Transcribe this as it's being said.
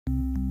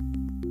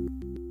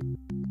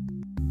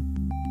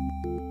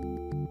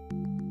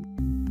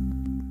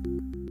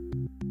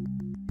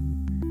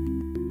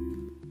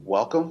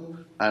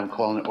welcome. I'm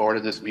calling to order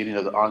this meeting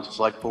of the Arlington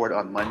Select Board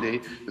on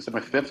Monday, December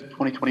 5th,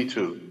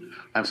 2022.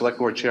 I'm Select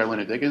Board Chair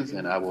Leonard Diggins,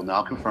 and I will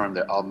now confirm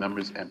that all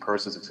members and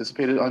persons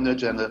anticipated on the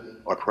agenda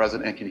are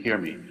present and can hear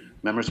me.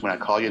 Members, when I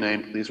call your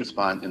name, please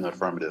respond in the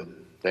affirmative.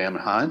 Diane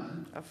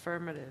Mahan?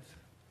 Affirmative.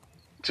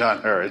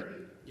 John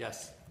Hurd?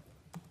 Yes.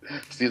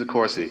 Steve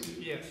Corsi?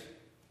 Yes.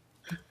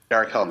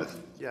 Eric Helmuth?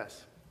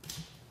 Yes.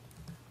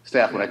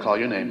 Staff, when I call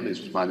your name,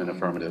 please respond in the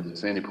affirmative.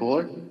 Sandy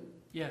Pooler?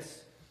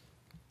 Yes.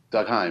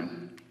 Doug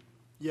Heim?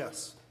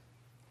 Yes.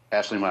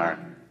 Ashley Meyer?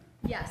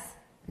 Yes.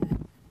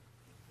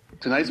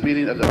 Tonight's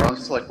meeting of the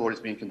Arlington Select Board is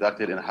being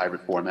conducted in a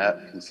hybrid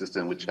format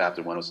consistent with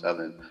Chapter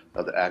 107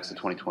 of the Acts of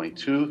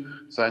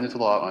 2022, signed into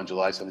law on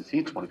July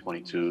 17,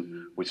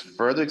 2022, which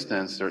further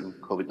extends certain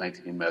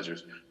COVID-19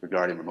 measures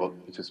regarding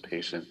remote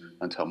participation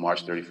until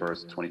March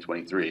 31st,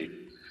 2023.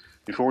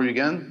 Before we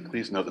begin,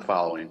 please note the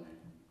following.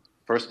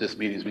 First, this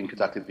meeting is being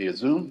conducted via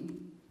Zoom.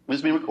 It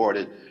is being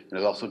recorded and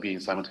is also being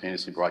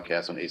simultaneously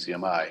broadcast on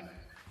ACMi.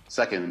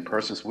 Second,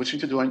 persons wishing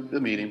to join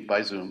the meeting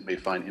by Zoom may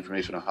find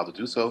information on how to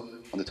do so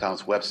on the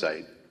town's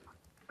website.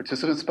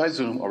 Participants by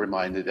Zoom are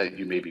reminded that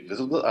you may be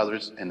visible to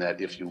others and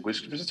that if you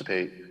wish to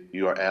participate,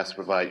 you are asked to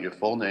provide your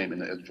full name in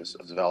the interest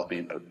of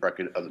developing a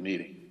record of the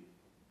meeting.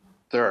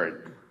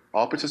 Third,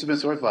 all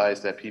participants are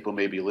advised that people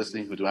may be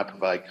listening who do not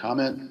provide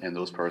comment, and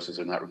those persons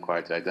are not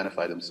required to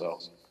identify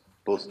themselves.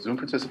 Both Zoom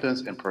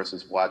participants and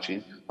persons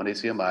watching on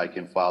ACMi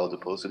can follow the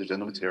posted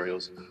agenda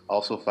materials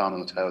also found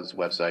on the town's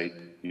website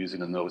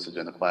using the Notice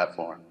Agenda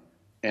platform.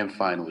 And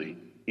finally,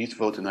 each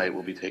vote tonight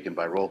will be taken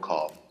by roll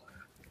call.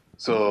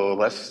 So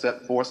let's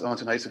step forth on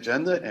tonight's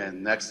agenda,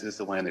 and next is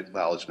the land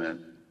acknowledgement.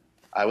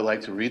 I would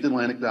like to read the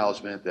land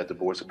acknowledgement that the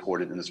board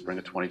supported in the spring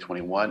of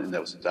 2021 and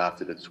that was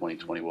adopted at the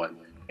 2021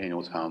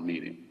 annual town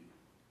meeting.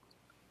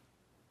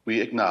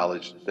 We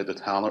acknowledge that the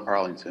town of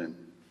Arlington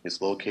is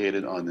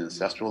located on the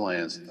ancestral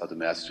lands of the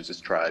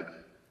Massachusetts tribe,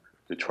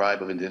 the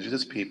tribe of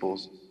indigenous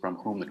peoples from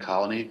whom the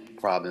colony,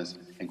 province,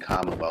 and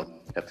commonwealth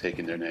have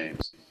taken their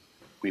names.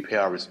 We pay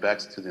our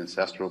respects to the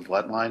ancestral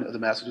bloodline of the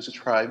Massachusetts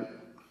tribe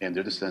and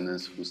their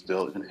descendants who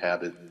still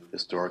inhabit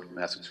historic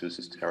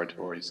Massachusetts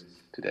territories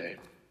today.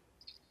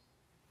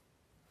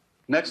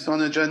 Next on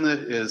the agenda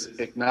is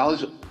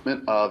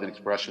acknowledgement of an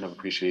expression of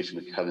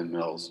appreciation to Kevin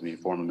Mills, the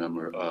former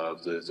member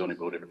of the Zoning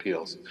Board of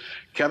Appeals.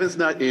 Kevin's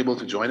not able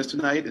to join us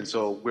tonight, and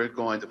so we're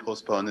going to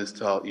postpone this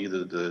till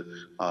either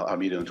our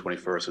meeting on the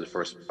 21st or the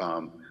first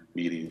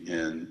meeting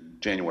in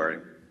January.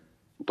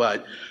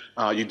 But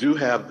you do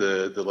have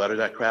the letter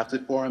that I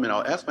crafted for him, and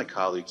I'll ask my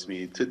colleagues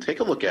to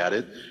take a look at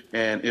it,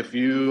 and if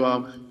you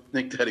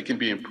think that it can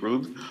be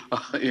improved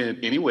in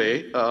any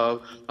way,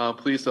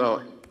 please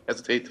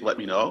hesitate to let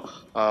me know.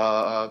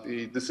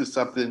 This is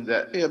something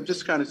that I'm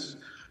just kind of,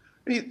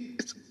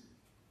 it's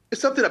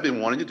something I've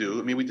been wanting to do.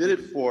 I mean, we did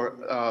it for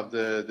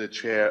the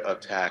chair of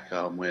TAC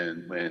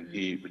when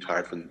he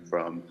retired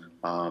from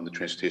the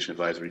Transportation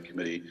Advisory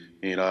Committee,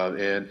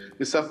 and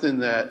it's something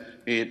that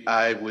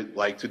I would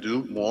like to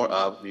do more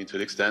of, to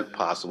the extent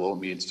possible.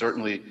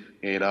 Certainly,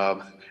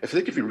 I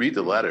think if you read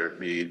the letter,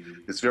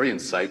 it's very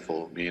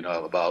insightful,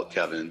 about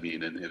Kevin,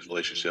 and his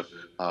relationship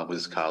with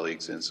his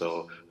colleagues. And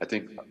so I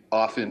think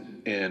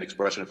often in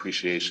expression of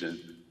appreciation,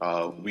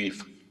 we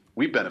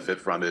benefit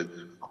from it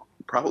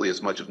probably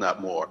as much, if not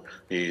more,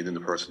 than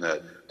the person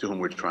to whom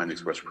we're trying to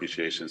express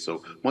appreciation.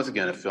 So once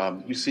again, if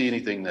you see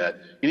anything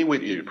any way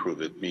that you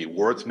improve it,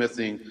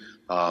 wordsmithing,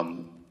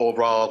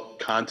 overall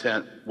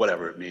content,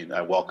 whatever,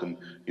 I welcome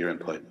your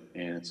input.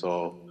 And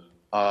so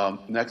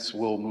next,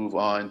 we'll move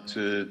on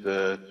to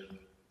the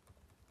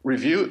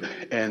review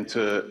and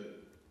to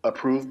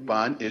approve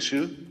bond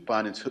issue,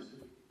 to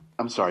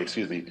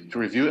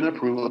review and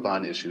approve a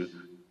bond issue,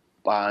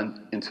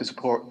 bond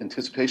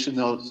anticipation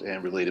notes,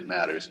 and related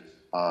matters.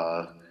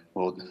 I'll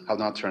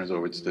now turn it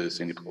over to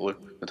Sandy Pooler,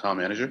 the town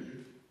manager.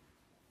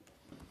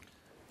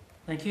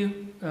 Thank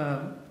you.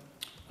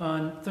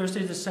 On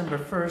Thursday, December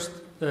 1st,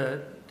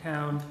 the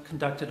town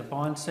conducted a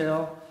bond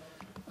sale,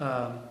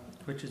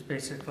 which is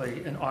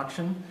basically an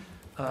auction.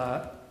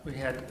 We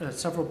had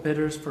several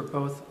bidders for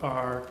both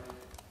our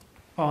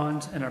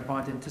bonds and our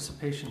bond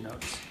anticipation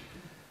notes.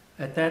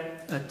 At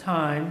that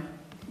time,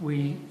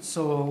 we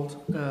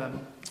sold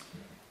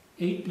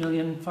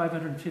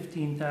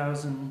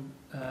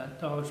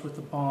 $8,515,000 worth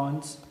of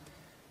bonds,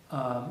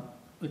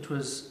 which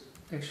was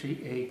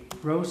actually a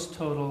gross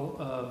total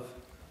of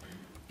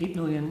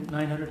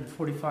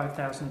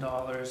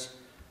 $8,945,000.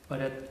 But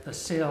at the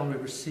sale, we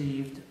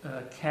received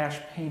cash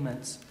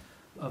payments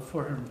of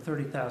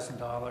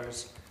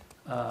 $430,000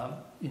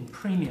 in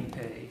premium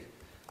pay,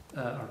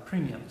 or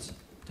premiums,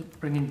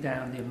 bringing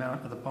down the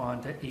amount of the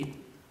bond to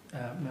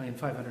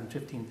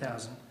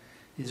 $8,515,000.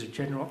 These are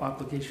general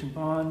obligation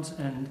bonds,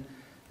 and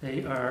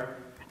they are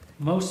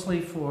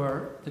mostly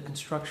for the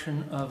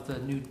construction of the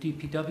new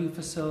DPW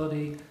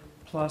facility,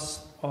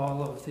 plus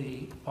all of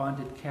the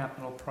bonded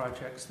capital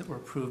projects that were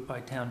approved by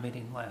town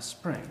meeting last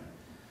spring.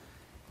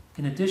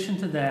 In addition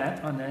to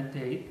that, on that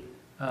date,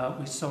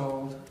 we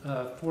sold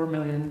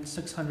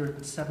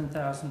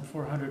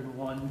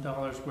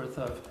 $4,607,401 worth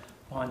of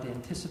bond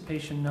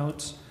anticipation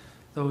notes.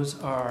 Those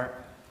are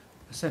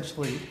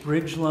essentially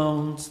bridge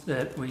loans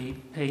that we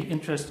pay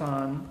interest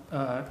on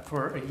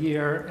for a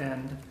year,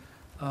 and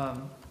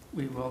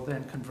we will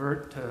then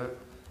convert to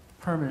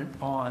permanent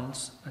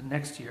bonds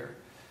next year.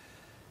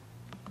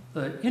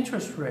 The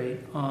interest rate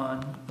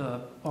on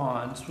the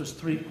bonds was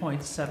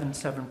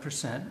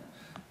 3.77%,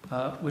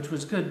 which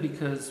was good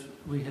because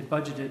we had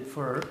budgeted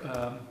for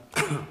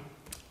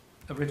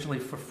originally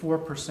for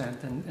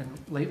 4%, and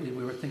lately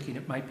we were thinking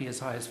it might be as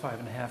high as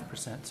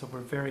 5.5%, so we're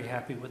very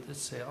happy with this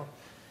sale.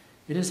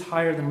 It is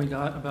higher than we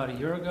got about a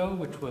year ago,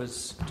 which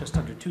was just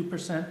under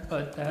 2%,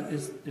 but that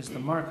is the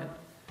market.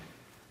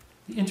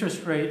 The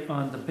interest rate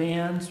on the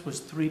bands was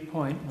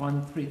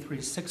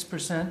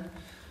 3.1336%,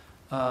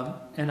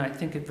 and I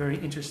think it very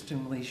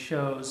interestingly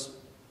shows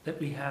that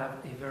we have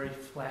a very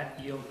flat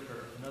yield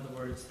curve. In other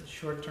words, the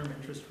short-term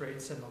interest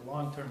rates and the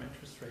long-term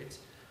interest rates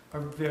are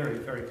very,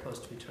 very close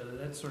to each other.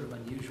 That's sort of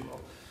unusual.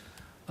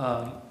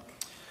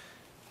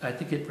 I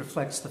think it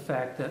reflects the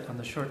fact that on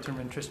the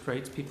short-term interest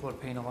rates, people are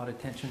paying a lot of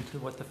attention to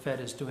what the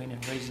Fed is doing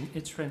and raising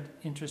its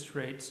interest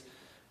rates,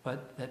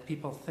 but that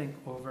people think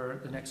over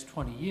the next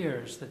 20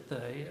 years that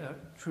the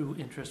true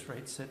interest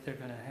rates that they're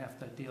going to have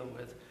to deal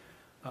with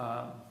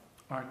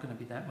aren't going to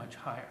be that much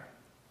higher.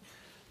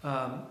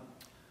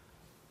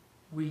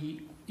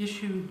 We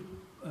issued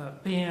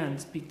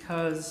bands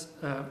because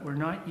we're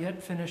not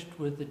yet finished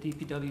with the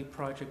DPW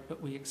project,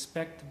 but we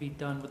expect to be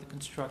done with the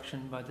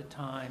construction by the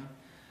time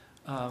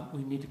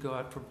we need to go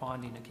out for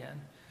bonding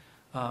again.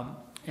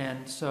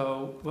 And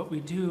so what we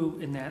do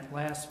in that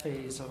last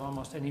phase of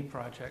almost any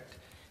project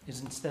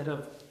is, instead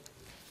of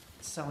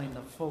selling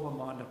the full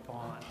amount of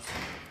bonds,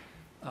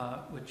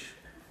 which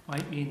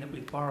might mean that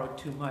we borrowed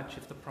too much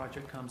if the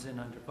project comes in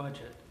under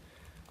budget,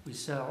 we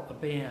sell a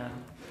band,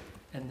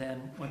 and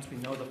then once we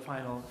know the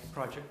final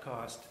project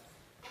cost,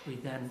 we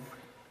then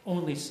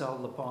only sell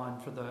the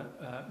bond for the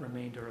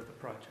remainder of the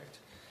project.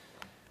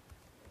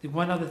 The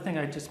one other thing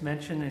I just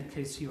mentioned, in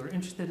case you are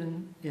interested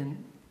in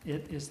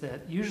it, is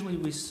that usually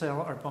we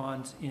sell our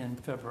bonds in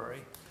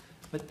February,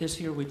 but this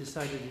year we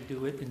decided to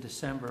do it in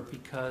December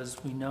because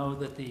we know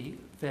that the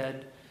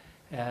Fed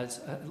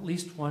has at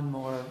least one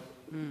more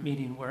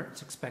meeting where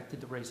it's expected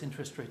to raise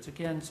interest rates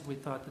again, so we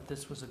thought that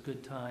this was a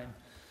good time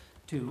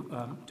to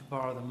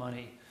borrow the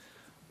money.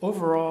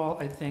 Overall,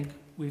 I think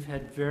we've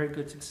had very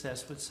good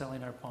success with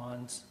selling our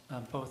bonds,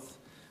 both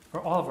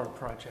for all of our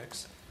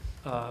projects.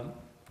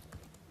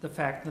 The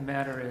fact of the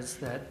matter is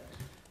that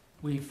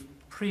we've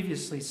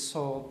previously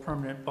sold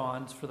permanent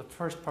bonds for the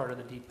first part of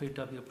the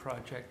DPW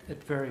project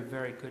at very,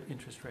 very good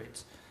interest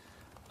rates.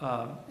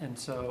 And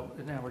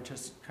now we're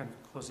just kind of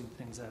closing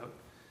things out.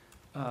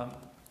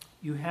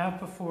 You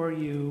have before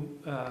you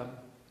a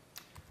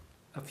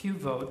few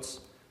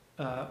votes.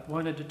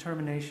 One, a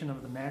determination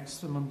of the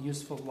maximum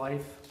useful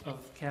life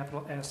of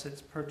capital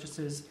assets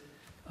purchases.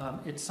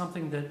 It's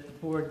something that the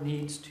board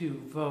needs to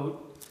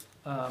vote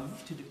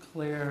to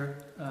declare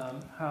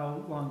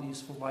how long the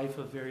useful life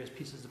of various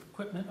pieces of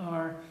equipment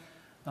are.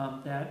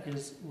 That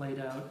is laid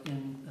out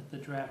in the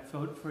draft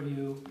vote for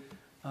you.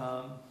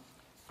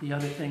 The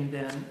other thing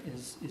then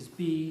is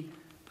B,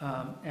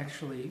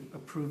 actually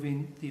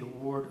approving the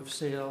award of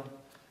sale.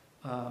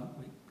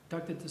 We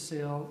conducted the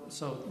sale,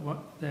 so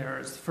there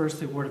is first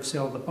the award of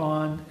sale of the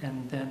bond,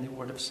 and then the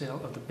award of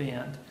sale of the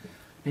band.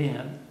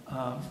 And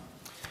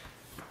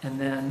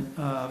then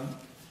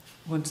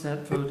once that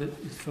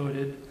is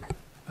voted,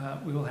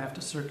 we will have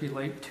to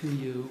circulate to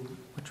you,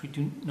 which we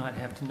do not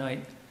have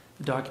tonight,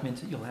 the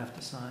documents that you'll have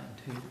to sign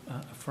to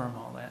affirm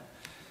all that.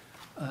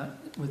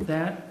 With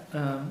that,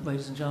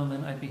 ladies and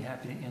gentlemen, I'd be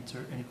happy to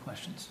answer any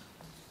questions.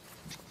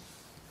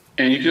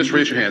 And you can just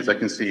raise your hands. I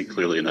can see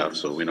clearly enough,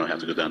 so we don't have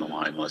to go down the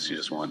line unless you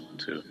just want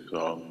to.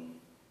 So,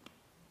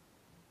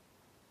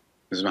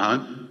 Ms.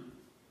 Mahan?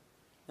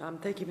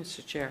 Thank you,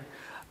 Mr. Chair.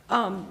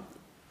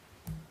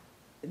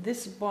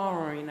 This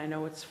borrowing, I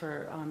know it's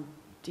for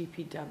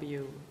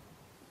DPW,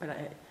 but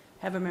I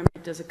have a memory,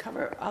 does it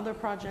cover other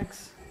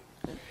projects?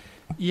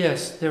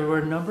 Yes, there were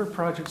a number of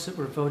projects that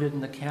were voted in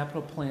the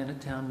capital plan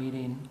at town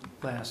meeting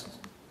last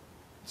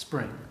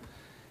spring.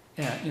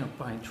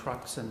 Buying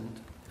trucks and,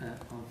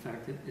 in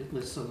fact, it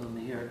lists some of them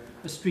here.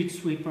 A street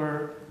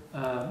sweeper,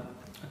 a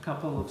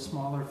couple of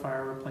smaller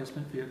fire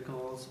replacement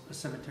vehicles, a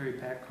cemetery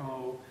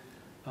backhoe,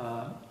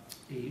 a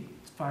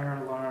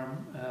fire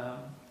alarm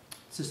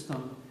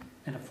system,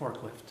 and a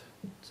forklift.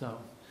 So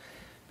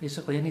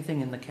basically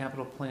anything in the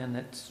capital plan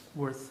that's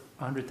worth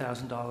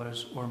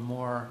 $100,000 or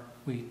more,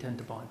 we tend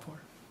to bond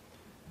for.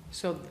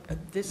 So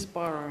this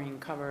borrowing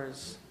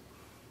covers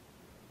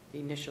the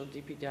initial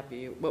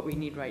DPW, what we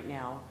need right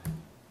now,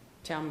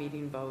 town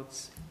meeting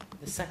votes,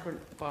 the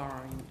second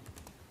borrowing.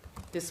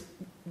 This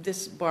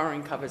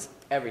borrowing covers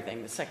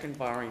everything. The second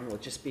borrowing will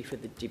just be for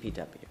the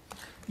DPW.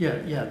 Yeah,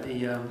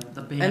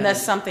 the band.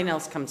 Unless something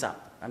else comes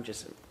up. I'm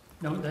just.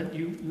 No, that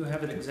you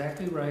have it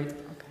exactly right.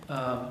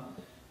 Okay.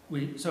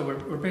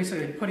 We're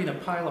basically putting a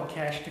pile of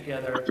cash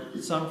together,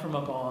 some from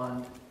a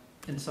bond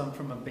and some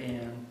from a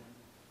band.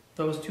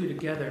 Those two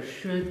together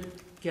should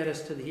get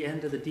us to the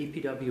end of the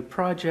DPW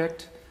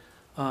project.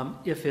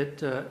 If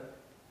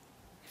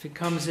it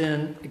comes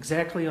in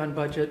exactly on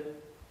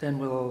budget, then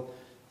we'll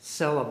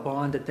sell a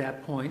bond at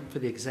that point for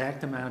the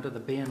exact amount of the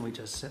ban we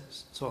just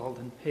sold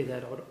and pay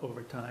that out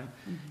over time.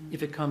 Mm-hmm.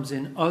 If it comes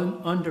in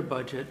under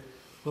budget,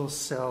 we'll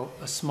sell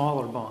a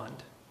smaller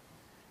bond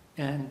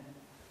and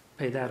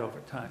pay that over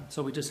time.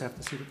 So we just have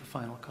to see what the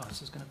final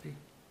cost is going to be,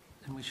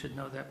 and we should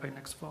know that by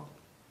next fall.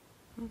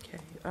 Okay,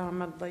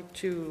 I'd like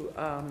to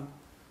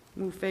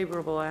move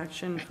favorable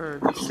action for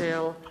the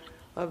sale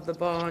of the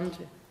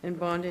bond and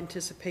bond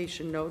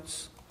anticipation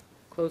notes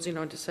closing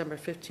on December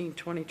 15,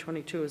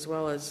 2022, as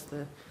well as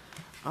the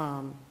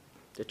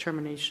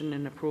determination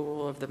and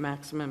approval of the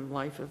maximum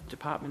life of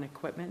department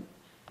equipment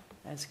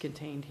as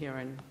contained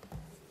here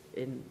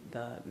in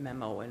the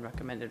memo and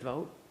recommended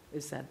vote.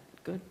 Is that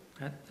good?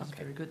 That's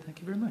Okay. very good. Thank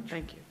you very much.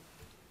 Thank you.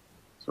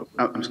 So,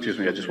 excuse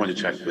me, I just wanted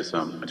to check with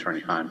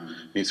Attorney Heim.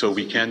 So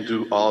we can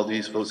do all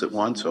these votes at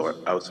once, or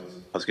I was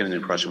getting the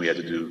impression we had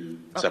to do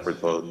separate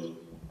votes?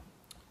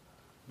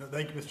 No,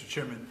 thank you, Mr.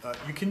 Chairman.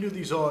 You can do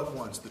these all at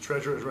once. The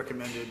treasurer has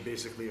recommended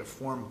basically a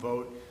form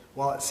vote.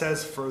 While it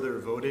says further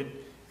voted,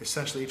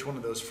 essentially each one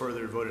of those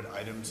further voted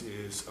items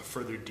is a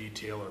further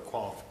detail or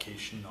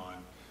qualification on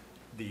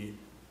the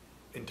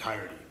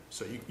entirety.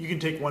 So you can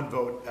take one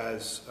vote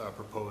as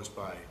proposed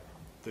by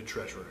the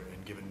treasurer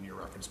and given in your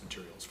reference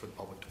materials for the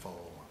public to follow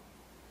along.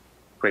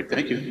 Great,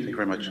 thank you. Thank you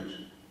very much.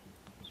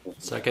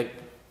 Second.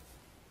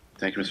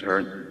 Thank you, Mr.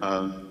 Hurd.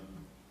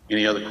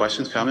 Any other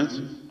questions, comments?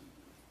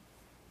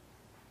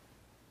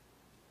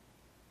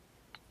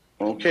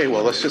 Okay,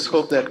 well, let's just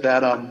hope that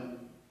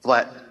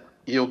flat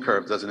yield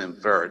curve doesn't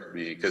invert,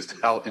 because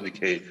that'll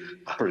indicate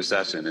a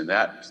recession, and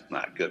that's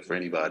not good for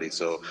anybody.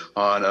 So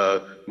on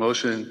a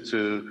motion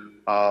to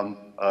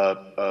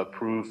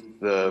approve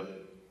the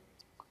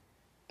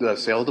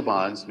sale of the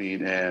bonds,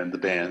 and the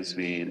bans,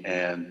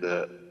 and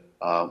the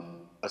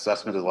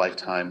assessment of the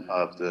lifetime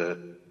of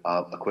the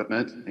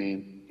equipment,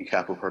 in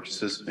capital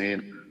purchases,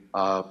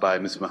 by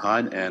Ms.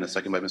 Mahan, and a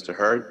second by Mr.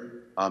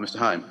 Hurd. Mr.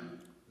 Heim.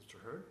 Mr.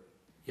 Hurd?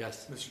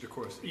 Yes. Mr.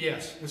 DeCoursey?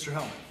 Yes. Mr.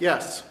 Hellman?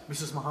 Yes.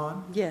 Mrs.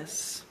 Mahan?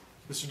 Yes.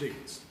 Mr.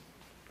 Diggins?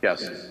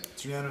 Yes.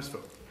 It's unanimous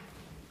vote.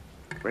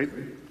 Great.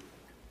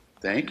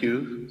 Thank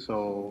you.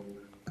 So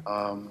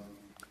I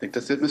think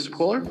that's it, Mr.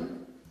 Kohler?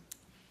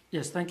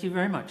 Yes, thank you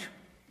very much.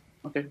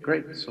 Okay,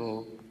 great.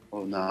 So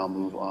we'll now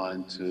move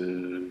on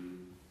to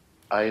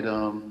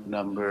item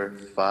number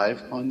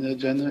 5 on the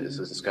agenda. Is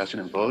a discussion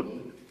and vote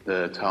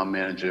the town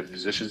manager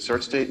position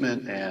search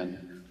statement,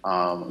 and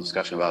a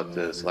discussion about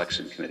the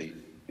selection committee.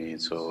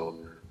 And so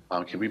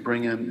can we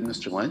bring in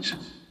Mr. Lynch?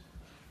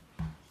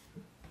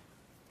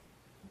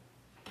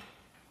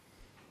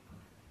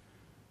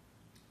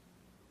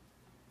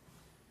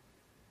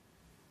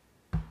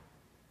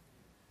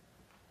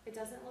 It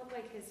doesn't look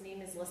like his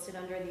name is listed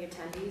under the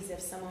attendees. If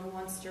someone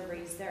wants to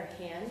raise their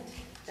hand,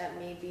 that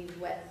may be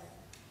with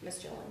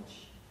Mr.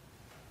 Lynch.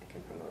 I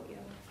can promote you.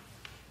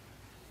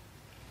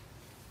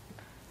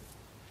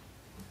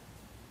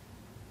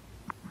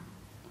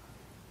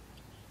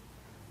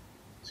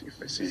 See if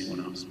I see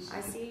anyone else.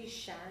 I see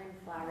Sharon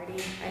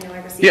Flaherty. I know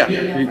I received an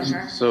email from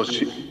her. So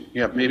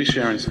maybe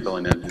Sharon's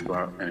filling in,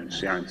 and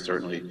Sharon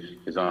certainly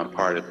is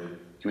part of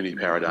community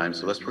paradigm.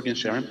 So let's bring in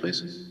Sharon,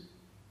 please.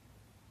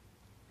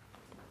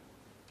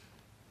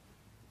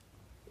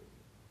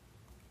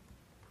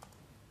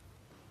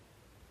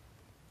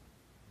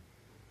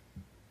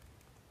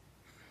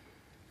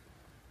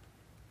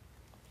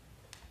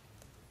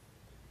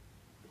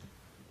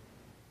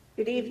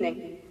 Good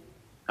evening.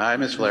 Hi,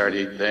 Ms.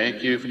 Flaherty.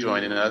 Thank you for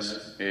joining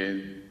us.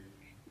 And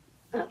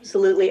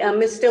Absolutely.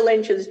 Mr.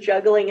 Lynch is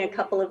juggling a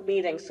couple of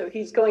meetings, so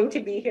he's going to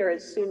be here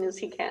as soon as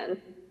he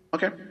can.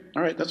 okay,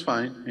 all right, that's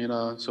fine.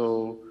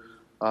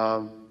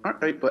 All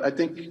right, but I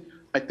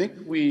think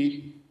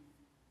we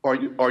are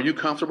you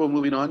comfortable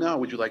moving on now? Or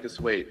would you like us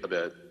to wait a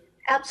bit?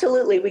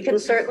 Absolutely. We can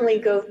certainly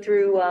go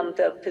through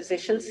the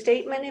position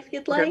statement if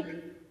you'd like.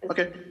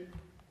 Okay,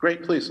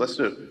 great. Please, let's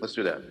do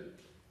that.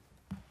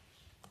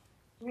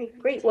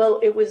 Great. Well,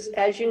 it was,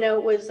 as you know,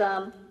 it was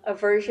a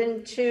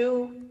version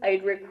 2. I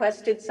had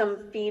requested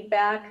some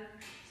feedback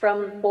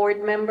from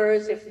board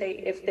members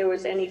if there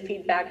was any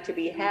feedback to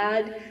be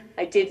had.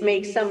 I did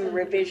make some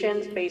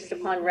revisions based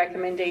upon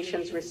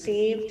recommendations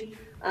received,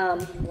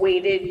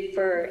 waited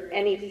for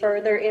any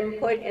further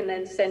input, and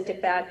then sent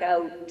it back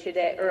out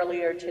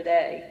earlier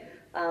today.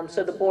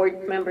 So the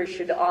board members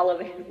should all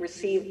have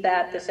received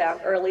that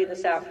early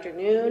this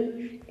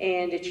afternoon,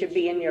 and it should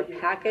be in your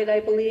packet,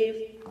 I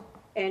believe.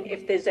 And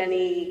if there's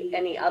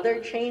any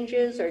other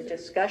changes or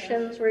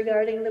discussions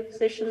regarding the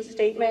position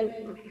statement,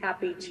 I'm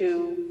happy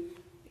to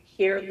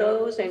hear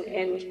those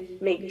and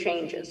make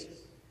changes.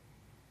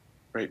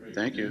 Great,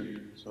 thank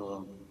you.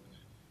 So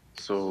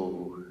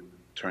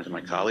turn to my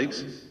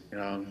colleagues.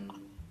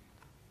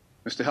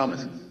 Mr.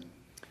 Helmuth.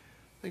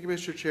 Thank you,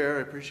 Mr. Chair.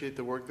 I appreciate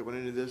the work that went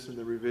into this and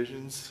the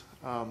revisions.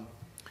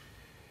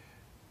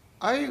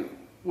 I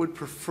would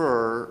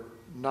prefer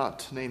not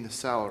to name the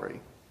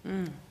salary.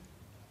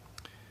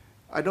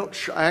 I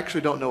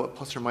actually don't know what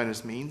plus or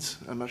minus means.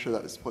 I'm not sure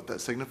that's what that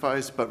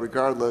signifies, but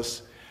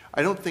regardless,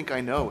 I don't think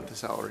I know what the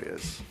salary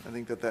is. I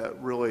think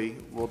that really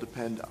will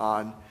depend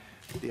on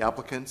the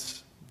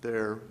applicants,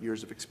 their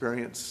years of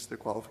experience, their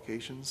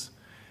qualifications.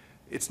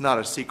 It's not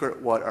a secret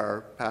what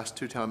our past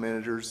 2 town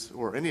managers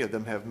or any of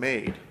them have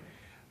made,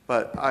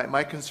 but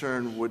my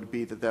concern would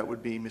be that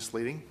would be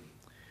misleading.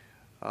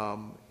 You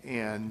know,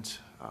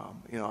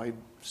 I'm a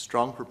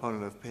strong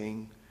proponent of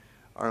paying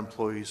our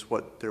employees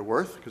what they're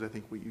worth, because I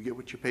think you get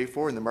what you pay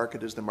for, and the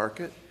market is the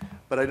market.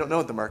 But I don't know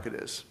what the market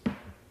is.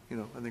 You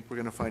know, I think we're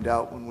going to find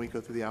out when we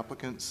go through the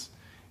applicants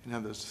and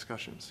have those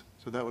discussions.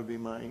 So that would be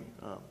my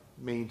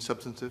main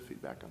substantive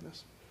feedback on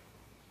this.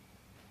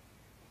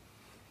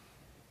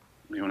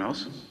 Anyone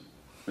else?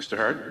 Mr.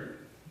 Hurd?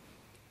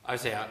 I would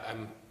say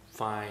I'm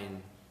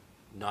fine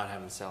not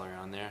having salary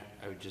on there.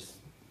 I would just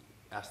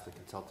ask the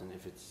consultant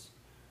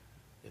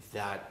if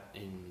that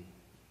in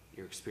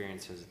your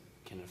experience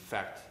can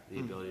affect the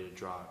ability to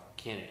draw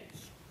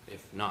candidates.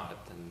 If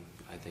not, then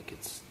I think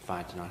it's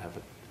fine to not have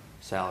a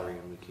salary,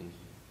 and we can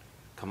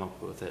come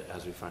up with it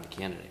as we find a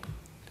candidate.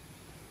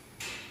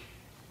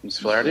 Ms.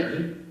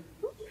 Flaherty?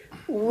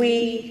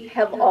 We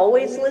have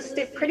always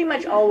listed, pretty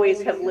much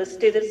always have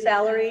listed a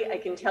salary. I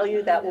can tell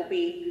you that will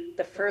be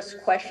the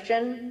first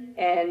question,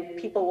 and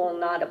people will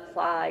not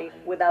apply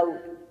without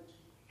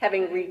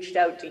having reached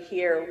out to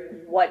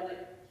hear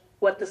what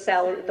the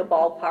salary, the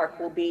ballpark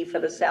will be for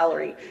the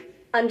salary.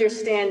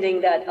 Understanding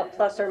that a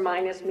plus or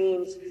minus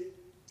means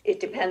it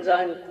depends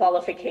on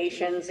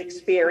qualifications,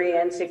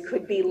 experience. It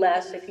could be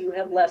less if you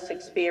have less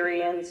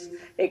experience.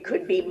 It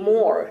could be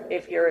more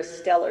if you're a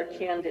stellar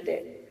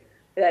candidate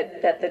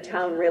that the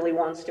town really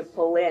wants to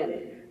pull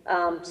in.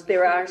 So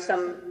there are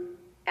some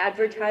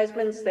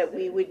advertisements that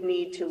we would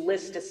need to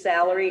list a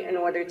salary in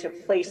order to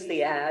place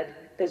the ad.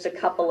 There's a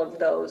couple of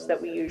those that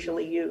we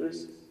usually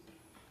use.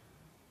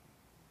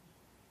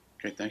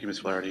 Okay, thank you, Ms.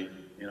 Flaherty.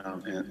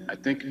 And I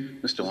think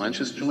Mr. Lynch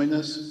has joined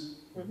us.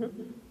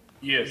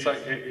 Yes,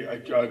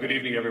 good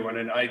evening, everyone.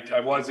 And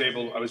I was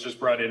just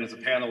brought in as a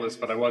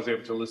panelist, but I was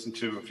able to listen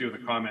to a few of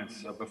the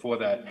comments before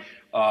that.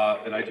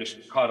 And I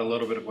just caught a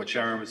little bit of what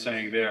Sharon was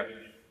saying there.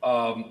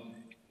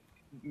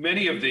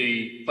 Many of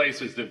the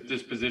places that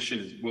this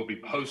position will be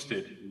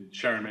posted,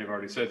 Sharon may have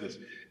already said this,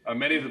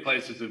 many of the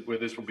places where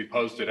this will be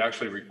posted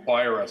actually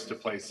require us to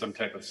place some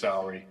type of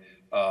salary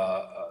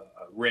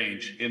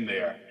range in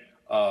there.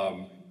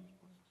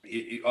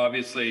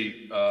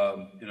 Obviously,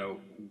 you know,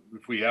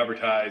 if we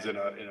advertise in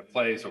a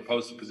place or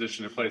post a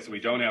position in a place that we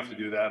don't have to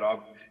do that,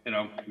 you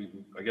know,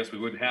 I guess we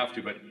wouldn't have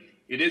to, but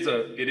it is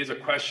a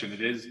question.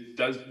 It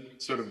does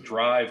sort of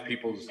drive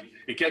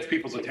it gets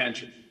people's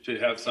attention to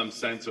have some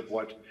sense of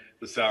what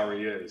the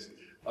salary is.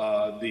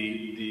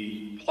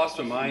 The plus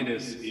or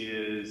minus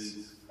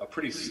is a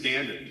pretty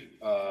standard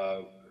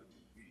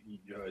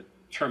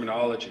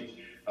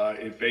terminology.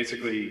 It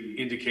basically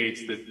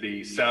indicates that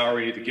the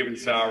given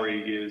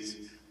salary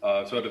is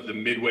sort of the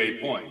midway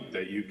point,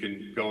 that you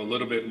can go a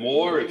little bit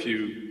more if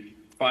you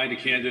find a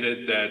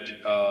candidate that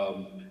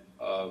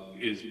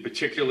is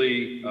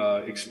particularly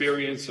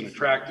experienced and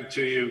attractive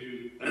to you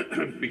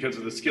because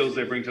of the skills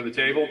they bring to the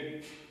table.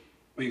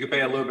 Or you can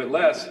pay a little bit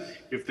less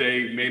if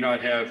they may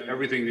not have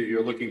everything that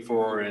you're looking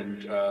for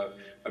and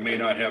may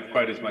not have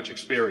quite as much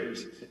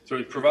experience. So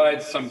it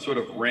provides some sort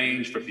of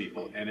range for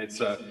people, and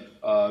it's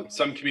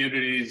some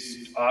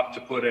communities opt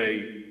to put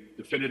a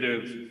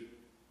definitive,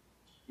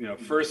 you know,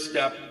 first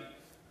step,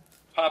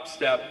 top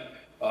step,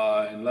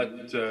 and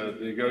let the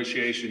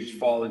negotiations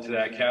fall into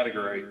that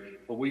category.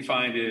 What we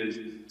find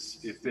is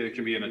if there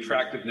can be an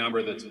attractive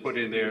number that's put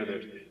in there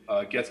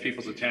that gets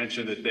people's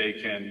attention, that they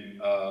can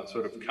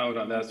sort of count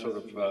on that sort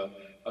of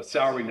a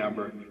salary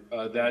number,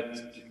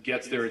 that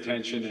gets their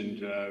attention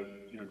and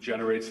you know,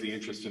 generates the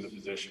interest in the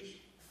position.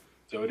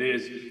 So it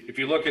is, if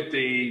you look at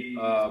the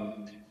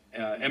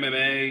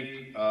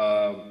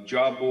MMA,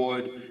 job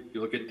board, you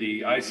look at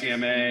the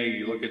ACMi,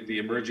 you look at the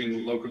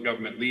Emerging Local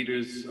Government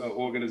Leaders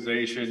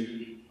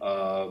Organization,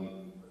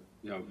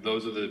 you know,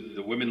 those are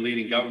the Women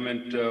Leading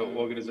Government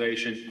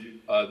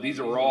organization. These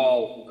are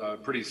all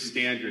pretty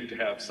standard to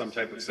have some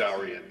type of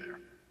salary in there.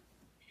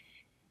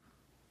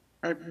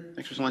 All right,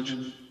 thanks for lunch.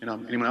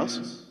 Anyone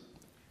else?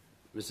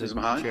 Ms.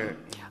 Mahan? Chair.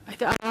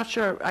 I'm not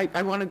sure.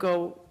 I want to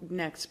go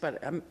next,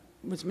 but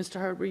was Mr.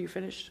 Hurd, were you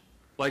finished?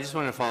 Well, I just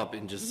want to follow up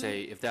and just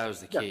say, if that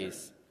was the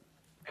case,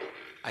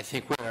 I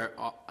think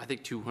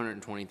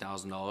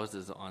 $220,000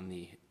 is on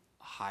the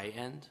high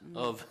end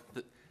of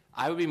the.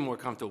 I would be more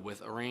comfortable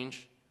with a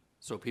range,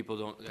 so people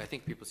don't. I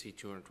think people see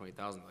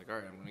 220,000 like, all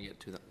right, I'm going to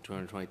get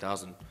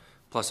 220,000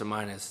 plus or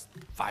minus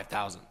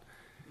 5,000.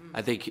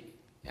 I think,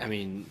 I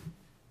mean,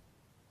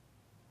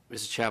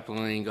 Mr.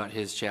 Chaplain got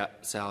his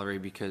salary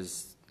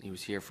because he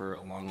was here for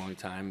a long, long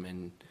time,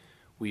 and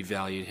we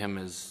valued him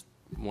as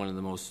one of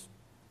the most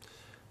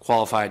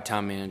qualified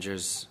town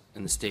managers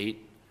in the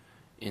state.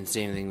 And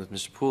same thing with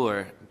Mr.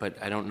 Pooler, but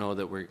I don't know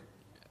that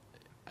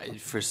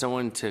for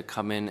someone to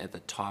come in at the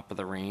top of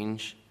the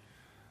range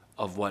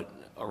of what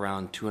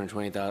around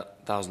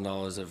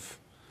 $220,000 of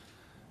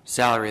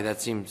salary,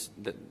 that seems,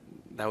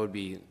 that would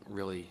be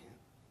really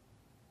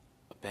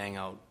a bang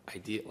out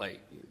idea, like,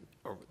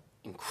 an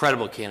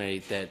incredible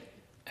candidate that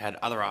had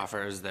other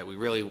offers that we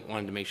really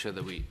wanted to make sure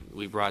that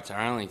we brought to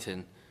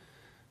Arlington.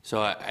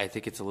 So I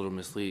think it's a little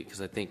misleading,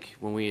 because I think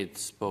when we had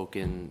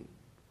spoken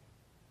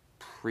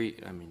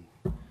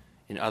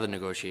in other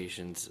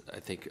negotiations, I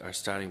think our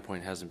starting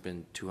point hasn't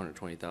been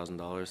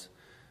 $220,000.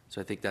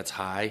 So I think that's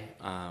high,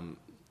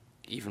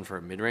 even for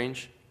a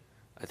mid-range.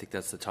 I think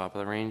that's the top of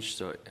the range.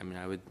 So, I mean,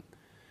 I would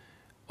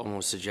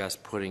almost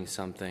suggest putting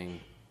something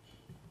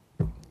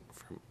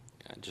from,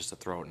 just to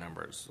throw out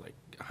numbers, like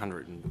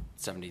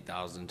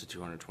 $170,000 to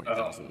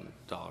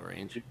 $220,000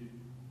 range.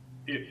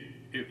 If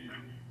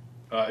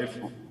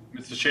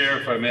Mr. Chair,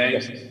 if I may.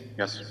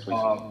 Yes,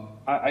 please.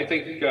 I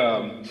think,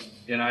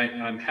 and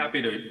I'm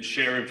happy to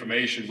share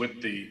information with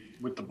the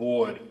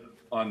board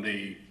on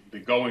the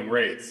going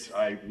rates.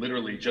 I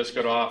literally just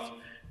got off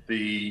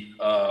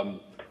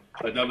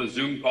another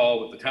Zoom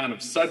call with the town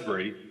of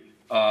Sudbury,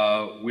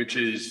 which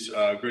is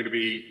going to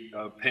be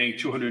paying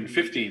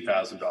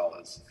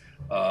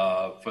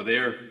 $215,000 for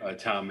their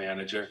town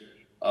manager.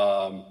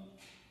 I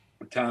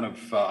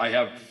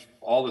have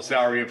all the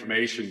salary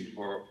information,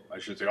 or I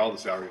should say all the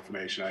salary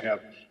information. I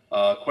have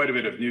quite a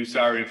bit of new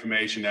salary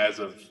information as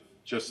of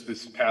just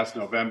this past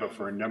November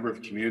for a number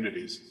of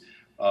communities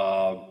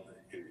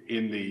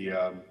in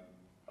the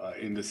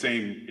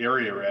same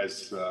area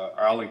as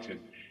Arlington,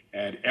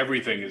 and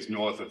everything is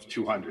north of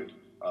 200.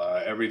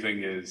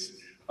 Everything is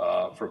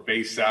for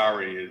base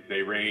salary.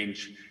 They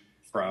range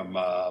from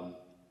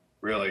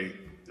really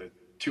that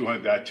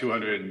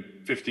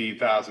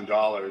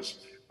 $215,000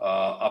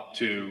 up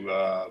to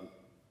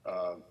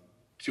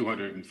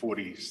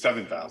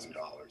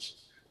 $247,000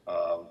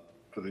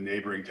 for the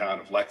neighboring town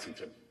of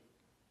Lexington.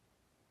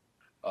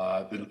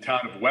 The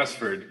town of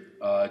Westford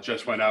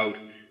just went out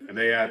and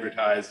they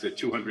advertised at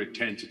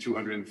 $210,000 to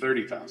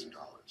 $230,000.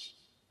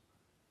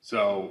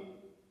 So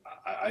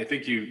I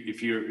think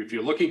if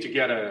you're looking to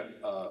get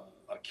a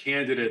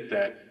candidate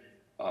that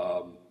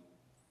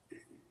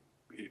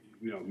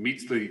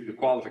meets the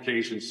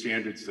qualification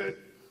standards that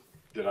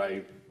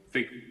I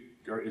think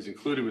is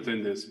included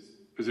within this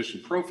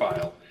position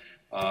profile,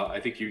 I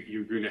think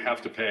you're going to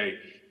have to pay.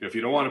 If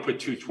you don't want to put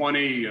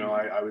 220,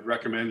 I would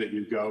recommend that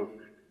you go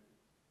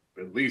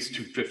at least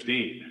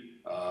 215,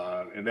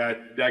 and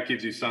that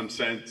gives you some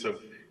sense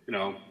of,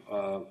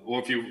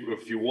 or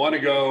if you want to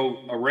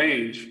go a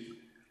range,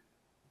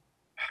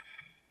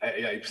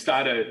 I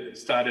started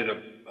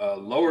a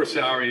lower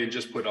salary and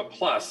just put a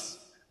plus.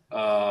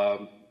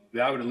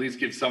 That would at least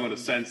give someone a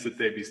sense that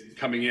they'd be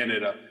coming in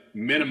at a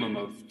minimum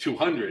of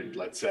 200,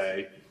 let's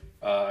say,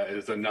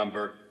 as a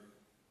number,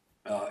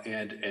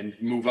 and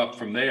move up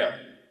from there.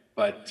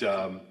 But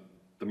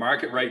the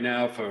market right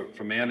now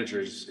for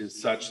managers is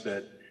such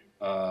that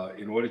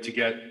in order to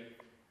get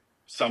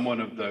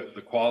someone of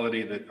the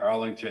quality that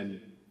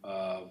Arlington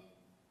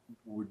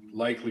would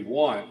likely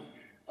want,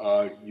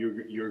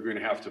 you're going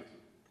to have to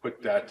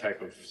put that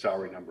type of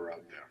salary number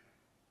out there.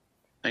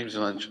 Thank you,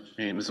 Mr. Lynch.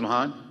 Ms.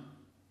 Mahan?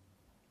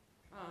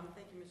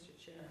 Thank you, Mr.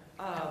 Chair.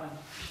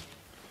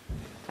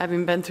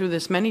 Having been through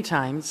this many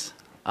times,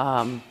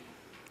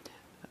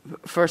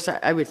 first,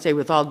 I would say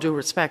with all due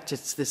respect,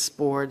 it's this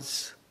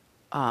board's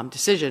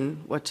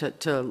decision what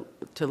to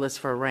list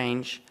for a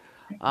range.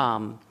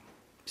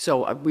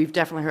 So we've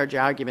definitely heard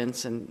your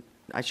arguments, and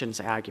I shouldn't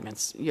say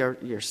arguments,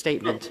 your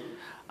statement,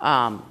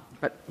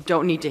 but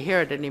don't need to hear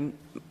it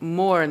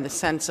anymore in the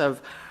sense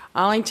of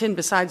Arlington,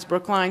 besides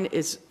Brookline,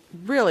 is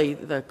really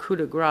the coup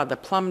de grace, the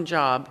plum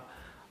job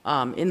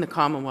in the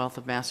Commonwealth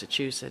of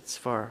Massachusetts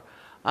for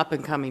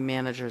up-and-coming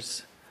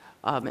managers,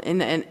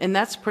 and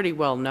that's pretty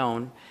well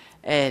known.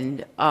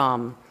 And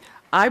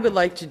I would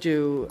like to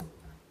do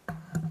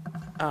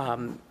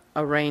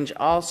a range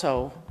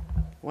also,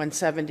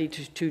 170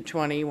 to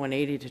 220,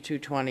 180 to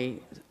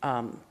 220,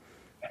 and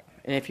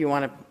if you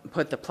want to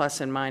put the plus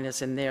and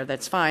minus in there,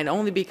 that's fine,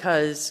 only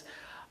because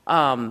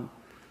first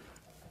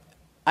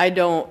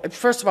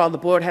of all, the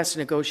board has to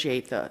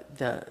negotiate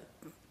the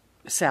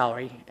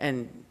salary,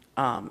 and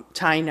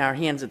tying our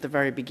hands at the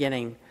very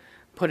beginning,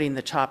 putting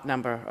the top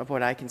number of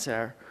what I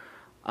consider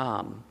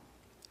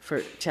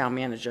for town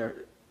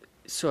manager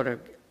sort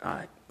of,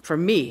 for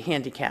me,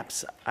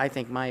 handicaps, I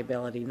think, my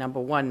ability, number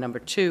one. Number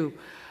two,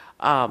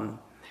 I'd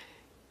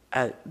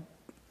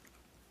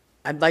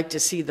like to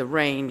see the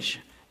range,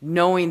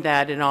 knowing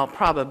that in all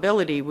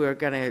probability we're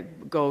going to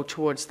go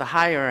towards the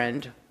higher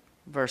end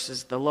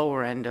versus the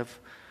lower end of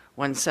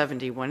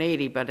 170,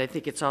 180, but I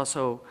think it's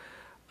also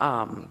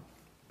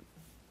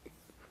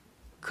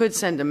could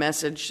send a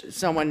message,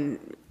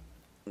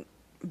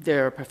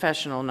 they're a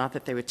professional, not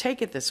that they would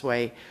take it this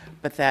way,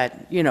 but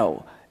that,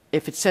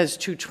 if it says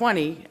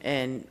 220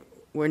 and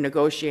we're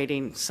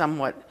negotiating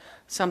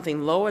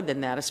something lower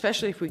than that,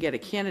 especially if we get a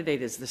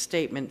candidate, as the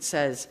statement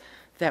says,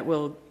 that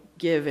will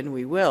give, and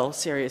we will,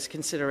 serious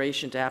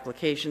consideration to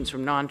applications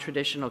from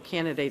non-traditional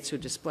candidates who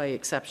display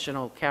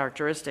exceptional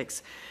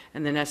characteristics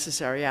and the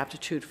necessary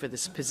aptitude for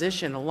this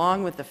position,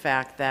 along with the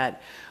fact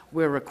that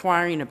we're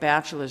requiring a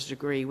bachelor's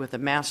degree with a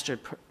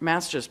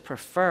master's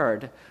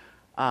preferred.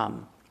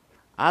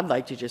 I'd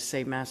like to just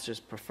say master's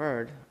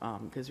preferred,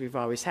 because we've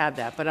always had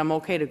that, but I'm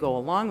okay to go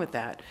along with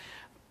that.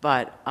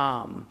 But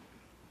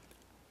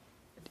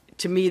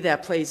to me,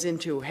 that plays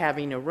into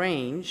having a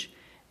range.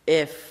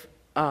 If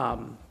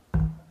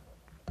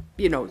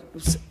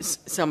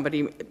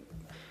somebody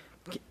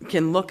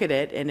can look at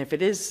it, and if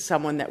it is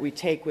someone that we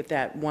take with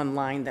that one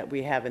line that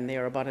we have in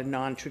there about a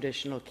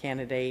non-traditional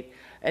candidate,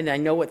 and I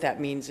know what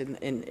that means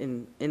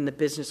in the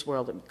business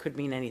world, it could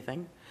mean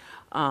anything.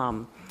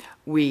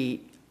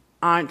 We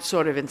aren't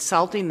sort of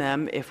insulting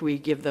them if we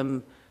give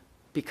them,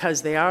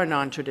 because they are a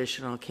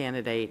non-traditional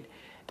candidate,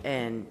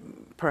 and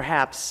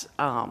perhaps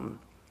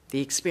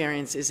the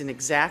experience isn't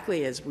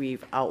exactly as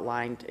we've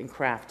outlined and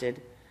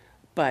crafted,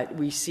 but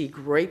we see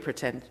great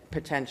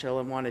potential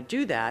and want to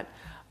do that.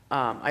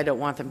 I don't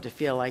want them to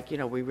feel like,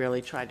 we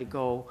really tried to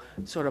go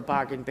sort of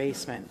bargain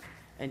basement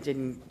and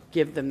didn't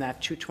give them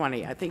that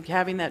 220. I think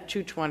having that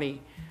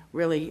 220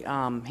 really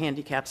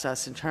handicaps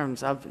us in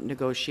terms of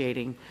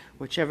negotiating,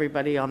 which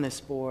everybody on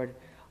this board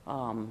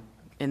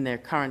in their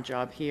current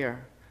job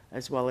here,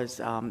 as well as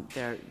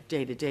their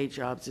day-to-day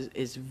jobs,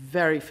 is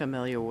very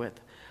familiar with.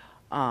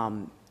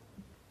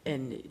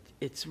 And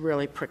it's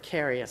really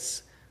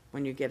precarious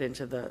when you get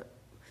into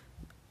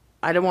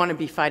I don't want to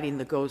be fighting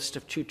the ghost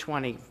of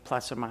 220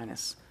 plus or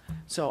minus.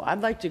 So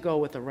I'd like to go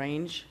with a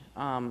range.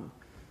 I'm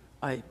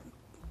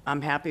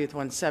happy with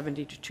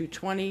 170 to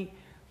 220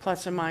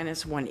 plus or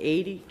minus,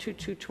 180 to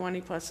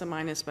 220 plus or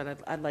minus, but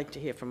I'd like to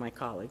hear from my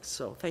colleagues.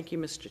 So thank you,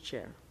 Mr.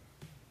 Chair.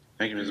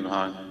 Thank you, Ms.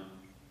 Mahan.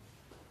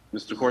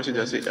 Mr. Corsi,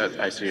 I see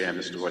you,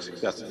 Mr. Corsi.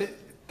 Yes.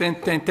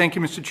 Thank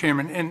you, Mr.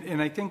 Chairman.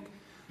 And I think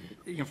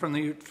from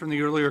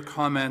the earlier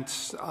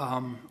comments,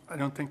 I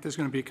don't think there's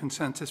going to be a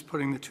consensus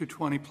putting the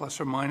 220 plus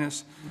or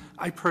minus.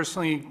 I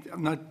personally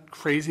am not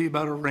crazy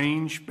about a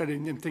range, but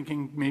I'm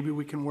thinking maybe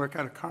we can work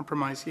out a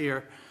compromise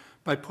here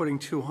by putting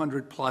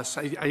 200 plus.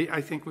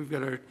 I think we've got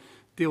to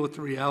deal with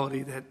the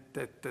reality that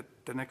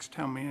the next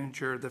town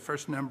manager, the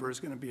first number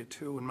is going to be a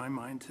 2 in my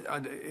mind,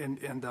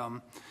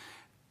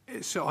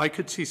 so I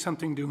could see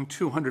something doing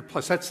 200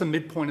 plus. That's the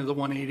midpoint of the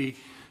 180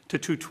 to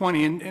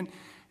 220, and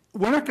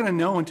we're not going to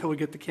know until we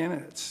get the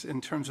candidates in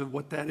terms of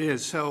what that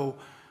is. So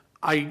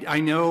I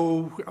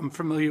know I'm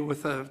familiar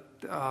with a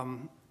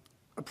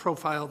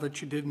profile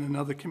that you did in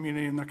another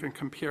community. I'm not going to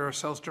compare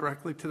ourselves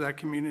directly to that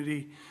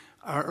community.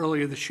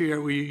 Earlier this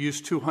year, we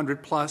used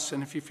 200 plus,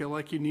 and if you feel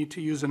like you need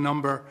to use a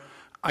number,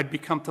 I'd be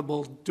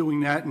comfortable doing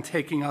that and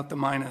taking out the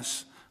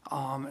minus,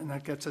 and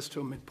that gets us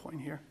to a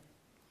midpoint here.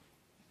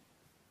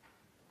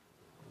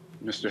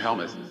 Mr.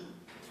 Helmuth.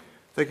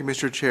 Thank you,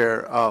 Mr.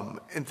 Chair,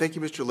 and thank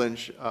you, Mr.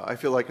 Lynch. I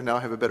feel like I now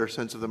have a better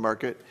sense of the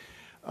market,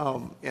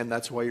 and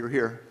that's why you're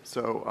here.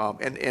 So,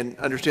 and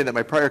understand that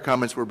my prior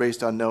comments were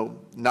based on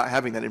not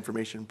having that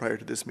information prior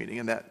to this meeting,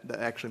 and that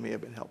actually may have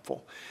been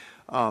helpful.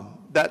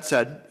 That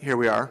said, here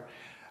we are.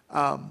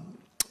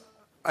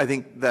 I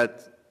think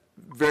that's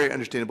very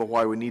understandable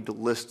why we need to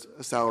list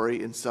a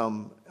salary in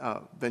some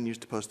venues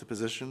to post the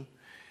position.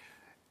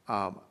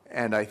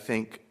 And I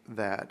think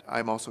that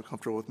I'm also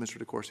comfortable with Mr.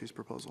 DeCourcy's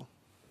proposal.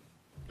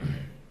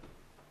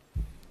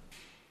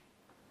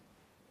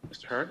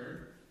 Mr.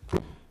 Hurd?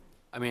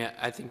 I mean,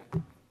 I think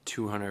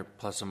 200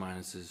 plus or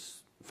minus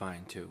is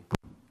fine too.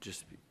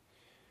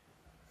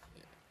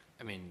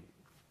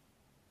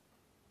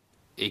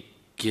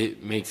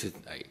 It makes it,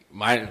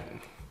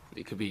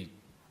 it could be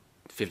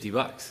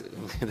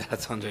 $50.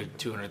 That's under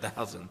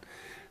 200,000.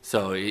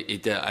 So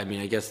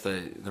I guess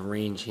the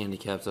range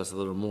handicaps us a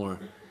little more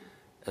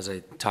as I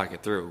talk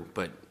it through,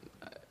 but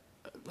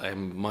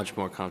I'm much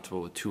more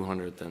comfortable with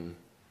 200 than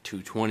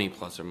 220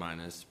 plus or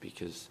minus,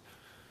 because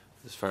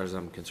as far as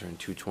I'm concerned,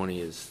 220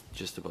 is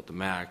just about the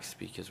max,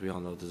 because we all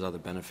know there's other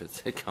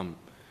benefits that come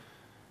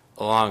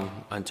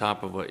along on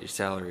top of what your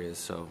salary is.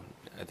 So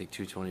I think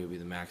 220 would be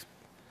the max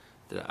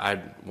that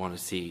I'd want to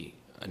see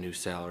a new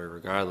salary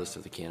regardless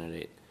of the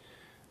candidate.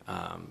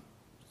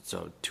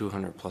 So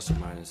 200 plus or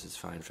minus is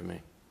fine for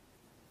me.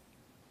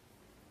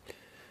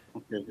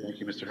 Okay, thank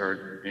you, Mr.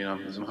 Hurd.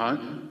 Ms.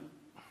 Mahan?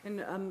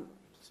 And I'm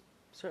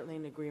certainly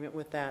in agreement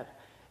with that.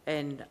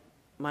 And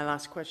my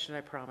last question,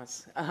 I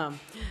promise.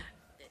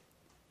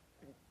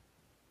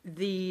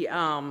 The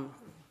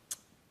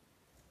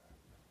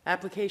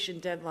application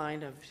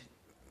deadline of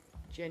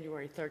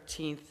January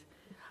 13th,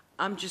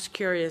 I'm just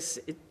curious,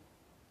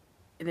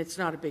 and it's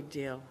not a big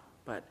deal,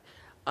 but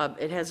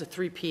it has a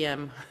 3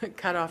 p.m.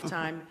 cutoff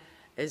time.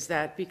 Is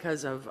that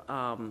because of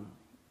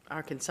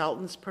our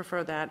consultants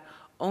prefer that?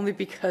 Only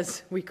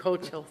because we go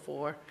till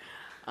 4.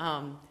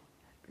 And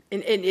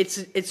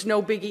it's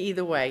no biggie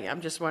either way. I'm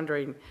just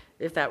wondering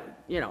if that,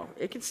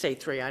 it can say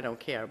 3, I don't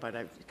care,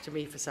 but to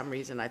me, for some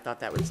reason, I thought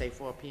that would say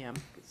 4 p.m.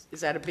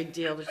 Is that a big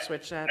deal to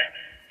switch that?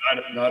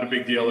 Not a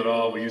big deal at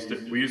all. We used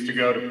to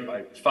go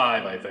to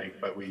 5, I think,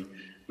 but we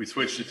we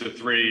switched it to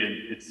 3, and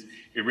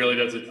it really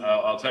doesn't,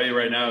 I'll tell you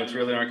right now, it's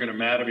really not going to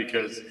matter,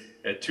 because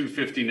at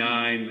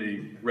 2:59,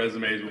 the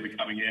resumes will be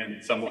coming in,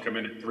 and some will come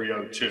in at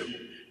 3:02.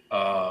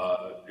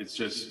 It's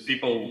just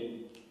people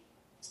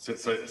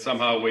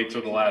somehow wait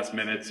till the last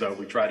minute, so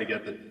we try to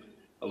get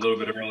a little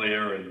bit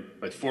earlier,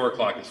 but 4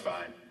 o'clock is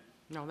fine.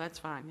 No, that's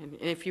fine. And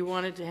if you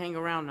wanted to hang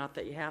around, not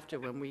that you have to,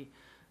 when we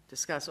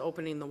discuss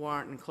opening the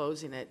warrant and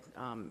closing it,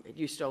 it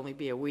used to only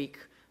be a week.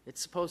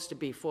 It's supposed to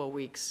be 4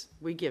 weeks.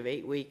 We give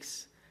 8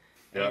 weeks.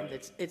 Yeah.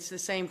 And it's the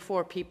same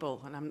 4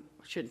 people, and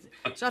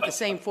it's not the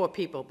same 4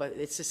 people, but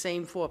it's the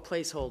same 4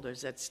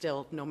 placeholders that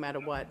still, no matter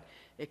what,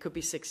 it could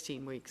be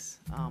 16 weeks.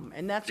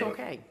 And that's Yep.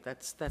 okay.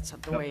 That's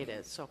the way it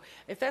is. So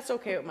if that's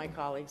okay with my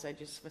colleagues, I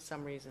just, for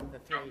some reason,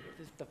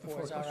 the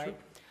 4 is all right.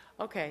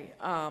 Okay.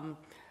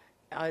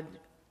 I'd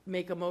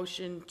make a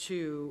motion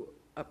to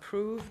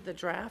approve the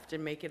draft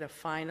and make it a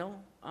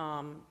final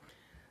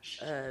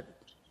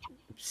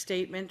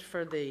statement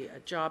for the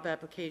job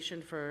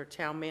application for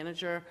town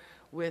manager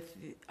with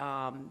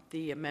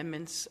the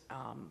amendments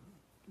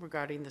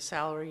regarding the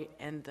salary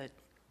and the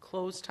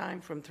close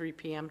time from 3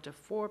 p.m. to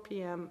 4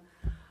 p.m.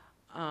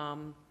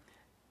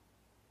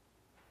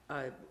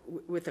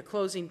 With a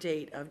closing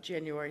date of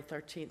January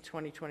 13th,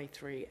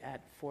 2023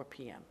 at 4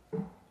 p.m.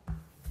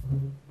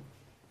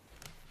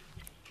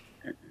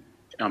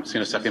 I'm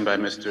seeing a second by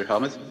Mr.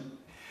 Helmuth.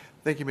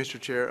 Thank you, Mr.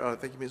 Chair.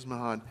 Thank you, Ms.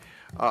 Mahan.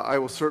 I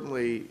will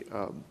certainly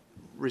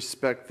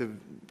respect the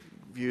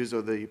views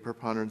of the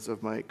preponderance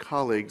of my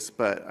colleagues,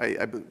 but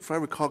if I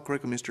recall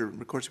correctly, Mr.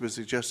 McCorsey was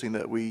suggesting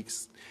that we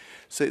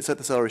set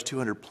the salary as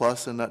 200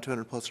 plus and not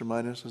 200 plus or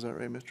minus. Is that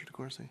right, Mr.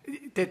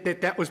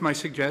 DeCoursey? That was my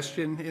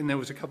suggestion, and there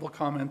was a couple of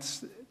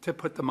comments to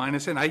put the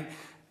minus in.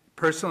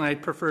 Personally,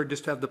 I'd prefer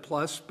just to have the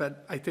plus,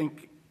 but I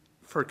think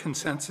for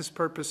consensus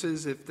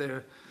purposes, if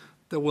the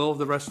will of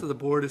the rest of the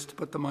board is to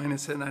put the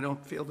minus in, I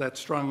don't feel that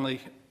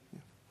strongly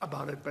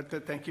about it, but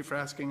thank you for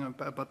asking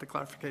about the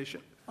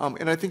clarification.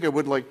 And I think I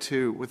would like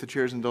to, with the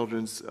chair's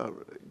indulgence,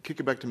 kick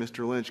it back to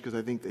Mr. Lynch, because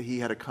I think that he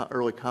had an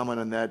early comment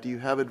on that. Do you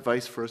have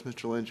advice for us,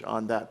 Mr. Lynch,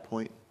 on that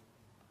point?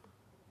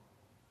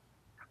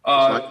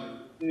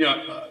 No,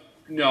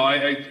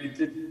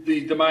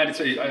 the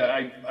minus,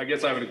 I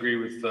guess I would agree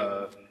with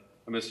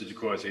Mr.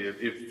 DeCoursey.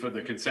 If for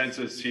the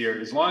consensus here,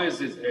 as long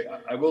as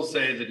I will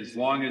say that as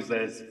long as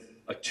there's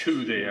a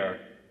 2 there,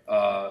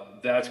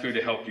 that's going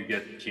to help you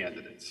get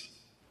candidates.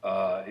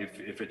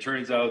 If it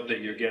turns out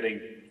that you're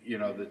getting,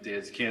 that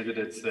there's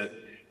candidates that,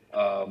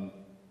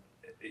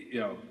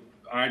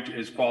 aren't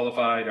as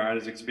qualified,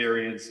 aren't as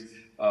experienced,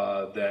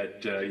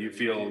 that you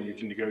feel you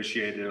can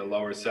negotiate at a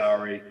lower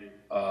salary,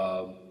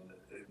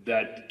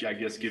 that I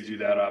guess gives you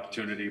that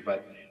opportunity.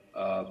 But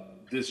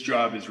this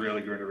job is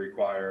really going to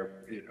require,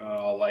 in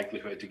all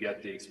likelihood, to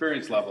get the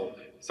experience level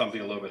something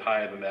a little bit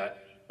higher than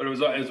that. But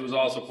as was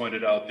also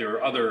pointed out, there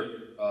are other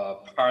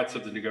parts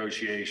of the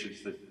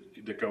negotiations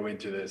that go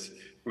into this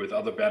with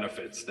other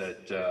benefits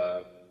that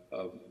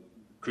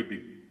could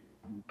be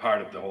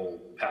part of the whole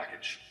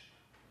package.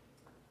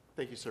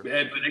 Thank you, sir.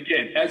 But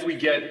again, as we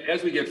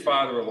get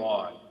farther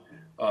along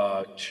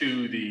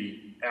to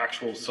the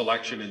actual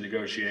selection and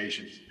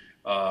negotiations,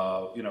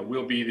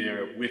 we'll be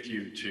there with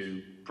you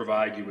to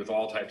provide you with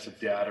all types of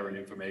data and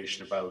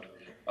information about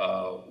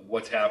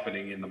what's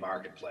happening in the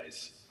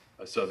marketplace,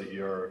 so that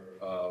you're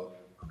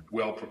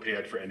well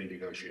prepared for any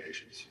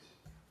negotiations.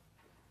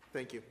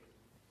 Thank you.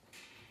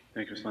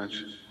 Thank you, Mr.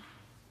 Lynch.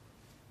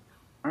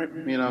 All right,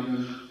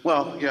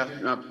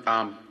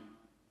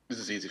 this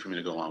is easy for me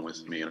to go on with,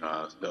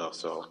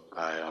 so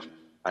I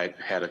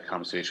had a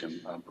conversation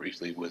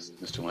briefly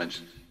with Mr.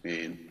 Lynch,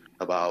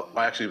 about,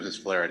 actually it was his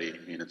Flaherty,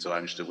 and so I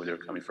understood where they were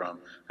coming from.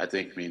 I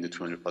think, the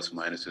 200 plus or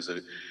minus is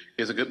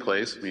a good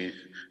place.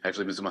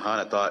 Actually, Ms. Mahan,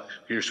 I thought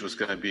here she was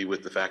going to be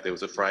with the fact that it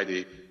was a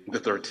Friday the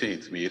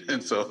 13th,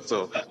 and so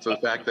the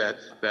fact that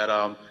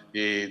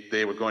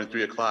they were going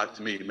 3 o'clock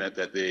to me meant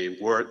that they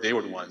were the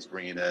ones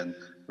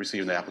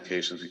receiving the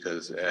applications,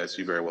 because as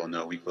you very well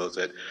know, we close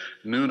at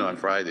noon on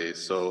Fridays.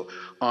 So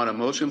on a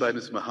motion by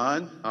Ms.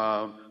 Mahan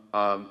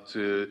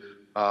to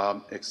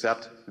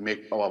accept,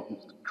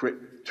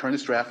 turn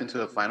this draft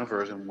into a final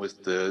version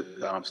with the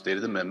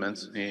stated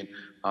amendments, and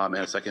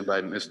a second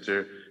by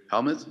Mr.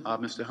 Helmuth,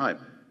 Mr. Heim.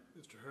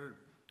 Mr. Hurd.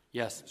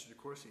 Yes. Mr.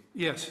 DeCoursey.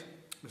 Yes.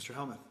 Mr.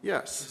 Helmuth.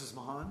 Yes. Mrs.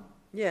 Mahan.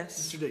 Yes.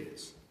 Mr.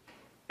 Diggins.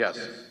 Yes.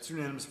 It's a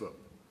unanimous vote.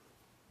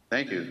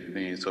 Thank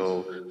you.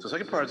 So the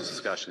second part of this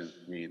discussion,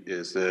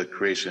 is the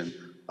creation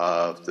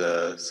of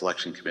the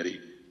selection committee.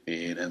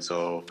 And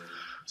so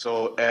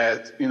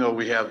as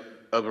we have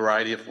a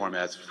variety of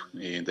formats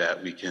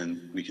that we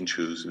can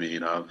choose.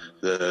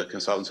 The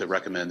consultants have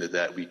recommended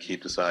that we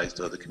keep the size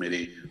of the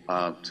committee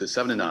to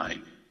 7 to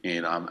 9.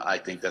 And I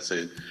think that's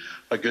a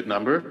good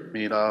number.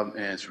 And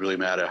it's really a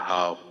matter of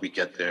how we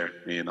get there.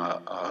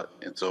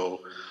 And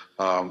so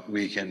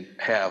we can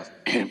have,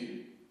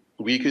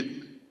 we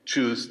could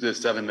choose the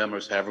 7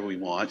 members however we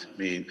want.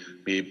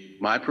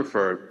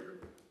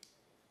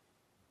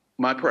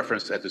 My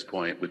preference at this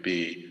point would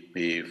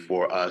be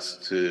for us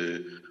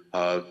to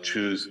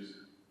choose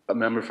a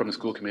member from the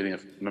school committee, a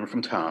member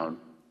from town,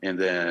 and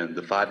then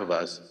the five of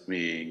us,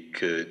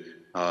 could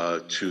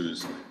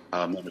choose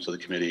members of the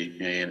committee.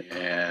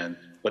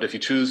 But if you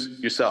choose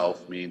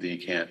yourself, then you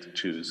can't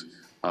choose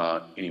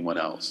anyone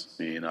else.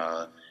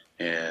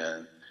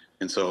 And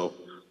so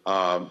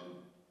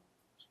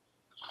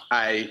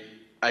I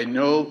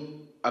know.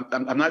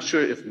 I'm not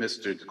sure if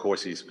Mr.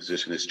 DeCourcy's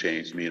position has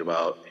changed,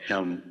 about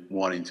him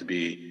wanting to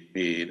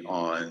be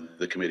on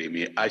the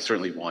committee. I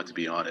certainly want to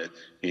be on it.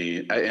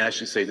 And I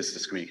should say this is the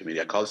screening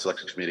committee. I call it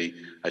selection committee.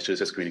 I should have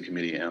said screening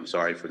committee, and I'm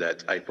sorry for that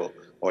typo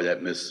or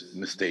that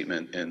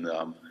misstatement in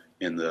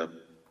the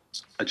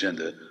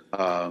agenda.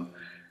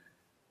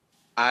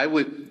 I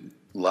would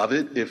love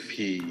it if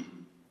he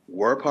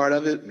were part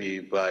of it,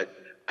 but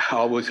I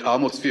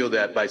almost feel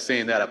that by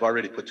saying that I've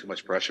already put too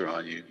much pressure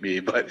on you,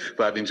 but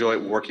I've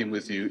enjoyed working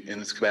with you in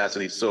this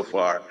capacity so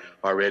far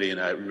already, and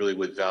I really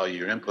would value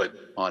your input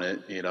on it,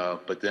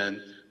 But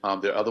then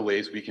there are other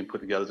ways we can put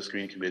together the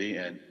screening committee,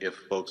 and if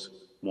folks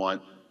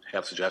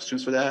have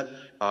suggestions for that,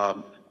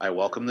 I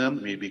welcome them.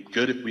 It'd be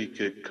good if we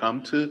could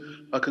come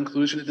to a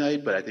conclusion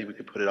tonight, but I think we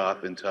could put it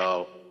off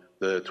until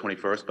the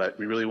 21st. But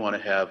we really want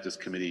to have this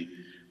committee,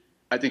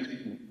 I think,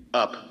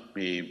 up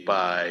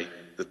by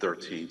the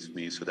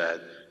 13th, so that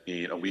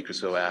a week or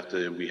so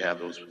after we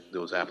have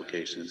those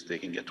applications, they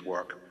can get to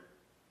work.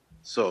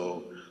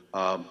 So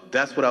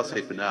that's what I'll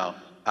say for now.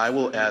 I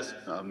will ask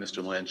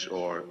Mr. Lynch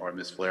or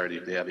Ms. Flaherty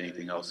if they have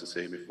anything else to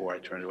say before I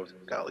turn it over to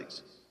the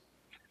colleagues.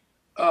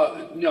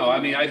 No,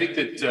 I think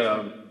that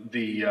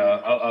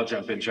I'll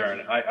jump in,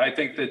 Sharon. I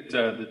think that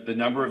the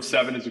number of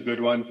 7 is a good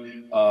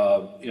one.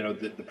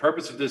 The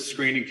purpose of this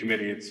screening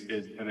committee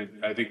and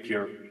I think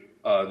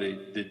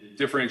the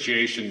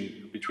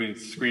differentiation between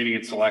screening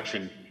and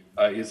selection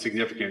is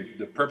significant.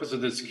 The purpose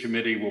of this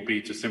committee will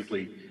be to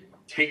simply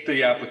take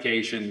the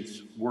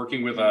applications,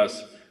 working with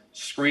us,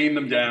 screen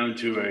them down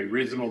to a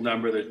reasonable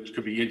number that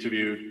could be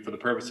interviewed for the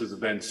purposes of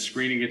then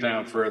screening it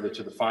down further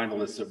to the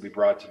finalists that we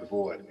brought to the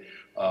board.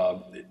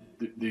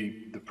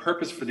 The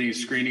purpose for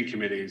these screening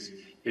committees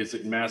is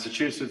that in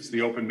Massachusetts,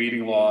 the open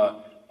meeting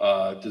law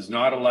does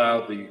not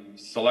allow the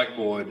select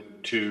board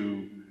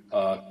to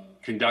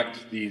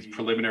conduct these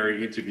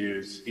preliminary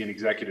interviews in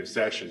executive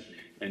session.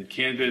 And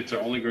candidates are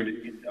only going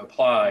to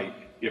apply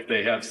if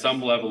they have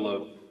some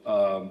level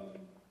of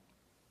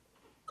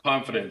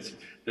confidence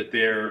that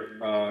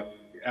their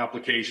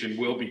application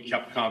will be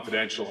kept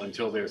confidential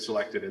until they're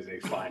selected as a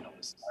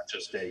finalist, not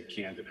just a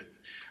candidate.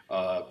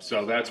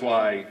 So that's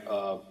why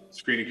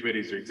screening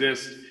committees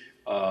exist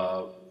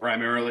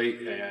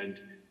primarily, and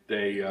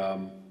they,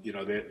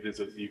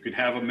 you can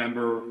have a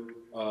member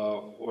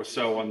or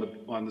so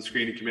on the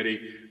screening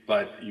committee,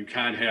 but you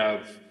can't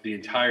have the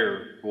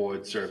entire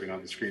board serving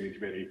on the screening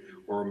committee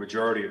or a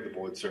majority of the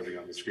board serving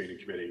on the screening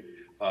committee,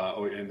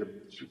 and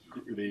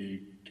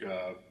the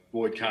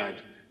board can't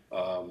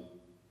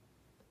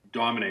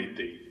dominate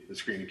the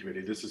screening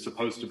committee. This is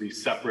supposed to be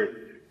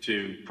separate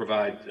to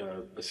provide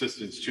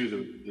assistance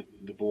to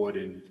the board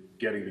in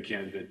getting the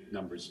candidate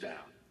numbers down.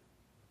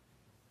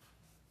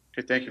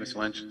 Okay, thank you, Mr.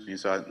 Lynch.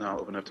 So now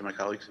open up to my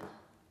colleagues.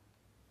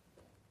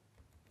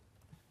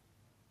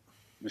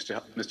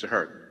 Mr.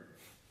 Hurt.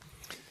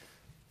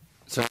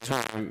 So I just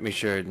want to make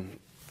sure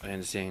I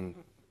understand.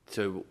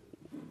 So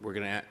we're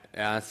going to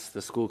ask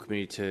the school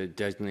committee to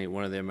designate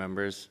one of their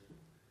members,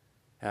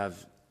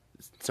 have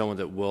someone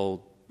that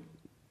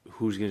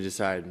who's going to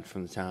decide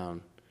from the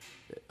town,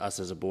 us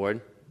as a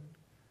board?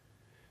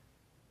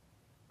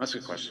 That's a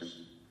good question.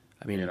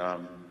 I mean,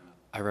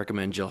 I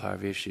recommend Jill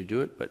Harvey should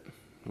do it, but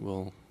I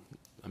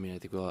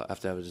think we'll have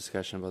to have a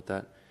discussion about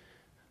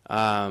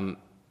that.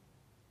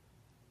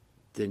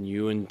 Then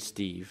you and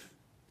Steve,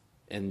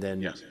 and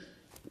then yes.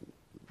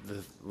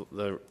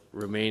 The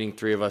remaining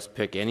 3 of us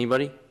pick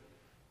anybody?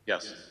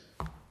 Yes.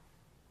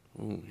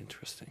 Ooh,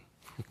 interesting.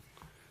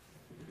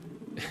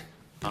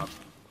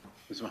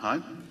 Ms.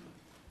 Mahan?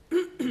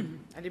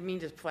 I didn't mean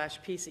to flash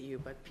peace at you,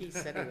 but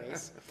peace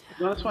anyways.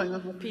 No, that's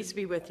fine. Peace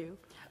be with you.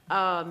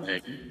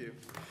 Thank you.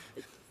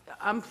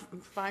 I'm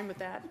fine with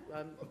that.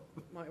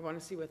 I want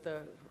to see what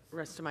the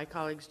rest of my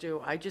colleagues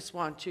do. I just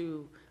want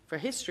to, for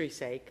history's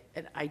sake,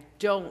 and I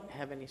don't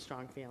have any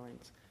strong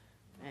feelings,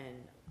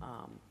 and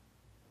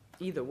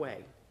either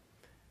way,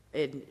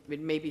 it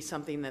may be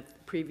something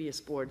that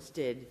previous boards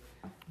did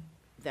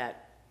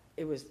that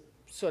it was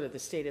sort of the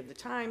state of the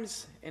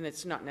times, and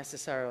it's not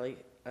necessarily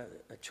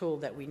a tool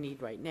that we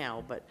need right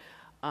now, but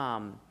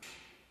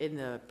in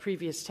the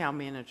previous town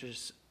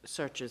managers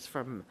searches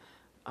from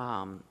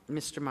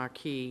Mr.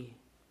 Marquis,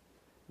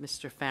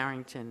 Mr.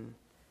 Farrington,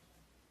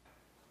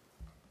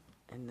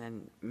 and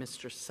then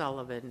Mr.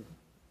 Sullivan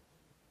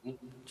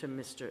to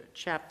Mr.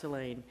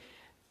 Chapdelaine,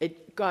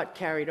 it got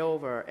carried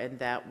over, and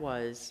that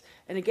was,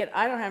 and again,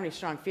 I don't have any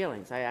strong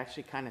feelings. I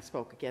actually kind of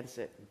spoke against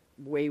it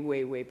way,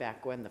 way, way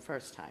back when the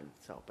first time,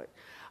 but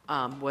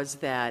was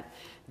that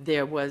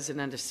there was an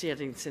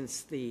understanding,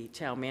 since the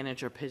town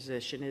manager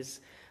position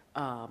is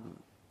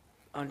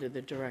under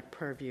the direct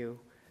purview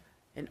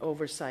and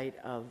oversight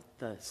of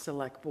the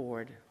select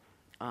board,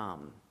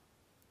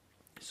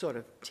 sort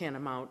of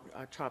tantamount,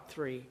 top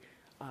three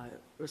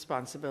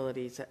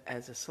responsibilities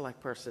as a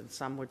select person.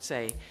 Some would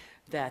say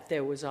that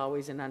there was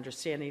always an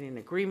understanding and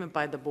agreement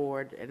by the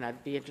board, and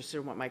I'd be interested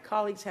in what my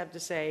colleagues have to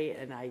say,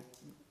 and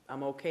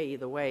I'm okay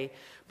either way.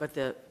 But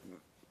the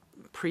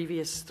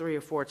previous 3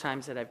 or 4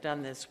 times that I've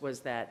done this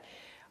was that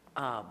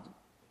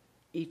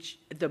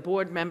the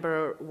board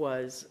member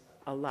was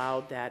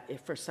allowed that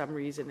if for some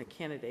reason a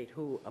candidate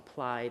who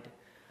applied,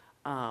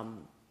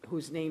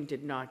 whose name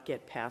did not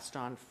get passed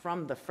on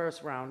from the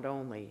first round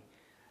only,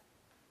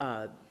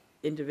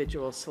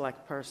 individual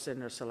select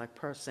person or select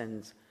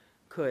persons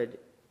could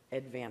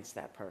advance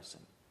that person.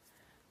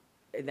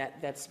 And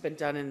that's been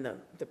done in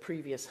the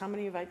previous, how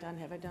many have I done?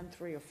 Have I done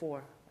 3 or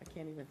 4? I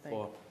can't even think.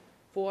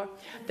 4?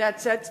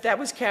 That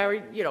was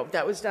carried,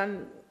 that was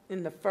done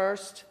in the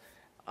first,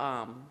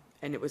 and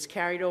it was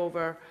carried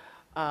over,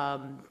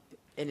 and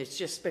it's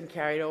just been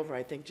carried over,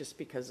 I think, just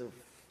because of,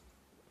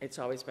 it's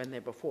always been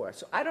there before.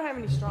 So I don't have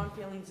any strong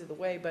feelings either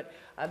way, but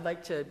I'd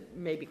like to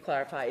maybe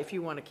clarify if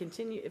you want to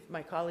continue, if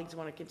my colleagues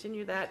want to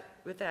continue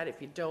with that. If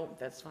you don't,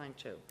 that's fine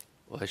too.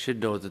 Well, I should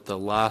note that the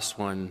last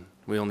one,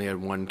 we only had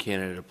 1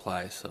 candidate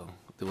apply, so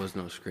there was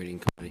no screening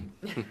committee.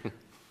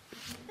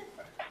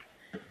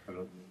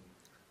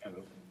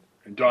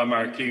 And Don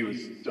Marquis was,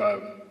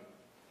 that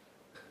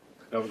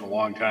was a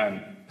long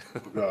time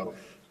ago.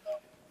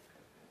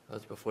 That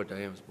was before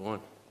Diane was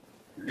born.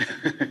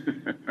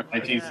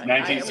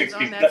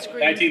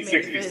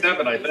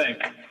 1967, I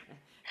think.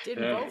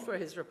 Didn't vote for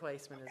his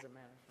replacement, as a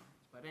matter of fact.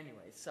 But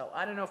anyway, so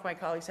I don't know if my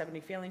colleagues have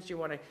any feelings. Do you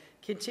want to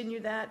continue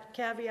that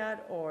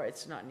caveat, or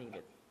it's not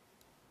needed?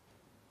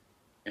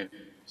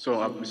 So,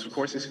 Mr.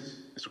 Corsi?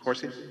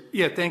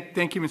 Yeah,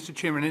 thank you, Mr.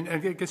 Chairman. And I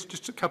guess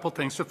just a couple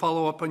things to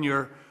follow up on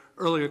your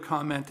earlier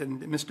comment.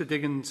 And Mr.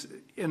 Diggins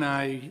and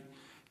I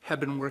have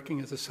been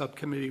working as a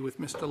subcommittee with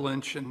Mr.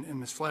 Lynch and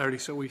Ms. Flaherty,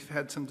 so we've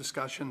had some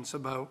discussions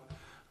about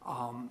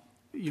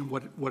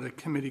what a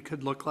committee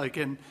could look like.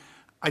 And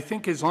I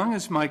think as long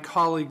as my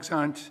colleagues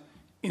aren't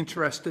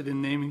interested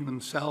in naming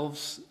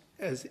themselves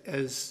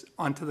as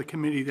onto the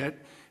committee, that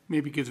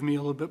maybe gives me a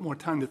little bit more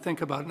time to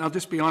think about it. And I'll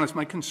just be honest,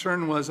 my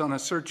concern was on a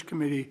search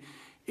committee,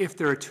 if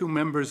there are 2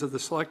 members of the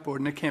select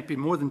board, and it can't be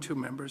more than 2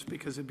 members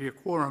because it'd be a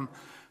quorum,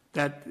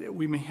 that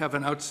we may have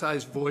an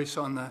outsized voice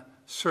on the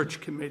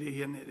search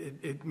committee, and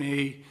it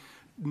may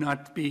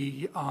not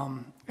be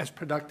as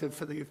productive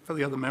for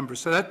the other members.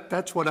 So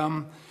that's what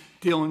I'm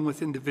dealing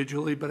with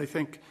individually, but I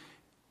think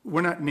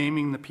we're not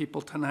naming the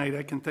people tonight.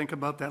 I can think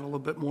about that a little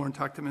bit more and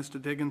talk to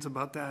Mr. Diggins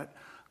about that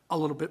a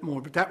little bit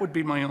more, but that would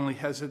be my only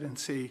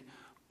hesitancy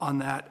on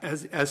that.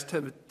 As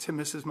to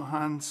Mrs.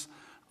 Mahan's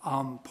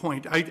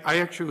point, I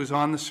actually was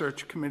on the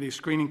search committee,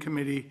 screening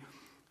committee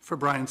for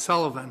Brian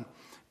Sullivan,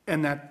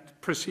 and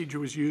that procedure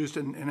was used,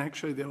 and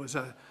actually there was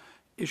a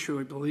issue,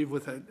 I believe,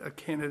 with a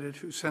candidate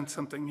who sent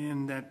something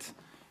in that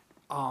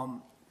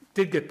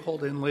did get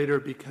pulled in later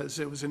because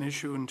it was an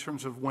issue in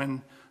terms of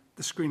when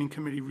the screening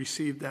committee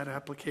received that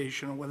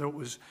application or whether it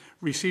was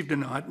received or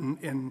not.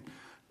 And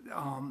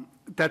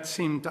that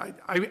seemed,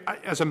 I,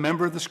 as a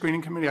member of the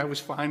screening committee, I was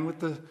fine with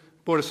the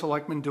Board of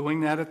Selectmen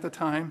doing that at the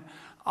time.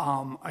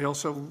 I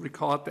also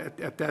recall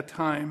at that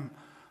time,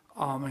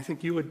 I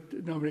think you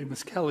would nominate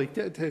Ms. Kelly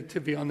to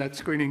be on that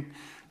screening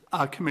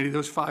committee.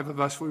 Those 5 of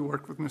us, we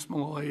worked with Ms.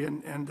 Malloy,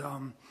 and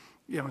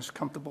I was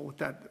comfortable with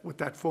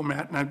that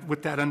format, and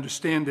with that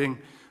understanding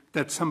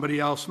that somebody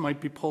else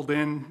might be pulled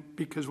in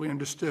because we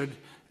understood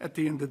at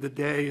the end of the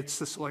day it's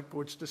the select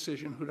board's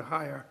decision who to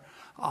hire.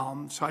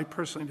 So I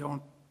personally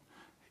don't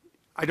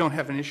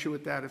have an issue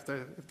with that if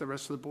the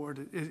rest of the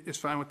board is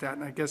fine with that.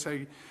 And I guess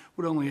I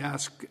would only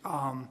ask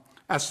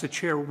the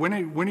chair, when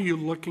are you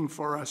looking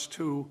for us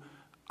to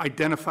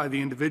identify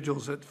the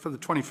individuals for the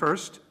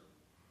 21st?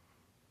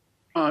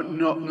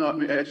 No,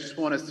 I just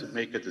want us to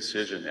make a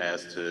decision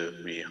as to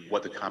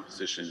what the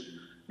composition,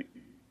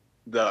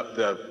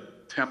 the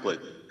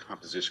template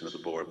composition of the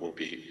board will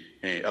be.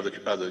 Other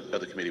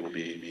committee will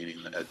be meaning,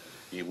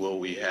 will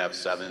we have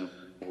 7?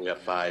 Will we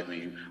have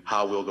 5?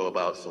 How we'll go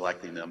about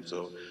selecting them.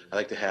 So I'd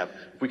like to have,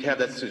 if we can have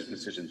that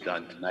decision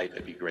done tonight,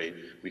 that'd be great.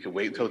 We could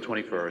wait until the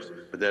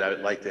 21st, but then I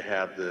would like to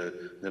have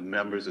the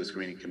members of the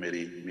screening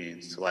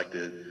committee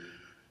selected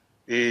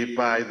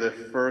by the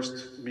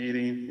first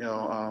meeting,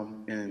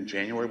 in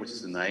January, which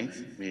is the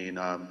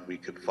 9th. We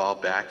could fall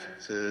back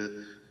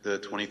to the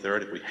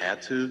 23rd if we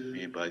had to.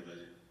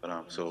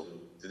 So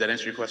did that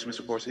answer your question,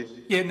 Mr. Corsi?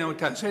 Yeah, no, it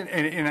does.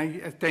 And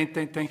I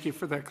thank you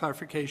for that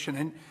clarification.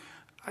 And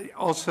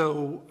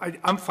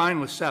I'm fine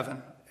with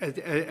 7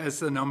 as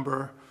the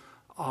number.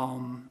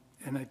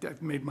 And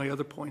I've made my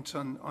other points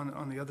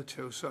on the other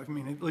 2. So,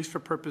 at least for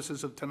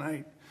purposes of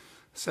tonight,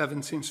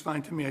 7 seems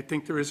fine to me. I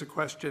think there is a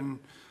question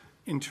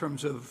in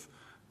terms of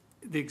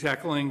the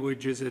exact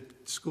language. Is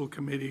it school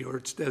committee or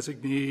it's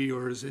designee,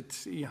 or is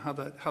it how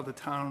the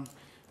town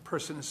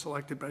person is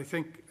selected? But I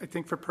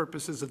think for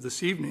purposes of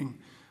this evening,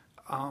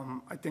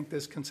 I think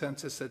there's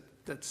consensus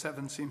that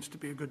 7 seems to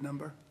be a good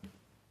number.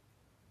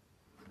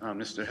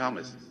 Mr.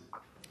 Helmuth.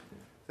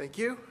 Thank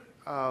you.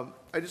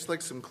 I'd just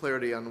like some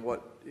clarity on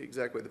what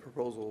exactly the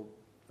proposal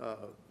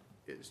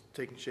is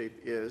taking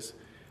shape is.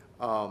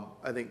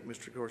 I think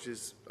Mr.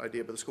 Corsi's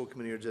idea about the school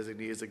committee or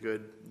designee is a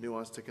good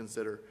nuance to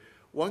consider.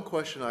 One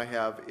question I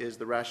have is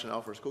the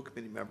rationale for a school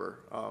committee member.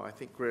 I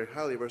think very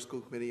highly of our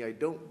school committee. I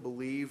don't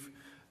believe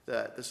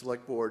that the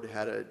select board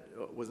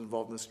was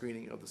involved in the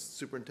screening of the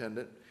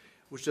superintendent,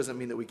 which doesn't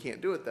mean that we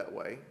can't do it that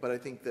way, but I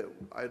think that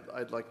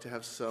I'd like to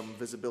have some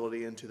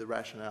visibility into the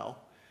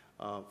rationale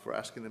for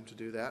asking them to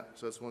do that.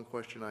 So that's one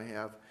question I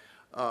have.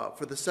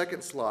 For the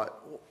second slot,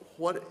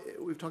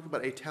 we've talked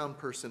about a town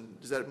person.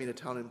 Does that mean a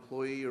town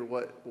employee or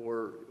what,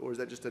 or is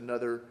that just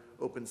another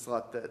open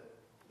slot that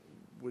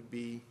would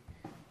be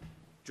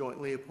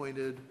jointly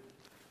appointed?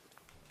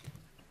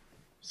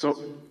 So,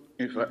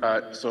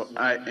 so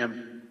I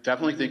am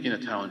definitely thinking a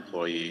town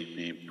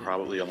employee,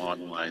 probably along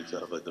the lines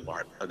of a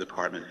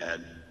department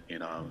head,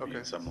 Okay.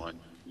 being someone,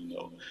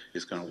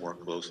 is going to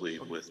work closely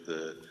with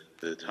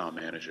the town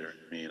manager.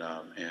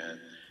 And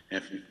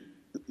if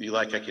you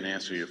like, I can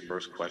answer your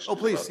first question. Oh,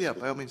 please, yeah,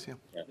 by all means,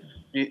 yeah.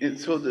 And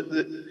so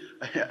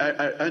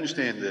I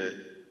understand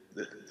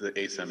the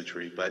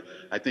asymmetry, but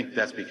I think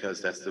that's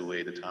because that's the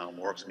way the town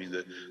works.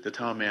 The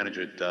town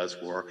manager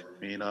does work,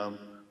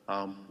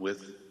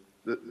 with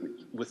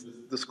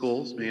the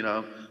schools,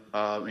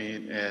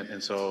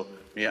 and so,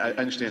 I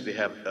understand they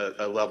have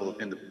a level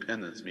of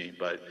independence,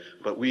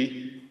 but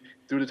we,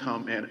 through the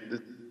town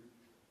manager,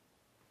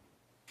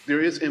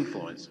 there is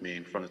influence,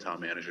 from the town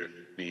manager,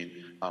 with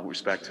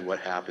respect to what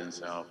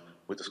happens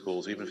with the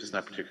schools, even if it's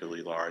not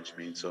particularly large.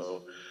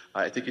 So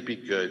I think it'd be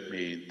good,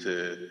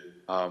 to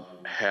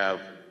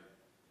have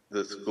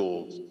the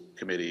schools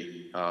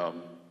committee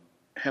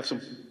have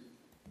some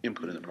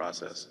input in the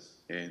process.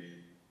 And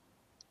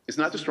it's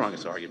not the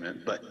strongest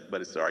argument, but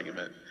it's the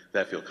argument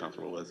that I feel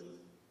comfortable with.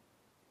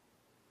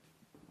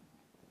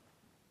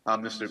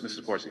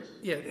 Mr. Corsi.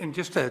 Yeah, and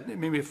just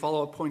maybe a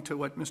follow-up point to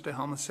what Mr.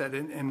 Helmuth said,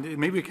 and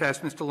maybe we could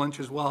ask Mr. Lynch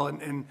as well,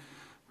 and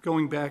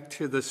going back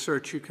to the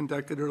search you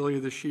conducted earlier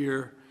this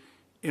year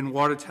in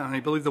Watertown, I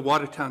believe the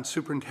Watertown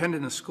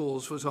superintendent of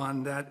schools was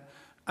on that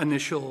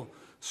initial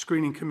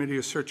screening committee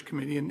or search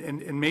committee,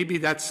 and maybe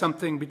that's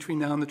something between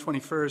now and the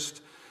 21st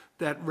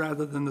that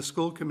rather than the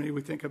school committee,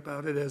 we think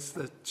about it as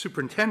the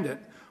superintendent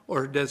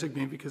or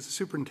designate, because the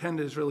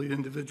superintendent is really the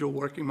individual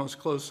working most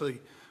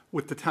closely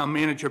with the town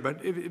manager.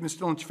 But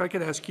Mr. Lynch, if I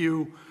could ask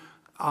you,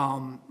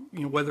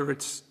 whether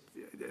it's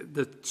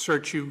the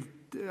search you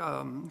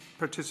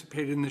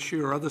participated in this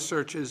year or other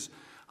searches,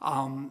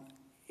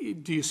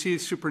 do you see the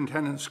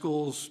superintendent of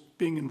schools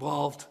being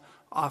involved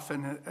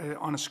often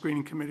on a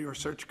screening committee or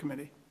search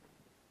committee?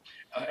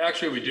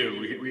 Actually, we do.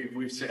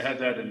 We've had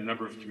that in a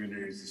number of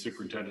communities. The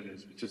superintendent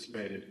has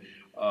participated,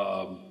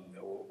 or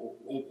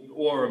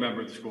a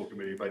member of the school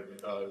committee.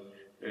 But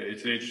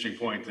it's an interesting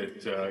point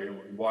that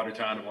in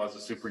Watertown it was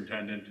a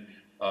superintendent.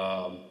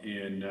 I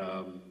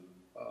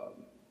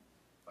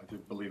do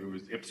believe it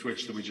was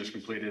Ipswich that we just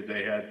completed.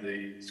 They had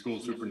the school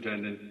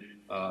superintendent.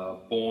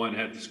 Bourne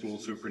had the school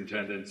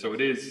superintendent. So it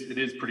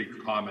is pretty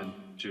common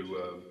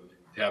to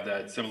have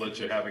that, similar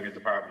to having a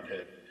department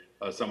head.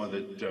 Someone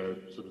that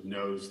sort of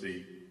knows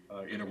the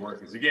inner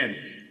workings. Again,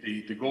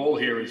 the goal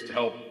here is to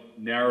help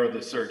narrow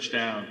the search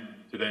down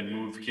to then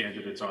move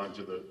candidates on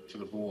to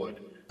the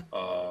board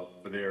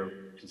for their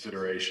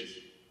consideration.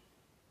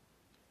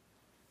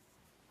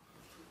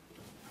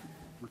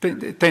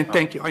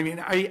 Thank you.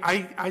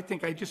 I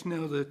think I just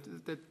know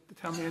that the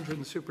town manager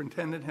and the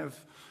superintendent have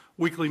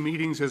weekly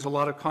meetings. There's a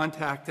lot of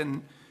contact,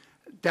 and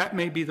that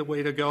may be the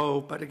way to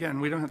go. But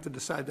again, we don't have to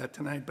decide that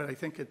tonight. But I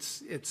think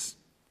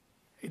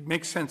it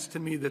makes sense to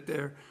me that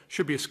there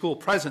should be a school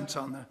presence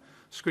on the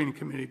screening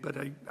committee, but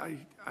I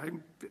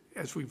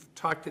as we've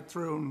talked it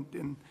through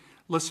and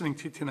listening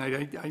to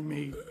tonight, I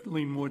may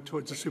lean more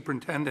towards the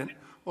superintendent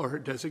or her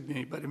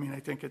designee, but I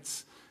think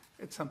it's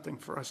something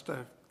for us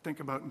to think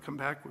about and come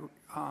back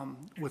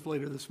with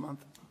later this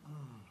month.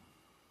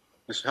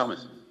 Mr.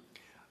 Helmuth.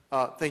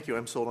 Thank you,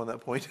 I'm sold on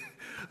that point.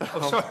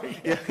 Oh, sorry.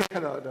 Yeah,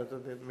 no,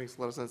 that makes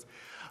a lot of sense.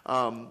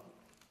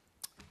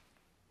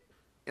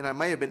 And I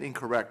might have been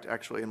incorrect,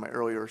 actually, in my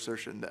earlier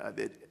assertion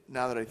that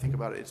now that I think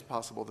about it, it's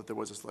possible that there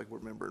was a select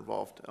board member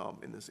involved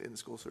in the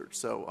school search.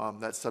 So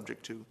that's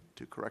subject to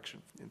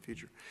correction in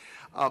future.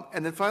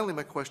 And then finally,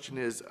 my question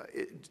is,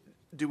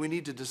 do we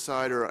need to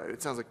decide, or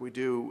it sounds like we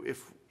do,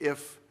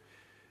 if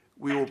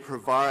we will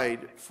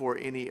provide for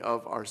any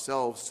of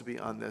ourselves to be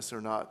on this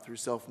or not through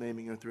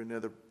self-naming or through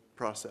another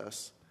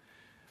process?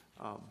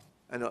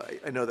 I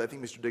know that I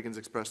think Mr. Diggins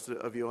expressed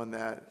a view on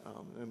that,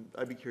 and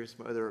I'd be curious if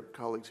my other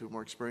colleagues who are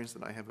more experienced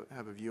than I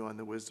have a view on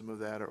the wisdom of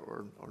that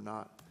or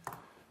not.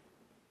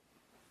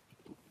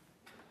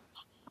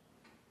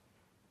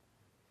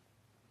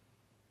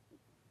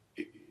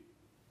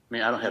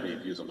 I don't have any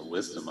views on the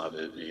wisdom of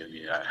it.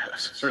 I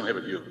certainly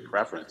have a view of a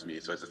preference.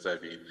 So as I said,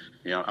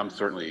 I'm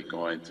certainly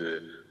going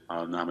to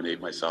nominate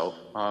myself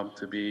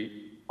to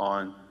be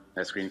on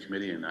that screening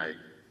committee, and I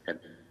had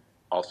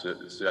also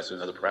suggested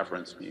another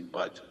preference.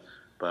 But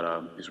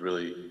it's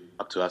really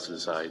up to us to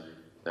decide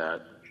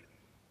that.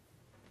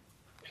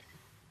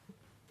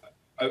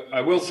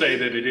 I will say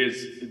that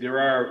there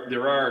are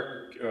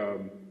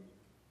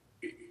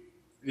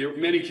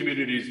many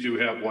communities do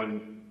have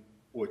one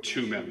or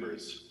two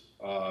members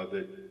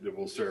that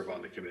will serve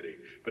on the committee.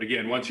 But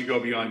again, once you go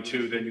beyond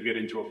two, then you get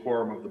into a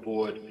quorum of the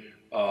board,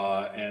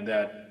 and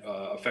that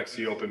affects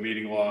the open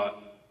meeting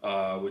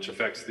law, which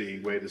affects the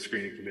way the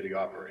screening committee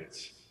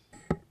operates.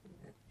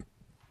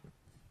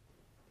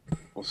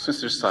 Well,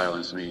 since there's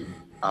silence, I mean,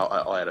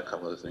 I'll add a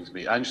couple other things. I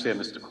mean, I understand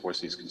Mr.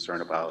 Corsi's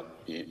concern about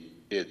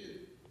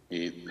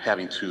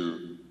having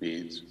to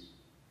be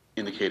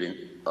indicating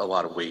a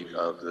lot of weight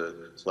of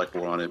the select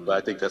board on it, but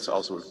I think that's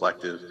also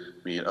reflective,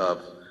 I mean,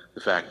 of the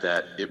fact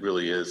that it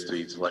really is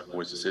the select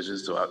board's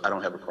decisions. So I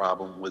don't have a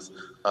problem with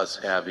us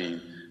having,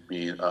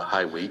 a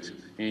high weight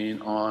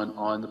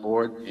on the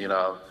board,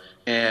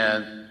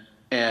 and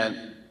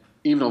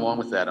even along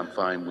with that, I'm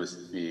fine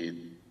with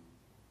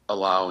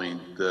allowing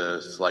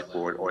the select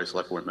board or a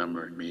select board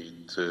member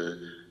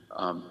to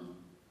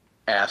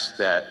ask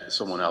that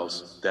someone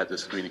else that the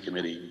screening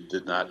committee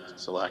did not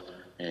select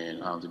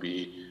and to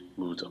be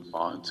moved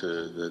on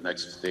to the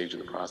next stage of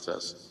the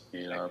process,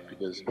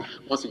 because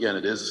once again,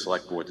 it is a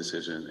select board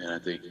decision, and I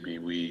think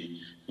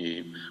we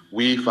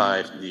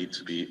five need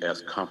to be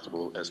as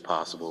comfortable as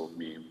possible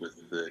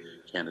with the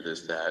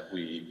candidates that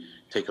we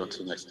take on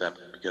to the next step,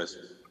 because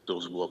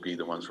those will be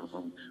the ones from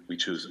whom we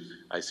choose.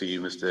 I see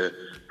you, Mr.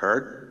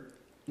 Hurd.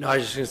 No, I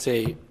was just going to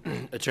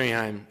say, Attorney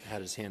Heim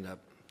had his hand up.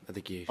 I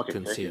think he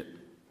couldn't see it.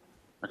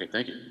 Okay,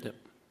 thank you. Yep.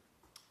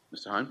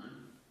 Mr. Heim?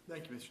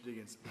 Thank you, Mr.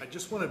 Diggins. I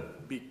just want to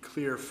be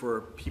clear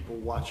for people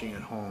watching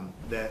at home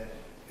that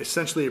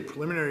essentially a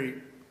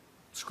preliminary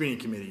screening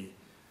committee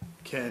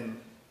can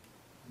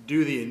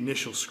do the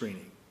initial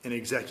screening in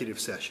executive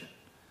session.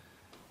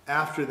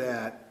 After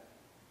that,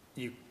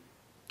 you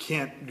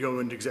can't go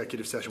into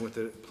executive session with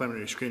the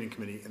preliminary screening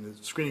committee, and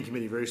the screening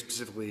committee very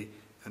specifically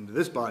under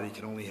this body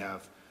can only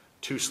have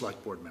 2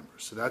 select board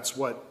members. So that's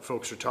what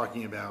folks are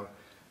talking about.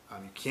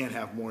 You can't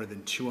have more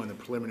than 2 on the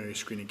preliminary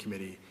screening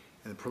committee,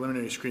 and the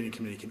preliminary screening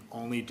committee can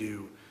only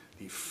do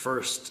the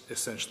first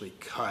essentially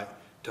cut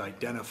to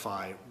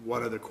identify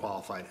what are the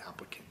qualified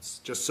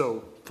applicants. Just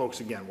so folks,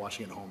 again,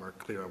 watching at home are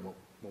clear on what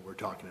we're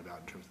talking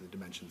about in terms of the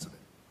dimensions of it.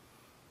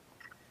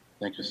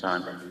 Thank you,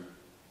 Steinberg.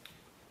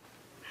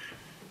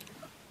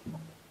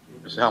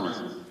 Mr.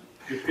 Helmuth.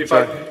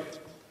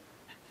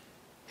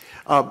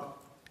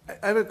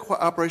 I have an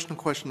operational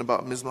question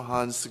about Ms.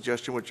 Mahan's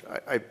suggestion, which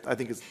I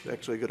think is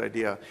actually a good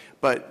idea.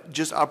 But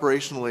just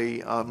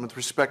operationally, with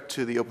respect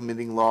to the open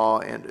meeting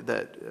law and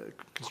that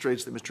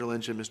constraints that Mr.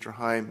 Lynch and Mr.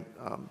 Heim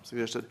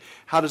suggested,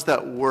 how does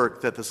that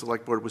work that the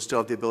select board would still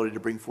have the ability to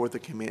bring forth a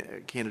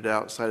candidate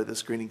outside of the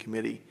screening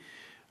committee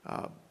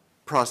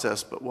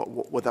process, but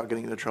without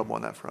getting into trouble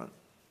on that front?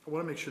 I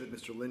want to make sure that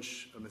Mr.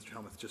 Lynch, Mr.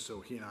 Helmuth, just so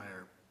he and I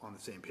are on the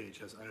same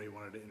page, I know you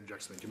wanted to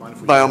interject something. Do you mind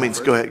if we? By all means,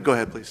 go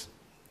ahead, please.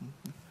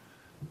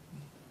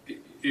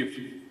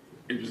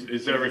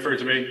 Is that referred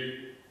to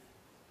me?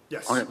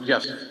 Yes. Okay,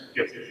 yes.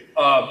 Yes.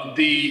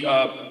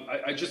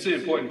 Just an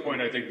important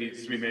point I think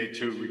needs to be made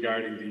too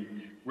regarding the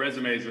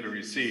resumes that are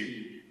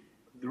received.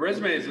 The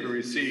resumes that are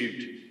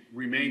received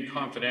remain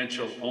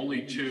confidential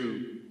only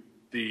to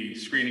the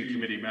screening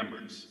committee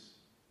members.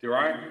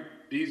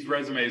 These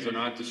resumes are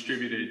not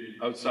distributed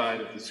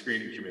outside of the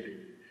screening committee.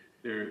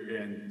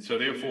 And so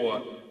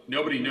therefore,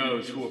 nobody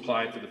knows who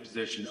applied for the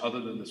position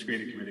other than the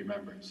screening committee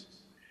members.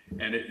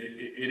 And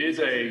it is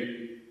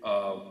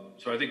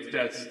so I think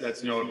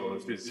that's notable.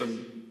 If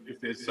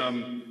there's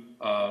some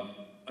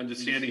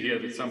understanding here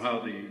that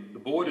somehow the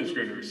board is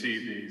going to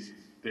receive these,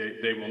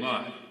 they will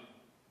not.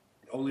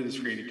 Only the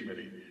screening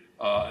committee.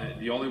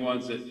 The only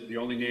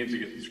names that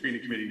get the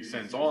screening committee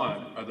sends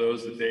on are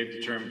those that they've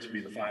determined to be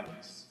the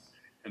finalists.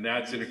 And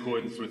that's in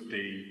accordance with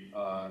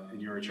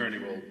and your attorney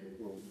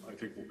I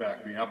think will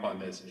back me up on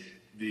this.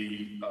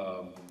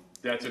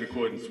 That's in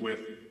accordance with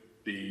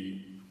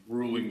the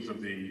rulings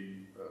of the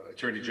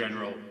Attorney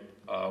General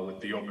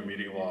with the open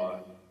meeting law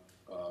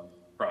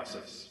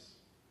process.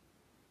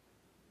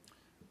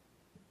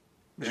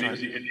 And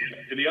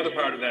the other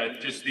part of that,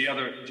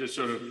 just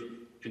sort of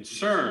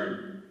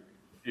concern,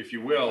 if you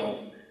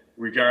will,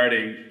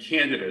 regarding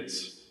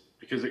candidates,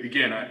 because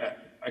again,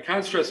 I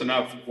can't stress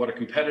enough what a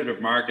competitive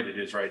market it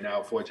is right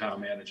now for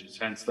town managers,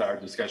 hence our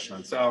discussion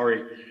on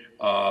salary,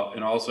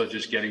 and also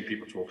just getting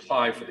people to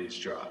apply for these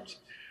jobs,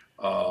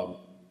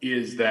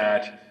 is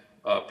that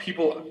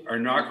people are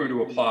not going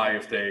to apply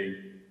if they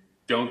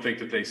don't think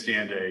that they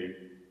stand a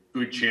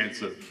good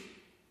chance of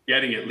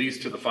getting at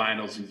least to the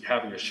finals and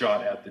having a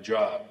shot at the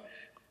job.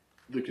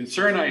 The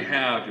concern I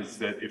have is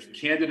that if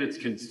candidates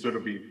can sort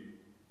of be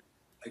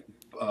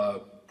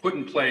put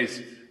in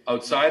place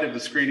outside of the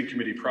screening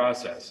committee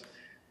process,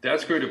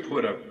 that's going to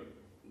put a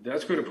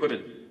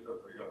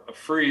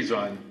freeze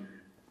on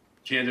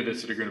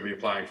candidates that are going to be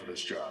applying for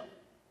this job.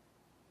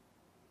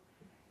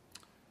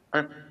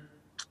 All right.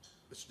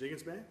 Mr.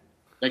 Diggins, may I?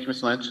 Thank you,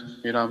 Mr. Lynch.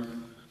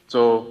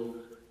 So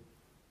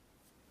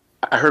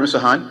I heard Mr.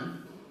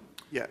 Hahn.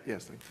 Yes,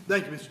 thank you.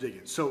 Thank you, Mr.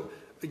 Diggins. So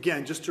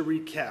again, just to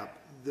recap,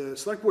 the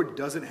select board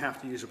doesn't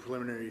have to use a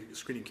preliminary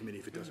screening committee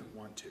if it doesn't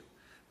want to.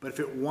 But if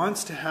it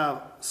wants to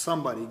have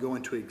somebody go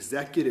into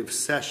executive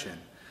session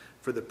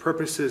for the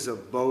purposes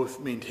of both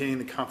maintaining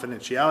the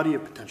confidentiality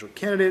of potential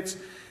candidates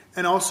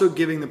and also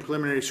giving the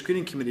preliminary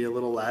screening committee a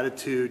little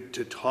latitude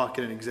to talk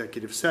in an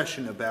executive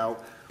session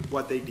about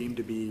what they deem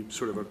to be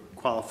sort of a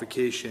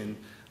qualification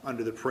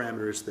under the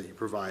parameters that you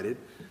provided,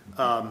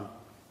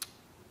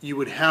 you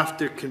would have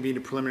to convene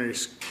a preliminary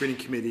screening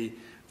committee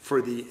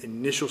for the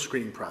initial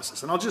screening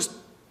process. And I'll just,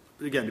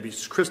 again, to be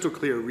crystal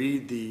clear,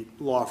 read the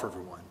law for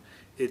everyone.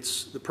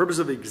 It's the purpose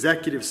of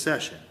executive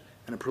session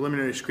and a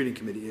preliminary screening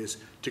committee is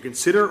to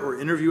consider or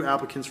interview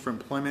applicants for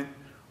employment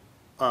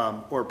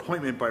or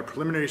appointment by a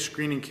preliminary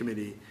screening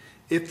committee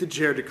if the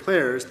chair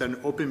declares that an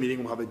open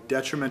meeting will have a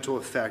detrimental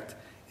effect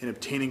in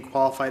obtaining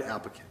qualified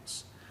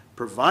applicants.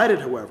 Provided,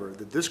 however,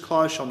 that this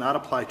clause shall not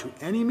apply to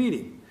any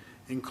meeting,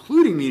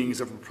 including meetings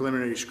of a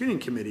preliminary screening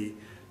committee,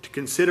 to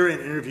consider and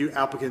interview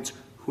applicants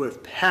who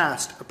have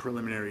passed a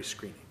preliminary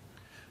screening.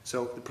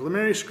 So the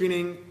preliminary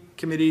screening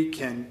committee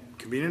can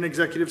convene an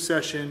executive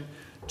session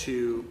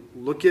to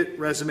look at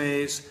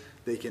resumes.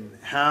 They can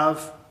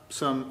have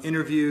some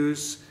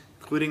interviews,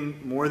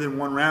 including more than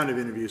one round of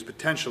interviews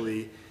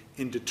potentially,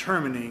 in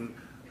determining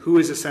who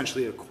is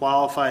essentially a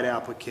qualified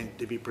applicant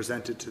to be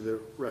presented to the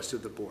rest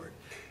of the board.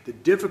 The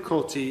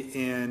difficulty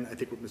in, I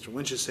think what Mr.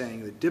 Lynch is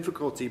saying, the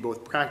difficulty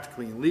both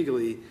practically and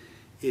legally,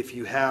 if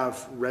you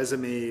have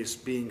resumes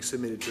being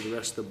submitted to the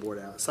rest of the board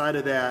outside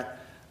of that,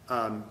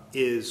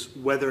 is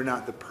whether or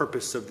not the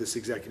purpose of this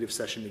executive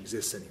session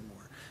exists anymore.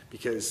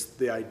 Because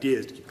the idea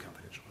is to keep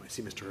confidential. I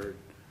see Mr. Hurd,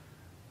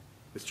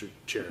 Mr.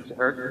 Chair. Mr.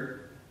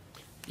 Hurd?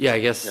 Yeah, I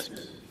guess, Yes.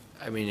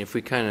 I mean, if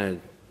we kind of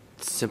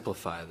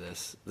simplify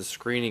this, the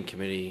screening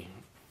committee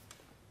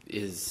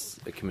is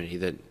a committee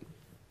that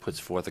puts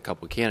forth a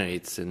couple of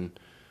candidates, and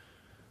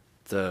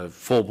the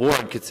full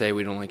board could say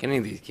we don't like any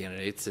of these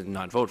candidates and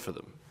not vote for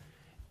them.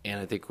 And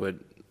I think we're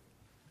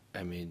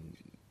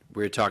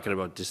talking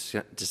about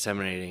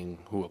disseminating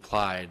who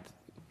applied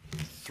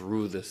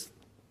through this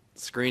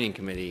screening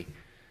committee.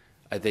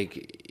 I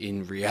think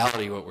in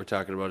reality what we're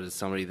talking about is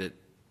somebody that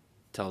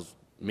tells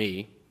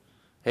me,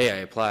 hey, I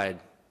applied,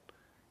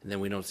 and then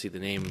we don't see the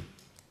name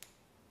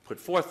put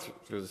forth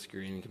through the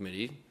screening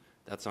committee.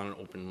 That's not an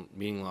open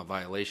meeting law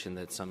violation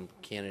that some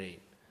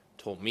candidate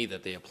told me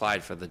that they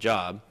applied for the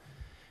job.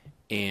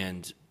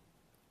 And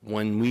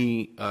when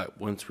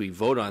once we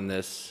vote on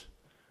this,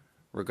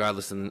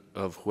 regardless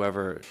of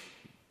whoever,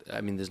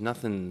 I mean, there's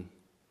nothing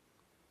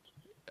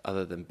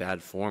other than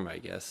bad form, I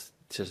guess,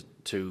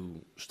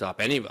 to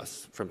stop any of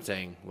us from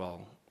saying,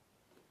 well,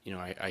 you know,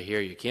 I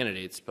hear your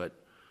candidates, but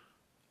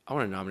I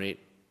want to nominate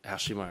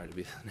Ashley Meyer to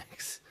be the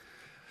next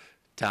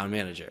town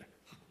manager.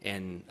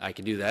 And I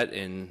can do that,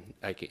 and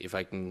if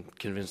I can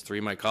convince 3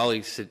 of my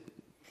colleagues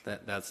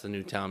that's the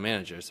new town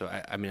manager. So,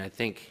 I mean, I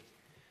think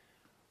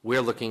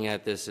we're looking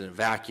at this in a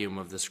vacuum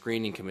of the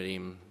screening committee,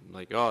 and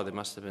like, oh, there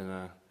must have been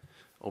a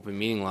open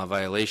meeting law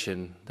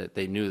violation that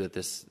they knew that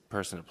this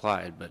person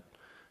applied. But,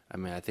 I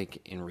mean, I think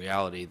in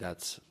reality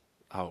that's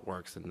how it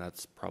works, and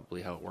that's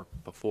probably how it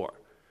worked before.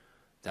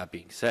 That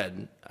being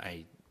said,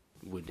 I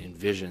would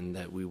envision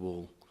that we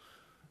will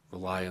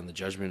rely on the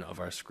judgment of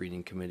our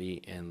screening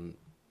committee and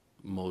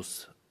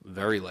most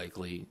very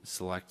likely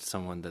select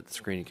someone that the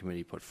screening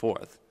committee put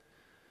forth.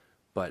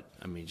 But,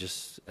 I mean,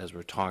 just as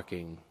we're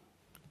talking,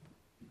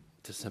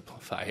 to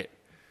simplify it,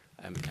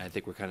 I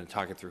think we're kind of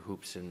talking through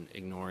hoops and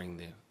ignoring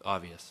the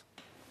obvious.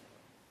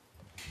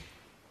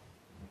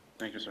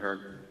 Thank you, Mr.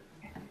 Hurd.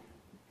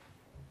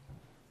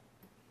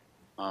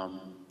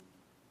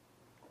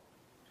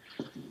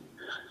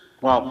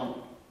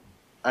 Well,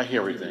 I hear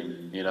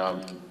everything, you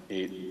know.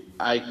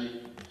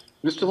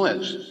 Mr.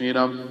 Lynch, you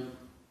know,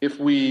 if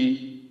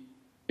we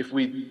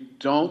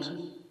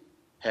don't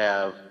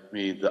have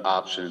the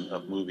option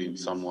of moving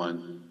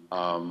someone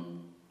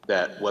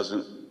that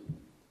wasn't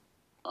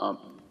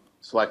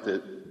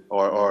selected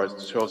or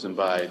chosen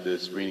by the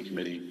screening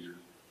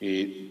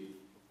committee,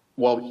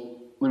 well,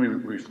 let me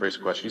rephrase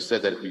the question. You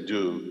said that if we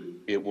do,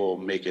 it will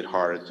make it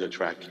harder to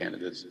attract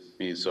candidates.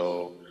 I mean,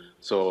 so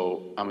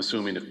I'm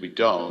assuming if we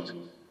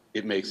don't,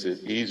 it makes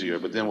it easier.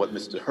 But then what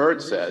Mr.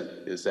 Hurd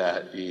said is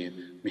that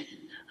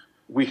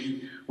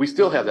we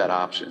still have that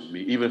option. I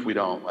mean, even if we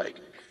don't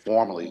like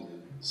formally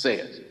say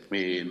it. I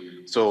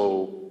mean,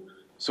 so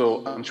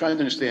I'm trying to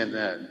understand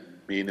that.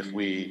 I mean, if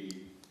we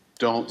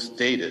don't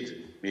state it,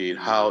 I mean,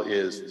 how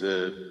is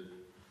the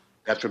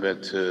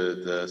detriment to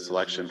the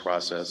selection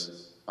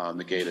process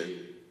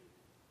negated?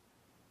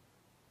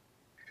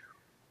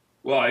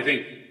 Well, I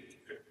think,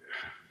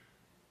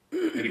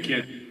 and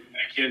again,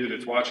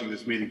 candidates watching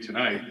this meeting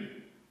tonight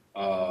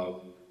are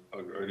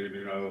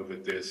to know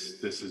that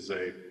this is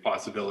a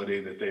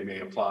possibility that they may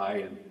apply,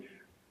 and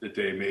that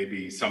they may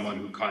be someone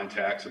who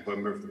contacts a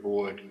member of the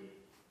board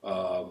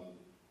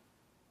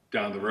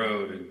down the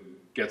road and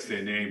gets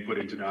their name put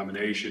into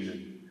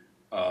nomination.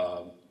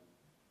 And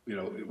you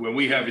know, when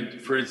we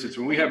have, for instance,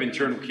 when we have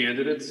internal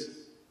candidates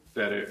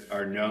that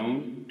are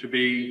known to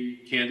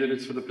be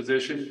candidates for the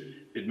position,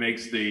 it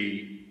makes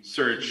the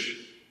search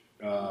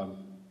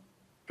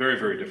very,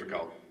 very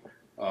difficult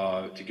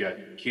to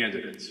get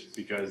candidates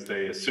because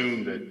they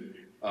assume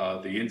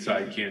that the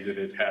inside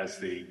candidate has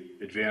the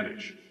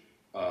advantage.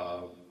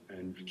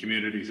 And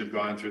communities have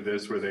gone through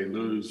this where they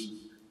lose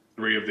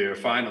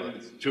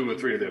two or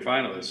three of their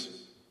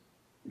finalists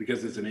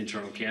because it's an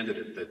internal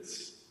candidate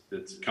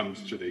that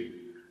comes to the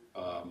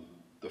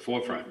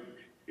forefront.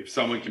 If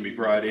someone can be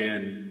brought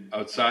in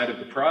outside of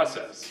the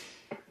process,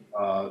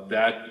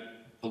 that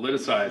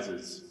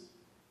politicizes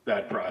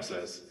that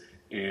process,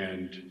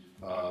 and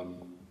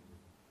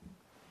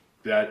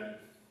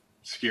that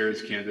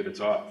scares candidates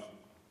off.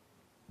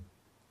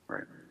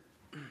 Right.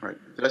 Right.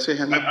 Did I say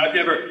hand up? I've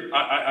never.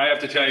 I have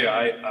to tell you,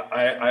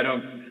 I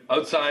don't.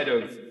 Outside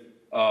of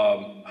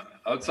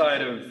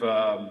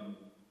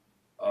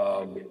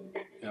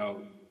you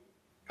know,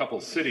 a couple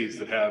of cities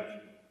that have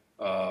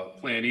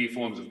Plan E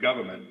forms of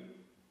government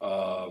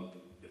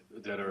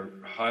that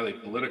are highly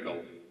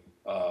political.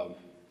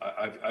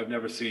 I've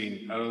never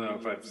seen. I don't know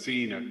if I've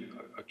seen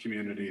a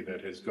community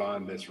that has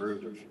gone this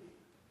route of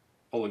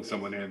pulling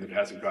someone in that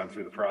hasn't gone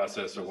through the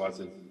process or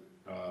wasn't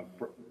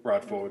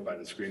brought forward by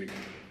the screening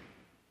committee.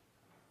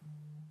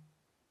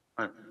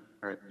 All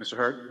right. Mr.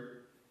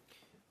 Hurd?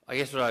 I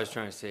guess what I was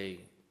trying to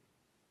say,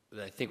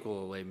 that I think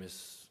will allay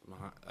Ms.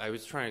 Mahan, I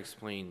was trying to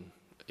explain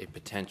a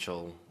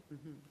potential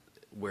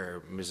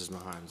where Mrs.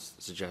 Mahan's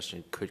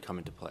suggestion could come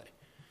into play.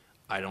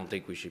 I don't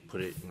think we should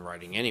put it in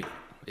writing anyway.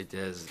 It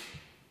does.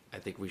 I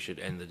think we should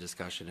end the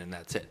discussion and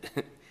that's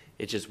it.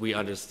 It's just we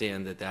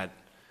understand that that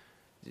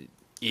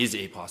is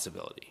a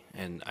possibility,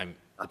 and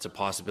it's a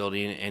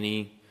possibility in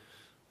any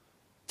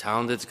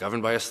town that's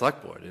governed by a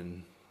select board,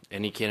 and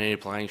any candidate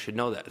applying should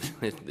know that.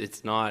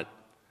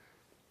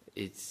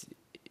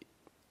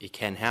 It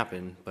can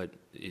happen, but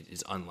it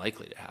is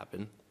unlikely to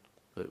happen.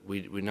 But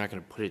we're not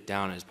going to put it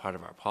down as part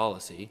of our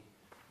policy.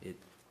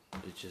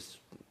 It's just,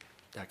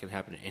 that can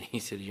happen in any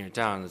city here in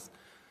town.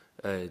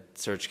 A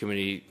search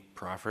committee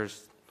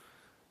proffers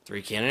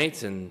 3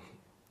 candidates and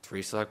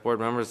 3 select board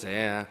members say,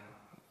 yeah,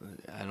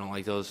 I don't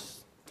like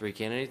those 3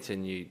 candidates,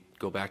 and you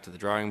go back to the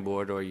drawing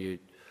board or you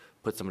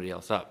put somebody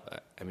else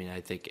up. I mean, I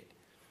think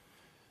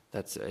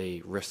that's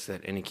a risk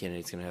that any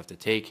candidate's going to have to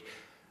take.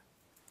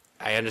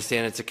 I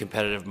understand it's a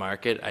competitive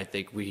market. I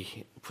think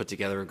we put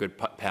together a good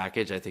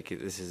package. I think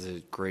this is a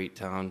great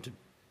town to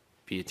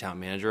be a town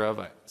manager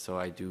of. So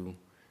I do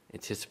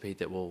anticipate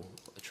that we'll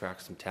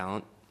attract some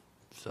talent.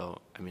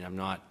 So, I mean, I'm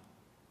not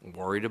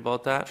worried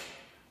about that.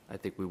 I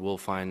think we will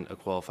find a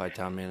qualified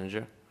town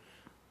manager.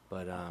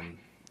 But,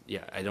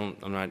 yeah, I'm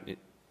not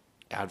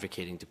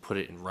advocating to put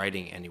it in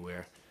writing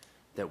anywhere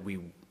that we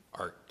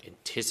are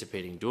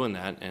anticipating doing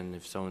that, and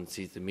if someone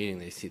sees the meeting,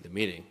 they see the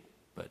meeting.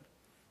 But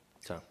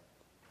so.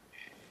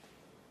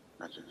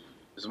 Gotcha.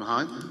 Ms.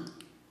 Mahan?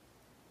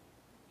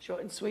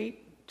 Short and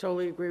sweet,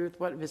 totally agree with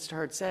what Mr.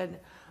 Hurd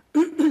said.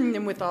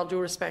 And with all due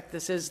respect,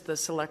 this is the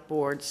select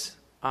board's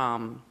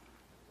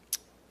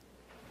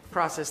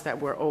process that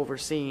we're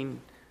overseeing,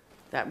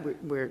 that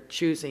we're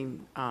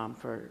choosing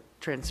for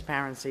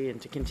transparency and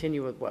to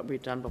continue with what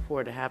we've done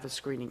before, to have a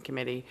screening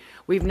committee.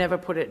 We've never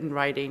put it in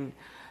writing.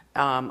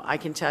 I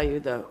can tell you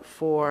the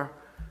 4,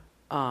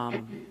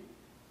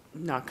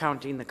 not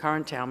counting the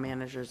current town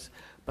managers,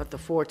 but the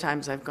 4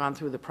 times I've gone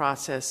through the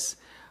process,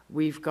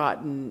 we've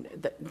gotten,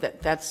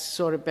 that's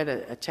sort of been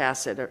a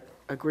tacit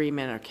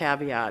agreement or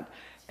caveat,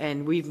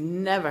 and we've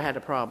never had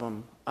a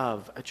problem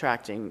of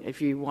attracting.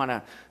 If you want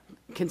to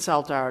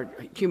consult our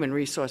Human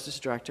Resources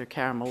Director,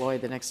 Karen Malloy,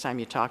 the next time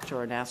you talk to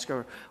her and ask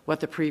her what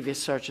the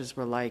previous searches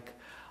were like.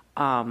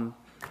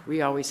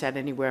 We always had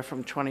anywhere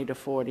from 20 to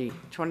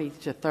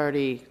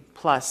 30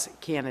 plus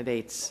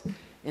candidates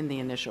in the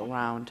initial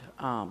round.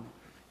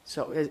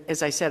 So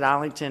as I said,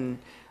 Arlington,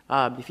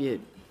 if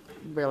you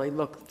really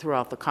look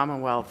throughout the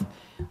Commonwealth,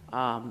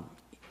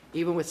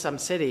 even with some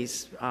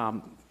cities,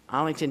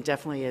 Arlington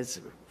definitely is,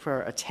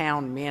 for a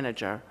town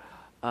manager,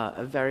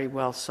 a very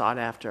well sought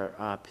after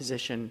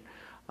position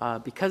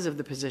because of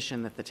the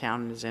position that the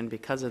town is in,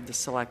 because of the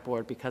select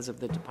board, because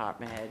of the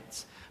department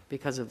heads,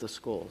 because of the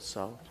schools.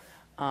 So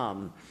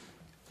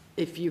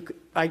if you,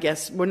 I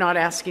guess, we're not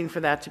asking for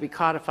that to be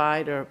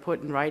codified or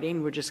put in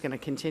writing. We're just going to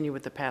continue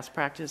with the past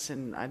practice,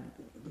 and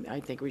I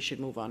think we should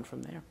move on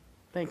from there.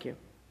 Thank you.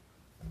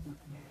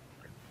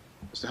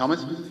 Mr. Helmut?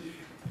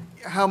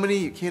 How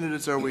many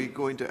candidates are we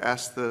going to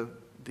ask the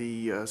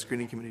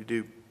screening committee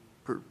to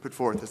put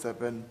forth? Has that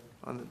been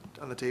on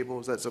the table?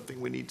 Is that something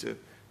we need to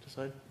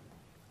decide?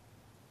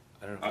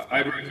 I don't know.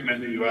 I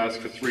recommend that you ask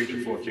for 3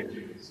 to 4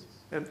 candidates.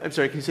 I'm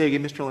sorry, can you say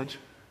again, Mr. Lynch?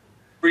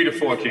 3 to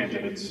 4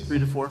 candidates. 3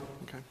 to 4?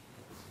 Okay.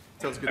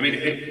 Sounds good. I mean,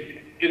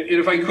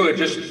 if I could,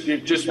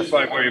 just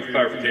by way of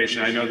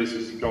clarification, I know this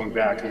is going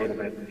back a little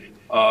bit.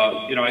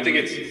 You know, I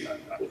think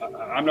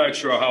I'm not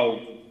sure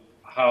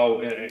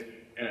how,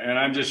 and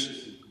I'm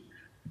just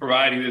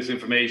providing this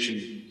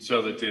information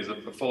so that there's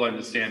a full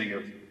understanding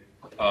of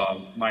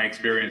my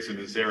experience in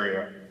this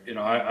area. You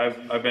know,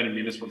 I've been in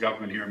municipal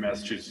government here in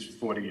Massachusetts for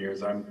 40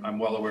 years. I'm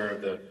well aware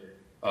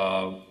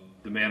of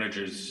the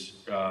managers'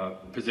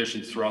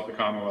 positions throughout the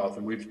Commonwealth,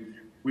 and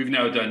we've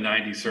now done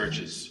 90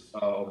 searches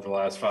over the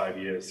last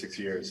 6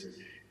 years,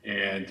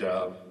 and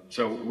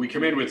so we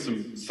come in with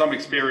some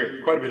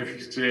experience, quite a bit of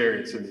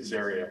experience in this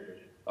area.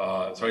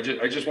 So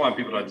I just want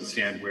people to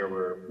understand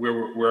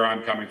where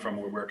I'm coming from,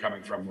 where we're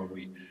coming from when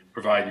we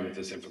provide you with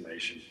this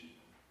information.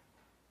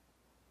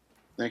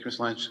 Thank you, Mr.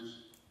 Lynch.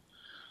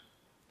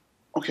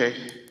 Okay,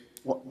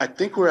 well, I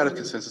think we're at a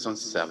consensus on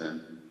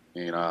 7,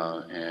 and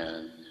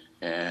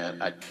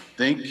I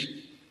think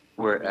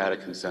we're at a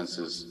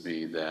consensus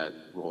that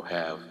we'll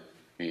have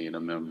a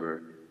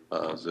member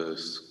of the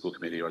school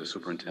committee or the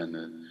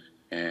superintendent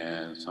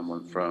and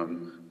someone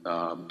from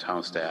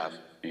town staff,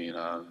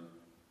 and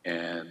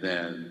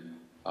then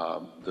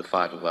the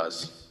 5 of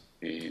us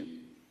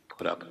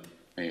put up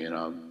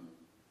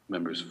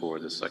members for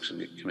the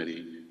selection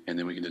committee, and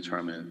then we can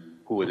determine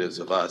who it is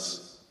of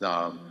us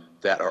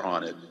that are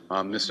on it.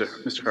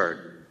 Mr.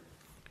 Hurd.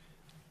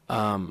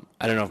 I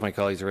don't know if my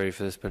colleagues are ready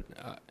for this, but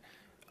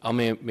I'll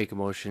make a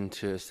motion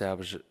to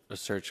establish a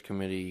search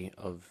committee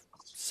of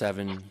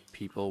 7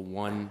 people,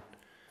 1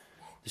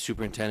 the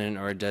superintendent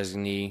or a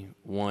designee,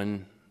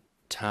 1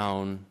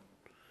 town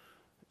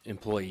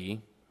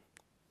employee,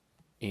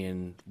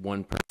 and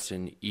 1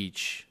 person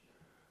each,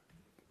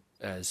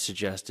 as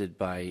suggested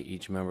by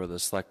each member of the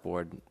select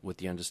board, with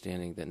the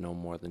understanding that no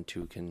more than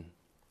 2 can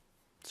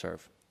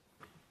serve.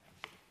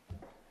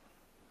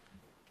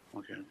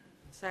 Okay.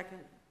 Second.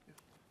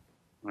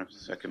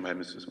 Second by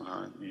Mrs.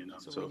 Mahan.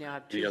 So we now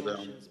have 2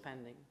 motions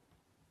pending.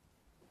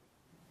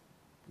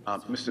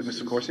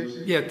 Mr.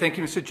 Corsi? Yeah, thank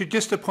you, Mr. Chair.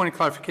 Just a point of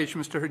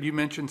clarification, Mr. Hurd, you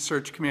mentioned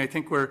search committee. I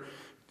think we're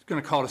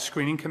going to call it a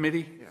screening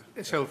committee.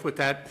 Yeah. So with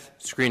that.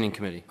 Screening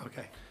committee.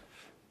 Okay.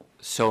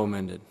 So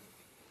amended.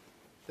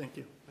 Thank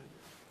you.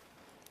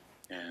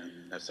 And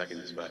that second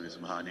is by Ms.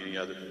 Mahan. Any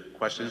other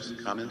questions,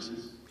 comments?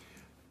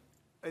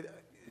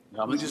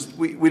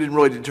 We didn't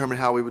really determine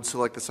how we would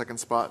select the second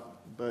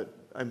spot, but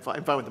I'm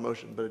fine with the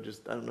motion, but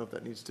I don't know if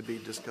that needs to be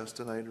discussed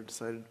tonight or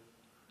decided.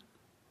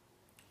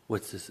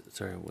 What's this?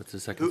 Sorry, what's the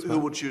second spot? Who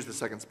will choose the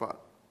second spot?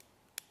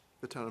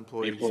 The town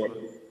employees.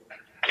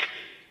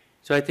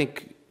 So I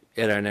think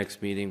at our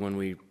next meeting, when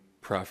we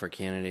proffer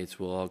candidates,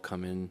 we'll all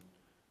come in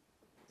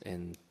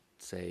and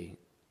say,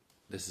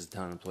 this is a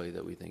town employee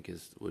that we think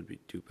would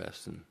do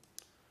best, and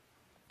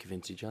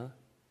convince each other.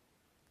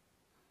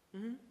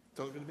 Mm-hmm.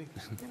 Sounds good to me.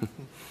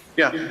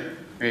 Yeah.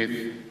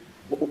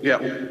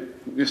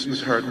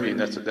 Mr. Hurd,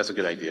 that's a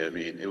good idea.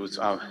 It was,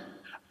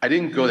 I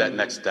didn't go that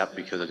next step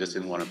because I just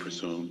didn't want to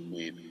presume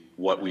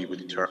what we would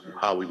determine,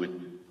 how we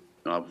would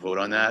vote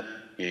on that.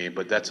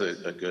 But that's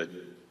a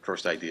good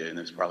first idea, and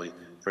it's probably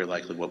very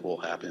likely what will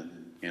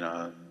happen.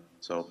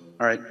 So,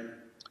 all right.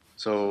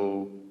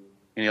 So,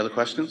 any other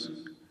questions?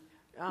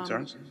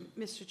 Concerns?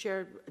 Mr.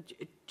 Chair,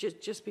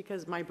 just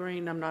because my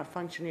brain, I'm not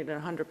functioning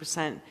at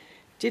 100%,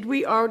 did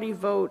we already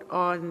vote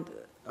on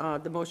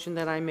the motion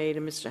that I made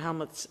and Mr.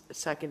 Helmuth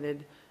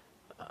seconded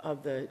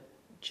of the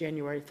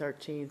January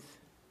 13th?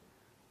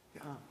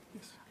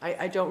 Yes.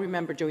 I don't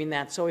remember doing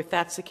that. So if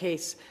that's the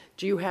case,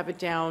 do you have it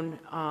down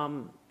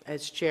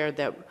as chair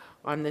that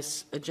on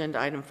this agenda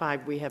item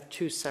 5, we have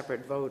 2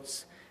 separate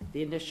votes?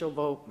 The initial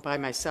vote by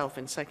myself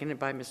and seconded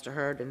by Mr.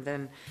 Hurd, and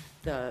then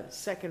the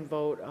second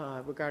vote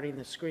regarding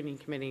the screening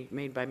committee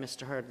made by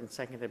Mr. Hurd and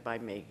seconded by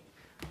me.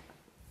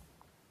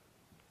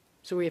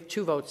 So we have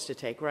 2 votes to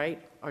take,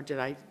 right? Or did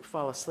I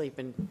fall asleep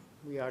and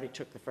we already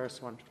took the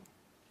first one?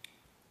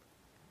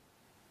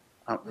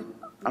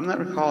 I'm not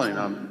recalling,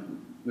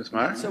 Ms.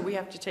 Meyer? So we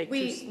have to take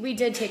We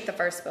did take the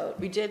first vote.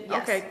 We did?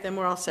 Yes. Okay, then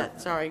we're all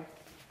set. Sorry.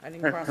 I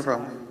didn't cross no the line.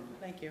 problem.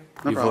 Thank you.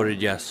 You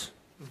voted yes.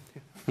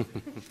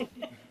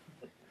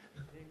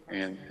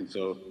 And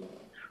so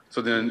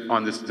then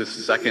on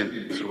this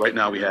second, so right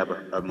now we have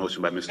a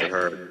motion by Mr.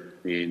 Hurd,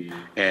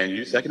 and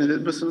you seconded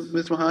it,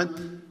 Ms.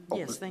 Mahan?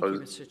 Yes, thank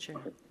you, Mr. Chair.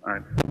 All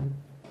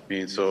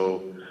right.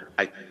 So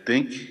I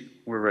think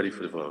we're ready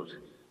for the vote.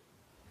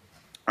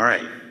 All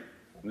right,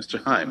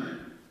 Mr.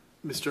 Heim.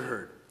 Mr.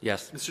 Hurd.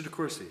 Yes. Mr.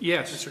 DeCoursey.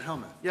 Yes. Mr.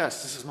 Helmuth.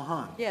 Yes. Mrs.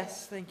 Mahan.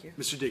 Yes, thank you.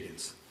 Mr.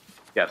 Diggins.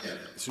 Yes.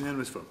 It's a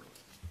unanimous vote.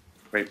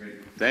 Great,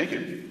 thank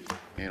you.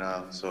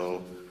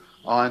 So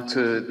on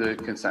to the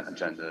consent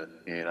agenda.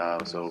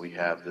 So we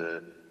have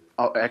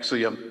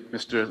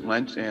Mr.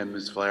 Lynch and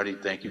Ms. Flaherty,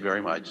 thank you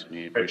very much.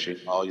 We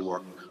appreciate all your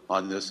work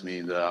on this.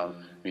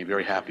 I'm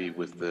very happy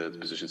with the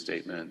position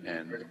statement,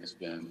 and it's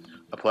been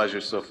a pleasure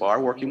so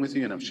far working with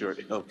you, and I'm sure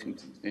it'll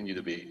continue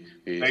to be.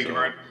 Thank you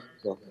very much.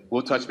 So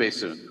we'll touch base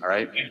soon, all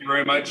right? Thank you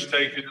very much.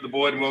 Take it to the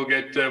board, and we'll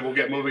get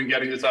moving,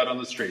 getting this out on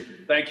the street.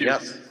 Thank you.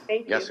 Yes.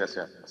 Thank you.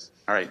 Yes.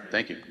 All right,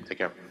 thank you. Take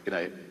care. Good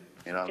night.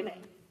 Good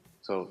night.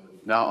 So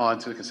now on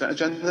to the consent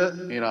agenda.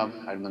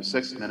 Item number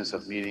 6, minutes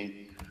of the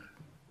meetings.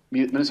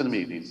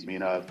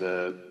 Of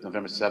the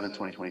November 7th,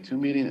 2022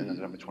 meeting and the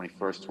November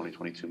 21st,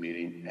 2022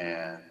 meeting.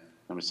 And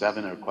number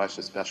 7, a request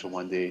a special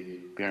one-day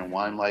beer and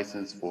wine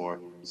license for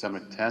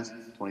December 10th,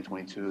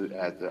 2022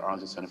 at the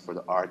Arlington Center for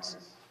the Arts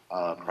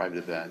private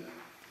event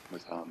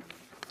with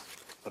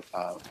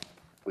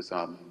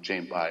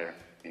Jane Byer.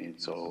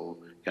 And so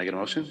Can I get a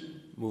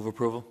motion? Move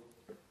approval?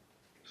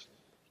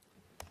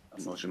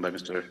 A motion by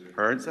Mr.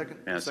 Hurd. Second.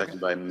 And a second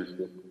by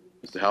Mr.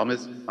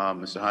 Helmuth.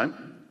 Mr.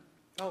 Heim?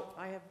 Oh,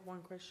 I have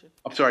one question.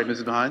 I'm sorry,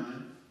 Mrs. Behind?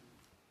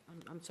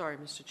 I'm sorry,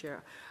 Mr.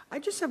 Chair. I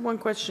just have one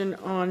question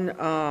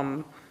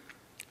on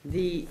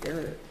the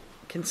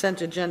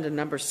consent agenda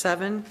number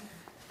 7.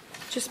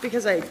 Just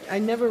because I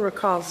never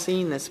recall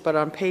seeing this, but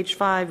on page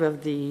 5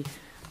 of the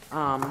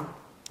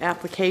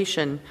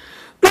application,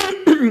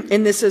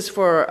 and this is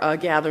for a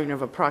gathering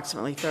of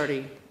approximately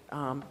 30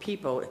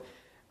 people,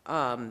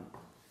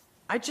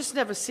 I just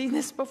never seen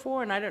this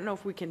before, and I don't know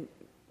if we can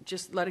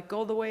just let it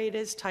go the way it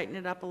is, tighten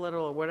it up a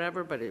little or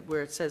whatever, but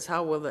where it says,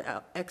 how will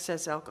the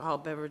excess alcohol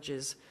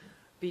beverages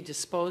be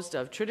disposed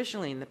of?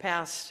 Traditionally, in the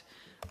past,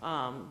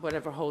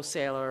 whatever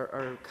wholesaler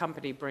or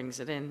company brings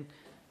it in,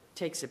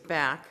 takes it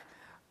back.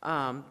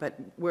 But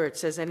where it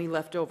says any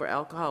leftover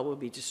alcohol will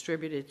be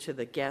distributed to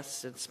the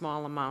guests in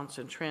small amounts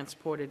and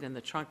transported in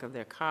the trunk of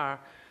their car.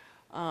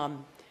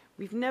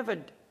 We've never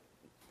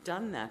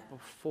done that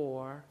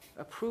before,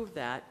 approved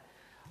that.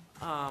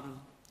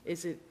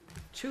 Is it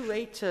too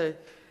late to,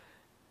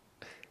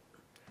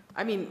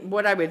 I mean,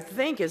 what I would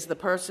think is the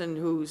person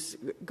who's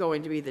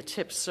going to be the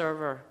tip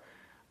server,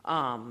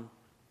 and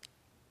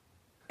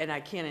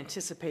I can't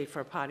anticipate for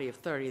a party of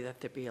 30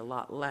 that there'd be a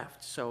lot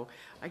left. So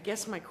I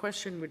guess my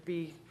question would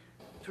be,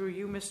 through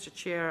you, Mr.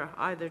 Chair,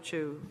 either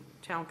to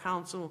town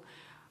council.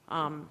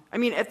 I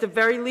mean, at the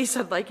very least,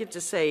 I'd like it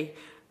to say,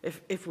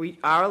 if we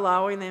are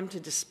allowing them to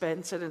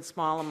dispense it in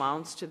small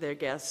amounts to their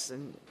guests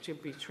and to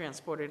be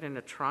transported in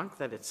a trunk,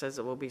 that it says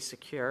it will be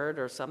secured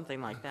or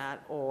something like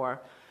that, or,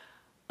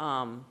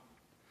 I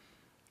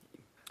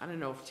don't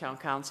know if town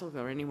council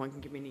or anyone can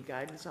give me any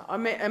guidance.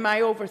 Am I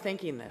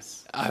overthinking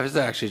this? I was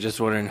actually just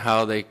wondering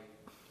how they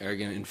are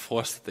going to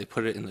enforce that they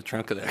put it in the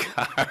trunk of their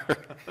car.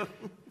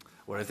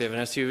 What if they have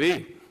an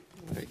SUV?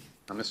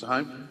 Mr.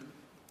 Heim?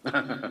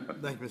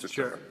 Thank you, Mr.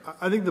 Chair.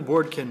 I think the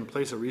board can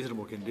place a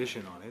reasonable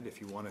condition on it if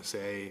you want to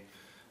say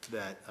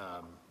that,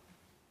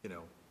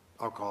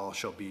 alcohol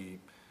shall be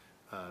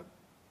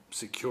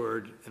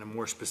secured in a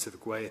more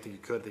specific way. I think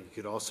you could. I think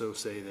you could also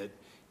say that,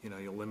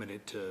 you'll limit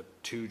it to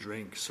 2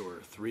 drinks or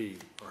 3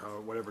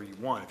 or whatever you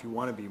want. If you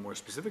want to be more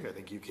specific, I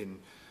think you can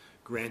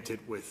grant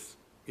it with,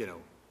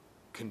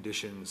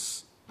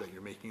 conditions that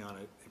you're making on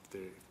it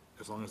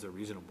as long as they're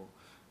reasonable.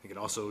 You can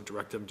also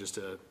direct them just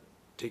to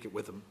take it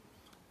with them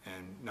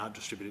and not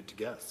distribute it to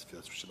guests, if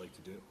that's what you'd like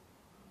to do.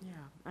 Yeah,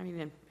 I mean,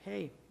 and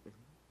hey,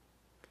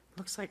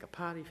 looks like a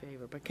party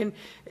favor, but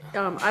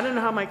I don't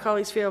know how my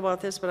colleagues feel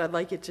about this, but I'd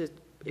like it to,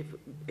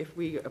 if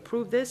we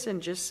approve this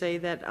and just say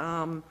that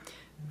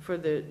for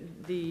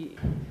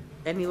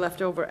any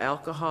leftover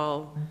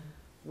alcohol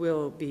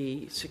will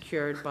be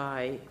secured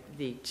by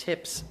the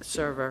tips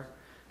server,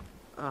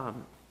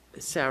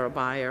 Sarah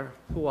Beyer,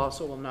 who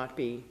also will not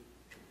be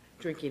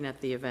drinking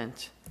at the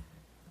event,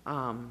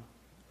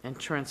 and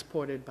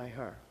transported by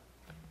her.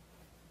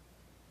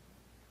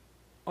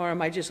 Or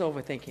am I just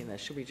overthinking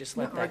this? Should we just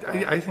let that go?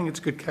 I think it's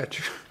a good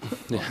catch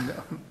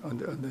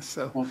on this,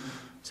 so.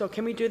 So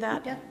can we do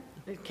that? Yeah.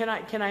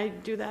 Can I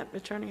do that,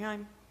 Attorney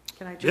Heim?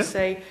 Can I just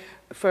say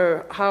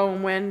for how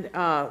and when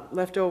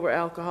leftover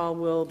alcohol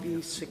will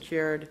be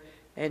secured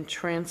and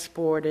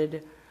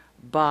transported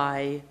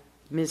by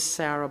Ms.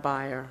 Sarah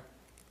Beyer?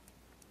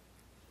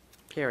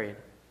 Period.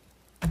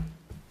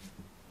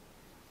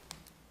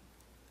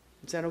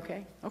 Is that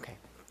okay? Okay.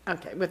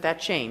 Okay, with that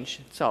change.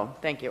 So,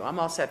 thank you. I'm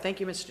all set.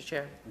 Thank you, Mr.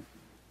 Chair.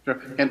 Sure.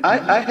 And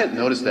I had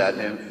noticed that,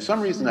 and for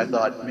some reason I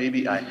thought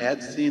maybe I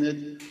had seen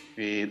it,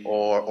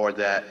 or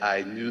that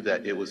I knew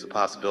that it was a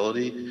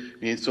possibility.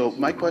 So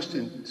my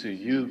question to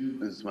you,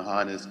 Ms.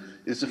 Mahan,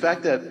 is the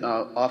fact that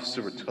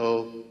Officer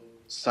Rateau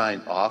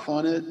signed off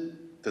on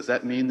it, does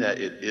that mean that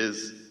it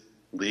is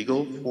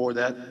legal for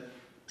that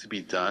to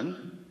be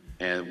done?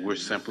 And we're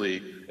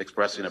simply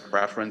expressing a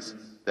preference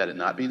that it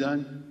not be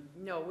done?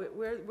 No,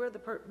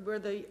 we're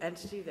the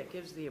entity that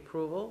gives the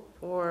approval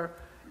for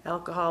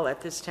alcohol at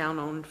this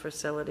town-owned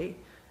facility,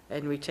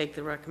 and we take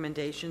the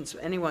recommendations.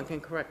 Anyone can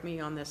correct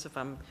me on this if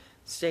I'm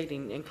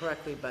stating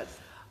incorrectly, but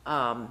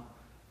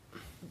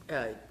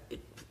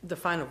the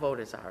final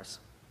vote is ours.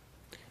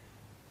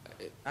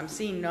 I'm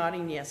seeing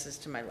nodding yeses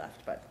to my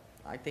left, but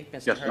I think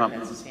Mr. Hurd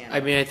has his hand up.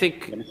 I mean, I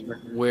think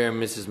where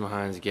Mrs.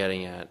 Mahan's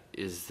getting at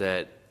is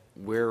that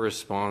we're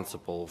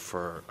responsible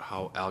for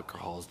how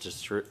alcohol is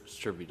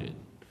distributed.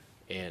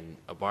 And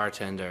a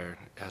bartender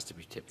has to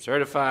be tip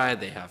certified.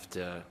 They have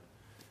to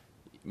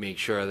make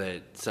sure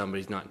that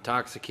somebody's not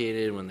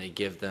intoxicated when they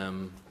give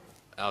them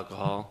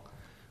alcohol.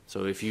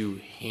 So if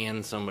you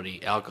hand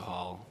somebody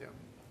alcohol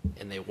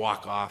and they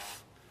walk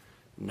off,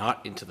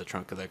 not into the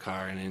trunk of their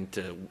car and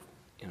into,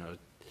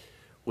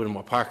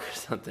 Whittemore Park or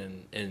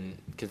something, and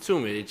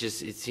consume it,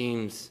 it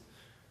seems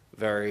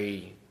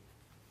very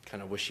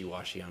kind of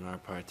wishy-washy on our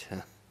part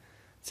to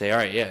say, all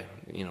right,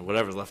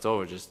 whatever's left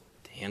over, just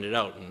hand it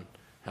out and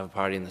have a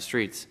party in the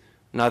streets.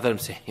 Not that I'm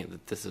saying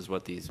that this is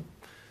what these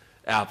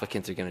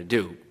applicants are going to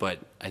do, but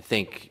I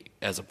think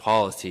as a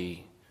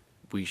policy,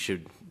 we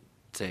should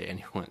say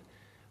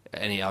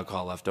any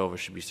alcohol left over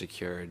should be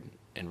secured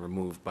and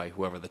removed by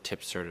whoever the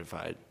tip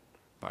certified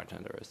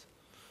bartender is.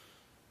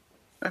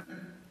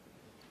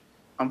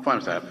 I'm fine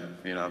with that,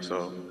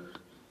 so,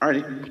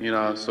 alrighty,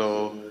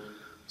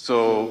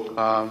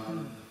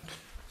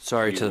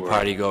 Sorry to the You were-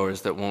 party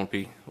goers that won't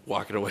be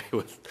walking away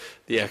with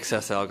the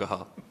excess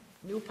alcohol.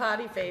 New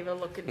party favor,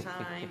 looking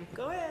time.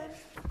 Go ahead.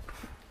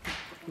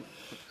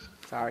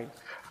 Sorry.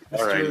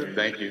 all right,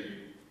 thank you.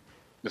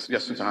 Yes,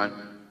 Mr.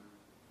 Hahn?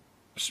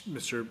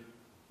 Mr.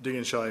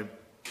 Diggins, shall I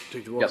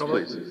take the roll Yes, call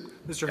vote? please.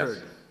 Mr. Yes.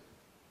 Hurd?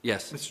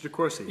 Yes. Mr.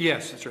 DeCoursey?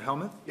 Yes. Mr.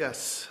 Helmuth?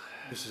 Yes.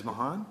 Mrs.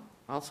 Mahan?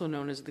 Also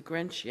known as the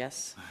Grinch,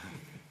 yes.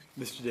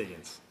 Mr.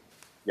 Diggins?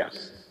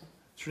 Yes.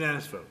 It's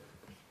unanimous vote.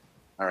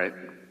 All right,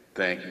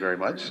 thank you very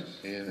much.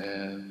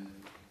 And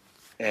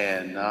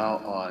now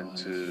on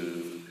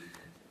to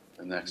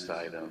the next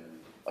item,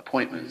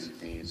 appointments.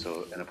 And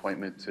so an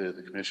appointment to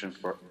the Commission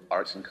for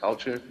Arts and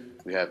Culture.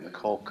 We have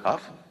Nicole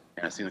Cuff,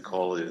 and I see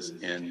Nicole is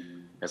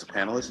in as a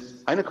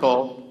panelist. Hi,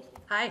 Nicole.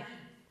 Hi.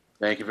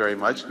 Thank you very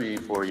much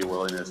for your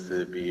willingness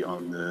to be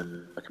on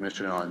the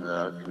Commission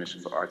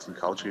for Arts and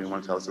Culture. You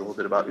want to tell us a little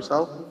bit about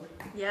yourself?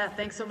 Yeah,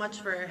 thanks so much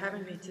for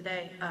having me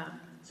today.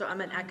 So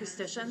I'm an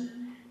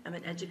acoustician, I'm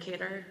an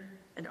educator,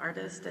 an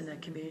artist, and a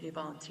community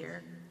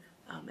volunteer.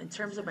 In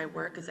terms of my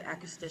work as an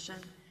acoustician,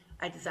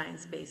 I design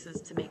spaces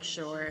to make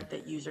sure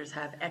that users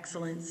have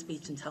excellent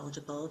speech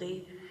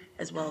intelligibility,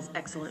 as well as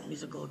excellent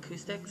musical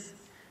acoustics.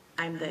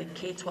 I'm the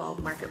K-12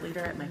 market leader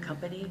at my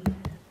company,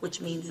 which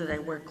means that I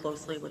work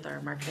closely with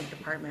our marketing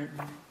department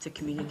to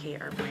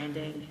communicate our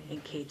branding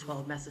and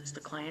K-12 message to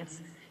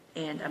clients,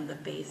 and I'm the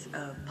face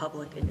of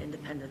public and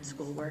independent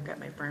schoolwork at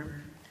my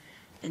firm.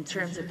 In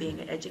terms of being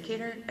an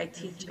educator, I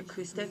teach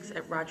acoustics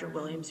at Roger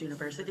Williams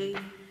University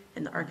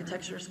in the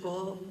architecture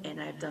school,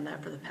 and I've done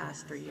that for the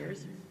past 3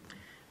 years.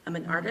 I'm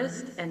an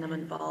artist, and I'm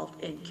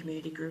involved in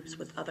community groups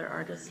with other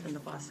artists in the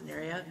Boston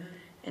area,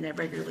 and I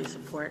regularly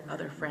support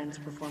other friends'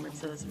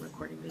 performances and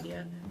recording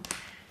media.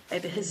 I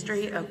have a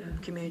history of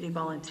community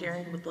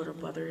volunteering with Little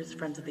Brothers,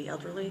 Friends of the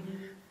Elderly,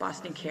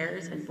 Boston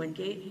Cares, and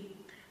Wingate.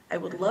 I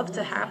would love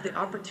to have the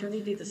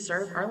opportunity to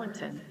serve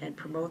Arlington and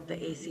promote the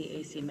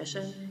ACMi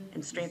mission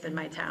and strengthen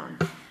my town.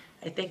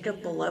 I think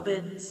of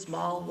beloved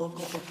small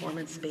local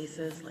performance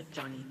spaces like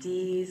Johnny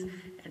D's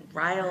and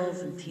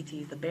Riles and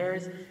TT the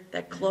Bears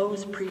that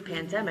closed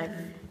pre-pandemic,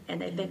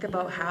 and I think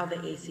about how the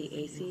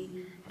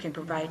ACMi can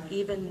provide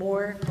even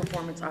more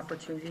performance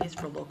opportunities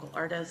for local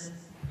artists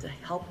to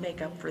help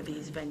make up for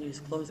these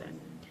venues closing.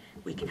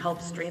 We can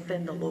help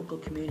strengthen the local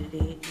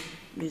community,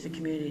 music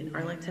community in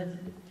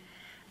Arlington.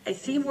 I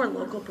see more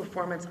local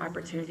performance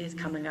opportunities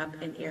coming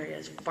up in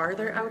areas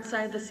farther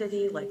outside the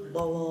city, like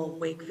Lowell,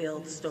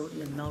 Wakefield,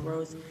 Stoughton, and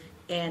Melrose,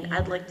 and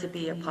I'd like to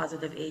be a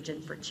positive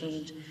agent for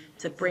change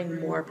to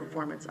bring more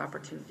performance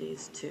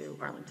opportunities to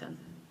Arlington.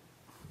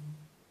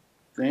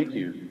 Thank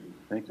you,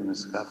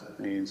 Ms. Cuff.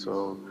 And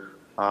so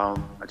I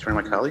turn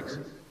to my colleagues.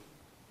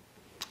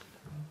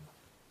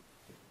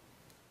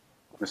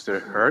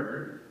 Mr.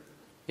 Hurd?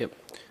 Yep.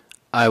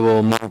 I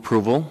will move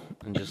approval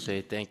and just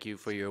say thank you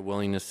for your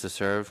willingness to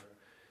serve.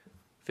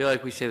 I feel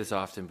like we say this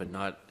often, but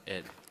not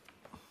at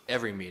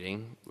every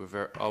meeting.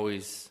 We're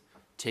always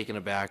taken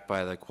aback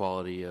by the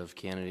quality of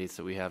candidates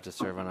that we have to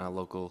serve on our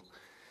local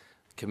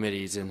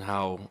committees and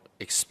how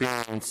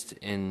experienced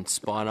and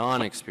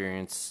spot-on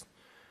experienced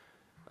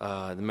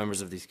the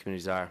members of these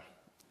committees are.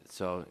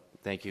 So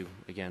thank you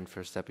again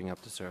for stepping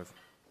up to serve.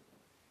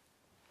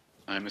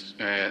 I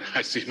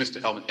see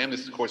Mr. Hellman and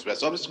Mr. Corsi. I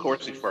saw Mr.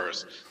 Corsi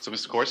first. So,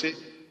 Mr. Corsi?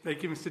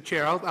 Thank you, Mr.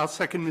 Chair. I'll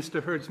second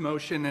Mr. Hurd's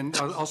motion, and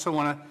I also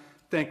want to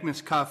thank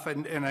Ms. Cuff,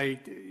 and I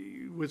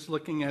was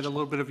looking at a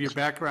little bit of your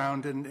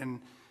background and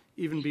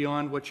even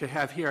beyond what you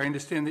have here. I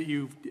understand that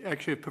you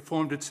actually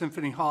performed at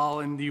Symphony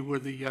Hall, and you were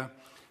the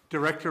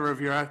director of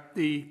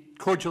the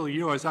Cordially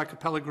Yours a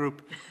cappella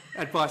group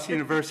at Boston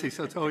University,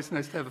 so it's always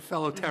nice to have a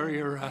fellow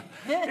Terrier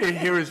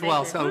here as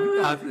well.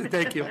 So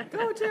thank you.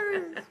 Go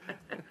Terriers.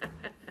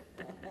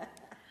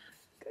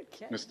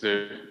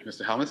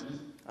 Mr. Helmuth?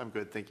 I'm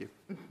good, thank you.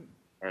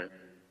 All right.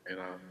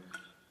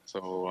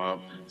 So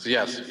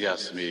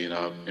yes,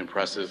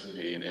 impressive.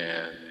 And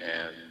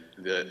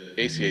the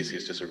ACAC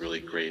is just a really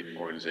great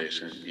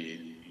organization.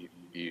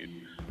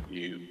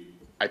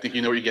 I think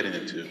you know what you're getting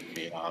into,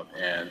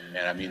 and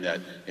I mean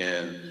that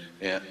in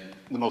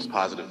the most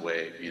positive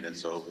way. And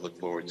so we look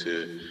forward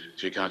to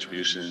your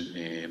contribution,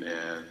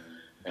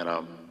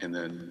 and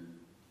then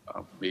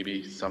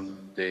maybe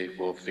someday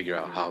we'll figure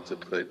out how to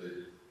put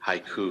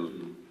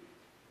haiku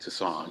to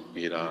song. Might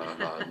be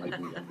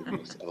the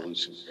next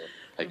evolution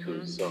of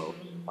haiku. So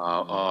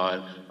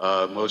on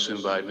a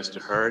motion by Mr.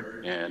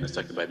 Hurd and a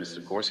second by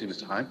Mr. Corsi.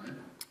 Mr. Hine?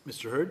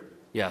 Mr. Hurd?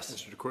 Yes.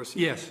 Mr. DeCoursey?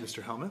 Yes.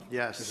 Mr. Helmuth?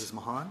 Yes. Mrs.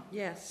 Mahan?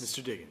 Yes.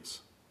 Mr. Diggins?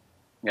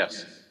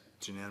 Yes.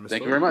 It's unanimous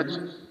Thank you vote. very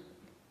much.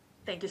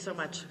 Thank you so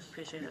much,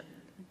 appreciate it.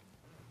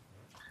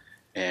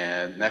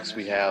 And next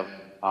we have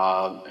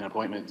an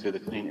appointment to the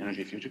Clean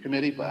Energy Future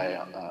Committee by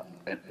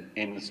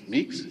Amos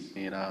Meeks.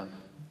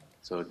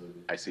 So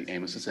I see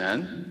Amos is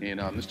in.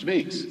 Mr.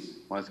 Meeks,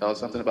 want to tell us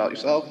something about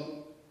yourself?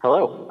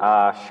 Hello.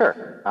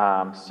 Sure.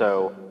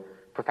 So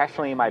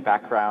professionally, my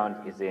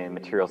background is in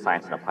material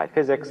science and applied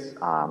physics.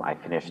 I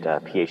finished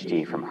a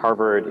PhD from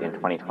Harvard in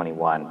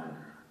 2021.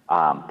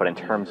 But in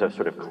terms of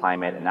sort of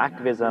climate and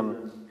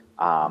activism,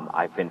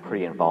 I've been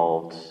pretty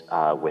involved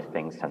with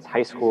things since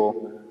high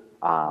school.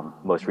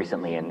 Most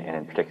recently, and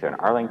in particular in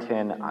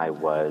Arlington,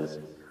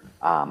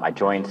 I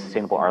joined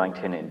Sustainable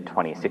Arlington in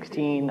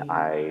 2016.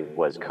 I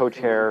was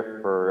co-chair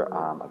for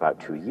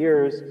about 2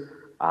 years.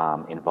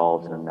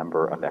 Involved in a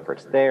number of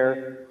efforts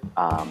there,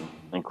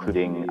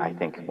 including, I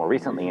think, more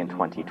recently in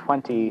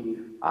 2020,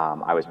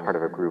 I was part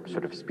of a group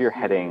sort of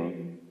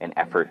spearheading an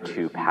effort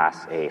to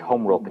pass a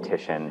home rule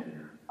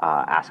petition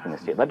asking the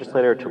state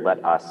legislature to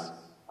let us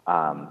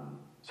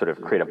sort of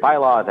create a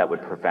bylaw that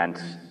would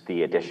prevent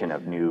the addition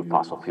of new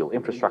fossil fuel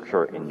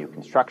infrastructure in new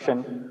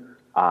construction.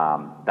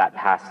 That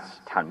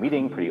passed town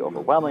meeting pretty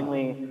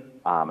overwhelmingly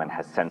and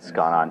has since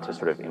gone on to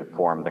sort of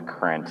inform the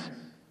current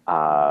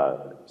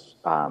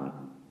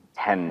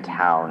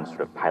 10-town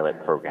sort of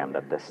pilot program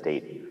that the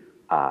state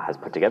has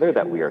put together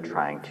that we are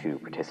trying to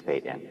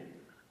participate in.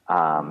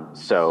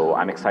 So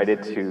I'm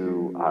excited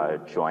to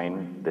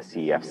join the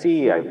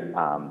CEFC.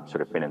 I've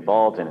sort of been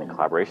involved in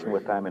collaboration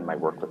with them in my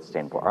work with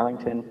Sustainable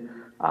Arlington.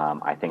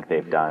 I think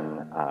they've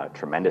done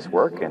tremendous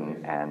work,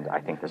 and I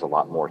think there's a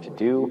lot more to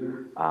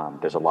do.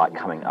 There's a lot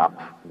coming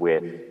up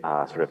with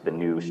sort of the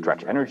new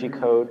stretch energy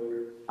code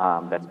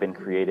that's been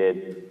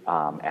created,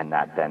 and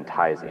that then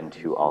ties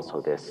into also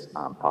this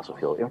fossil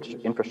fuel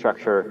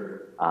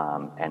infrastructure,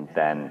 and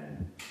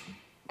then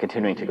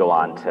continuing to go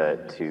on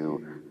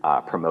to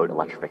promote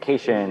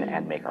electrification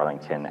and make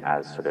Arlington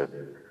as sort of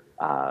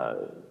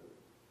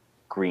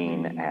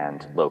green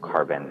and low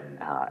carbon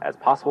as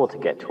possible to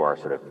get to our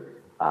sort of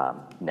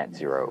net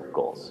zero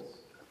goals.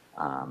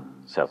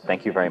 So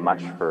thank you very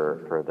much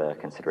for the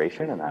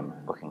consideration, and I'm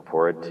looking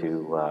forward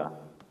to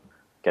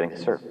getting to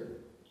serve.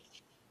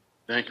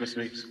 Thank you, Mr.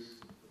 Meeks.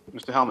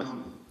 Mr. Helmuth.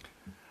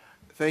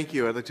 Thank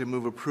you. I'd like to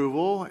move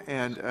approval,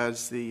 and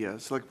as the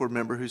select board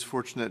member who's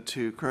fortunate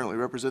to currently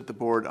represent the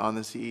board on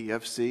the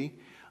CEFC,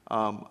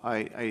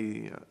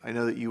 I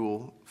know that you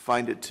will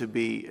find it to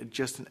be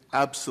just an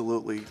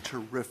absolutely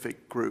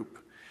terrific group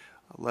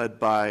led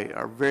by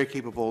our very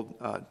capable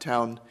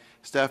town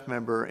staff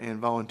member and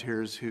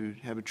volunteers who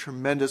have a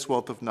tremendous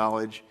wealth of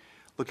knowledge.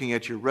 Looking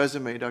at your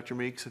resume, Dr.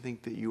 Meeks, I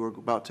think that you are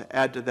about to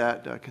add to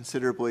that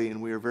considerably,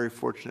 and we are very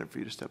fortunate for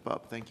you to step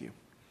up. Thank you.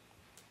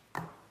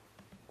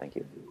 Thank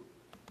you.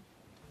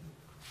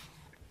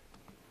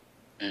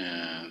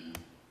 And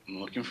I'm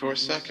looking for a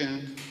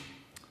second.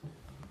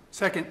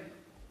 Second.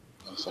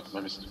 Second by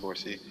Mr.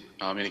 Corsi.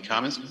 Any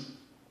comments,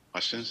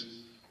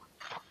 questions?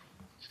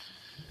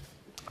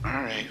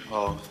 All right.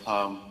 Well,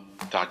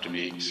 Dr.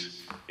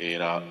 Meeks,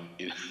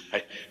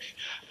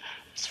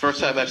 it's the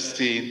first time I've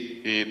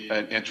seen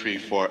an entry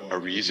for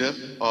Aresia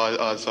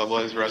on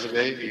someone's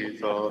resume.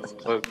 So it's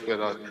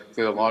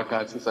been a long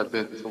time since I've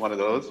been to one of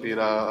those.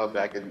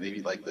 Back in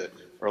maybe like the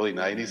early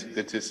 '90s.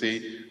 Good to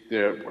see.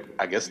 They're,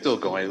 I guess, still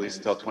going at least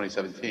until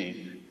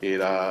 2017.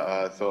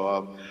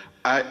 So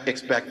I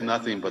expect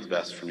nothing but the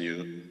best from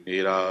you.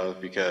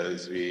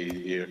 Because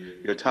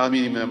you're a town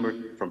meeting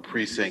member from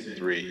Precinct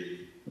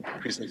 3.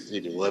 Precinct 3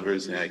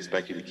 delivers, and I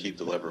expect you to keep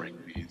delivering.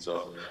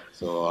 So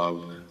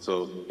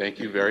thank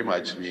you very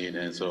much.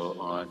 And so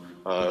on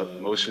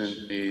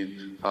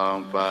motion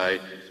by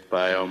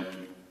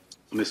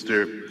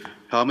Mr.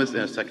 Helmuth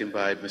and a second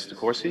by Mr.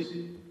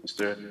 Corsi.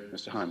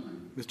 Mr.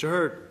 Hunt. Mr.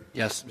 Hurd.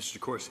 Yes. Mr.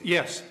 Corsi.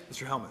 Yes.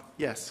 Mr. Helmuth.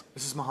 Yes.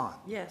 Mrs. Mahan.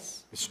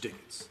 Yes. Mr.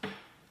 Diggins.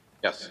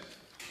 Yes.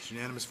 It's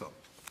unanimous vote.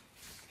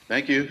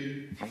 Thank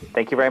you.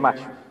 Thank you very much.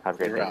 Have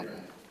a great day.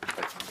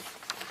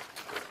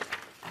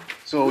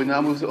 So we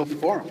now move to open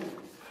forum.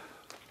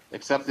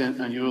 Except in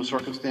unusual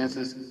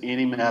circumstances,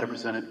 any matter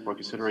presented for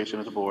consideration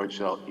of the board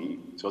shall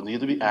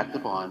neither be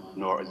acted upon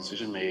nor a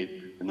decision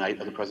made the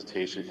night of the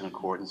presentation in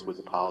accordance with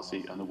the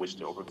policy under which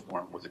the open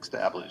forum was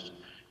established.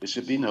 It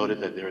should be noted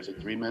that there is a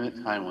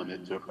 3-minute time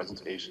limit to a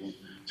presentation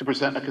to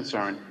present a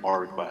concern or a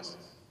request.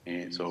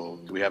 And so,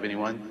 do we have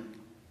anyone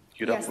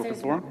queued up for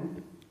open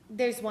forum?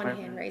 There's one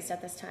hand raised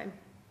at this time.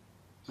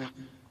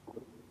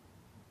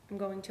 I'm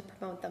going to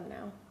promote them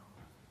now.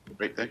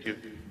 Great, thank you.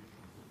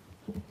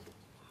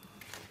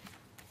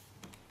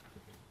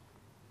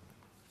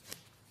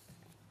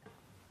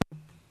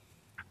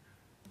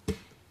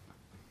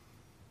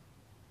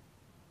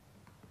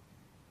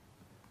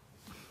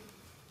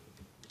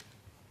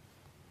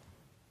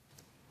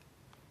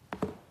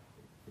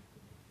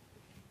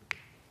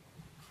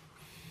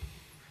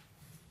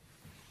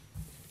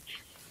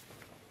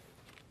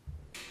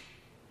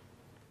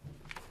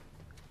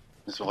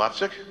 Mr.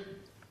 Lopchick,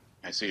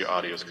 I see your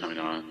audio is coming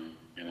on,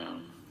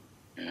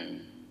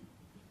 and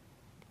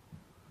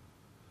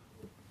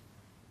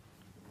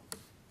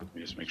let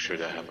me just make sure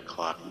that I have a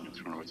clock and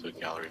turn over to the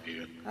gallery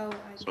view. Oh,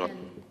 So,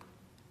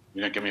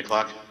 you gonna give me a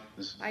clock?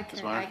 I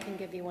can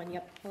give you one,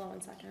 yep. Hold on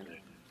 1 second.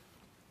 Okay.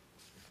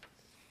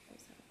 I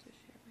just have to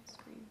share my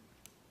screen.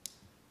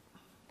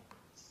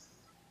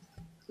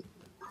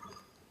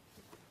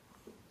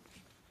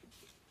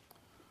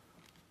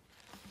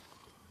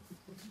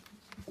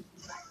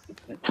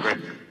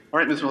 All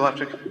right, Ms.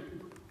 Malofchik.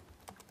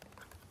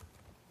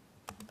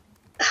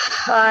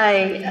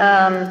 Hi,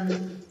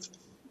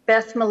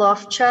 Beth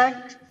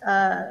Malofchak,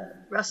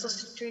 Russell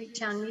Street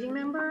Town Meeting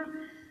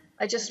member.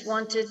 I just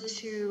wanted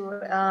to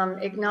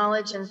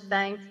acknowledge and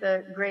thank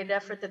the great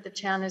effort that the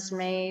town has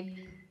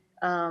made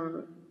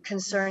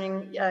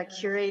concerning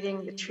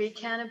curating the tree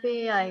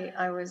canopy.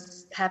 I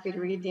was happy to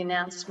read the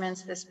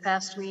announcements this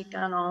past week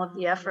on all of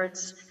the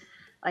efforts.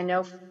 I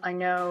know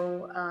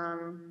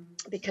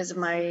because of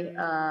my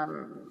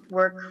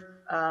work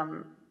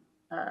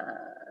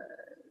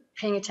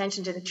paying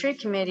attention to the tree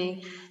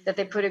committee, that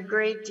they put a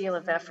great deal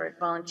of effort,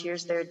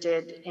 volunteers there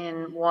did,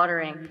 in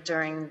watering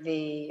during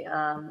the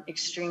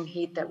extreme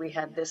heat that we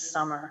had this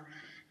summer.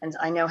 And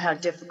I know how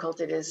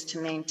difficult it is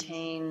to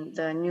maintain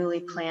the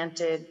newly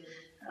planted,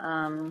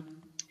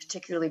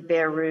 particularly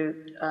bare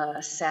root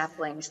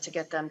saplings, to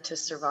get them to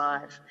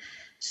survive.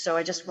 So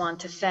I just want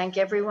to thank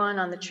everyone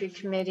on the tree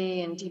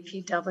committee and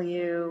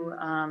DPW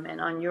and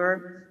on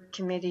your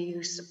committee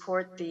who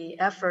support the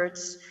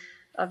efforts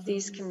of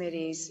these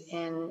committees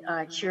in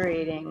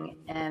curating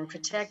and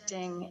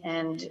protecting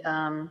and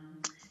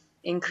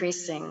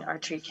increasing our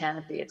tree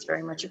canopy. It's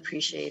very much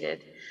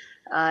appreciated.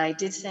 I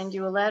did send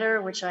you a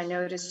letter, which I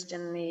noticed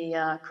in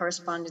the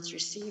correspondence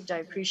received. I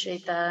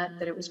appreciate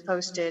that it was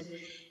posted.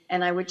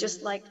 And I would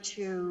just like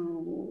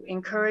to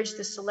encourage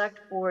the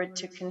select board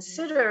to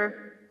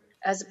consider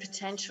as a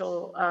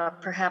potential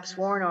perhaps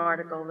warrant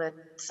article that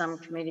some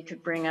committee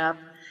could bring up,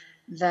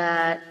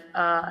 that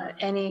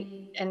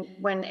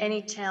when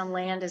any town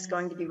land is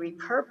going to be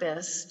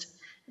repurposed,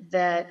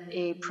 that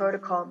a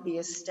protocol be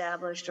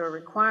established or a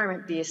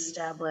requirement be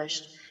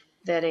established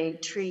that a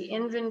tree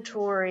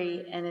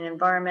inventory and an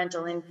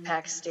environmental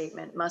impact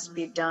statement must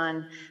be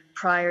done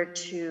prior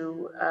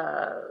to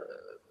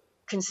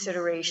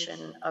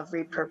consideration of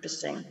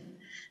repurposing.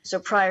 So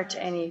prior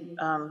to any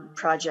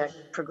project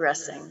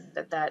progressing,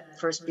 that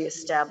first be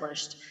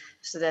established,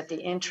 so that the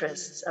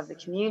interests of the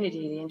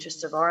community, the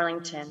interests of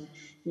Arlington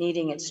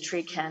needing its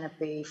tree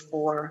canopy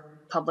for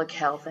public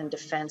health and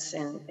defense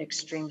in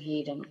extreme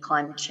heat and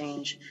climate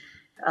change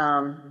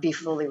be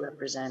fully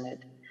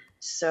represented.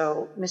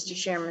 So, Mr.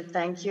 Chairman,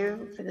 thank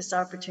you for this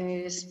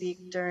opportunity to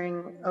speak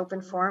during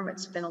open forum.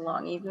 It's been a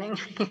long evening.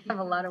 You have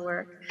a lot of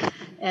work.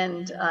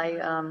 And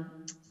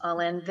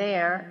I'll end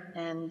there,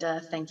 and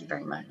thank you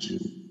very much.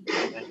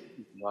 Thank you,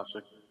 Ms.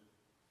 Malofchik.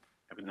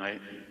 Have a good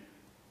night.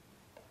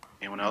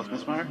 Anyone else,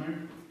 Ms. Meyer?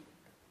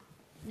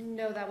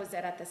 No, that was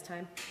it at this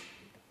time.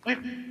 Okay,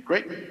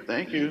 great,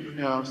 thank you.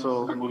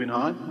 So moving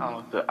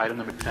on to item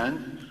number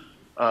 10,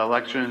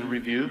 election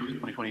review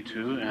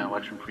 2022 and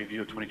election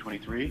preview of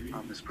 2023.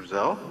 Ms.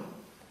 Brazell.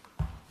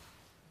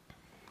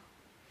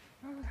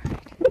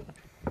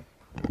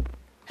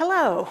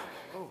 Hello.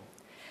 Oh,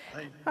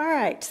 hi. All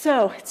right,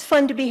 so it's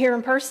fun to be here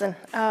in person.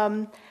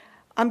 I'm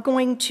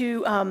going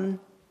to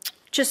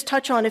just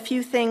touch on a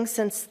few things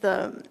since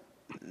the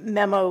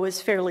memo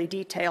is fairly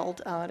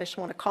detailed. I just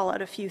want to call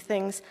out a few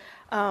things.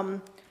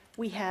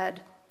 We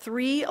had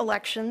 3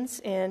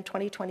 elections in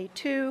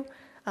 2022.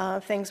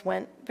 Things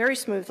went very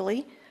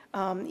smoothly,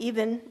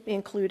 even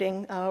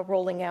including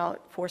rolling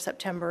out for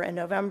September and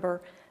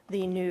November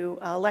the new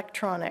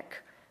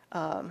electronic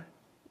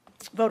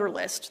voter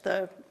list,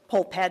 the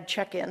poll pad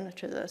check-in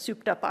to the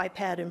souped-up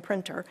iPad and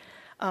printer.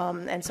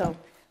 And so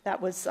that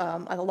was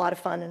a lot of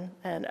fun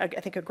and I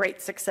think a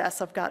great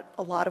success. I've got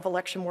a lot of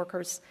election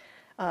workers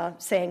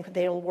saying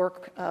they'll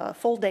work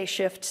full-day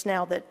shifts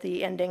now that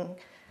the end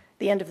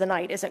of the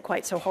night isn't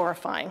quite so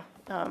horrifying,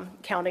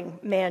 counting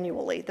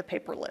manually the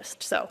paper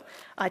list. So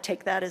I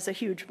take that as a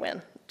huge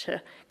win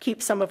to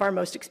keep some of our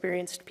most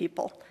experienced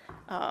people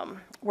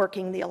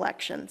working the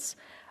elections.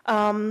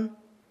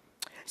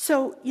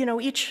 So, you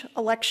know, each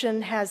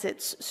election has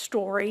its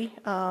story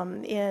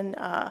and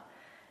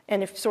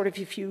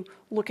if you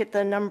look at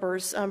the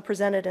numbers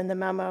presented in the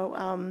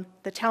memo,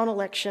 the town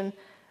election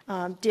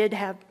did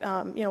have,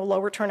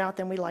 lower turnout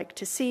than we like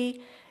to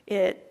see.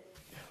 It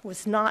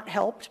was not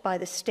helped by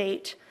the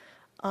state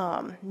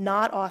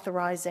not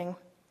authorizing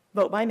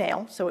vote by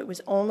mail, so it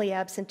was only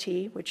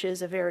absentee, which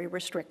is a very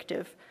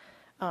restrictive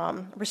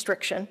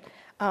restriction.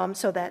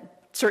 So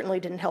that certainly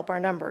didn't help our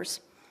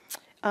numbers.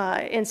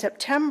 In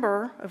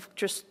September, of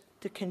just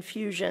the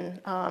confusion,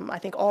 I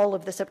think all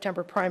of the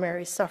September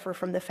primaries suffer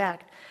from the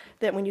fact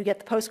that when you get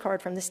the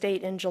postcard from the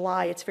state in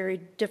July, it's very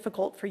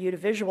difficult for you to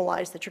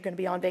visualize that you're going to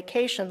be on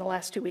vacation the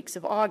last 2 weeks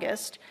of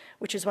August,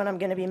 which is when I'm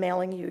going to be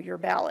mailing you your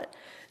ballot.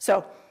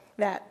 So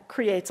that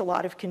creates a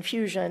lot of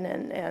confusion,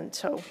 and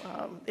so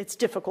it's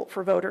difficult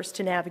for voters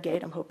to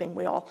navigate. I'm hoping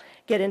we all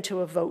get into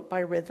a vote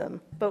by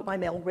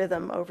mail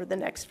rhythm over the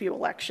next few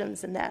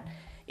elections, and that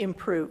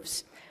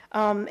improves.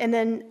 And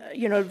then,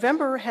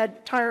 November had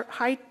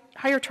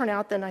higher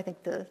turnout than I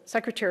think the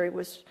secretary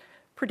was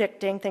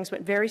predicting. Things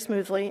went very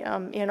smoothly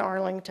in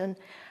Arlington.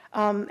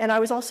 And I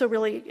was also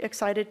really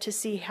excited to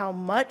see how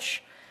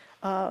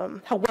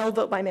well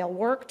vote by mail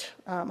worked,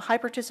 high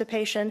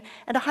participation,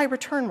 and a high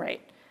return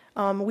rate.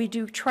 We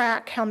do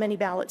track how many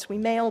ballots we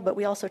mail, but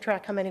we also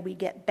track how many we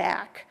get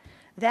back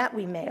that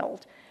we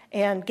mailed.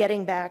 And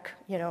getting back,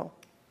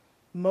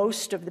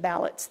 most of the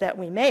ballots that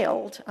we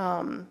mailed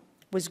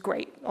was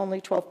great. Only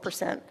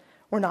 12%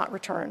 were not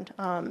returned,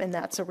 and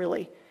that's a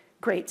really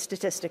great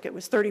statistic. It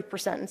was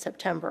 30% in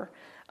September,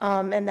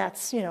 and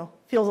that's,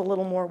 feels a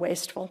little more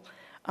wasteful.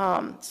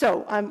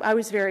 So I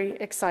was very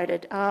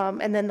excited.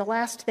 And then the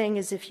last thing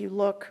is, if you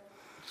look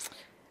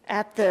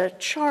at the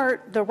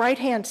chart, the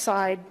right-hand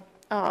side,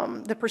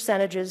 the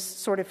percentages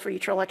sort of for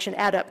each election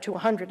add up to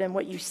 100, and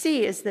what you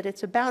see is that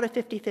it's about a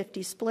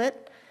 50-50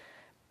 split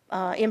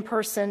in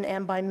person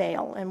and by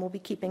mail, and we'll be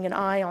keeping an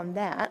eye on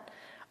that.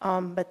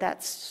 But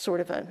that's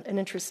sort of an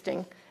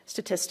interesting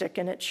statistic,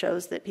 and it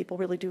shows that people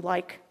really do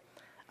like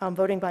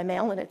voting by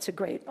mail, and it's a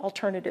great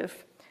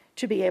alternative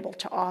to be able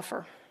to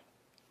offer.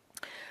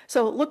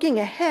 So looking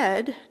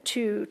ahead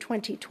to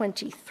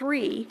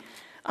 2023,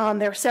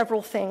 there are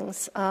several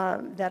things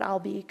that I'll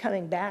be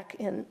coming back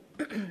in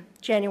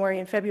January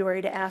and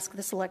February to ask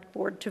the Select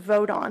Board to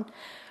vote on.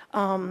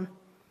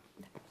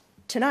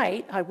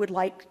 Tonight, I would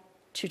like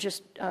to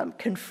just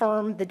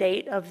confirm the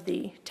date of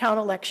the town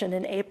election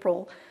in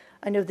April.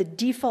 I know the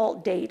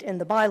default date in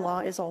the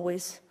bylaw is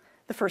always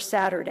the first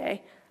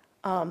Saturday.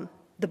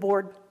 The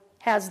board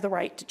has the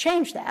right to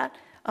change that.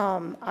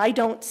 I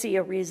don't see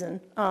a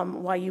reason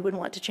why you would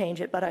want to change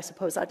it, but I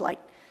suppose I'd like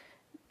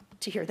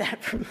to hear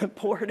that from the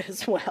board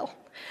as well,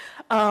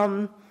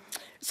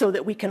 so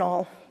that we can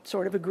all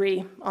sort of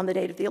agree on the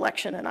date of the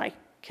election and I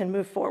can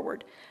move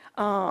forward.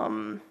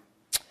 We'll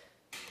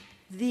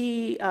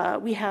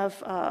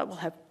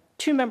have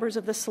 2 members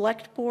of the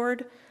Select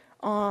Board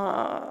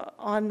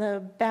on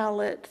the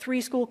ballot,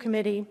 3 school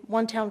committee,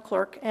 1 town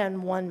clerk,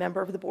 and 1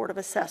 member of the Board of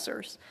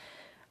Assessors.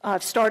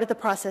 I've started the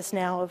process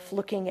now of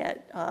looking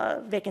at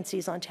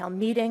vacancies on town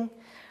meeting.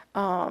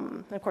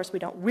 Of course, we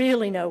don't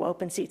really know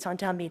open seats on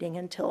town meeting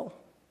until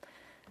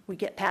we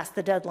get past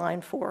the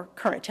deadline for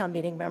current town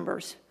meeting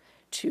members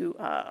to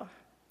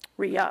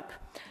re-up.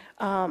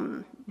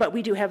 But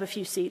we do have a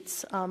few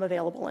seats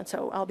available, and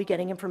so I'll be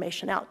getting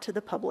information out to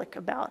the public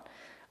about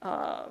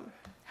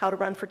how to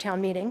run for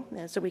town meeting,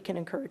 so we can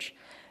encourage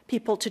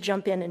people to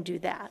jump in and do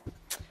that.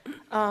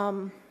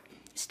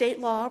 State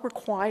law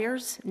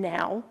requires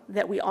now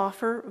that we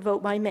offer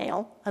vote by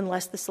mail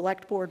unless the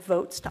Select Board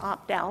votes to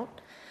opt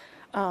out.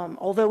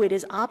 Although it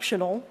is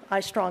optional, I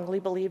strongly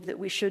believe that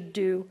we should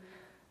do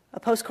a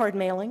postcard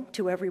mailing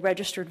to every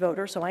registered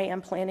voter, so I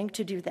am planning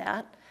to do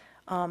that.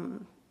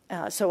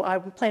 So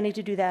I'm planning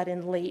to do that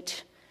in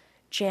late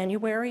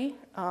January,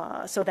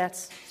 so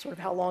that's sort of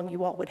how long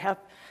you all would have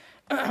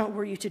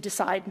were you to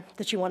decide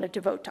that you wanted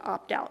to vote to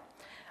opt out.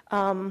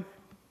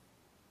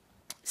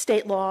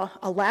 State law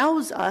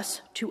allows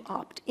us to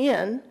opt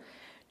in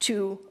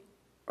to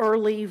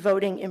early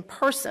voting in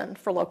person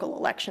for local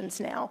elections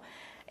now,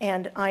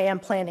 and I am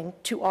planning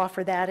to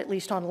offer that, at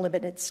least on a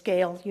limited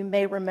scale. You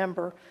may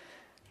remember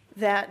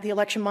that the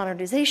Election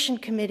Modernization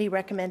Committee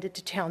recommended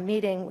to town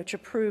meeting, which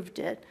approved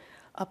it,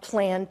 a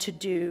plan to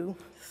do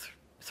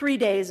 3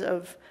 days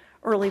of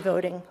early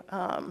voting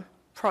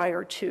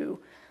prior to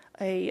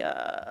a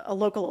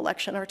local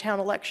election or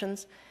town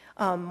elections.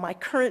 My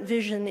current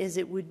vision is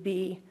it would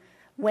be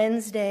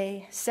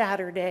Wednesday,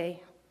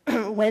 Saturday,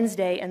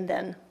 Wednesday, and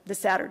then the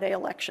Saturday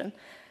election,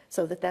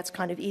 so that that's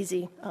kind of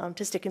easy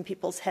to stick in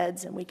people's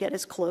heads, and we get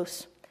as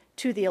close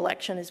to the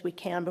election as we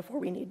can before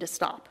we need to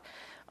stop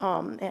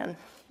and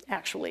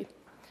actually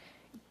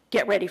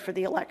get ready for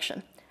the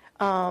election.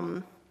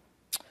 And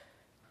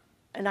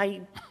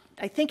I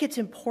think it's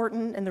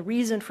important, and the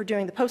reason for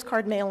doing the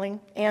postcard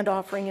mailing and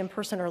offering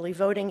in-person early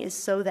voting is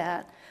so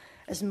that,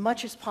 as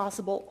much as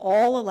possible,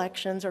 all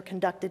elections are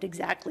conducted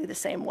exactly the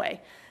same way.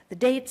 The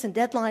dates and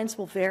deadlines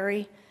will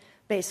vary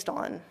based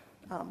on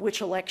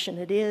which election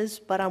it is,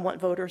 but I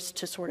want voters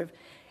to sort of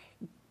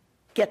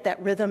get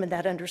that rhythm and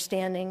that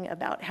understanding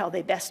about how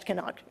they best can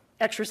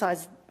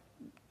exercise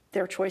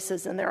their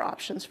choices and their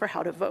options for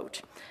how to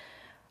vote.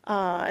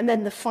 And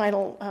then the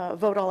final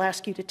vote I'll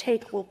ask you to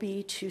take will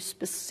be to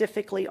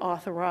specifically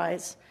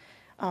authorize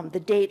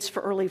the dates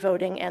for early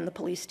voting and the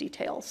police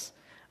details.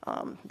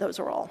 Those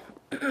are all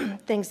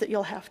things that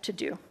you'll have to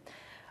do.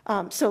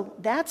 So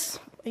that's,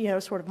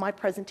 sort of my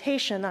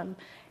presentation. I'm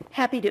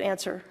happy to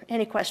answer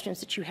any questions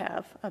that you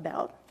have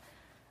about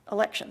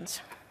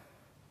elections.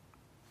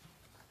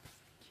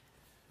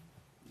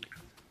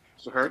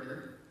 Mr.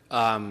 Hurd?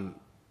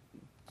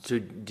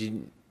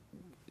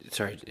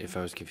 Sorry if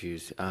I was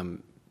confused.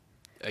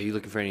 Are you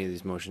looking for any of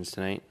these motions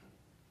tonight?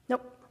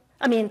 Nope.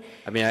 I mean,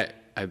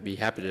 I'd be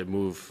happy to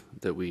move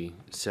that we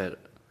set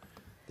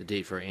the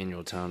date for our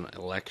annual town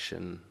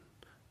election,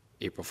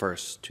 April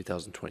 1st,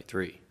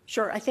 2023.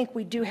 Sure. I think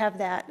we do have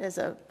that as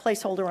a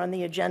placeholder on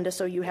the agenda,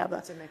 so you have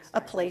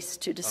a place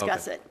to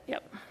discuss it.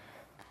 Yep.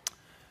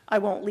 I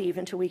won't leave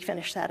until we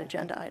finish that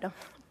agenda item.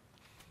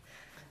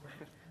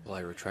 Well, I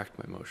retract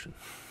my motion.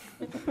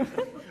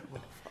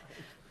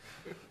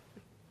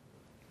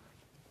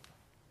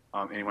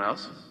 Anyone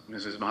else?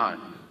 Mrs. Mahan?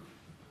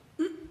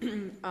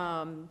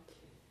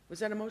 Was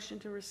that a motion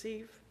to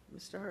receive,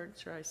 Mr. Hurd?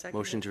 Should I second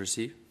Motion it? to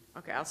receive?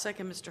 Okay, I'll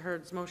second Mr.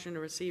 Hurd's motion to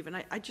receive, and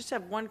I just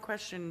have one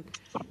question,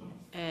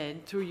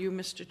 and through you,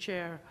 Mr.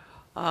 Chair.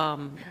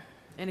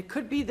 And it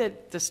could be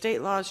that the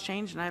state law has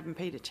changed and I haven't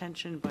paid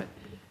attention, but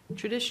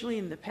traditionally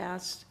in the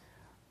past,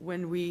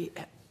 when we,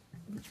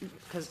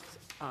 because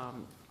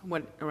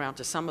went around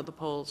to some of the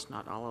polls,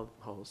 not all of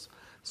the polls,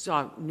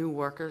 saw new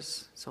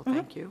workers, so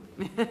thank you.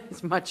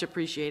 It's much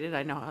appreciated.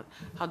 I know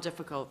how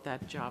difficult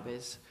that job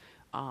is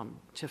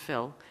to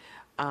fill.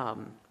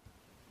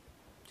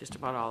 Just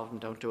about all of them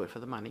don't do it for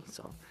the money,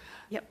 so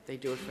they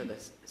do it for the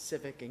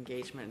civic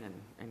engagement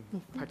and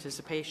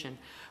participation.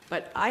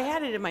 But I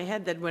had it in my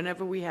head that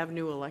whenever we have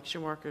new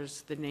election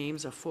workers, the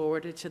names are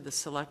forwarded to the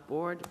select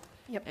board.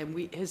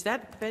 And has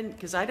that been,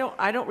 because I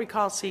don't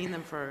recall seeing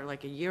them for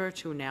like a year or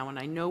two now, and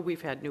I know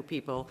we've had new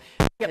people.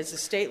 Has the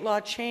state law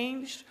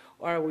changed,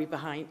 or are we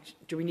behind?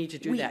 Do we need to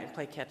do that and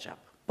play catch up?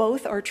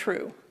 Both are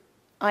true.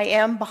 I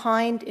am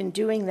behind in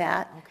doing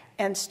that,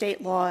 and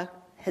state law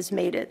has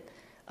made it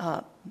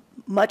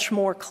much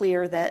more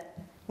clear that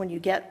when you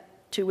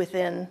get to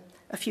within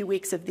a few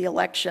weeks of the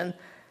election,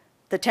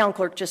 the town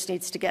clerk just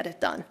needs to get it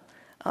done.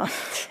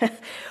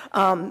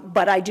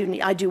 But I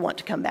do want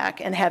to come back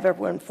and have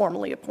everyone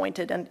formally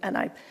appointed, and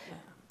I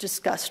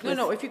discussed with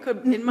if you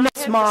could, in my head,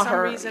 for some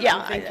reason,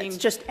 I'm thinking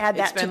just add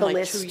that to the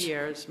list. It's been like 2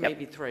 years,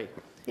 maybe 3.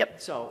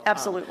 So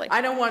absolutely. I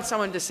don't want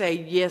someone to say,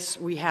 yes,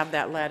 we have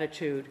that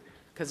latitude,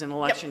 because an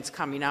election's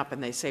coming up,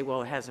 and they say,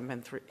 well, it hasn't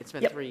been 3, it's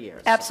been 3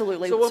 years.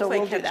 Absolutely. So we'll So play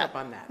we'll do catch that. up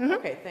on that.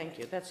 Okay, thank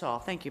you, that's all.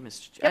 Thank you,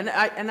 Mr.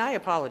 Chair. And I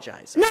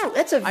apologize. No,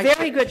 that's a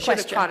very good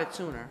question. Should have caught it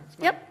sooner.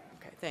 Okay,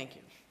 thank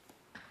you.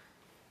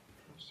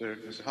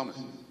 Mr. Helmuth.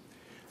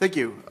 Thank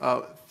you.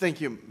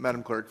 Thank you,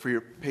 Madam Clerk, for your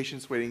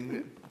patience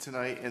waiting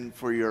tonight and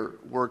for your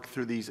work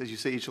through these. As you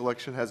say, each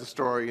election has a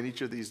story, and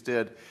each of these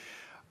did.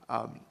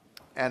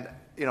 And,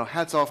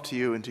 hats off to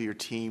you and to your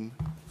team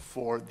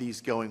for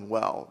these going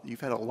well.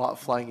 You've had a lot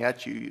flying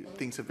at you.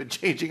 Things have been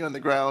changing on the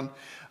ground,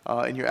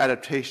 and your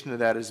adaptation to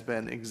that has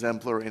been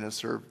exemplary and has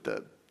served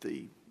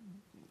the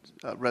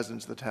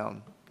residents of the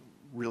town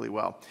really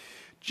well.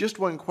 Just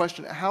one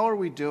question. How are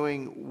we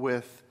doing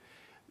with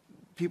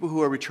people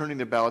who are returning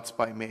their ballots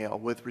by mail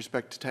with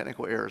respect to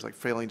technical errors, like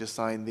failing to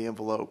sign the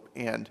envelope?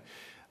 And,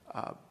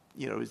 can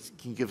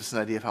you give us an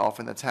idea of how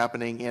often that's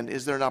happening? And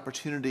is there an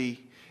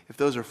opportunity, if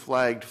those are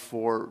flagged,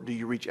 do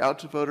you reach out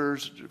to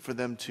voters for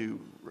them to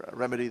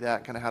remedy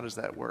that? Kind of how does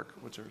that work?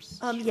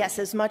 Yes,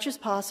 as much as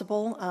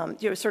possible.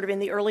 Sort of in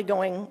the early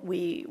going,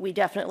 we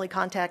definitely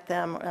contact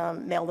them,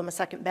 mail them a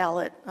second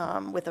ballot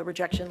with a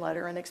rejection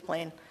letter and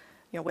explain,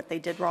 what they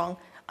did wrong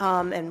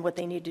and what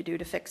they need to do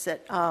to fix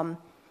it.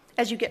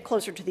 As you get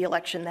closer to the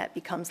election, that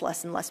becomes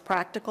less and less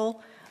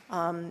practical,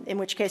 in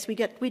which case we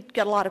get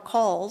a lot of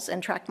calls,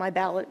 and Track My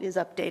Ballot is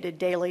updated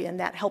daily, and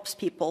that helps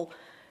people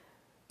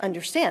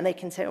understand. They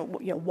can say,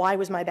 why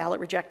was my ballot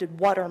rejected?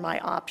 What are my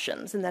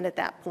options? And then at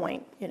that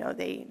point,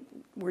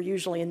 we're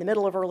usually in the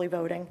middle of early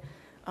voting,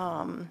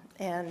 and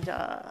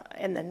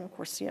then of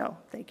course,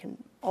 they can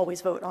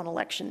always vote on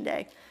election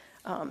day.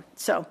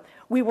 So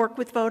we work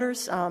with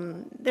voters.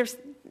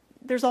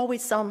 There's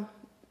always some.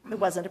 It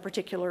wasn't a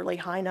particularly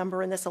high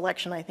number in this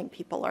election. I think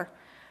people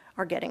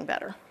are getting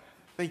better.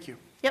 Thank you.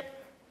 Yep.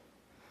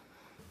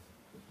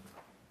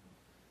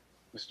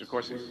 Mr.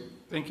 Corsi.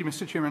 Thank you,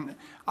 Mr. Chairman.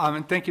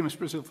 And thank you, Ms.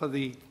 Brazil, for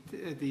the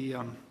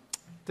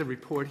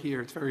report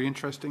here. It's very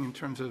interesting in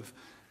terms of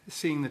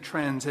seeing the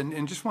trends.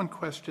 And just one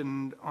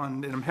question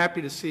and I'm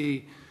happy to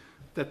see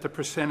that the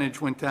percentage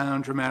went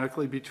down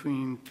dramatically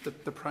between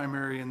the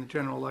primary and the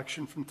general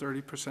election from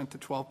 30% to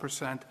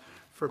 12%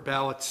 for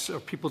ballots, or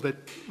people that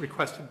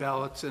requested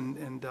ballots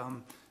and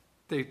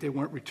they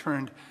weren't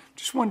returned.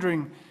 Just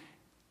wondering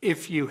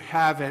if you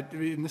have it,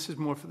 and this is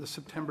more for the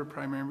September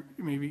primary,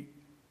 maybe,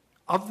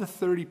 of the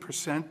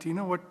 30%, do you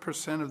know what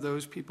percent of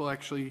those people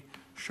actually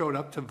showed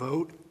up to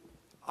vote?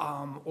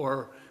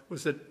 Or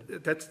was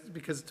that's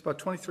because it's about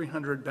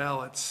 2,300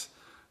 ballots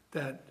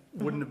that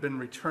wouldn't have been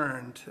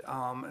returned.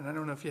 And I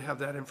don't know if you have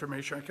that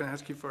information. I can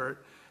ask you for it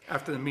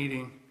after the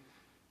meeting.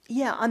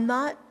 Yeah,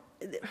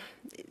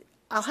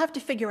 I'll have to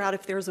figure out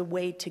if there's a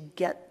way to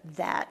get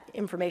that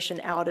information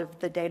out of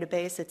the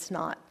database. It's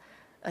not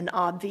an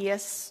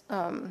obvious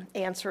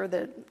answer,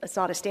 that it's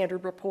not a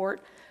standard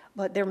report,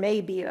 but there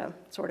may be a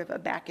sort of a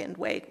back-end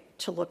way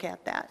to look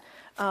at that.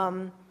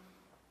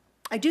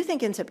 I do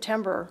think in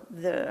September,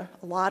 a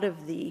lot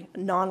of the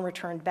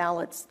non-returned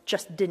ballots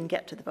just didn't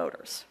get to the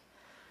voters,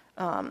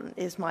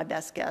 is my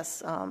best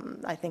guess.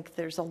 I think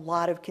there's a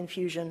lot of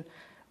confusion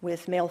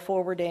with mail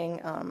forwarding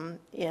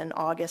in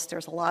August.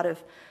 There's a lot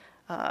of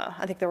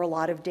I think there were a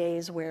lot of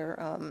days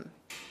where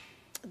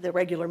the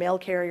regular mail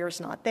carrier is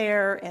not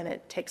there, and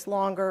it takes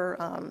longer.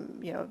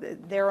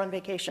 They're on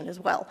vacation as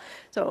well.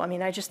 So,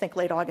 I just think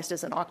late August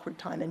is an awkward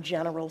time in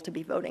general to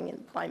be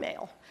voting by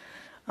mail.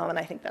 And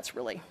I think that's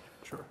really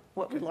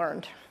what we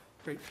learned.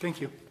 Great, thank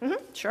you.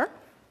 Sure.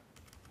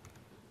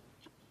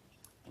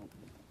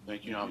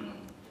 Thank you,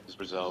 Ms.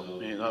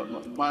 Brazil.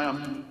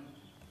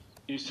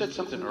 You said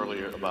something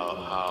earlier about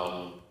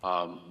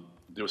how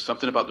there was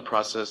something about the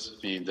process,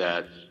 meaning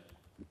that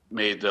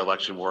made the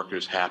election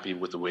workers happy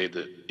with the way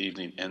the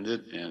evening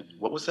ended, and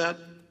what was that?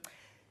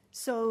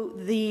 So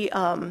the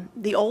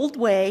old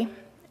way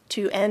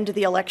to end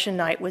the election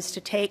night was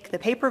to take the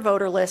paper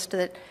voter list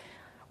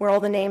where all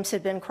the names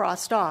had been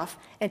crossed off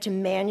and to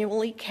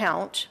manually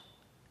count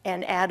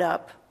and add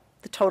up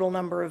the total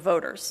number of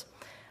voters.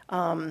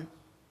 And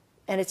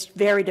it's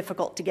very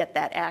difficult to get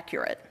that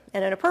accurate.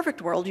 And in a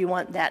perfect world, you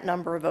want that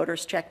number of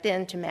voters checked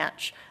in to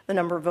match the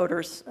number of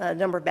voters,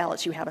 number of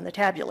ballots you have in the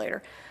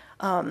tabulator.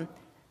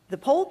 The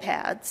poll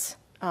pads,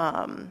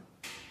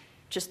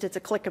 just it's a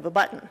click of a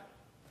button,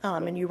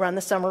 and you run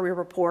the summary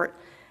report,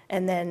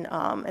 and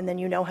then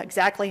you know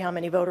exactly how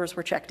many voters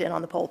were checked in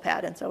on the poll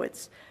pad, and so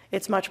it's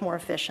much more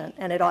efficient,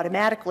 and it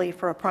automatically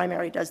for a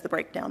primary does the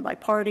breakdown by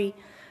party,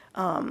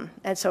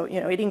 and so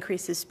it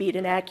increases speed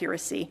and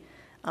accuracy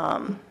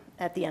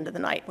at the end of the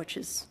night, which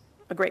is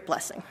a great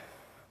blessing.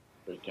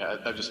 Yeah,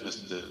 I just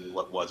missed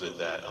what was it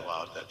that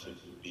allowed that to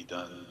be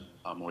done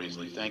more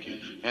easily. Thank you.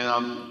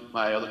 And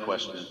my other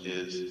question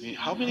is,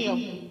 how many,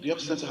 do you have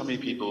a sense of how many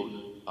people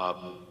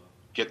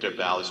get their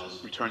ballots,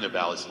 return their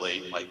ballots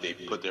late, like they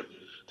put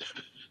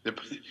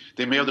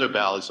they mail their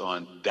ballots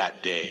on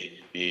that day,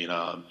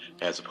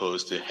 as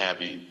opposed to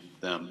having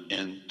them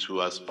in to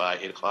us by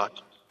 8 o'clock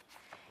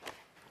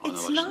on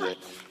election day?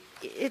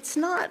 It's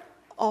not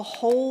a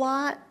whole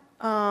lot.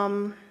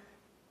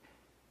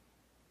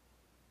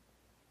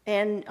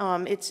 And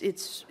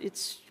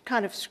it's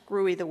kind of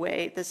screwy the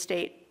way the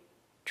state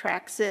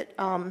tracks it.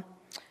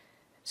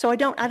 So I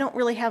don't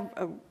really have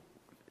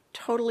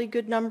totally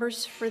good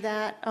numbers for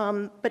that.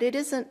 But it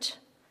isn't.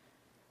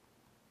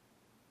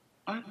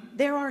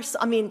 There are.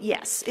 I mean,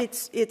 yes,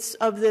 it's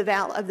of the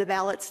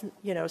ballots.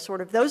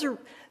 Sort of. Those are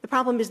the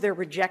problem is they're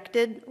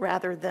rejected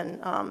rather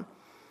than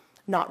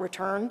not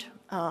returned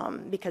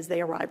because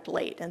they arrived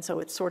late, and so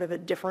it's sort of a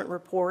different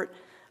report.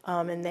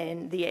 And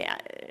then the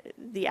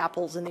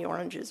apples and the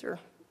oranges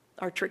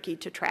are tricky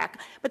to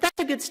track. But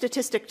that's a good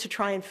statistic to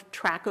try and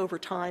track over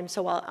time,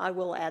 so I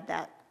will add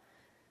that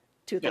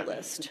to the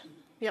list.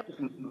 Yep.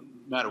 No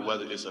matter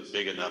whether it's a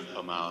big enough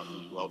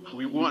amount, well,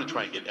 we want to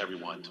try and get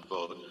everyone to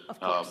vote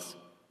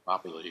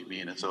properly.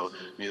 It's a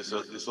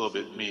little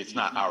bit, it's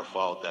not our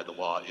fault that the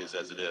law is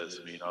as it is,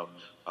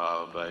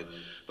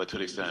 but to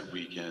the extent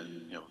we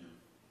can,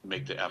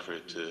 make the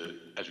effort to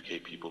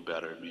educate people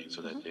better,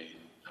 so that they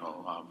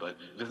but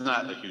if it's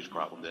not a huge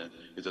problem, then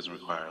it doesn't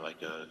require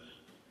like a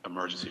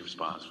emergency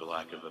response, for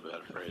lack of a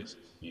better phrase.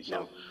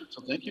 So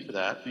thank you for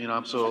that.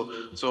 So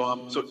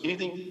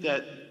anything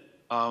that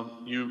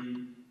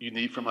you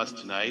need from us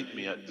tonight?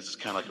 This is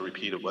kind of like a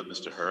repeat of what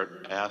Mr.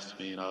 Hurd asked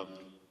me.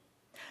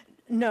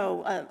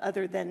 No,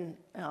 other than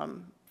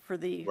for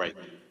the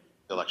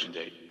election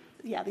date.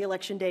 Yeah, the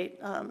election date,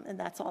 and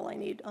that's all I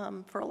need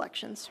for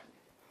elections.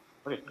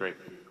 Okay, great.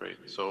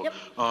 So.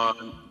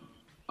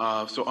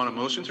 So on a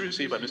motion to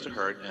receive by Mr.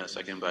 Hurd and a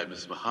second by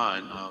Ms.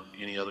 Mahan,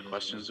 any other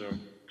questions or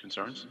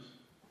concerns?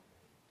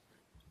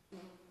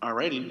 All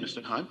righty,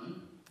 Mr.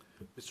 Hahn?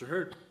 Mr.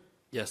 Hurd?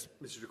 Yes.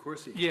 Mr.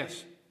 DeCoursey?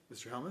 Yes.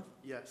 Mr. Helmuth?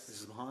 Yes.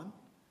 Mrs. Mahan?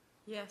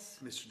 Yes.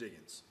 Mr.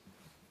 Diggins?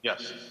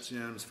 Yes. It's a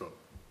unanimous vote.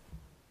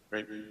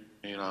 Great.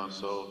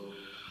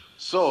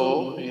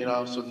 So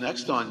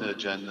next on the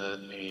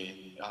agenda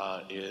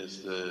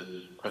is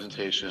the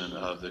presentation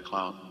of the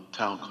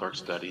town clerk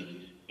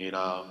study.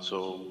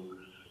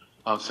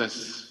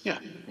 Since you're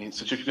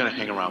going to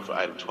hang around for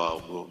item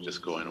 12, we'll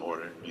just go in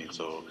order.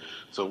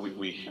 So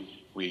we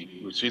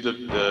received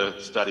the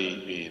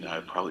study.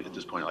 Probably at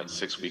this point like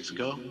 6 weeks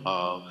ago.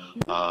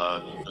 It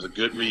was a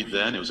good read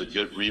then. It was a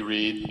good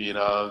reread.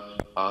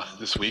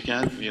 This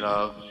weekend.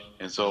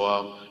 And so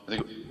I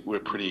think we're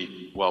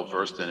pretty well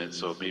versed in it.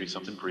 So maybe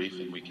something brief,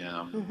 and we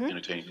can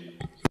entertain.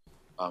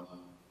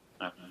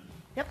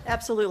 Yep,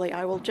 absolutely.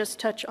 I will just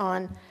touch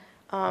on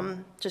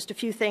just a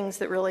few things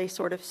that really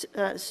sort of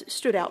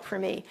stood out for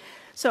me.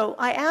 So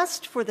I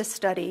asked for the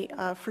study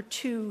for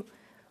two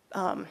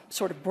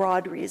sort of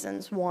broad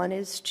reasons. One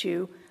is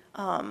to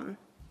I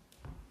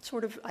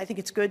think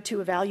it's good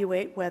to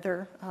evaluate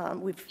whether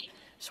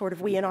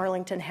we in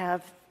Arlington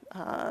have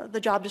the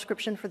job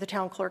description for the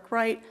town clerk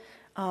right,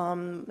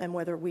 and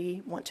whether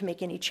we want to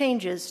make any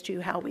changes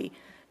to how we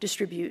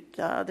distribute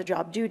the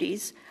job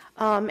duties.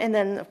 And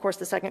then, of course,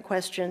 the second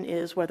question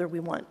is whether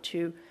we want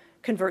to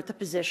convert the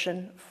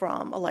position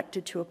from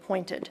elected to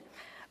appointed.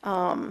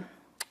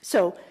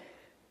 So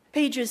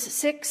pages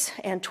 6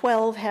 and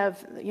 12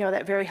 have,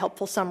 that very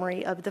helpful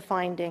summary of the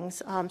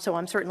findings. So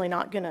I'm certainly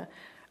not going to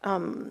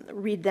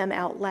read them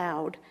out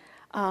loud.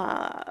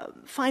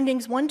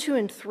 Findings 1, 2,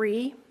 and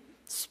 3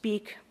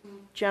 speak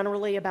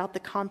generally about the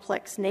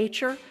complex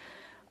nature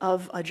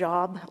of a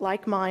job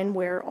like mine,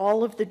 where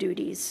all of the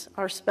duties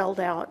are spelled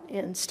out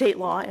in state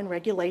law and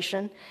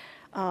regulation.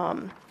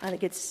 I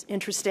think it's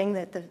interesting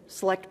that the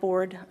select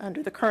board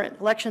under the current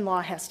election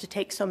law has to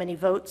take so many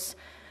votes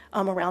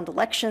around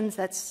elections.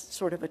 That's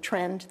sort of a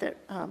trend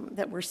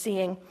that we're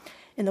seeing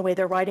in the way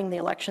they're writing the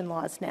election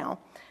laws now.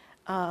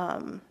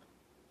 And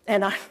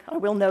I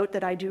will note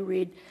that I do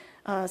read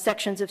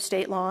sections of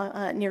state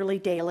law nearly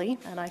daily,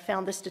 and I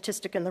found the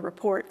statistic in the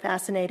report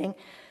fascinating.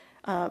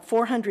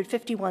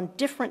 451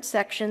 different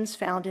sections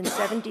found in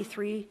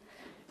 73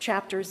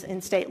 chapters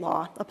in state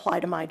law apply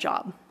to my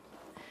job.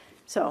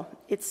 So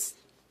it's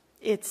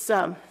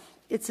a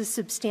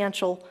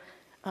substantial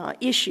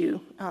issue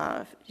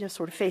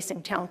sort of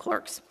facing town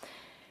clerks.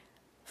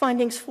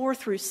 Findings 4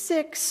 through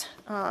 6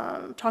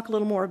 talk a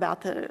little more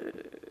about the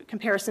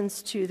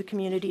comparisons to the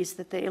communities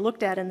that they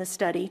looked at in the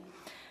study.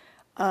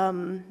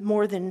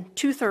 More than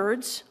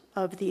 2/3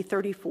 of the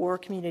 34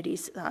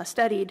 communities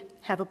studied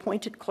have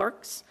appointed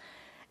clerks,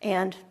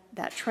 and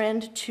that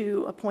trend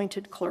to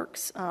appointed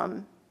clerks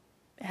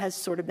has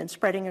sort of been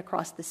spreading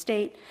across the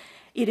state.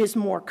 It is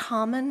more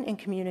common in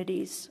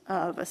communities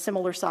of a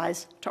similar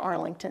size to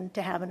Arlington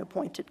to have an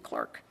appointed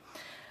clerk.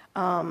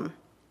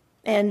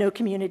 And no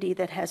community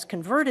that has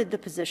converted the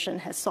position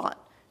has sought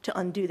to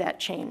undo that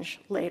change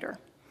later.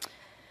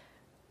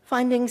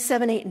 Findings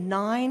 7, 8, and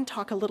 9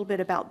 talk a little bit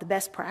about the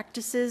best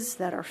practices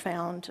that are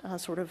found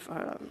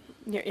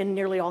in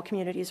nearly all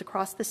communities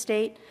across the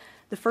state.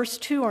 The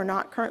first two are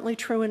not currently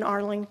true in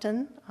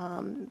Arlington,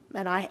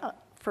 and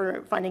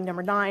for finding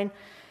number 9,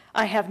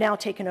 I have now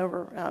taken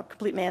over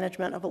complete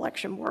management of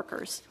election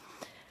workers.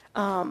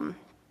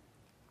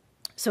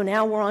 So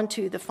now we're on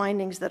to the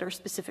findings that are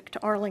specific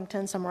to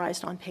Arlington,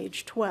 summarized on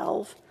page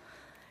 12.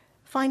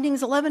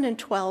 Findings 11 and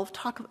 12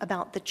 talk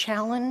about the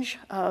challenge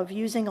of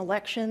using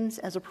elections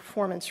as a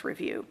performance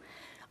review.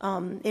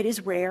 It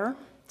is rare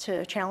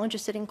to challenge a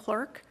sitting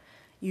clerk.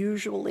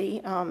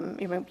 Usually,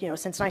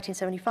 since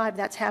 1975,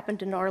 that's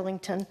happened in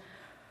Arlington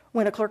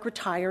when a clerk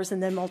retires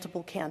and then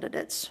multiple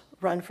candidates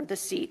run for the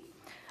seat.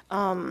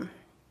 A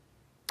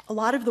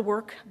lot of the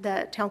work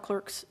that town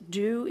clerks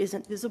do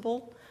isn't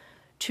visible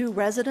to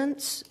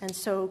residents, and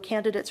so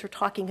candidates are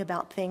talking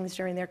about things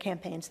during their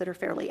campaigns that are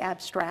fairly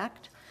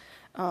abstract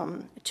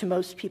to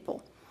most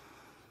people.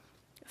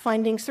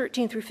 Findings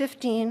 13 through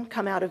 15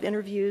 come out of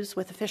interviews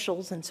with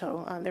officials, and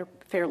so they're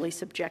fairly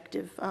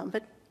subjective,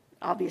 but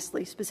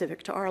obviously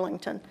specific to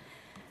Arlington.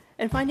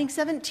 And finding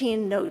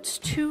 17 notes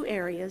 2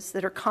 areas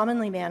that are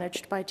commonly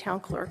managed by town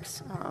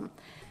clerks.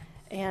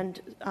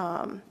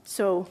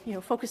 So,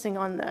 focusing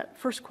on the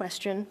first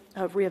question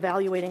of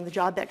reevaluating the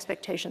job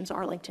expectations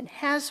Arlington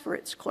has for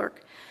its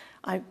clerk,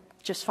 I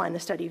just find the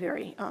study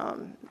very,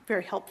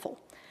 very helpful.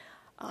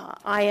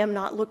 I am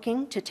not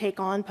looking to take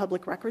on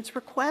public records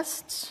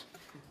requests,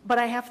 but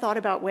I have thought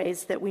about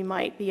ways that we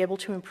might be able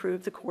to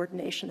improve the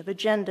coordination of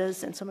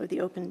agendas and some of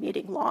the open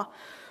meeting law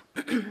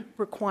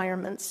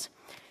requirements.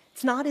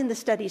 It's not in the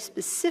study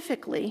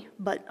specifically,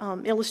 but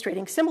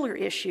illustrating similar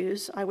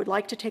issues, I would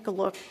like to take a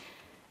look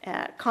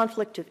at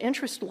conflict of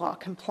interest law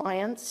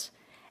compliance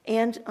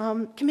and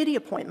committee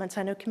appointments.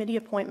 I know committee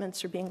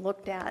appointments are being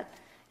looked at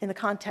in the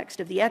context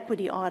of the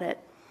equity audit,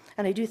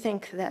 and I do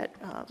think that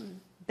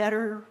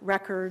better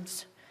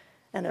records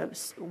and a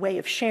way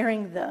of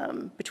sharing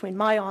them between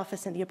my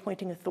office and the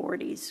appointing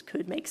authorities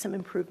could make some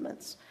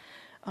improvements.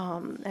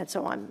 And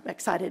so I'm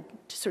excited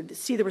to sort of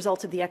see the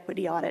results of the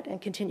equity audit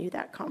and continue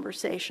that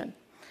conversation.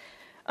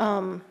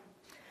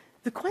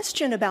 The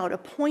question about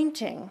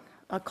appointing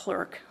a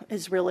clerk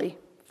is really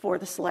for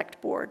the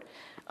select board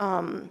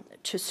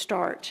to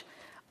start.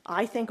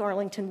 I think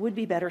Arlington would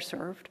be better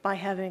served by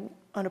having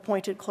an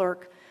appointed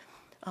clerk,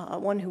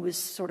 one who is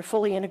sort of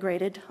fully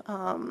integrated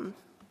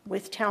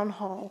with town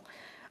hall.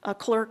 A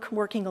clerk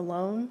working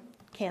alone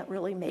can't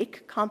really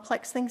make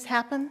complex things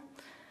happen.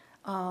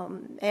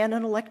 And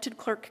an elected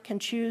clerk can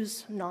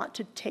choose not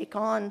to take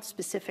on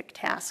specific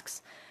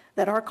tasks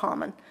that are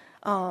common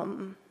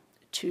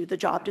to the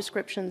job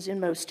descriptions in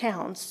most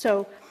towns.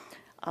 So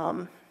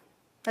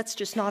that's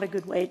just not a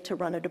good way to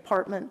run a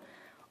department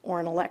or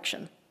an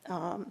election.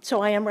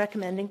 So I am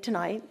recommending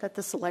tonight that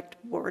the select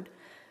board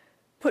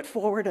put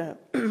forward a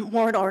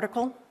warrant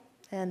article,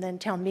 and then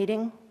town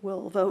meeting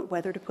will vote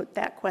whether to put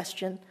that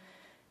question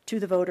to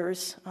the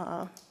voters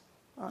on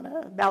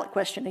a ballot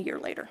question a year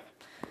later.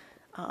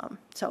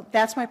 So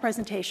that's my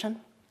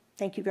presentation.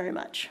 Thank you very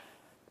much.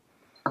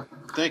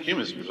 Thank you,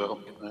 Ms. Brazil.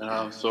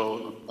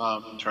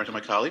 Turn to my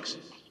colleagues.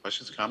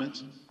 Questions,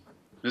 comments?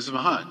 Mrs.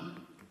 Mahan.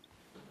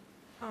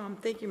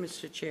 Thank you,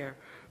 Mr. Chair.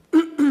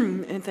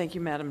 And thank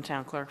you, Madam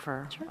Town Clerk,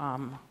 for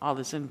all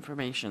this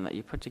information that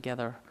you put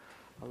together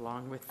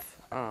along with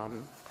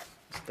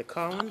the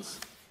Collins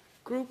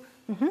group.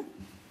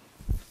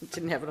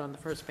 Didn't have it on the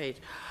first page.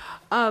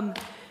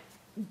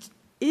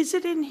 Is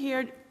it in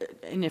here,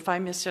 and if I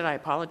missed it, I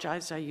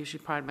apologize. I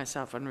usually pride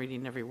myself on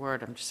reading every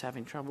word. I'm just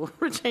having trouble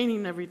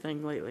retaining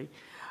everything lately.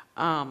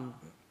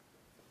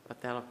 But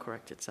that'll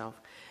correct itself.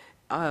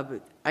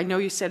 I know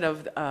you said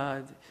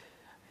I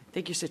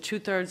think you said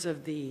 2/3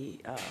 of the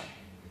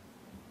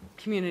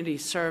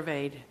communities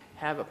surveyed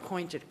have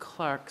appointed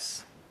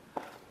clerks.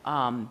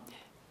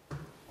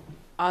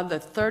 Of the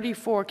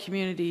 34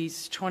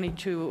 communities,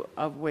 22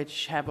 of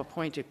which have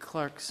appointed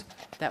clerks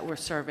that were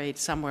surveyed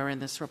somewhere in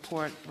this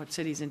report, what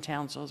cities and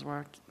towns those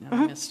were?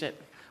 I missed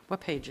it. What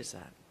page is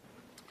that?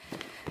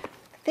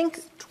 I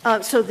think,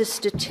 so the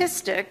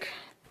statistic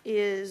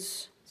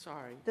is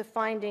sorry. the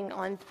finding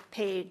on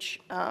page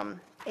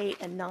 8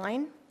 and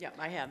 9. Yep,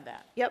 I have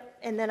that. Yep,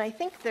 and then I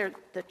think the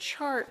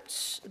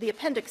charts, the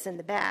appendix in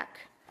the back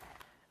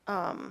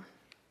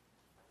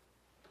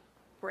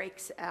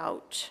breaks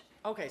out.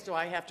 Okay, so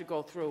I have to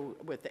go through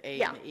with the A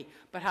Yeah. and the E.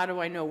 But how do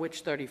I know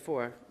which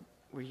 34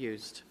 were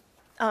used?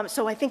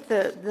 So I think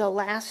the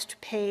last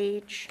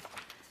page,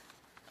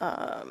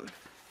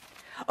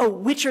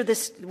 which are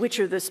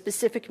the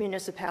specific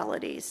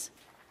municipalities?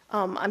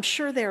 I'm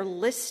sure they're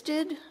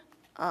listed.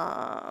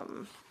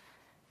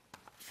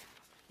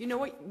 You know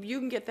what, you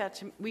can get that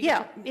to, we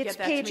Yeah, can get it's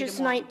that to me pages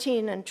tomorrow.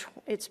 19 and,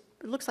 it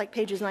looks like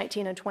pages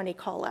 19 and 20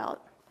 call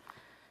out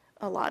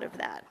a lot of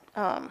that.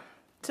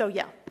 So,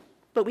 yeah,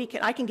 but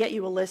I can get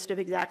you a list of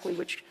exactly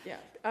which Yeah.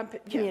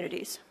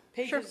 communities.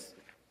 Sure. Pages,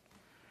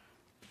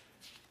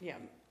 yeah.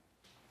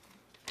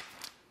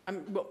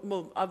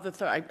 Well, of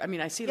the, I mean,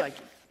 I see like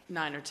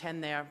 9 or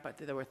 10 there, but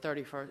there were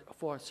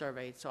 34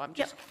 surveyed, so I'm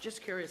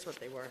just curious what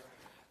they were,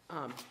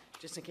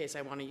 just in case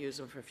I want to use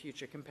them for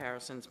future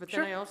comparisons. But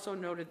then Sure. I also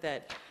noted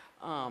that,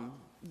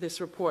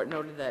 this report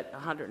noted that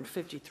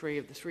 153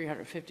 of the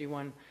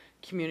 351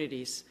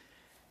 communities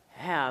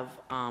have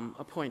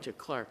appointed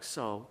clerks,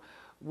 so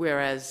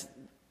whereas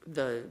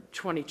the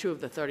 22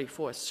 of the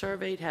 34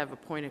 surveyed have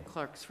appointed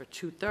clerks for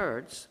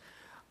 2/3,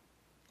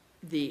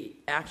 the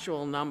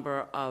actual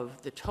number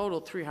of the total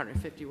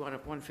 351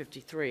 of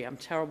 153, I'm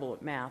terrible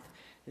at math,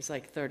 is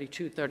like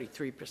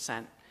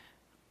 33%.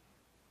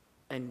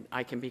 And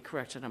I can be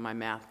corrected on my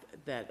math,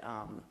 that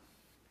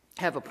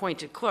have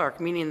appointed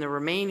clerk, meaning the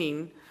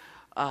remaining,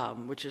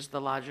 which is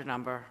the larger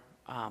number,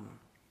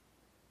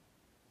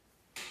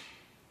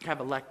 have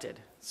elected.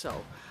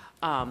 So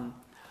I'm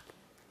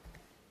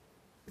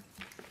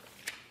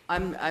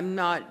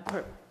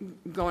not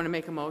going to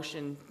make a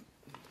motion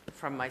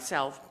from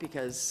myself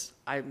because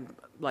I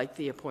like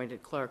the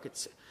appointed clerk.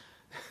 It's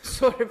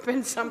sort of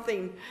been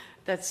something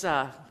that's,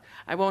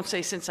 I won't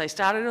say since I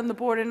started on the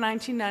board in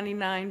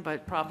 1999,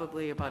 but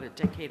probably about a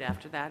decade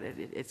after that,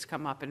 it's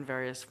come up in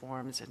various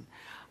forms. And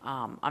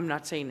I'm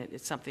not saying that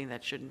it's something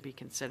that shouldn't be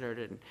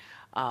considered.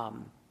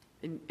 And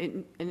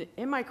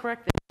am I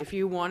correct that if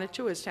you wanted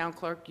to, as town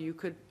clerk, you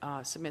could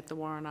submit the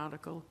warrant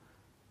article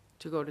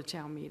to go to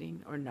town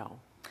meeting, or no?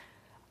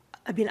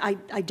 I mean,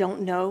 I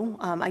don't know.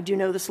 I do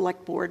know the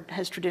select board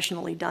has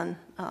traditionally done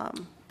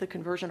the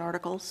conversion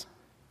articles.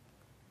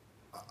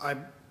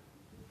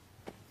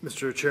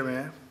 Mr.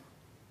 Chairman,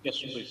 Yes,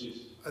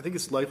 please. I think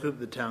it's likely that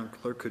the town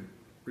clerk could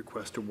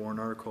request a warrant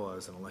article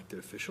as an elected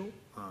official.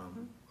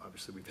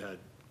 Obviously, we've had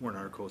warrant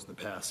articles in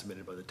the past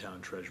submitted by the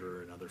town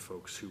treasurer and other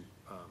folks who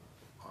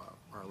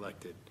are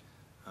elected.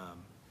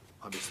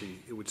 Obviously,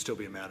 it would still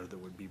be a matter that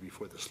would be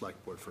before the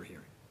select board for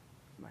hearing.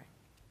 Right.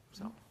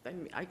 So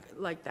I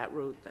like that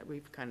route that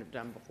we've kind of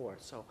done before.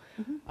 So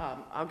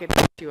I'll get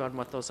back to you on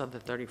what those other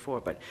 34.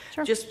 But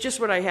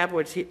just what I have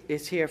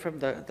is here from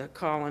the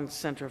Collins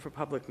Center for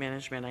Public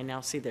Management. I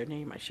now see their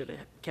name. I should have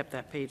kept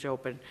that page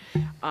open.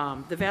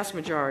 The vast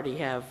majority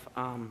have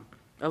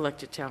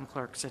elected town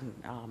clerks, and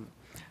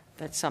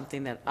that's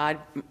something that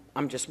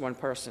I'm just one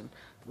person,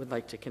 would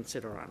like to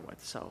consider on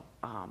with. So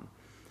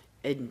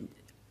and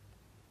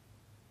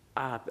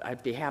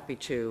I'd be happy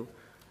to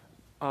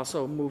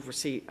also move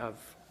receipt of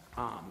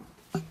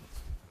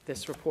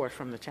this report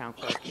from the town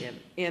clerk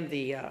and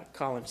the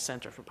Collins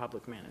Center for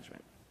Public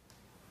Management.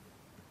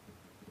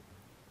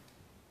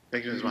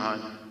 Thank you, Ms.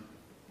 Mahan.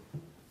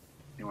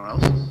 Anyone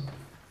else?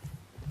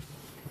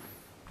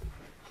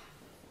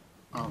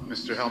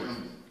 Mr. Hellman.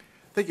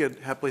 I think I'd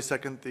happily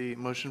second the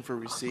motion for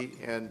receipt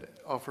and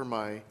offer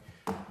my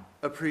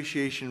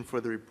appreciation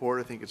for the report.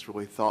 I think it's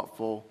really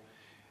thoughtful.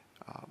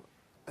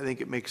 I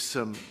think it makes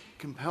some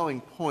compelling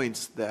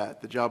points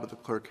that the job of the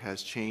clerk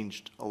has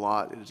changed a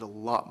lot. It is a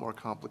lot more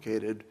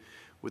complicated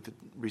with the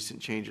recent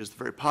changes, the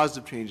very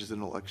positive changes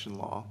in election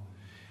law.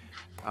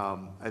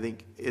 I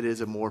think it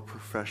is a more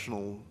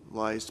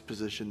professionalized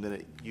position than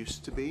it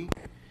used to be.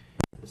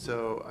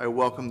 So I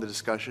welcome the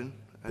discussion.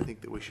 I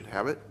think that we should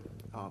have it.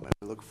 And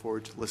I look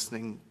forward to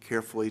listening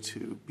carefully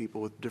to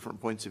people with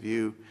different points of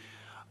view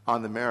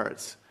on the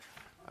merits.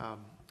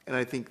 And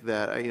I think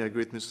that, I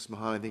agree with Mrs.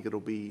 Mahan. I think it'll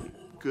be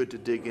good to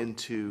dig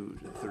into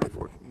the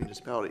 34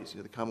 municipalities.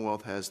 The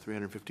Commonwealth has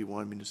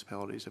 351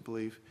 municipalities, I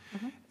believe,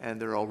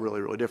 and they're all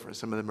really, really different.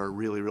 Some of them are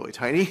really, really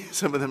tiny.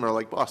 Some of them are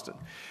like Boston.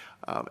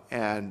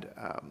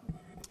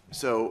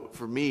 So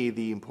for me,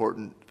 the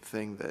important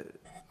thing that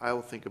I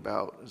will think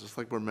about as a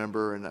select board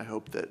member, and I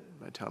hope that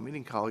my town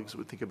meeting colleagues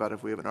would think about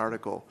if we have an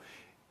article,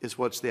 is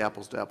what's the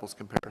apples to apples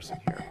comparison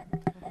here?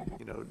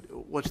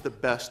 What's the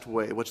best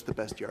way, what's the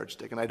best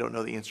yardstick? And I don't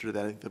know the answer to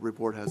that. I think the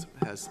report has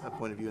a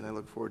point of view, and I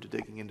look forward to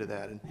digging into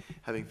that and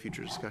having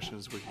future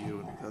discussions with you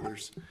and with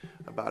others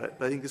about it.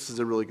 But I think this is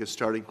a really good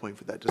starting point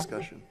for that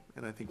discussion,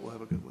 and I think we'll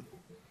have a good one.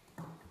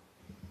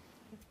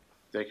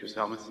 Thank you, Mr.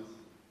 Hellman.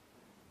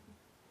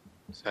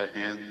 Is that a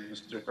hand,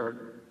 Mr.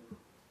 Hurd?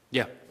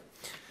 Yeah.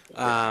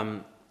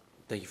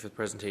 Thank you for the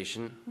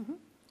presentation.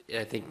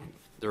 I think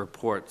the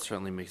report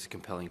certainly makes a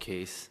compelling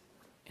case,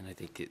 and I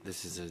think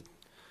this is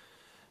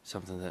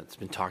something that's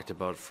been talked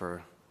about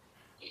for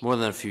more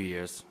than a few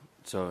years.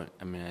 So,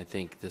 I mean, I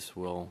think this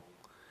will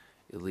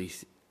at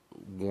least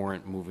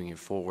warrant moving it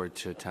forward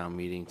to a town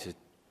meeting to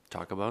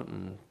talk about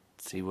and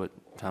see what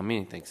town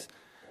meeting thinks.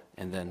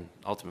 And then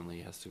ultimately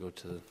it has to go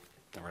to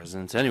the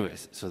residents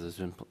anyways. So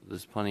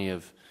there's plenty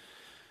of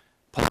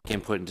public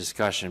input and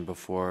discussion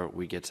before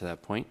we get to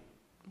that point.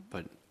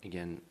 But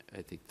again,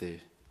 I think the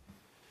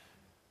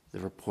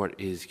report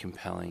is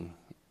compelling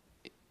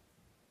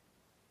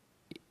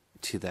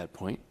to that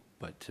point.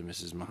 But to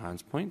Mrs.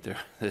 Mahan's point,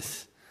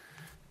 this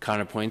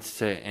counterpoints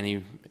to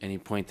any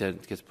point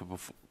that gets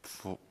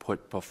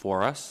put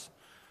before us.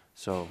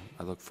 So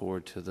I look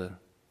forward to the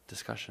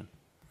discussion.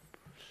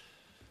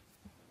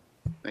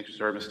 Thank you,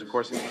 sir. Mr.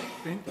 Corsi.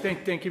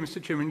 Thank you,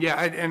 Mr. Chairman. Yeah,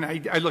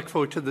 I look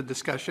forward to the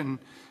discussion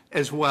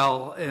as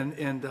well.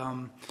 And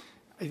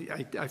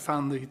I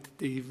found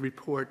the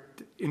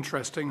report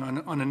interesting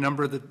on a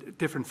number of the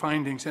different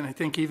findings. And I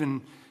think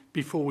even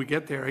before we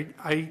get there,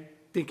 I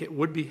think it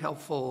would be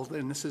helpful,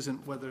 and this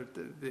isn't whether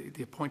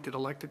the appointed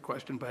elected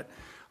question, but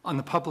on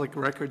the public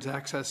records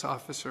access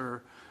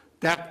officer,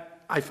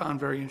 that I found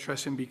very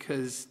interesting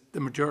because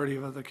the majority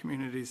of other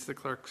communities, the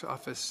clerk's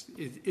office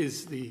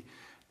is the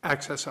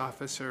access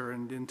officer.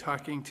 And in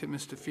talking to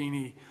Mr.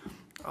 Feeney,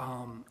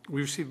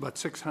 we receive about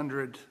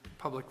 600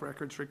 public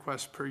records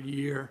requests per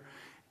year,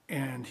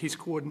 and he's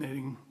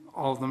coordinating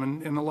all of them.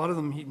 And a lot of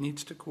them he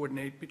needs to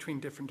coordinate between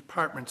different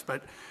departments.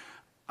 But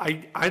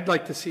I'd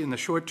like to see in the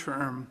short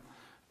term,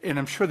 and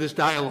I'm sure there's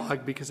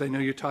dialogue because I know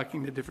you're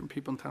talking to different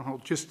people in town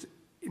hall, just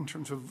in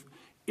terms of,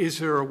 is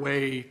there a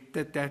way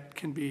that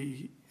can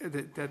be,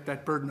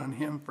 that burden on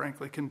him,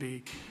 frankly, can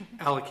be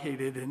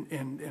allocated,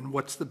 and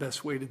what's the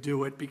best way to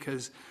do it?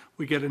 Because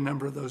we get a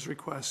number of those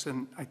requests,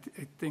 and I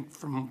think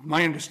from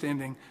my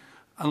understanding,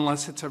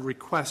 unless it's a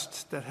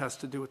request that has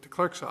to do with the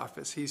clerk's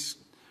office, he's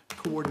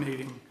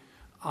coordinating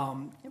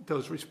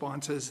those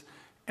responses.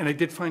 And I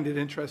did find it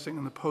interesting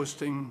on the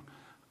posting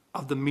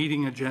of the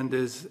meeting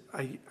agendas.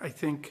 I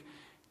think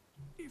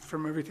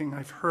from everything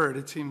I've heard,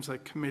 it seems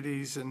like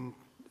committees and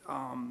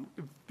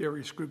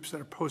various groups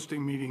that are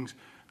posting meetings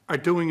are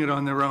doing it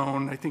on their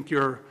own. I think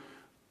you're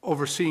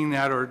overseeing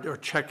that or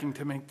checking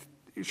to make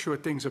sure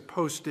things are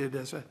posted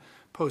as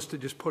opposed to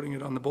just putting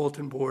it on the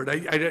bulletin board.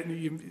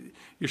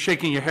 You're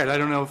shaking your head. I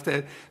don't know if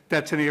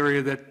that's an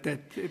area that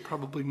it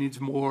probably needs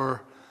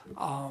more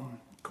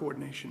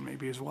coordination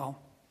maybe as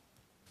well.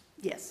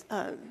 Yes.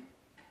 Do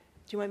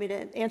you want me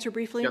to answer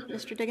briefly, Yep.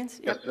 Mr.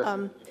 Diggins? Yes,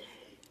 yes.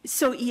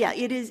 So yeah,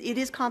 it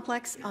is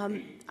complex.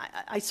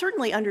 I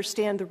certainly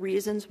understand the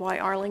reasons why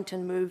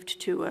Arlington moved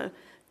to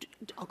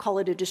I'll call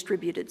it a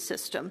distributed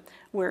system,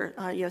 where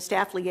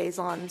staff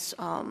liaisons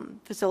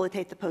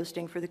facilitate the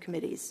posting for the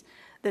committees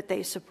that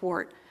they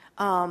support.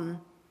 And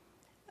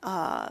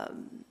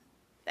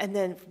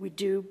then we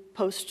do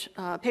post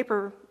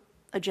paper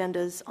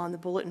agendas on the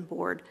bulletin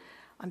board.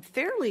 I'm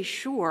fairly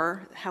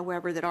sure,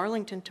 however, that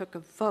Arlington took a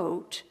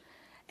vote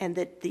and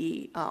that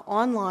the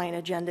online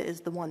agenda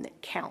is the one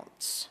that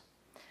counts.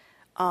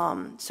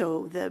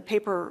 So the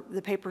paper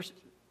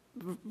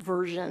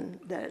version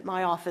that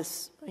my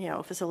office,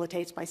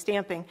 facilitates by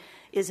stamping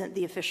isn't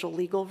the official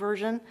legal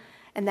version,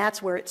 and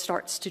that's where it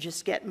starts to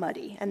just get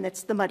muddy, and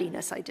that's the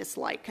muddiness I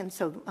dislike. And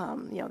so,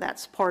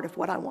 that's part of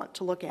what I want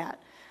to look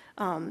at,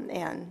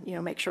 and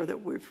make sure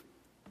that we've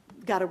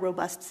got a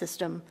robust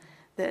system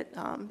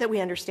that we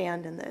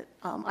understand, and that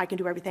I can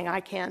do everything I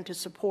can to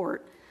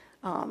support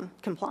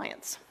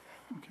compliance.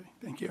 Okay,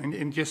 thank you.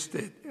 And just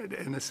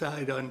an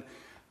aside on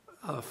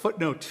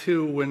footnote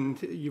 2, when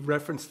you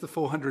referenced the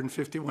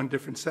 451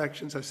 different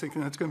sections, I was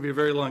thinking that's going to be a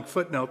very long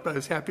footnote, but I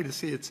was happy to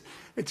see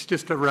it's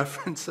just a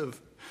reference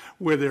of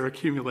where they're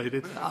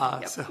accumulated.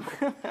 Yep. So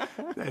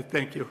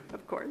thank you.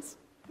 Of course.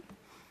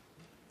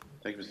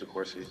 Thank you, Mr.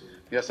 Corsi.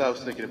 Yes, I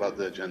was thinking about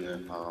the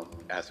agenda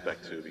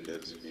aspect too,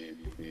 because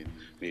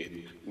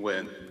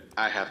when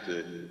I have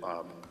to,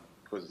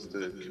 because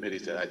the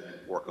committees that I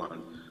work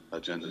on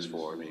agendas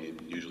for,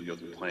 usually go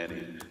through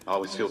planning. I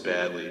always feel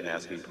badly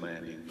asking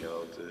planning,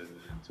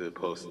 to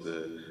post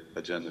the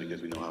agenda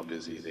because we know how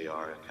busy they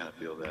are. I kind of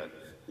feel that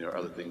there are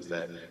other things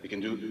that it can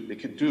do,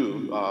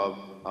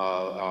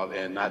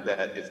 and not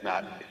that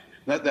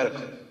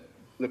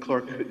the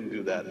clerk couldn't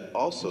do that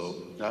also,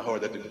 or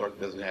that the clerk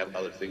doesn't have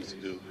other things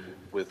to do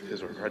with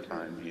his or her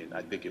time.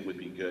 I think it would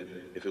be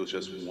good if it was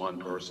just one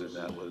person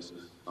that was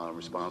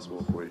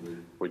responsible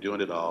for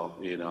doing it all.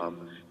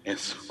 And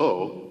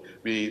so,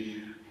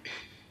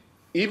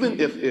 even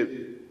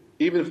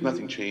if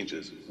nothing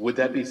changes, would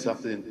that be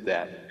something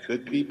that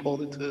could be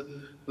pulled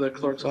into the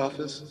clerk's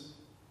office?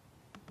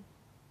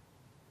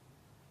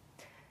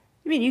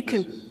 You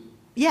can.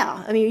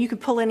 Yeah, you could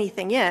pull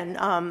anything in.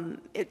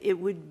 It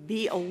would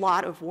be a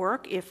lot of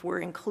work if we're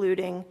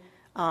including,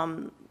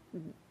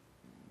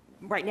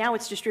 right now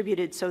it's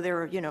distributed, so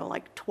there are,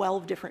 like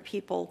 12 different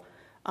people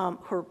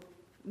who are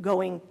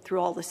going through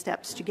all the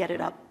steps to get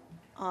it up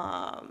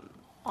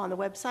on the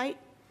website.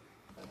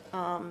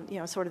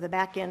 Sort of the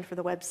back end for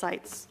the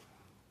website's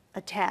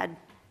a tad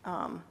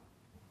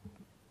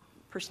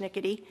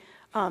persnickety.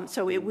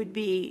 So it would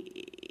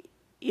be,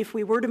 if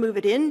we were to move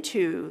it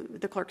into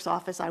the clerk's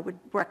office, I would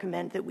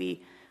recommend that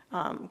we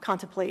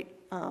contemplate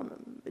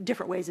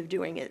different ways of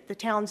doing it. The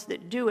towns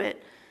that do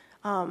it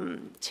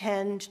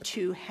tend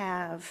to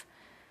have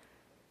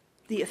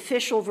the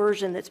official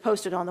version that's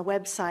posted on the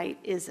website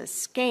is a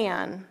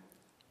scan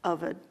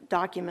of a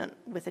document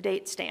with a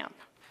date stamp.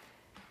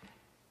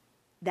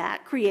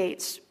 That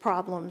creates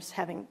problems,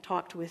 having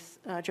talked with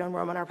Joan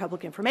Roman, our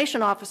public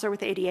information officer,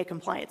 with ADA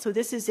compliance. So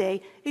this is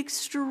a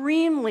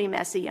extremely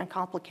messy and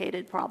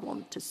complicated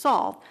problem to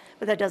solve,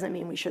 but that doesn't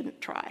mean we shouldn't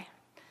try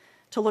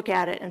to look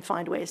at it and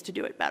find ways to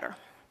do it better,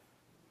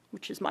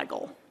 which is my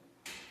goal.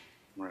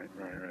 Right.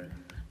 I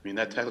mean,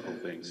 that technical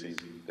thing seems,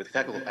 the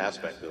technical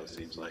aspect though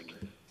seems like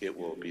it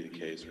will be the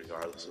case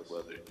regardless of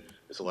whether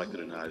it's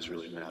elected or not. It's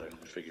really a matter of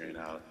figuring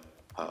out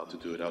how to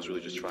do it. I was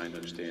really just trying to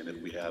understand if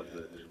we have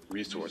the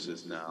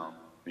resources now.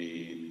 I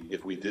mean,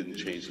 if we didn't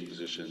change the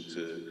position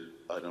to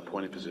an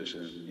appointed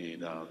position, you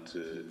know,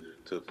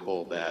 to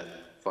pull that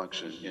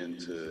function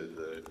into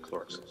the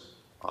clerk's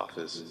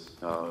office.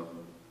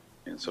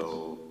 And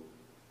so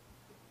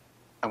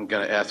I'm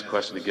going to ask the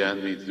question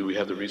again. Do we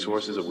have the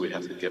resources, or do we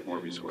have to get more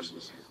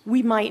resources?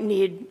 We might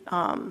need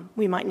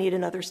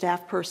another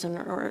staff person,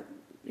 or,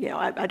 you know,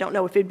 I don't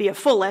know if it'd be a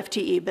full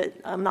FTE, but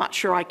I'm not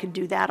sure I could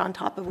do that on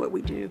top of what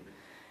we do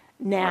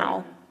now.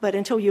 Right. But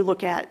until you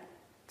look at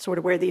sort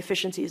of where the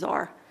efficiencies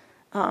are,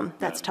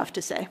 that's tough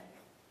to say.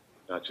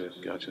 Gotcha.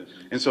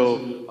 And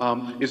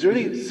so, is there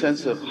any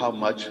sense of how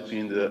much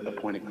the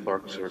appointed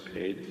clerks are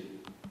paid?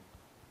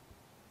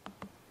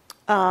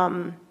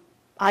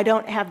 I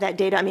don't have that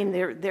data. I mean,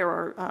 there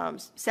are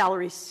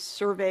salary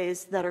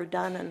surveys that are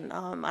done,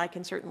 and I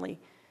can certainly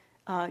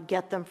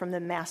get them from the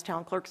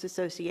Masstown Clerks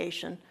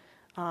Association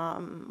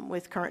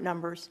with current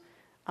numbers.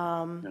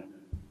 Do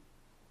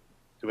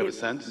we have a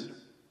sense?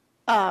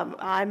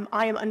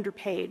 I am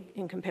underpaid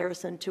in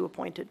comparison to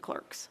appointed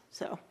clerks,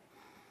 so.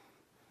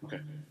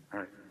 Okay,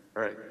 all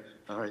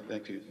right,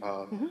 thank you.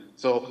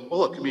 So, well,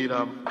 look, I mean,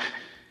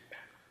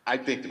 I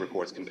think the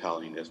report's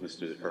compelling, as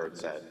Mr. Hurd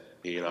said.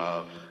 You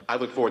know, I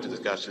look forward to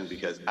discussion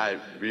because I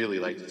really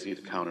like to see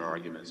the counter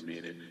arguments. I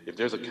mean, if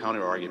there's a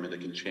counter argument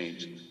that can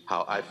change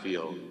how I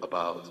feel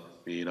about,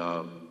 you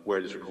know,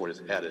 where this report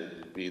is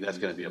headed, I mean, that's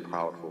going to be a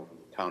powerful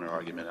counter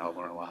argument. I'll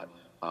learn a lot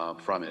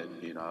from it,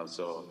 you know.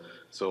 So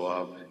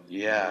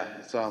yeah,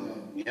 it's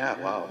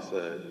wow, it's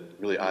a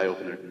really eye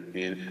opener. I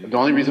mean, the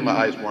only reason my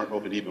eyes weren't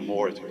open even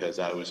more is because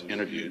I was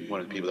interviewed,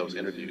 one of the people that was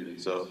interviewed, and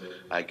so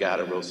I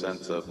got a real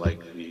sense of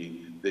like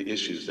the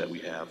issues that we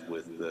have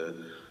with the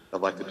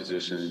elected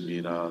position,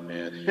 you know,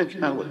 and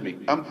kind of with me,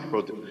 I'm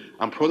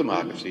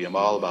pro-democracy. I'm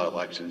all about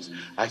elections.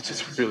 I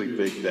just really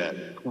think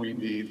that we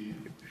need,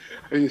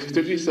 I mean,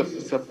 there be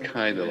some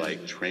kind of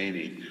like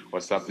training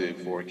or something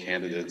for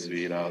candidates,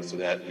 you know, so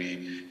that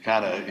we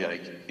kind of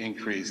like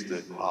increase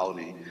the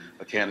quality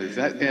of candidates.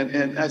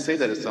 And I say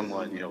that as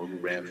someone, you know, who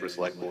ran for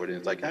select board, and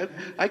it's like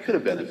I could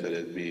have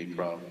benefited me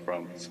from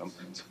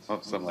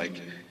some like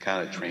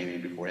kind of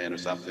training beforehand or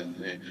something.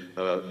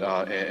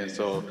 And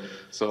so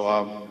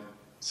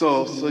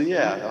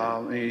yeah,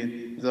 I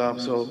mean,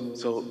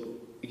 so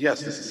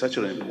yes, this is such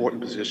an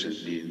important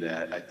position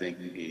that I think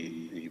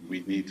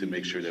we need to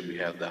make sure that we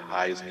have the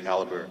highest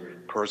caliber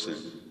person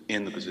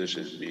in the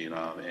position, you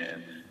know,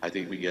 and I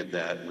think we get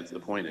that with the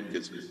appointed,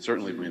 because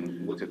certainly when we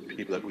look at the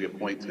people that we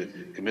appoint to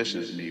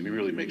commissions, we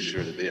really make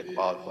sure that they are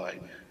qualified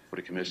for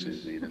the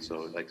commissions, and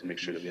so I'd like to make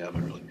sure that we have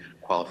a really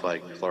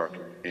qualified clerk,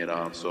 you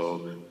know,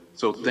 so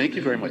thank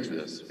you very much for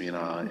this, you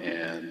know,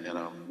 and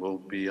we'll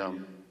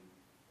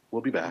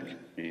be back,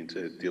 I mean,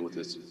 to deal with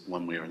this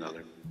one way or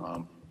another,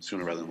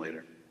 sooner rather than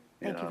later.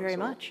 Thank you very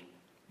much.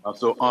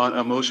 So on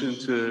a motion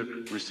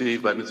to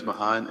receive by Ms.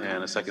 Mahan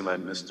and a second by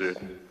Mr.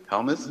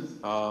 Helmuth,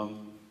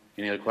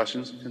 any other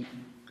questions,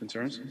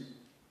 concerns?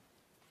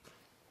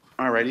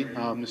 All righty,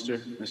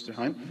 Mr.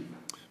 Heim?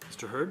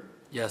 Mr. Hurd?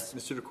 Yes.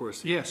 Mr.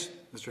 DeCoursey? Yes.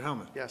 Mr.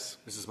 Helmuth? Yes.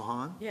 Mrs.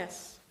 Mahan?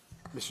 Yes.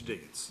 Mr.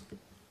 Diggins?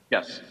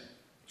 Yes.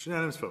 It's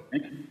unanimous vote.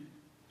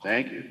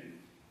 Thank you.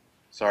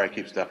 Sorry, I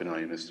keep stepping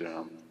on you, Mr.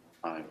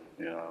 Heim.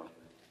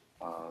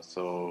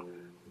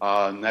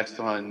 Next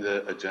on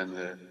the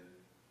agenda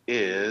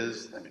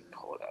is, let me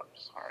pull it up,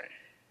 sorry.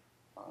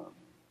 I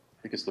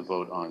think it's the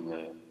vote on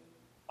the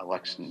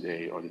election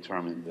day, or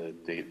determine the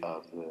date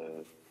of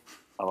the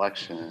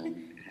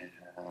election.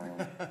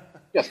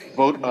 Yes,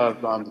 vote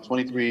on the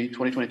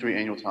 2023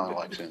 annual town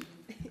election.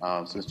 So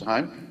Mr.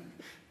 Heim?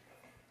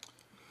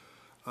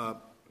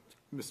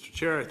 Mr.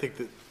 Chair, I think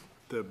that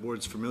the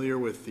board's familiar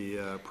with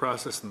the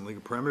process and the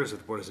legal parameters. If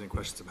the board has any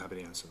questions, I'm happy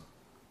to answer them.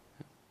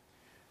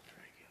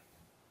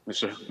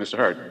 Mr.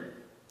 Hurd?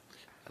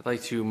 I'd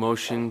like to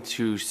motion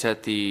to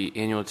set the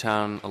annual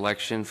town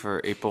election for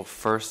April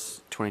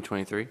 1st,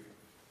 2023.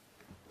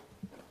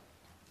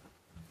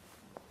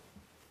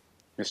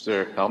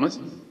 Mr. Helmuth?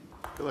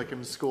 I feel like I'm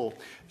in school.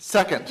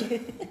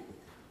 Second.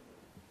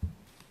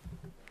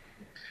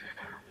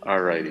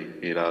 All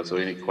righty. So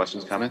any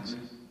questions, comments?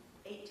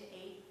 8 to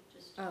 8,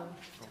 just. Oh,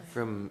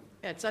 From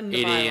yeah, it's under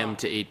 8 bylaw. a.m.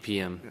 to 8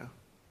 p.m. Yeah.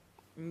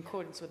 in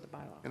accordance with the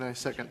bylaw. And I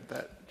second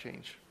that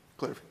change,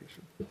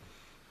 clarification.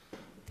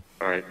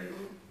 All right.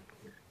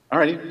 All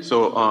righty.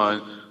 So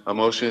on a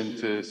motion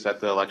to set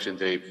the election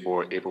date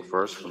for April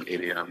 1st from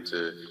 8 a.m.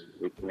 to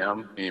 8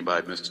 p.m., made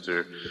by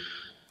Mr.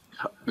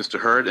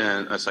 Hurd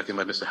and a second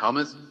by Mr.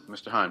 Helmuth.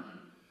 Mr. Heim.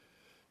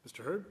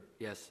 Mr. Hurd?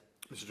 Yes.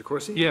 Mr.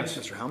 DeCoursey? Yes.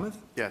 Mr. Helmuth?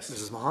 Yes.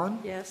 Mrs. Mahan?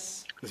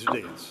 Yes. Mr.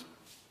 Diggins?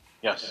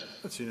 Yes.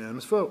 That's a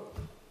unanimous vote.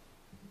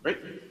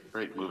 Great.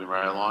 Great. Moving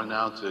right along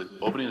now to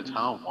opening the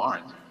town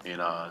warrant.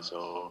 And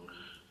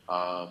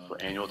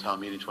for annual town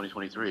meeting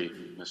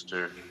 2023,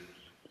 Mr.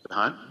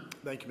 Heim.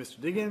 Thank you,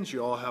 Mr. Diggins.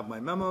 You all have my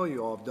memo.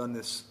 You all have done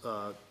this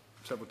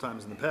several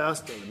times in the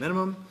past, at a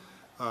minimum.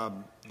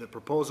 The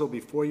proposal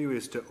before you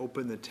is to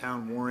open the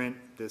town warrant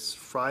this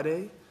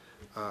Friday,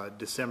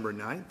 December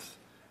 9th,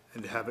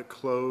 and to have it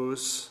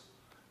close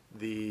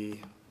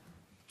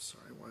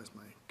sorry, why is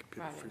my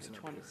computer Friday, freezing the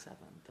up here?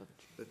 27th of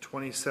The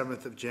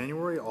 27th of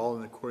January, all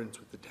in accordance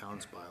with the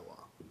town's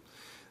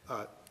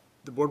bylaw.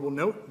 The board will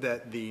note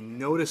that the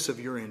notice of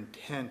your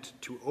intent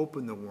to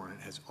open the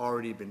warrant has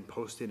already been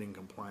posted in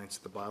compliance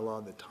with the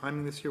bylaw. The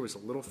timing this year was a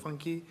little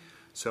funky,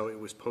 so it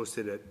was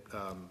posted at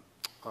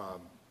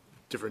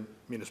different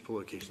municipal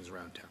locations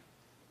around town.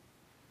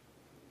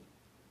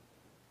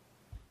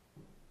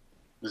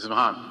 Mrs.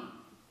 Mahan.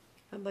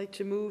 I'd like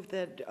to move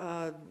that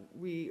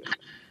we,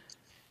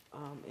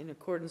 in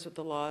accordance with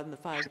the law and the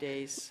 5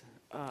 days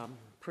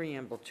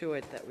preamble to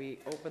it, that we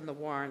open the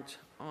warrant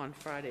on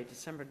Friday,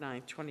 December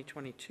 9th,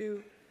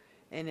 2022,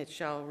 and it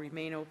shall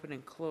remain open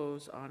and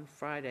close on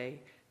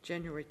Friday,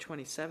 January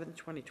 27th,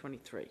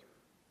 2023.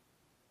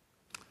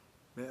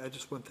 May I add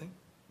just one thing?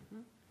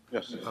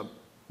 Yes.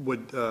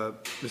 Would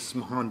Mrs.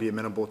 Mahan be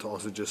amenable to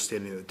also just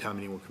stating that the town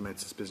meeting will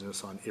commence its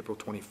business on April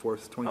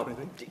 24th,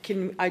 2023?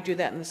 Can I do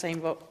that in the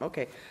same vote?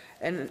 Okay.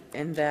 And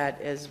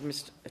that, as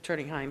Mr.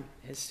 Attorney Heim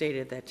has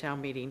stated, that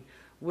town meeting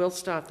will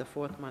start the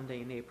fourth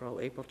Monday in April,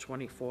 April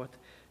 24th,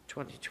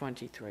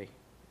 2023,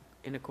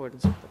 in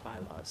accordance with the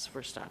bylaws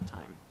for start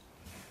time.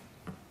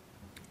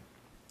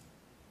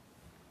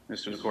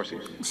 Mr.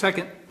 DeCoursey.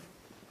 Second.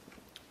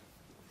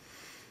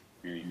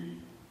 Any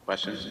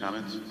questions,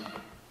 comments?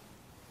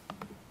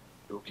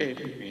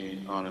 Okay,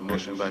 on a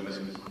motion by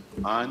Mrs.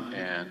 Hahn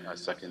and a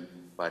second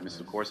by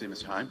Mr. DeCoursey,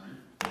 Mr. Heim.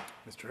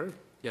 Mr. Hurd?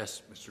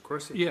 Yes. Mr.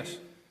 Corsi? Yes.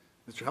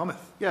 Mr.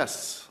 Helmuth?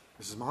 Yes.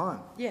 Mrs. Mahan?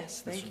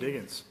 Yes, thank Mr. you.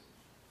 Diggins?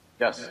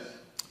 Yes.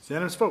 It's a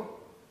unanimous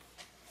vote.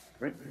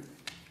 Great.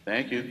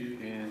 Thank you.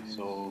 And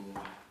so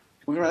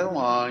moving right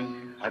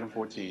along, item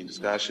 14,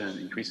 discussion,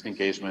 increased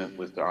engagement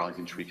with the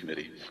Arlington Tree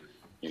Committee.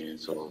 And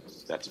so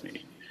that's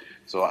me.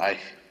 So I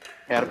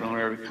had a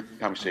preliminary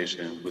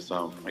conversation with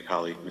my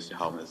colleague, Mr.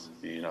 Helmuth,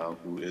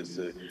 who is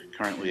the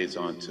current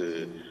liaison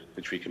to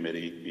the tree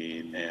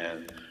committee.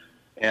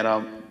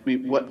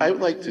 What I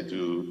would like to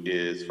do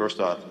is first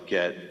off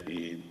get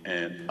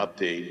an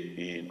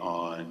update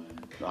on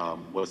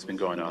what's been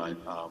going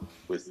on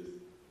with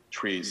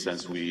trees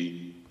since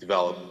we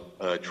developed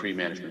a tree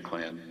management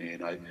plan.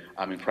 And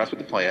I'm impressed with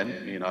the plan,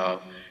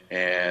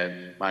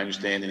 and my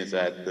understanding is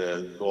that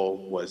the goal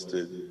was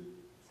to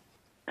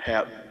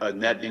have a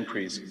net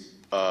increase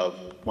of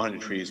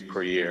 100 trees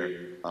per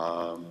year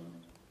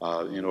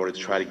in order to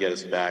try to get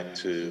us back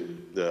to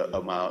the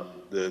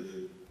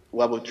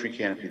level of tree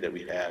canopy that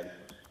we had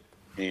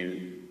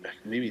in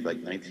maybe like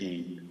I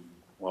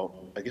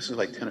guess it was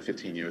like 10 or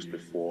 15 years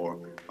before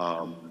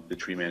the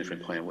tree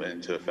management plan went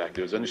into effect.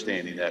 There was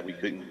understanding that we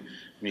couldn't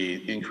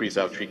increase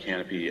our tree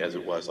canopy as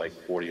it was like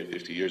 40 or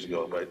 50 years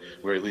ago, but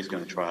we're at least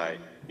going to try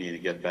to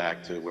get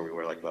back to where we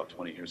were like about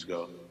 20 years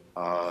ago.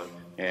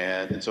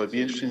 And so it'd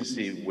be interesting to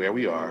see where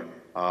we are.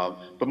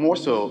 But more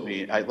so,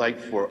 I'd like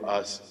for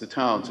us, the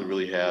town, to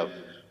really have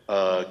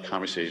a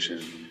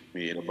conversation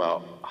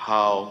about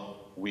how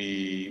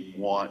we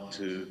want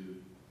to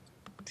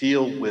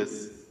deal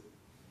with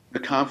the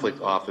conflict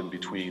often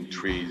between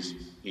trees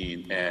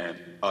and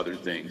other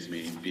things,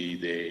 be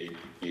they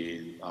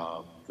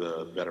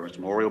the Veterans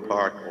Memorial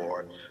Park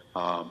or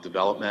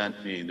development.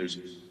 There's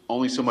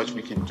only so much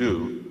we can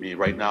do.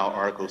 Right now,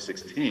 Article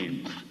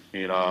 16,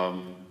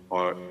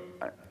 or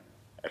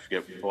I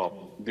forget,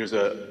 well, there's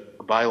a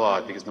bylaw,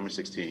 I think it's number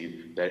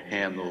 16, that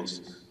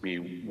handles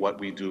what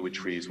we do with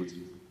trees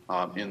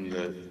in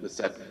the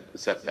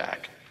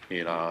setback.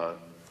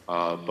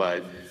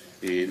 But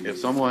if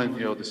someone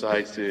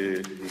decides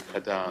to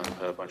cut down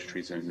a bunch of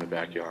trees in the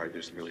backyard,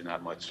 there's really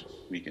not much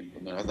we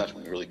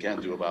really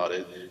can do about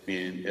it.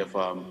 If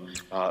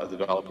a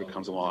developer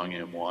comes along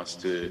and wants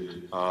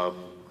to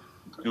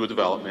do a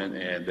development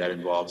and that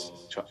involves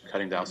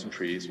cutting down some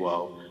trees,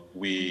 well,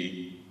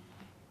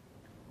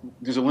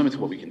 there's a limit to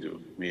what we can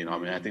do.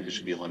 I think there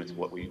should be a limit to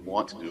what we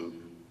want to do.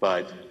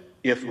 But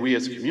if we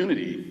as a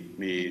community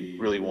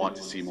really want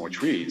to see more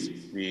trees,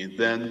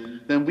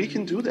 then we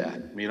can do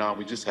that. We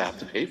just have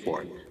to pay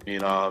for it.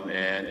 And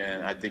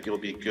I think it'll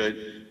be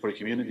good for the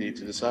community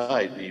to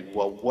decide,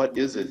 well, what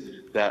is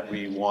it that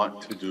we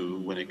want to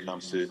do when it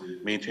comes to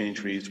maintaining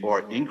trees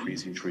or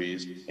increasing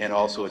trees and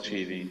also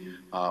achieving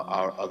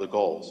our other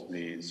goals.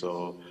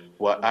 So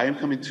what I am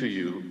coming to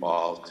you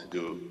all to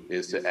do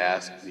is to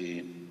ask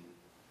the,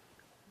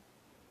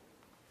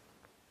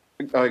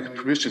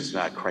 permission is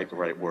not quite the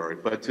right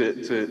word, but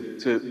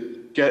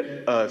to get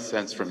a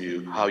sense from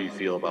you how you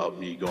feel about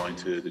me going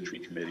to the tree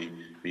committee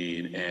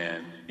meeting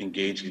and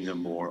engaging them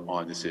more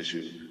on this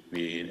issue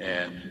meeting.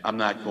 And I'm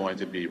not going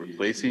to be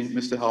replacing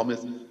Mr.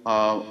 Helmuth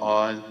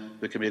on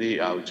the committee.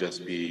 I would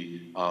just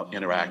be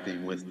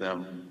interacting with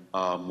them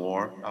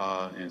more.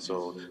 And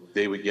so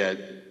they would get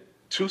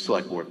two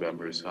select board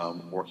members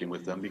working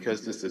with them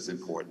because this is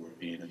important.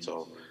 And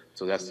so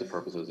that's the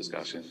purpose of the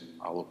discussion.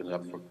 I'll open it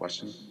up for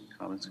questions,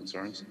 comments,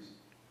 concerns.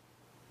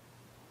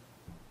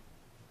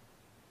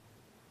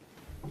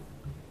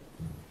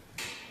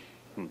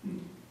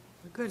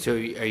 Good. So are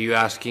you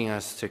asking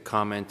us to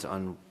comment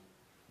on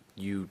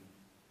you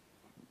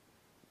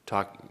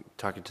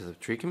talking to the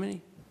tree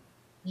committee?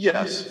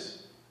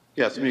 Yes.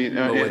 Yes, I mean,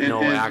 But with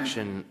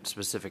no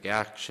specific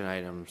action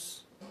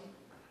items,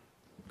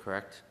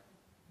 correct?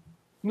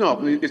 No,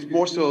 I mean, it's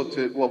more so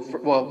to,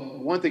 well,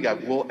 one thing I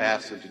will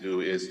ask them to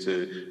do is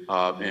to,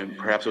 and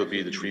perhaps it would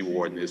be the tree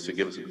warden, is to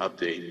give us an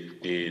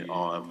update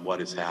on what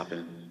has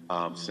happened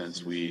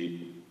since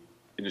we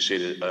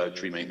initiated a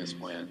tree maintenance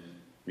plan.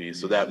 I mean,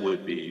 so that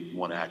would be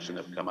one action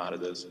that would come out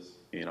of this,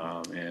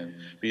 and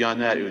beyond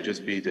that, it would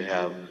just be to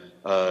have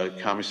a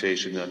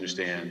conversation to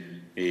understand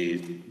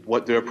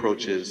what their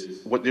approach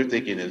is, what their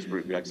thinking is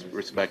with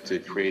respect to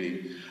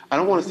creating, I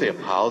don't want to say a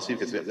policy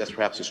because that's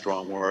perhaps a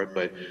strong word,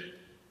 but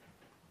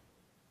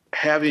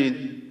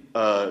having,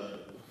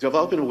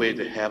 developing a way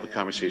to have a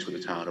conversation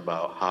with the town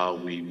about how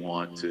we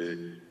want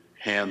to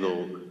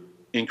handle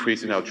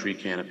increasing our tree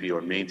canopy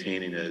or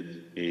maintaining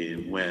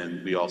it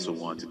when we also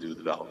want to do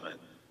development.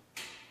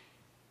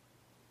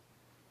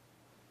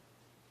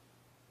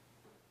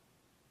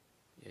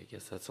 Yeah, I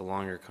guess that's a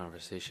longer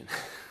conversation.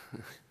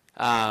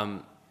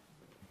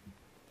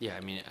 Yeah,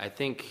 I mean, I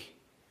think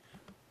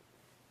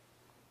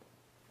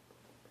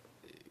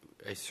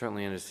I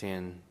certainly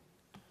understand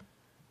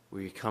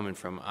where you're coming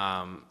from.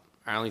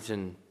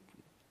 Arlington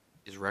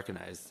is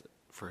recognized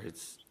for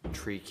its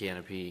tree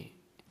canopy,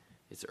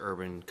 its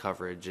urban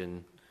coverage,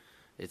 and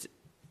its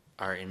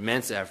our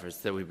immense efforts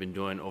that we've been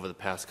doing over the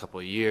past couple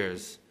of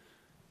years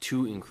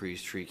to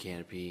increase tree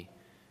canopy.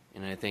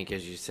 And I think,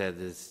 as you said,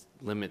 there's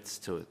limits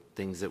to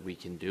things that we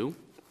can do.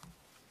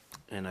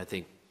 And I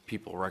think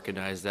people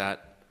recognize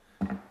that,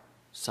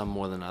 some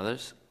more than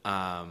others.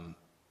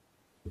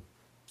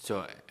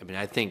 So, I mean,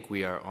 I think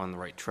we are on the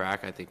right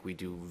track. I think we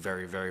do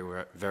very,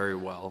 very, very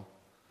well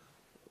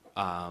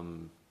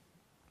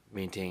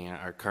maintaining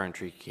our current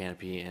tree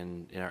canopy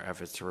and in our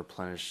efforts to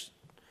replenish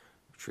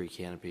tree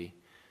canopy.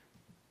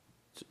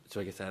 So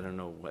I guess I don't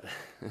know what,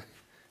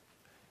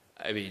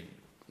 I mean,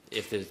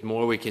 if there's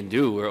more we can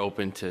do, we're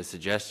open to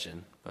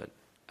suggestion, but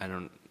I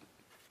don't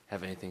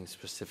have anything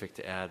specific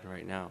to add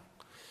right now.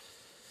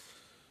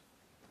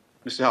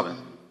 Mr. Halvin.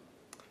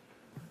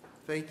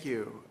 Thank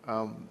you.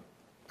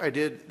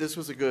 This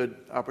was a good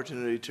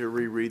opportunity to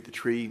reread the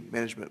tree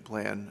management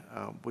plan,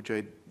 which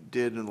I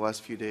did in the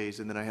last few days,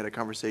 and then I had a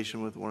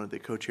conversation with one of the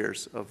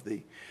co-chairs of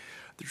the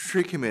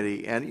tree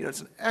committee, and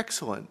it's an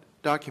excellent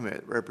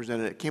document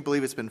represented. I can't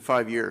believe it's been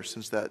 5 years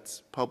since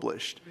that's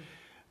published,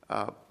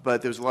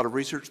 but there's a lot of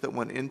research that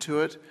went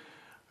into it.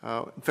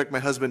 In fact, my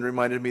husband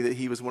reminded me that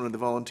he was one of the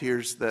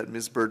volunteers that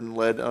Ms. Burden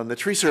led on the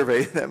tree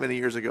survey that many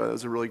years ago. That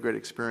was a really great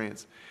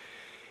experience.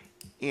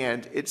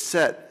 And it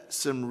set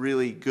some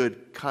really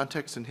good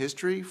context and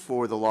history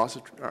for the loss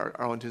of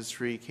Arlington's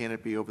tree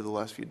canopy over the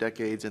last few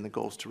decades and the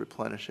goals to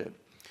replenish it.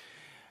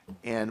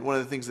 And one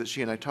of the things that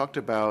she and I talked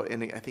about,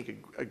 and I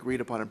think agreed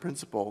upon in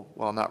principle,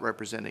 while not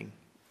representing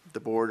the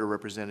board or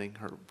representing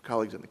her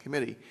colleagues on the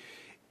committee,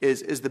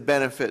 is the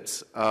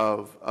benefits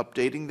of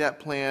updating that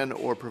plan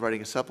or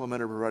providing a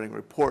supplement or providing a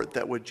report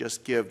that would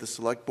just give the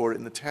select board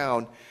in the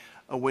town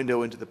a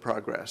window into the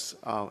progress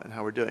and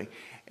how we're doing.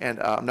 And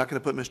I'm not going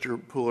to put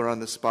Mr. Pooler on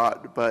the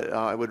spot, but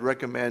I would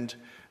recommend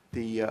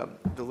the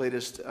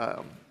latest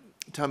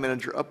town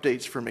manager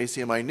updates from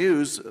ACMi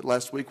News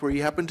last week, where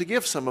you happened to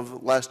give some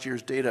of last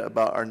year's data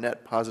about our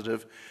net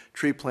positive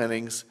tree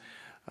plantings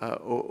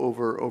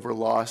over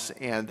loss,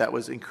 and that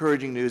was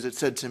encouraging news. It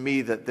said to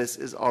me that this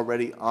is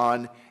already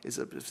on, is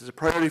a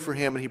priority for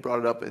him, and he brought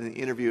it up in the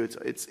interview.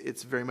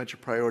 It's very much a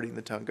priority in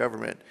the town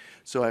government.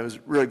 So I was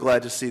really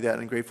glad to see that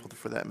and grateful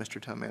for that,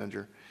 Mr. Town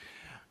Manager.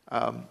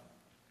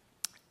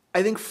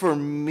 I think for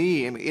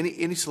me, I mean,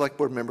 any select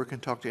board member can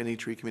talk to any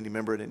tree committee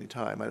member at any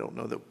time. I don't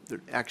know that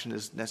the action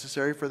is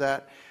necessary for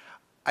that.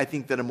 I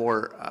think that a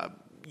more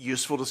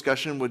useful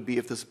discussion would be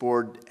if this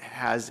board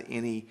has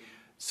any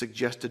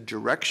suggested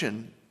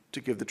direction to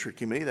give the tree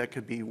committee that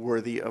could be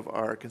worthy of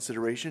our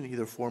consideration,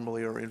 either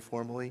formally or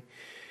informally,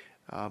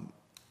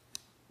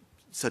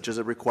 such as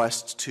a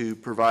request to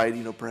provide,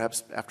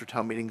 perhaps after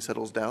town meeting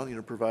settles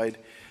down, provide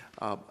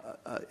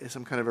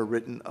some kind of a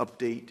written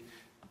update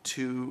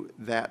to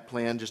that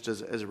plan just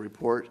as a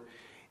report.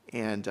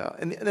 And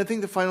I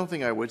think the final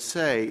thing I would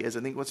say is I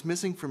think what's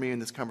missing for me in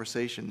this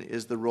conversation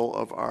is the role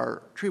of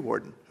our tree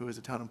warden, who is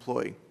a town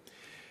employee.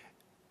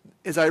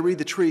 as I read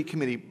the tree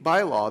committee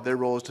bylaw, their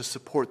role is to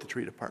support the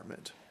tree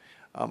department.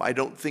 I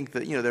don't think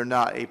that, they're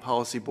not a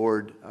policy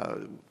board.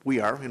 We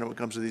are, when it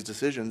comes to these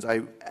decisions.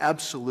 I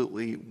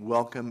absolutely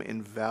welcome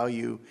and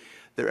value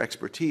their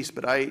expertise,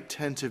 but I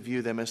tend to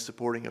view them as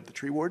supporting of the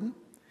tree warden,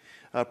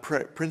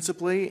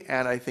 principally,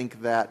 and I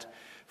think that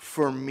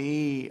for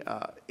me,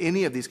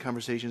 any of these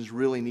conversations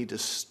really need to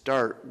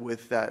start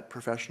with that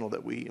professional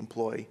that we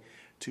employ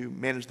to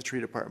manage the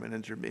tree department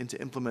and to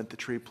implement the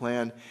tree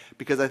plan,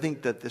 because I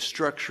think that the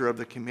structure of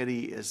the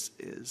committee is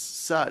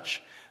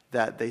such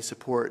that they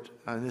support,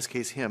 in this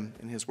case, him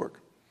in his work.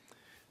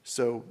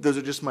 So those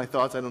are just my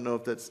thoughts. I don't know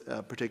if that's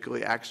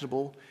particularly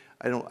actionable.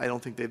 I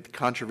don't think they'd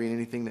contravene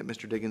anything that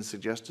Mr. Diggins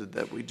suggested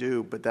that we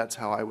do, but that's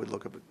how I would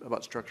look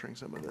about structuring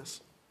some of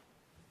this.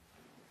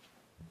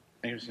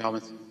 Thank you, Mr.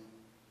 Helmuth.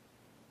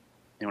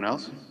 Anyone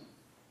else?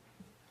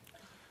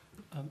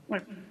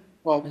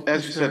 Well,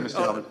 as you said,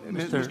 Mr. Helmuth.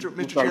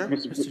 Mr. Chair?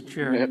 Mr.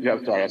 Chair. Yeah,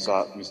 I'm sorry, I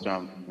saw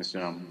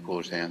Mr.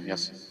 Pooler's hand.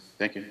 Yes,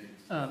 thank you.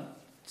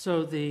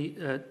 So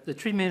the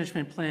tree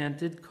management plan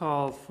did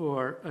call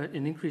for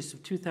an increase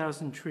of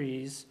 2,000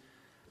 trees,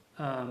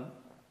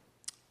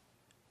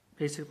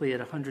 basically at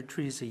 100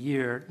 trees a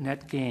year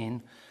net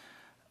gain.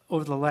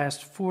 Over the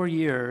last 4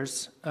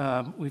 years,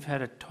 we've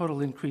had a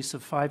total increase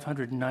of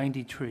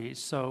 590 trees,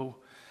 so,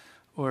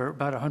 or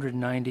about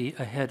 190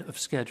 ahead of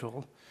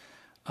schedule.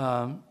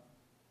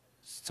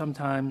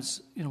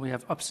 Sometimes, we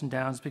have ups and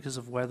downs because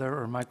of weather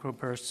or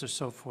microbursts or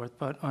so forth,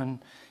 but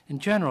in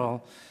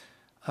general,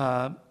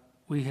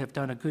 we have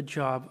done a good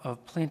job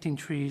of planting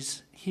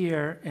trees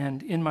here,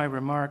 and in my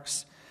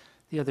remarks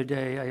the other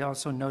day, I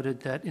also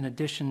noted that in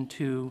addition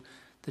to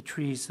the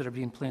trees that are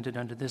being planted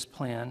under this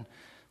plan,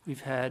 we've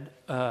had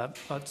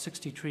about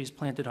 60 trees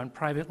planted on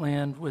private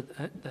land with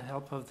the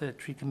help of the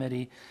tree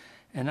committee,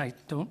 and I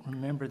don't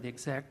remember the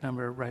exact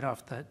number right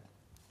off the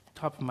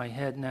top of my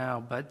head now,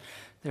 but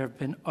there have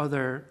been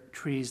other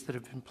trees that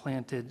have been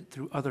planted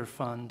through other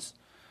funds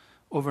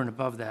over and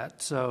above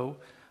that. So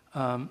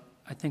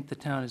I think the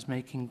town is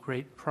making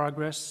great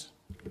progress.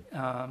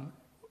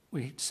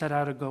 We set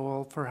out a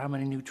goal for how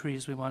many new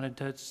trees we wanted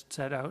to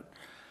set out,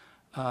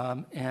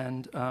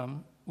 and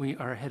we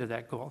are ahead of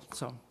that goal.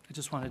 So I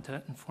just wanted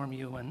to inform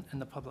you and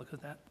the public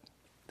of that.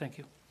 Thank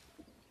you.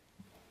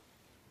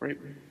 Great.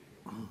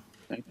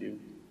 Thank you.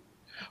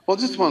 Well,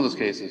 just one of those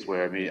cases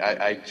where,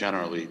 I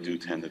generally do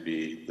tend to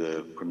be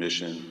the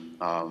permission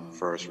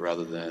first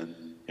rather than,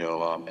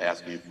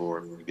 asking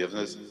for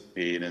forgiveness.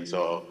 And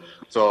so,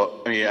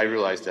 I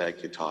realized that I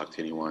could talk to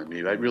anyone.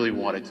 I really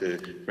wanted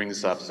to bring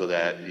this up so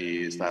that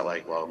it's not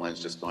like, well,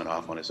 Len's just going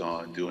off on his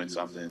own, doing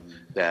something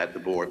that the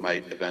board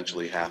might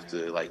eventually have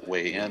to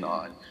weigh in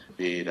on.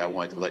 I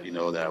wanted to let you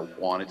know that I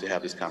wanted to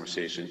have this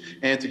conversation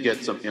and to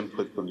get some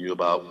input from you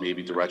about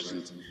maybe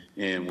directions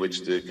in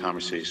which the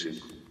conversation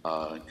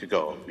could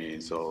go.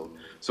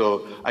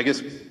 So I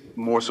guess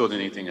more so than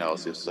anything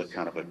else, it's a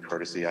kind of a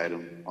courtesy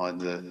item on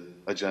the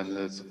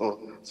agenda.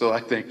 So I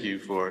thank you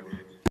for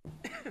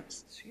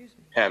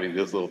having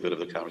this little bit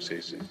of a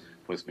conversation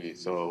with me.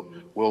 So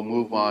we'll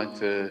move on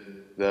to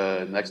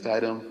the next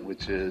item,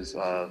 which is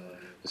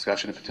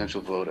discussion and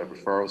potential vote of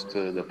referrals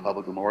to the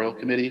Public Memorial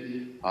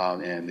Committee,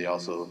 and they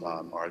also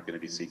are going to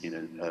be seeking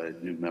a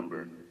new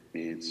member.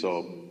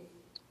 So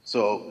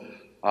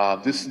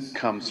this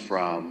comes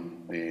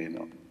from,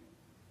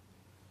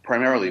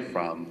 primarily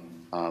from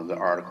the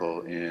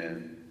article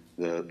in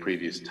the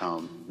previous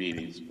town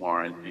meetings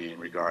warrant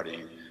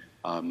regarding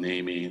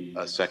naming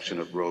a section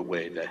of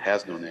roadway that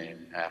has no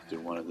name after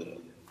one of the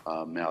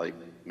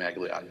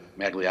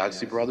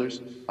Magliozzi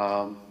brothers.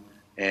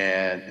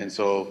 And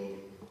so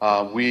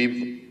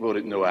we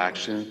voted no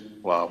action.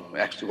 Well,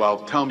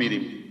 town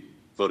meeting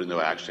voted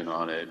no action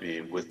on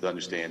it, with the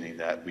understanding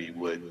that we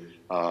would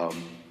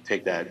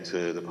take that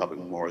to the Public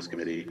Memorials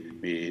Committee.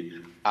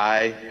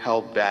 I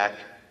held back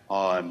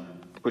on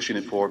pushing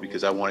it forward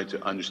because I wanted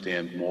to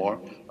understand more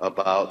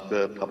about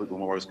the Public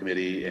Memorials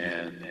Committee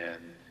and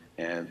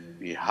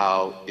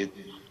how it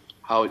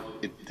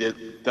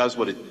does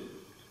what it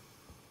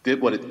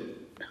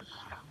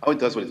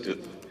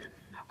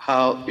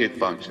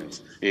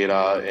functions.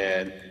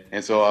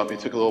 And so it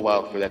took a little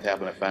while for that to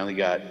happen. I finally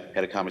had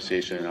a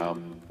conversation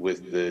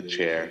with the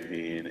chair,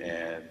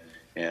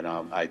 and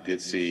I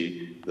did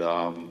see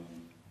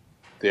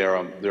their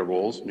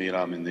roles,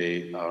 and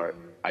they are.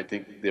 I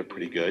think they're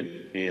pretty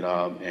good,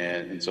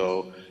 and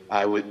so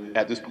I would,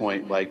 at this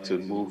point, like to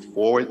move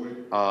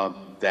forward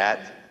that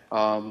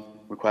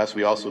request.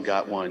 We also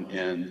got one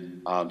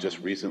in just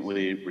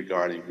recently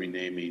regarding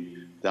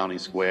renaming Downing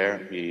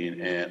Square,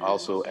 and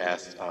also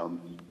asked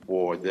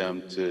for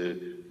them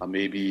to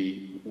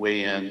maybe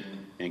weigh in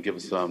and give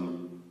us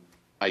some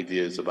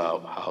ideas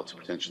about how to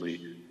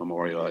potentially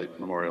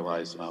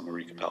memorialize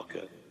Marie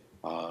Kapelka.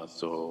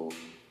 So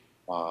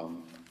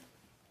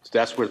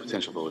that's where the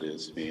potential vote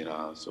is.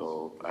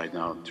 So I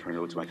now turn it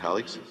over to my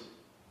colleagues.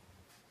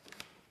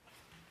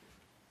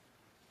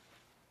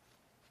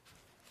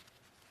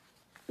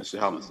 Mr.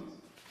 Helmuth.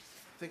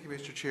 Thank you,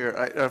 Mr.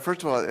 Chair.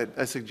 First of all,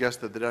 I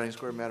suggest that the Downing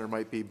Square matter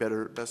might be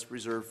best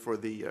reserved for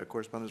the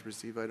correspondence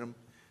received item,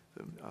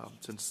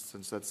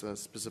 since that's a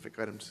specific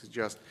item to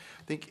suggest.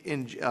 I think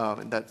and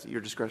that's your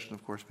discretion,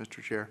 of course,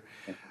 Mr. Chair.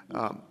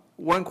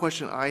 One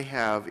question I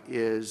have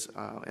is,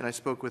 and I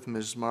spoke with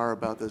Ms. Marr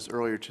about this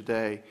earlier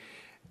today,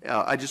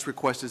 I just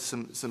requested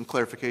some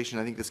clarification.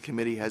 I think this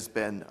committee has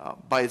been,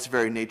 by its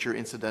very nature,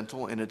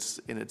 incidental in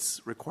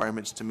its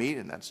requirements to meet,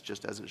 and that's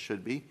just as it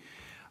should be.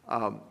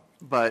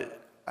 But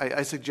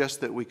I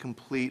suggest that we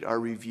complete our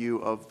review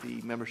of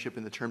the membership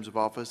in the terms of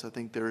office. I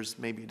think there's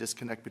maybe a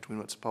disconnect between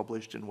what's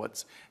published and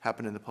what's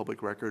happened in the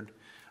public record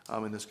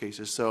in this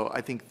cases. So I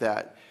think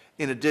that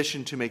in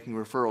addition to making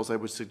referrals, I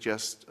would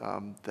suggest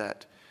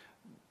that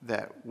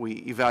we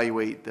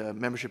evaluate the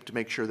membership to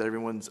make sure that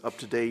everyone's up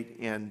to date,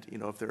 and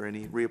if there are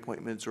any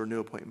reappointments or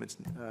new appointments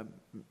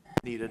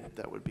needed,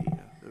 that would be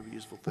a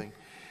useful thing.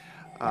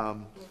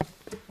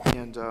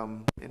 And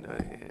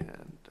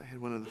I had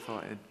one other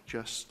thought, and it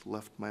just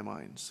left my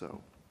mind, so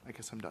I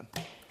guess I'm done.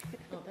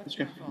 Well, that's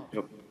your fault.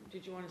 Yep.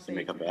 Did you want to You say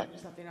may come back.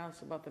 something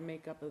else about the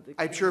makeup of the?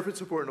 I'm sure if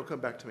it's important, it'll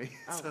come back to me.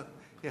 Oh, So,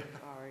 yeah,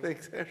 sorry.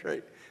 thanks, that's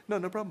right. No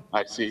problem.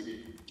 I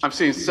see. I'm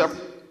seeing several.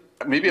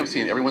 Maybe I'm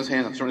seeing everyone's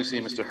hands. I'm certainly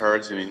seeing Mr.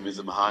 Hurd's. I mean,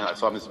 Ms. Mahan. I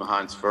saw Ms.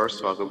 Mahan's first,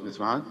 so I'll go with Ms.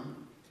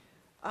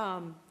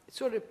 Mahan.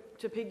 Sort of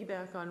to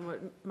piggyback on what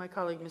my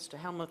colleague, Mr.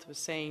 Helmuth, was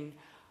saying,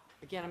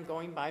 again, I'm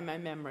going by my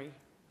memory.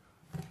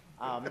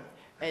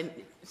 And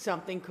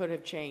something could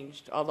have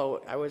changed,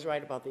 although I was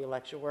right about the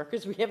election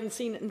workers. We haven't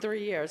seen it in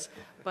 3 years.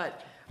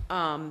 But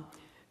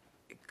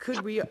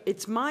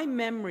it's my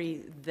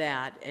memory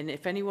that, and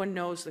if anyone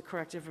knows the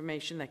correct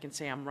information that can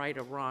say I'm right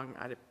or wrong,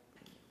 I'd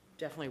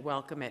definitely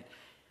welcome it.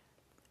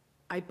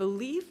 I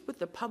believe with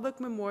the Public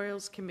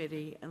Memorials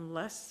Committee,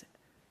 unless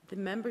the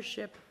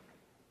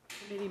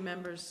committee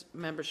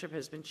membership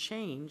has been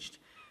changed,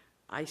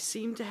 I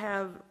seem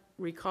to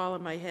recall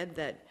in my head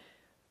that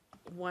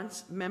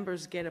once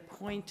members get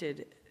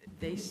appointed,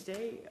 they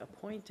stay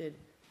appointed,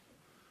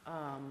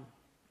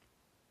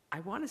 I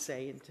want to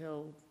say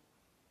until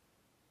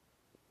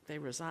they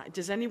resign.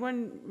 Does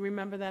anyone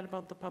remember that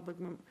about the Public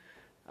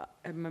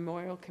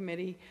Memorial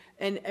Committee?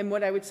 And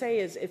what I would say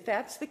is, if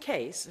that's the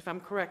case, if I'm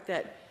correct,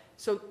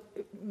 so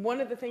one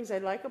of the things I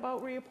like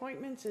about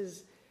reappointments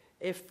is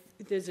if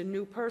there's a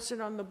new person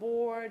on the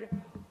board,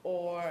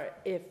 or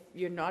if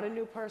you're not a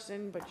new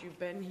person, but you've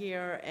been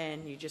here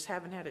and you just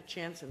haven't had a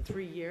chance in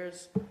 3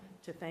 years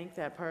to thank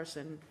that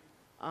person,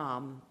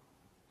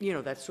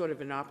 that's sort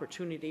of an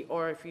opportunity.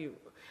 Or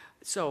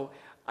so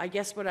I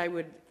guess what I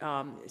would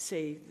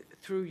say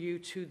through you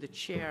to the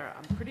chair,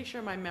 I'm pretty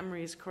sure my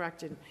memory is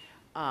correct, and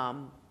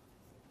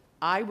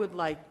I would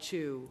like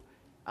to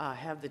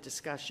have the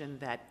discussion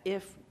that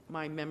if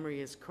my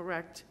memory is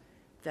correct,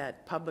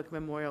 that Public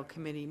Memorial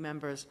Committee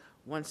members,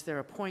 once they're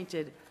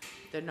appointed,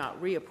 they're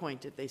not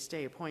reappointed, they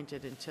stay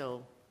appointed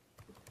until,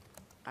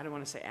 I don't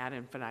want to say ad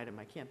infinitum,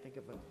 I can't think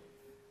of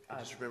I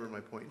just remembered my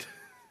point.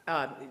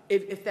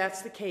 If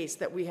that's the case,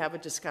 that we have a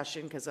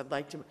discussion, because I'd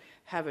like to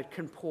have it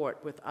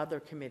comport with other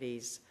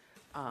committees,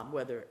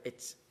 whether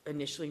it's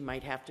initially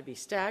might have to be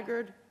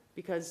staggered,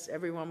 because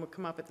everyone would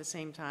come up at the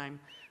same time.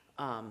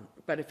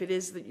 But if it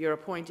is that you're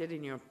appointed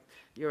and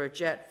you're a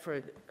jet for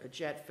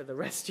the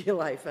rest of your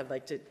life, I'd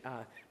like to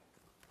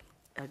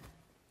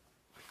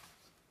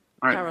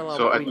parallel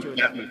so what I we think do.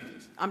 that would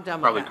I'm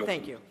done with probably that. go-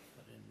 Thank you.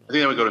 I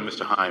think that would go to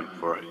Mr. Heim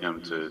for him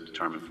to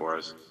determine for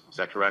us. Is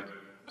that correct,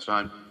 Mr.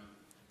 Heim?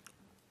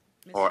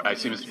 Or I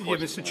see Mr. Yeah,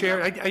 Corsi. Mr.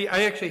 Chair,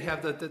 I actually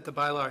have the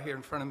bylaw here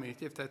in front of me,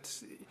 if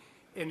that's,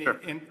 and Sure.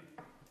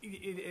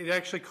 it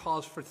actually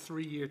calls for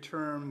 3-year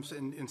terms,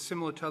 and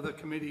similar to other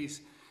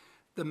committees,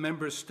 the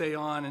members stay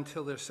on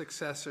until their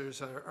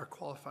successors are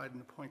qualified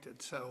and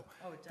appointed. So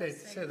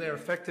they're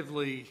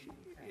effectively,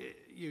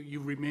 you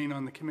remain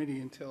on the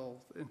committee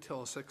until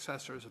a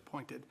successor is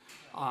appointed.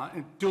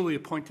 And duly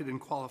appointed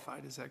and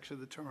qualified is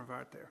actually the term of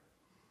art there.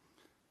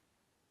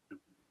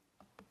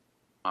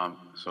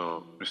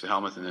 So Mr.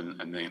 Helmuth,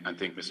 and then I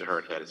think Mr.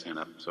 Hurd had his hand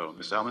up. So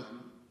Mr. Helmuth?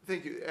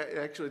 Thank you.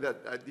 Actually,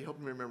 you helped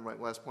me remember my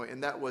last point,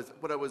 and that was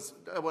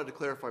I wanted to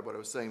clarify what I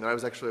was saying, that I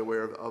was actually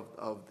aware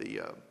of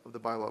the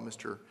bylaw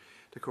Mr.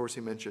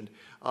 DeCourcy mentioned,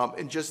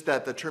 and just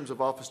that the terms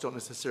of office don't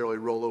necessarily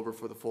roll over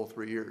for the full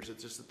 3 years.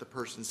 It's just that the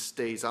person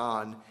stays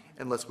on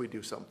unless we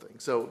do something.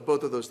 So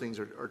both of those things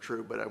are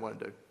true, but I wanted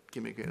to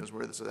communicate as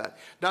aware of that.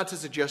 Not to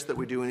suggest that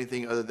we do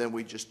anything other than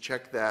we just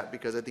check that,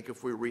 because I think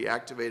if we're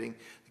reactivating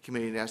the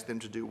committee and ask them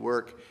to do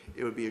work,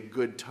 it would be a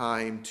good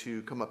time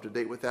to come up to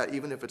date with that,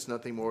 even if it's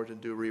nothing more to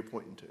do a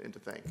reappointment and to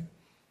thank.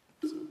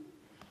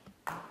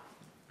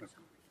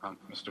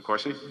 Mr.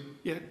 Corsi?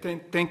 Yeah,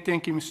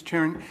 thank you, Mr.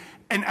 Chairman.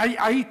 And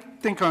I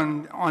think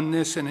on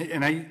this,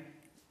 and I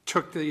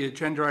took the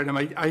agenda item,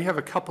 I have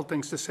a couple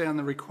things to say on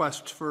the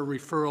request for a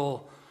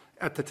referral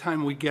at the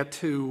time we get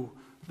to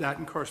that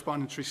in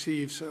correspondence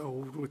received. So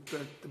with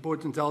the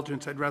board's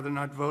indulgence, I'd rather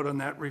not vote on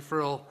that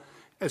referral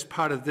as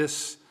part of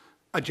this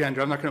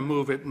agenda. I'm not going to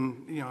move it,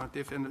 and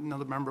if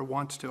another member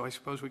wants to, I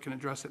suppose we can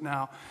address it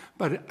now.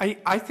 But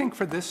I think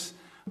for this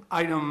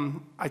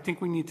item, I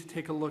think we need to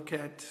take a look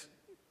at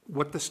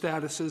what the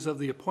status is of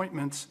the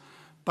appointments,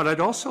 but I'd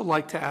also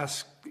like to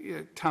ask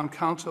town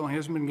council, he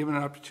hasn't been given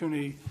an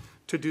opportunity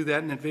to do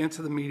that in advance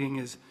of the meeting,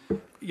 is,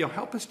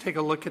 help us take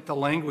a look at the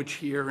language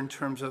here in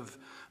terms of,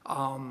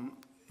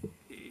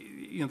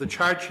 the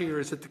charge here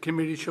is that the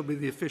committee shall be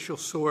the official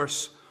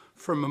source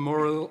for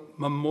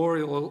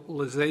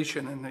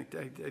memorialization, and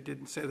I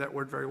didn't say that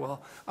word very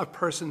well, of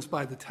persons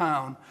by the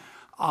town.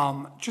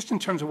 Just in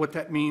terms of what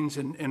that means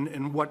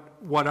and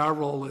what our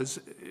role is.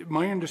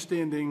 My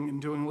understanding in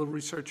doing a little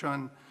research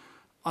on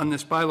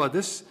this bylaw,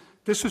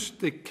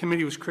 the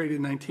committee was created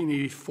in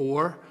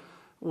 1984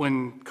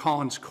 when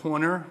Collins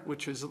Corner,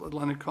 which is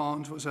Leonard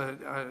Collins,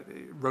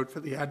 wrote for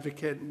the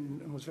Advocate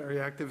and was very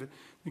active in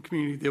the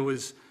community. There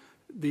was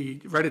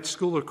right at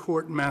Schooler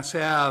Court in Mass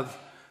Ave,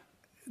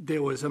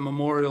 there was a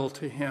memorial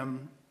to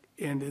him,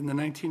 and in the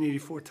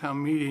 1984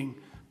 town meeting,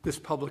 this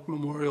public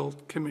memorial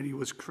committee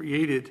was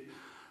created.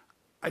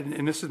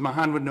 And this is,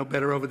 Mahan would know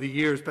better over the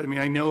years, but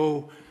I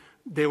know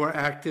they were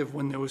active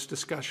when there was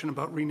discussion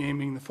about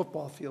renaming the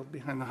football field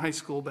behind the high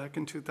school back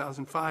in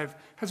 2005.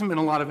 Hasn't been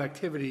a lot of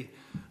activity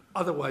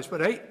otherwise,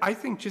 but I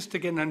think just to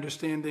get an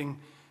understanding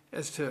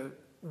as to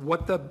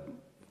what the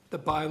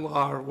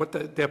bylaw, or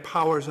what their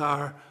powers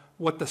are,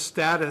 what the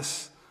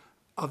status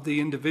of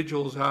the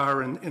individuals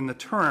are in the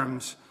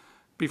terms,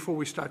 before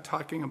we start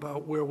talking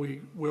about where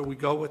we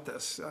go with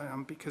this,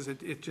 because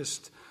it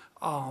just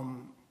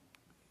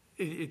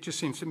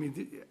seems to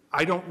me,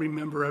 I don't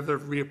remember ever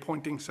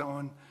reappointing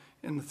someone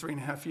in the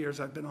 3.5 years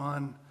I've been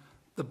on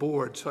the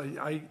board. So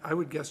I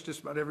would guess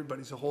just about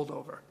everybody's a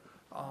holdover.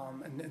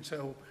 And so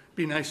it'd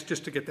be nice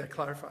just to get that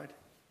clarified.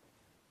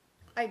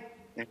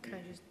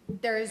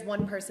 There is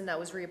one person that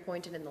was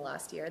reappointed in the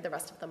last year. The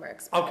rest of them are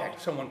expired.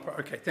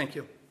 Okay, thank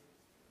you.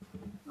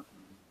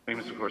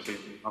 Thank you, Mr. Corsi.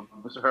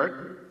 Mr.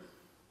 Hurd?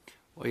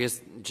 Well, I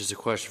guess just a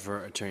question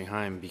for Attorney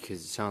Heim,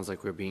 because it sounds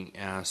like we're being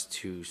asked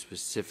to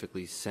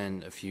specifically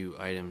send a few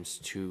items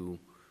to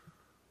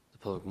the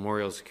Public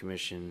Memorials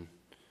Commission.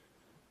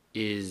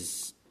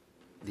 Is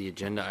the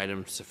agenda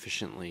item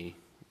sufficiently,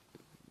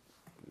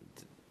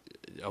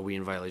 are we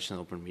in violation of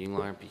the open meeting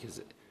law? Because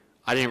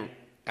I didn't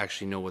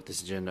actually know what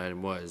this agenda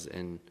item was,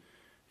 and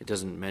it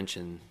doesn't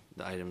mention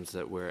the items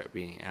that we're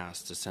being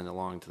asked to send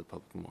along to the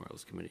Public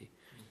Memorials Committee.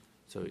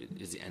 So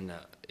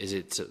is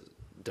it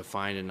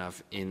defined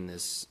enough in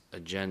this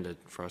agenda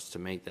for us to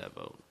make that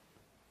vote?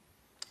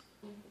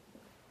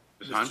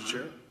 Mr.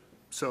 Chair,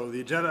 so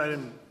the agenda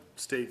item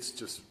states,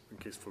 just in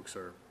case folks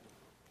are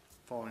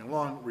following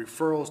along,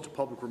 referrals to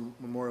Public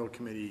Memorial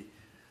Committee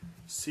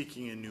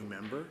seeking a new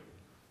member.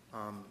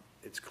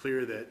 It's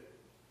clear that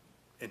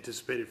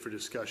anticipated for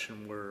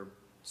discussion were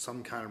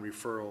some kind of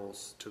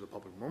referrals to the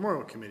Public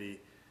Memorial Committee.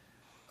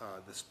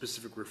 The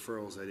specific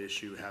referrals at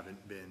issue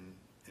haven't been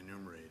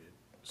enumerated.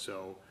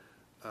 So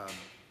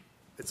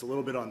it's a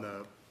little bit on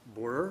the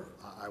border.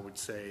 I would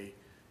say,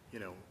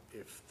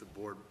 if the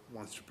board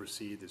wants to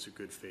proceed, there's a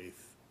good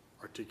faith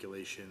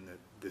articulation that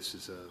this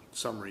is a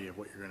summary of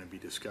what you're going to be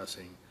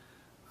discussing.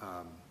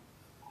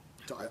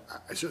 So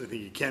I certainly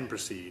think you can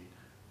proceed.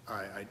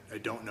 I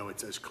don't know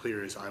it's as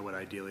clear as I would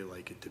ideally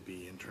like it to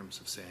be in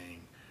terms of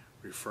saying,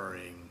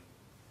 referring,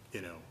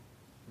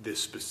 this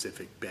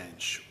specific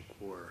bench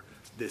or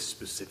this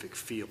specific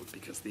field,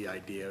 because the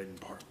idea in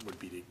part would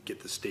be to get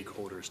the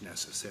stakeholders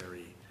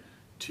necessary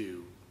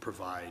to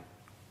provide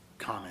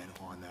comment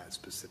on that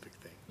specific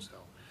thing. So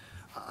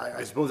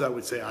I suppose I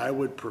would say I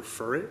would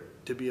prefer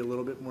it to be a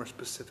little bit more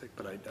specific,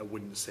 but I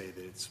wouldn't say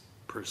that it's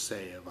per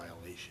se a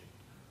violation.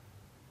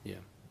 Yeah.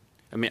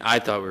 I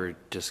thought we were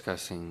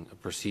discussing a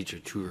procedure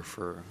to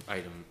refer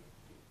item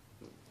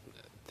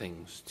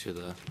things to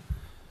the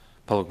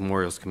Public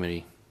Memorials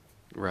Committee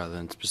rather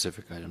than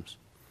specific items.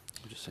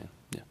 I'm just saying,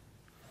 yeah.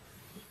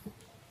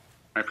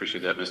 I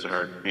appreciate that, Mr.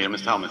 Hurd. Yeah,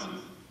 Ms. Talmadge.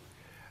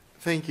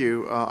 Thank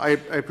you. I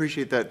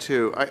appreciate that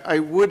too. I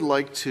would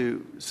like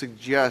to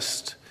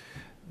suggest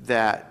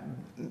that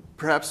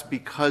perhaps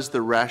because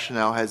the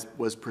rationale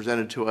was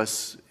presented to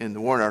us in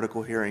the warrant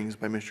article hearings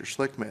by Mr.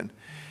 Schlickman,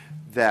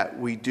 that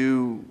we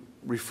do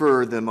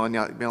refer the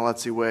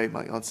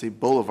Malotzi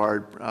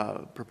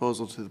Boulevard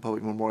proposal to the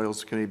Public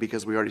Memorials Committee,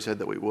 because we already said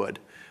that we would.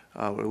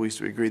 Or at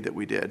least we agreed that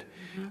we did.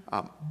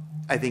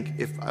 I think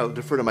I'll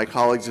defer to my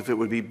colleagues if it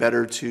would be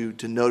better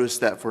to notice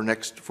that for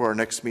our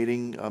next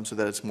meeting, so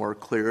that it's more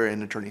clear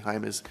and Attorney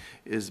Heim is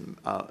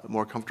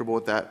more comfortable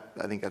with that.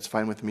 I think that's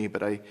fine with me,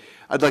 but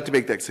I'd like to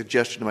make that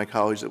suggestion to my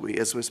colleagues that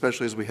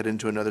especially as we head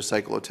into another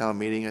cycle of town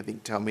meeting, I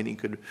think town meeting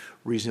could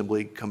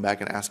reasonably come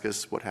back and ask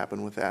us what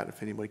happened with that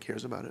if anybody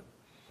cares about it.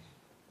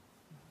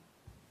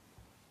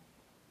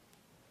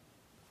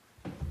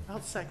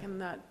 I'll second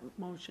that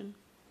motion.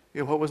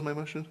 Yeah, what was my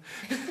motion?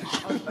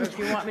 Or if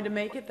you want me to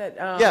make it, that.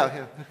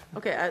 Yeah.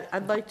 Okay,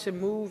 I'd like to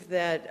move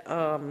that,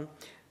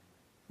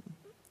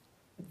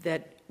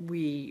 that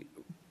we,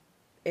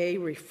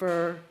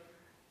 refer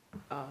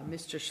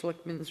Mr.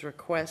 Schlickman's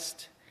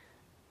request,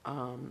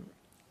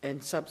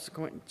 and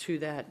subsequent to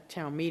that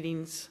town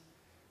meeting's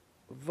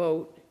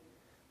vote,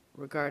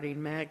 regarding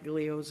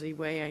Magliozzi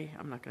Way,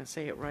 I'm not going to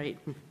say it right,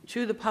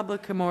 to the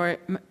Public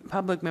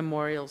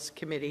Memorials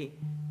Committee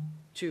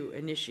to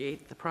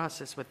initiate the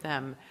process with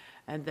them.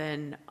 And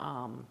then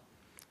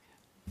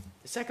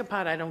the second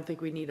part, I don't think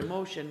we need a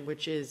motion,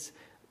 which is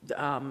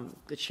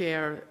the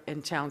chair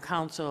and town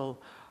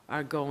council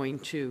are going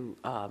to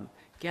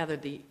gather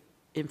the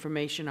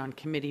information on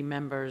committee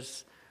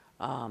members,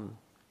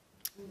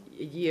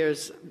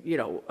 years,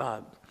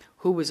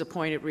 who was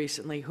appointed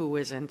recently, who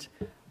isn't.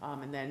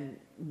 And then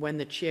when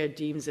the chair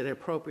deems it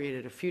appropriate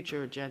at a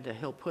future agenda,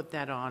 he'll put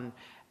that on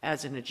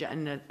as an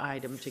agenda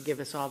item to give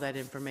us all that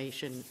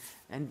information,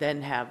 and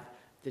then have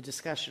the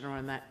discussion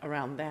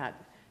around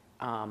that,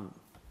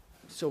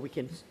 so we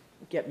can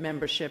get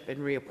membership and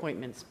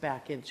reappointments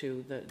back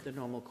into the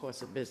normal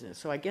course of business.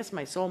 So I guess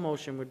my sole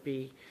motion would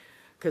be,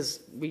 because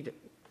we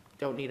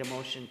don't need a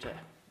motion to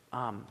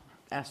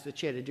ask the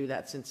chair to do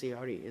that since he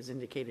already has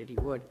indicated he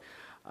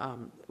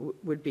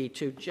would be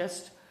to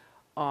just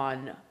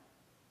on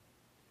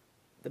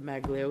the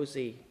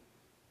Magliozzi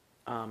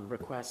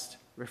request,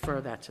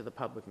 refer that to the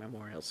Public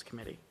Memorials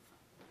Committee.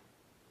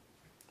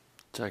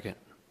 Second.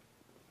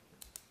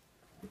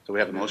 So we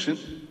have a motion?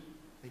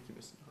 Thank you,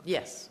 Mr.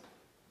 Yes.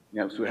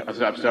 Yeah, so I'm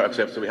sorry.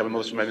 So we have a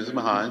motion by Mrs.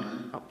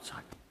 Mahan. Oh,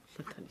 sorry.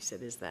 I thought he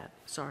said, is that?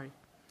 Sorry.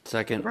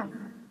 Second.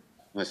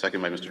 And a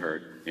second by Mr.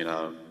 Hurd.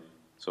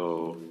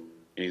 So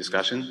any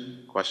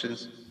discussion,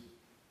 questions?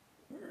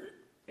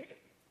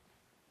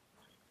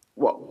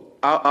 Well,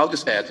 I'll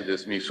just add to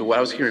this. So what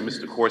I was hearing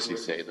Mr. Corsi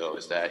say, though,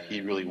 is that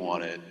he really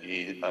wanted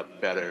a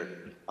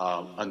better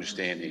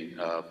understanding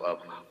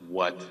of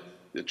what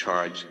the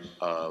charge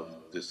of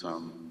this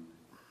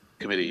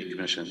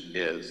commission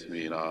is,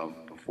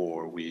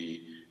 before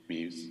we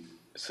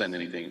send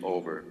anything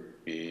over.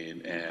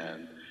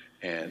 And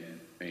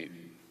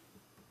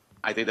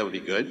I think that would be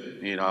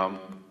good. Now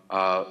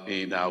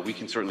we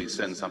can certainly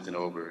send something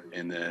over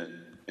and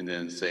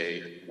then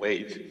say,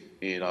 wait,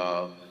 and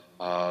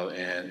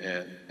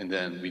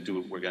then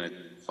we're going to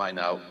find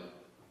out,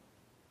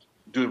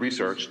 do the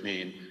research,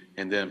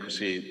 and then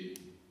proceed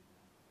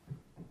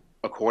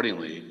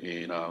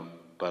accordingly.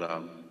 But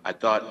I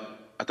thought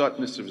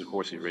Mr.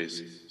 Corsi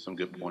raised some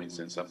good points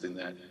and something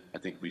that I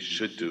think we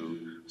should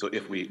do. So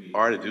if we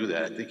are to do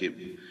that, I think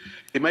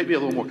it might be a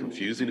little more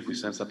confusing if we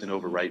send something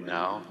over right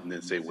now and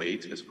then say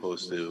wait, as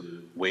opposed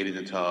to waiting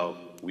until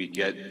we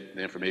get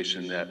the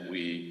information that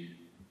we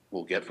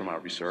will get from our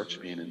research,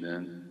 and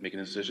then making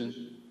a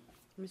decision.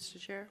 Mr.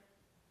 Chair?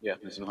 Yeah,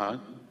 Ms.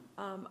 Mahan?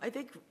 I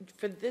think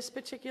for this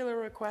particular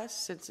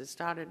request, since it's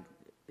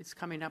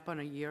coming up on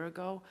a year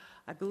ago,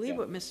 I believe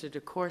what Mr.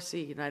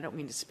 DeCourcy, and I don't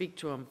mean to speak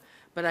to him,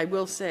 but I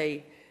will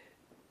say,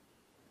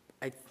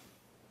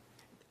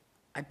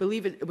 I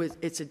believe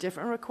it's a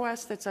different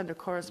request that's under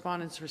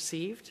correspondence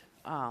received,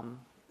 and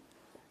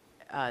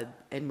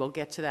we'll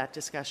get to that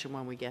discussion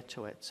when we get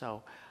to it.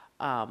 So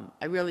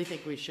I really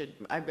think we should,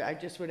 I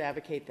just would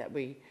advocate that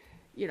we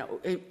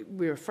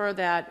refer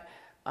that,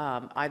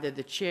 either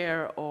the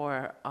chair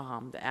or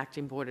the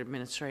acting board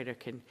administrator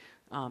can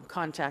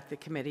contact the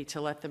committee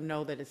to let them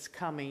know that it's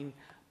coming,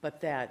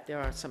 but that there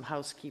are some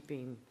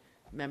housekeeping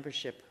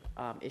membership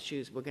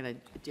issues we're going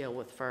to deal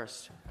with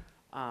first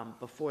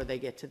before they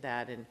get to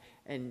that.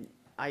 And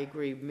I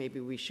agree, maybe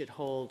we should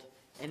hold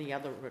any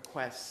other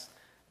requests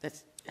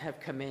that have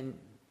come in.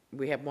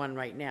 We have one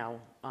right now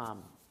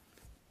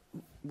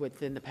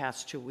within the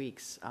past 2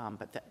 weeks,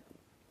 but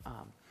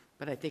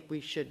I think we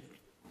should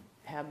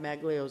have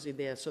Magliozzi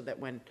there so that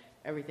when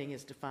everything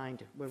is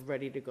defined, we're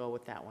ready to go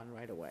with that one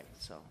right away.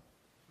 So,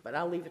 but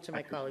I'll leave it to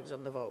my colleagues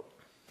on the vote.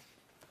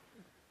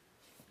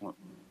 Well,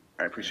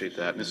 I appreciate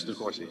that. Mrs.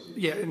 DeCourcy?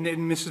 Yeah, and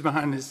Mrs.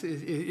 Mahan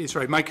is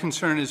right. My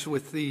concern is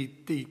with the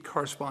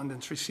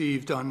correspondence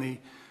received on the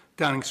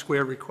Downing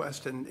Square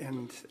request,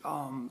 and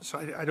so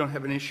I don't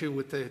have an issue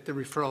with the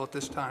referral at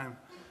this time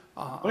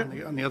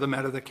on the other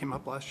matter that came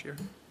up last year.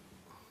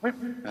 I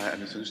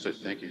misunderstood.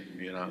 Thank you.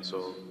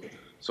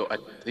 So I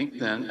think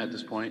then at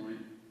this point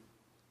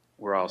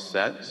we're all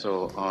set.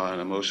 So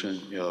on a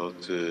motion,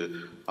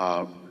 to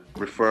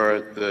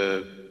refer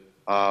the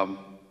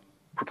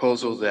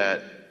proposal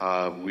that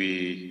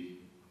we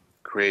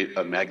create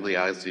a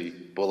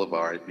Magliozzi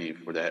Boulevard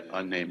for that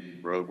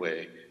unnamed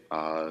roadway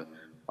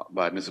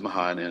by Mrs.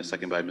 Mahan and a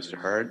second by Mr.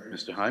 Hurd.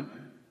 Mr. Heim?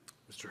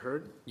 Mr.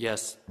 Hurd?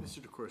 Yes.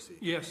 Mr. DeCourcy?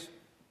 Yes.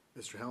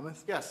 Mr.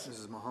 Helmuth? Yes.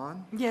 Mrs.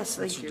 Mahan? Yes,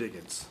 thank Mr. you.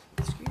 Diggins?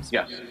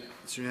 Yes.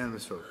 It's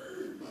unanimous vote.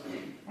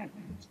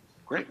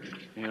 Great.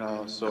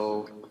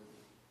 So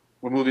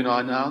we're moving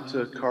on now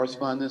to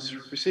correspondence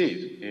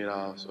received.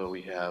 So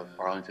we have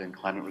Arlington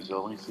Climate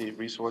Resiliency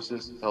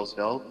Resources,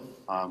 held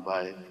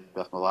by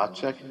Beth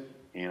Malachek,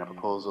 and a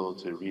proposal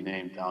to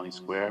rename Downing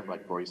Square by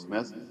Corey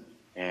Smith,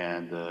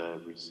 and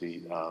the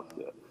receipt of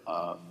the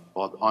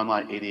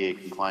online ADA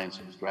compliance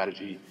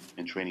strategy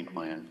and training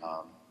plan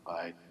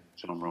by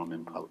Joan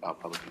Roman, our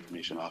Public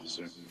Information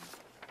Officer.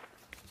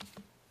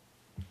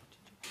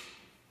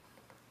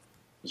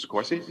 Mr.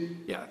 Corsi?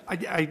 Yeah,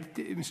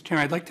 Mr.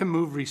 Chairman, I'd like to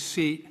move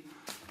receipt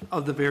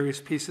of the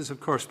various pieces of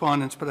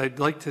correspondence, but I'd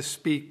like to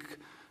speak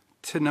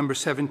to number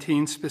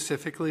 17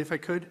 specifically, if I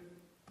could.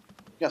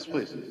 Yes,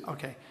 please.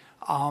 Okay.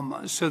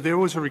 So there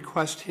was a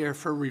request here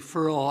for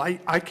referral.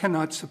 I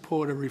cannot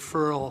support a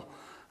referral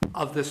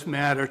of this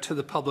matter to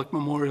the Public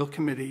Memorial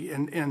Committee.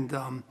 And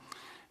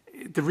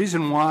the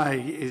reason why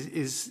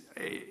is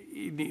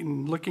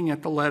in looking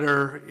at the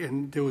letter,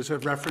 and there was a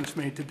reference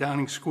made to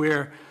Downing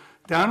Square.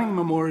 Downing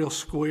Memorial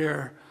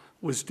Square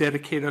was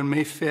dedicated on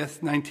May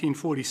 5th,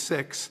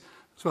 1946.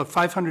 So about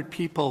 500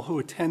 people who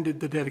attended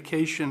the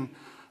dedication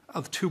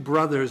of two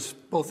brothers,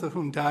 both of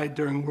whom died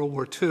during World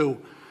War II.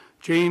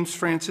 James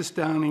Francis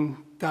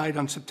Downing died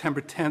on September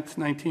 10th,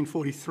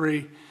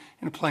 1943,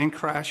 in a plane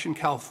crash in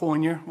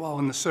California while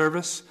in the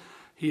service.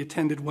 He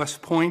attended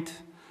West Point,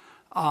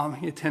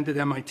 he attended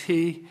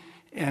MIT,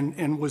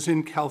 and was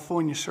in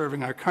California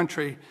serving our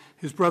country.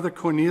 His brother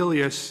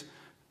Cornelius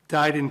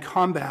died in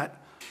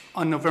combat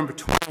on November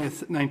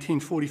 20th,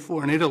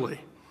 1944 in Italy.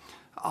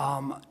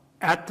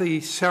 At the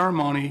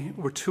ceremony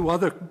were two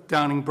other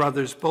Downing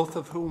brothers, both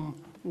of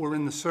whom were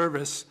in the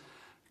service.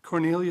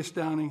 Cornelius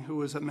Downing, who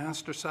was a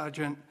master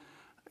sergeant,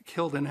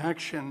 killed in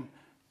action,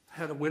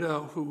 had a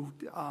widow who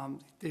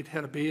they'd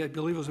had a baby, I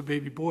believe it was a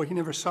baby boy. He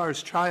never saw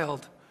his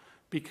child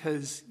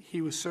because he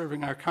was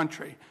serving our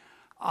country.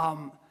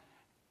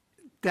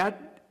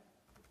 That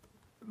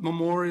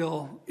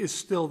memorial is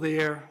still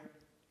there.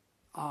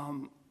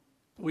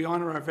 We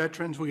honor our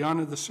veterans. We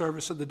honor the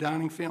service of the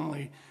Downing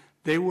family.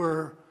 They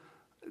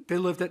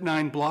lived at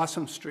 9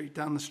 Blossom Street,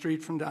 down the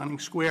street from Downing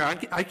Square.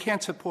 I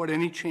can't support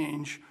any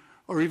change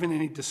or even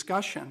any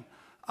discussion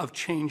of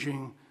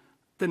changing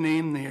the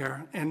name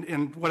there.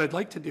 And what I'd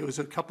like to do is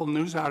a couple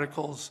news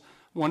articles,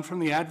 one from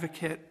the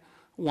Advocate,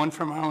 one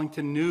from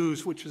Arlington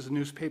News, which is a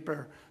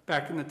newspaper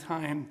back in the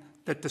time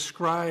that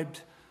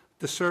described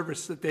the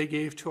service that they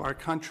gave to our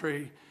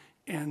country,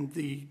 and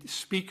the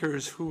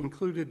speakers, who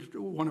included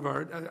one of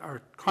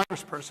our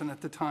congressperson at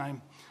the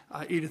time,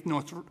 Edith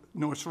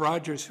Norris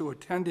Rogers, who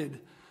attended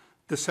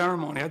the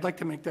ceremony. I'd like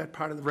to make that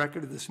part of the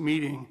record of this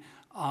meeting,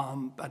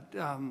 but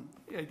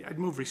I'd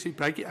move receipt,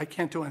 but I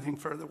can't do anything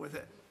further with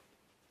it.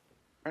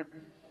 All right.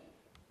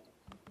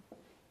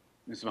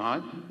 Ms.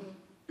 Mahan?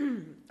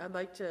 I'd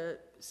like to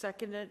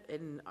second it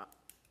and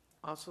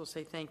also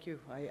say thank you.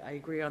 I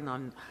agree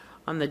on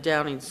the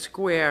Downing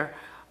Square.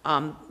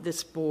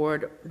 This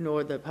board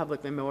nor the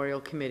Public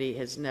Memorial Committee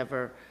has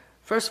never,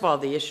 first of all,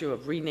 the issue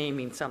of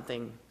renaming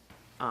something,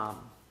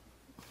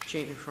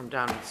 changing from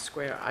Downing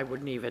Square, I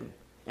wouldn't even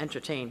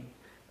entertain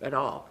at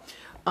all.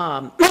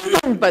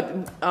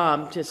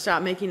 But to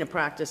start making a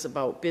practice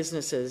about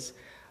businesses,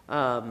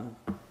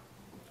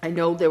 I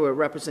know there were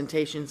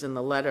representations in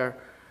the letter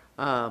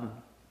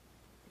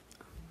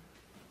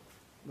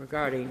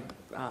regarding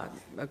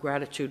a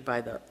gratitude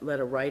by the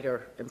letter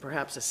writer and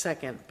perhaps a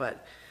second,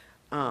 but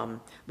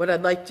what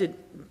I'd like to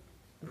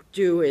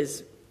do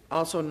is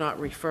also not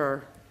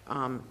refer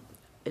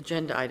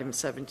agenda item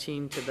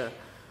 17 to the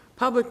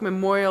Public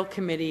Memorial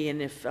Committee,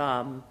 and if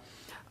I'm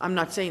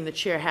not saying the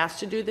chair has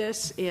to do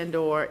this, and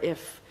or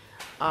if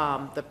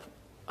the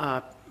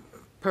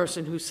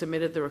person who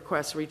submitted the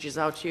request reaches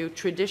out to you.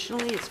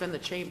 Traditionally, it's been the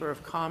Chamber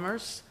of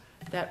Commerce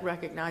that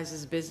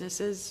recognizes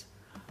businesses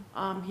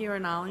here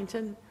in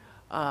Arlington.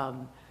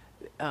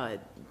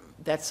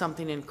 That's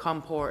something in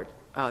Comport,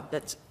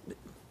 that's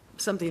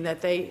something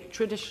that they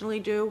traditionally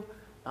do,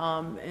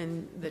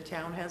 and the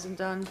town hasn't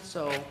done.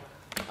 So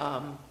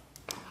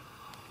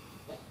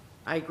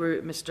I agree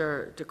with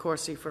Mr.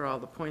 DeCourcy for all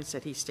the points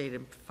that he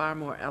stated far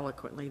more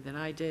eloquently than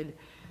I did.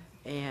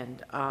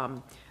 And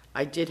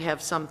I did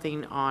have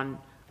something on,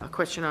 a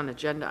question on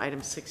agenda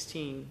item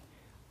 16.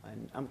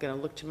 And I'm going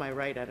to look to my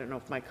right. I don't know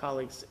if my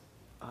colleagues,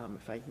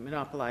 if I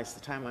monopolize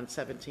the time on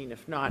 17.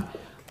 If not,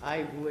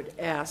 I would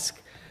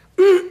ask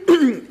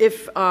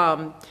if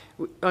on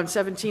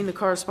 17, the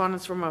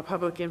correspondence from our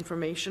public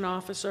information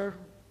officer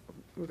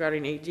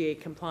regarding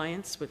ADA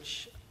compliance,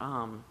 which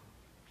I'm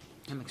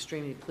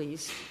extremely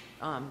pleased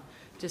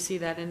to see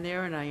that in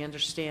there. And I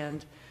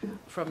understand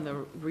from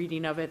the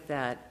reading of it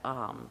that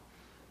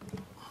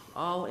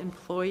all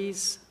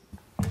employees,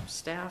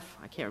 staff,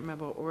 I can't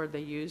remember what word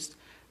they used,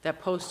 that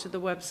post to the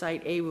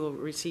website, will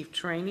receive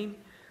training.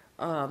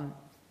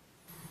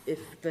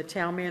 If the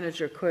town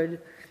manager could,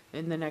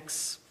 in the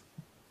next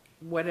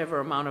whatever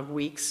amount of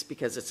weeks,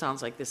 because it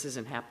sounds like this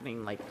isn't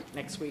happening like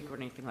next week or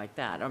anything like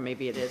that, or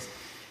maybe it is,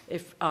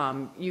 if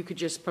you could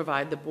just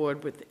provide the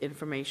board with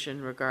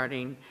information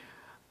regarding,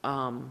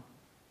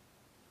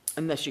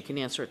 unless you can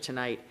answer it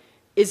tonight,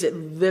 is it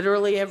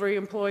literally every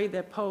employee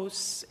that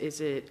posts? Is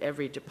it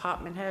every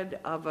department head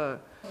of a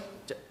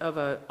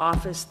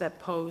office that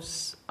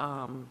posts?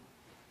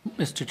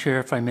 Mr. Chair,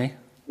 if I may.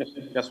 Yes,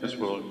 Mr.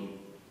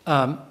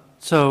 Willard.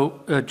 So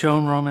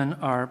Joan Roman,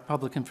 our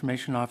public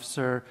information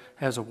officer,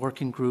 has a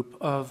working group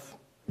of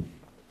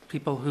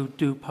people who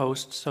do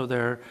post. So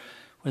they're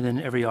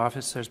within every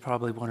office, there's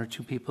probably one or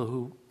two people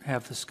who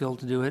have the skill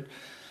to do it.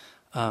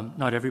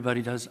 Not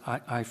everybody does.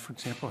 I, for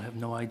example, have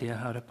no idea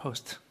how to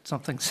post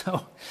something.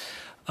 So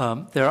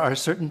there are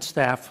certain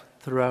staff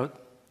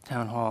throughout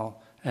Town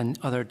Hall and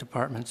other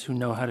departments who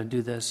know how to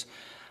do this.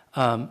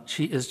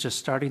 She is just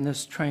starting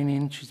this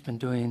training. She's been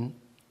doing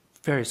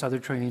various other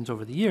trainings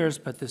over the years,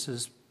 but this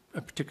is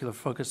a particular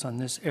focus on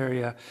this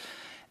area.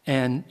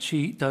 And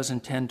she does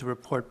intend to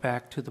report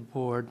back to the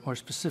board more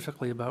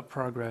specifically about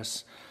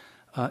progress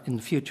in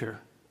the future.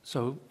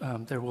 So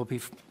there will be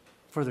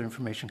further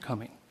information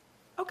coming.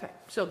 Okay,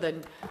 so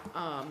then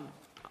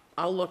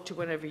I'll look to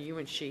whenever you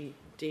and she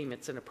deem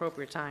it's an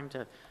appropriate time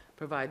to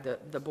provide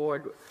the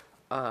board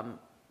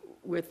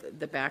with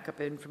the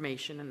backup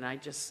information. And I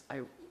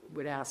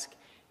would ask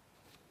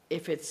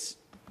if it's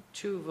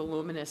too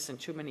voluminous and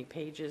too many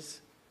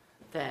pages,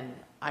 then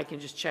I can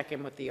just check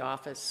in with the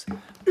office,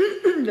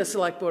 the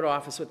select board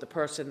office, with the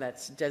person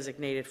that's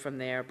designated from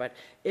there. But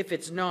if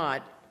it's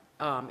not,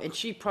 and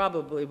she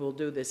probably will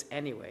do this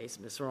anyways,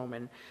 Ms.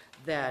 Roman,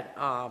 that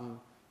I'm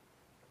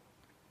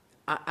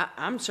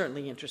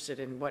certainly interested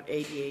in what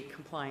ADA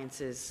compliance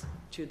is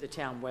to the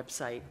town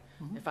website.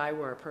 If I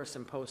were a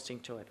person posting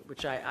to it,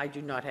 which I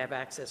do not have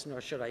access,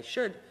 nor should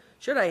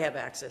I have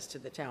access to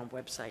the town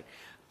website.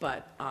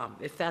 But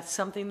if that's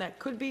something that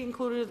could be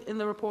included in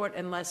the report,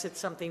 unless it's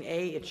something,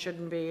 it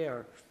shouldn't be,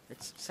 or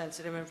it's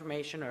sensitive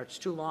information, or it's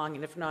too long,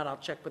 and if not, I'll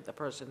check with the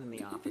person in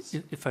the office.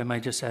 If I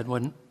might just add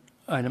one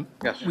item.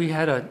 Yes. We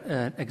had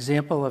an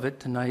example of it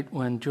tonight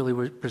when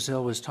Julie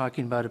Brazil was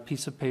talking about a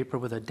piece of paper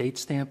with a date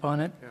stamp on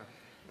it.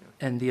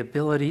 And the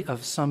ability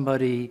of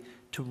somebody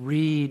to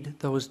read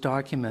those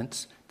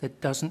documents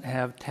that doesn't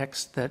have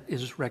text that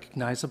is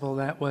recognizable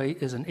that way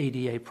is an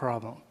ADA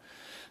problem.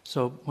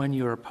 So when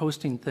you're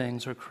posting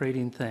things or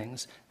creating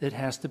things, it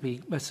has to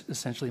be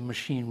essentially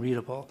machine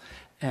readable.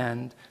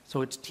 And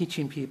so it's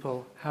teaching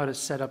people how to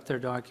set up their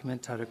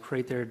documents, how to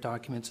create their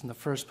documents in the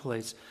first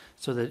place,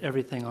 so that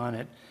everything on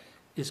it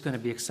is going to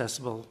be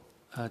accessible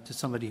to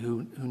somebody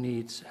who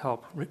needs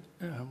help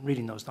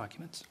reading those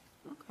documents.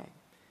 Okay,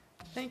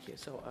 thank you.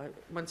 So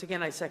once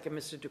again, I second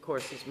Mr.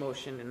 DeCourcy's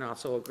motion and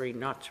also agree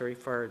not to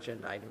refer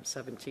agenda item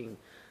 17.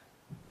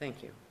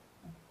 Thank you.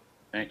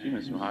 Thank you,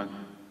 Ms. Mahan.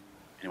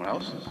 Anyone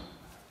else?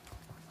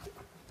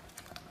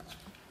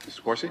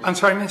 Mr. Corsi? I'm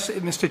sorry,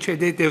 Mr. Chair,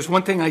 there's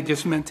one thing I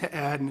just meant to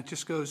add, and it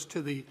just goes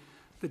to the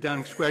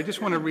Downing Square. I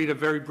just want to read a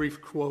very brief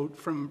quote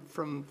from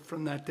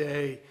that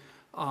day,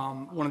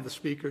 one of the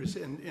speakers,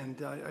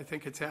 and I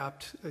think it's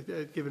apt,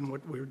 given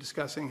what we were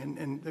discussing,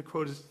 and the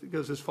quote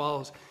goes as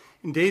follows.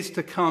 In days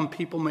to come,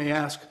 people may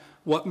ask,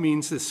 what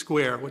means this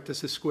square? What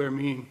does this square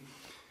mean?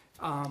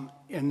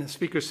 And the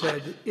speaker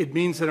said, it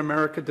means that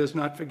America does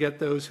not forget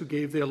those who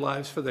gave their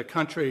lives for their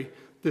country.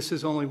 This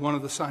is only one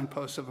of the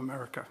signposts of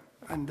America.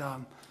 And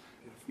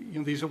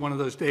these are one of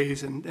those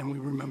days, and we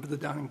remember the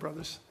Downing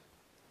brothers.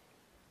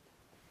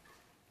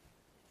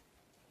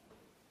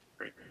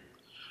 Great.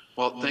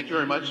 Well, thank you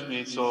very much.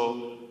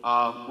 So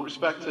with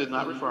respect to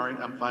not referring,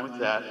 I'm fine with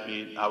that.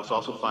 I was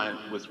also fine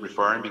with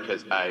referring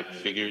because I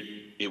figured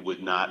it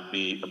would not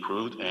be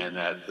approved and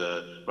that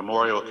the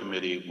Memorial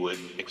Committee would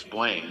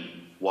explain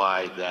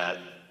why that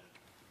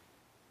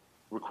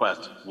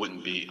request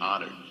wouldn't be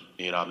honored.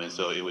 And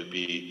so it would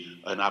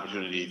be an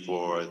opportunity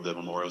for the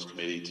Memorials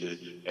Committee to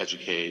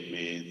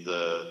educate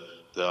the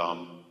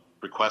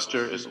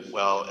requester as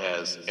well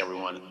as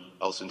everyone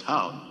else in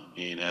town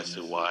as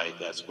to why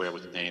that square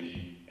was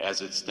named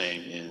as it's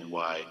named and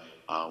why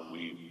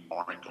we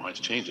aren't going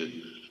to change it.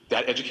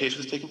 That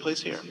education is taking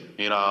place here,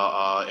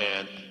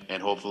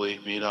 and hopefully,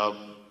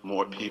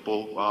 more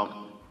people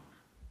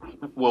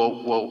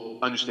will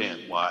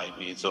understand why.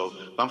 So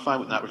I'm fine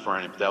with not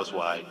referring it, but that was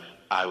why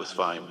I was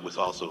fine with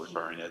also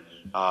referring it.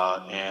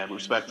 And with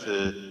respect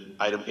to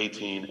item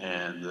 18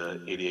 and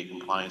the ADA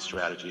compliance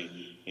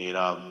strategy,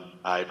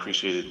 I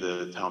appreciated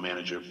the town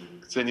manager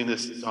sending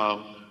this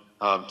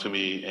to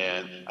me,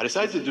 and I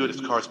decided to do it as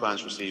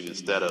correspondence received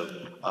instead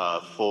of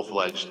a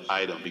full-fledged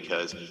item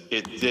because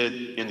it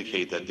did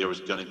indicate that there was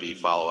going to be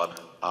follow-up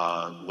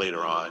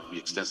later on, be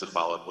extensive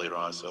follow-up later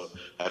on. So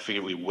I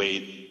figured we'd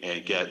wait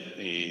and get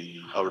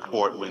a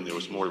report when there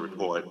was more to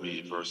report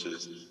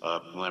versus a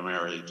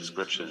preliminary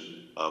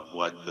description of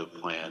what the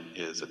plan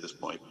is at this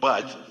point.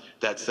 But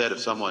that said, if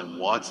someone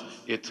wants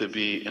it to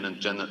be an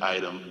agenda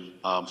item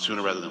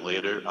sooner rather than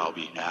later, I'll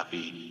be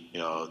happy,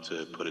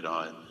 to put it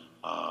on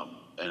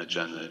an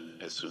agenda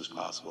as soon as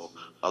possible.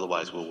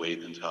 Otherwise, we'll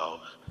wait until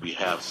we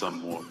have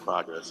some more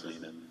progress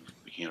and then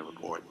we can get a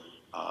report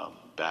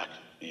back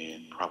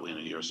probably in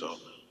a year or so.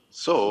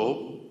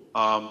 So,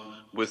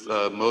 with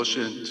a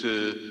motion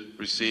to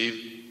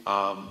receive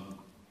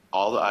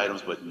all the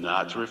items, but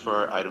not to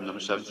refer item number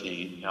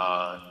 17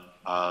 by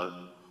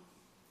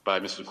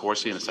Mr.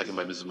 Corsi and a second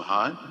by Mrs.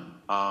 Mahan.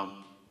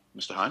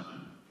 Mr. Hahn?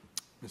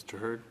 Mr.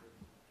 Hurd?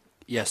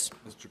 Yes.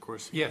 Mr.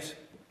 Corsi? Yes.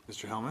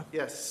 Mr. Helmuth?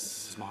 Yes.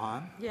 Mrs.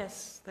 Mahan?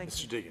 Yes, thank you.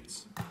 Mr.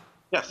 Diggins?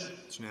 Yes.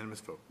 It's a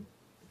unanimous vote.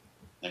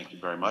 Thank you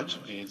very much.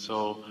 And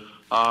so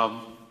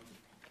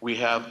we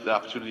have the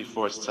opportunity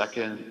for a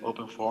second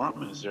open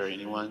forum. Is there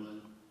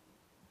anyone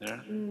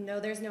there? No,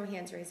 there's no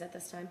hands raised at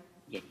this time.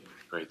 Yeah,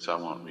 great. So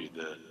I won't read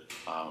the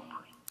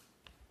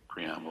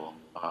preamble.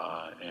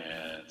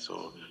 And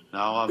so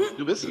now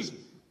new business.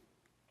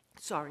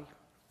 Sorry.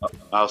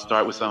 I'll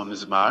start with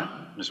Mrs. Meyer.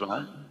 Ms.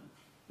 Meyer?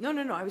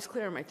 No, I was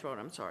clearing my throat,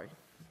 I'm sorry.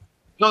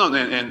 No,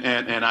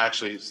 and I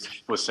actually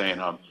was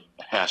saying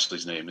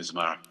Ashley's name is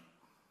Mark.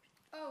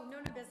 Oh, no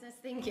new business,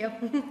 thank you.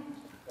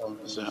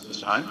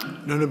 Mr.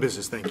 Hine? No new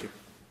business, thank you.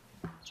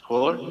 Mr.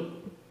 Fuller?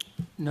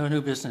 No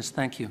new business,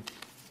 thank you.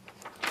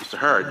 Mr.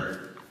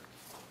 Hurd?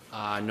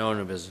 No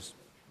new business.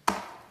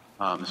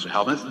 Mr.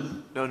 Helmuth?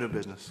 No new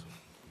business.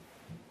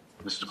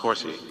 Mr.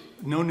 Corsi?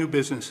 No new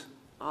business.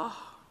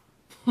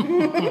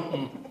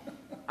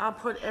 I'll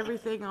put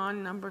everything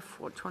on number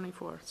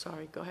 24,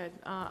 sorry, go ahead.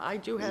 I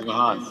do have Go new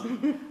on.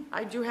 business.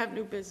 I do have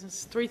new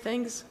business, 3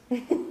 things.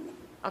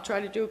 I'll try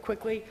to do it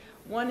quickly.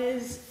 One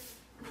is,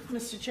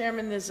 Mr.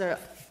 Chairman, there's a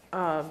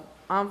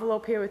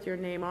envelope here with your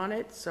name on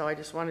it, so I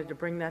just wanted to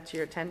bring that to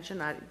your attention.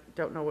 I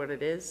don't know what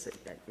it is,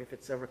 if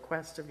it's a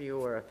request of you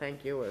or a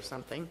thank you or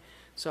something.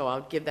 So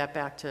I'll give that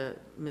back to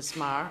Ms.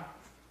 Marr.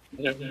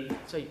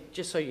 So,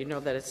 just so you know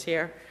that it's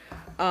here.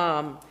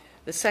 The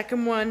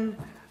second one,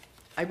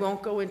 I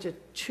won't go into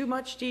too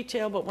much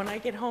detail, but when I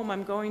get home,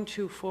 I'm going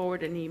to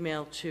forward an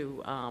email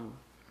to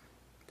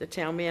the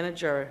town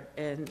manager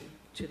and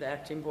to the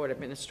acting board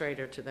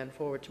administrator to then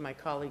forward to my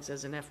colleagues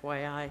as an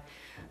FYI,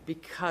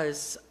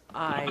 because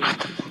I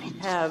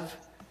have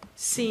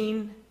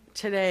seen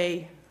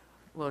today,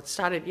 well, it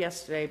started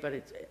yesterday, but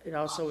it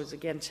also is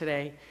again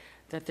today,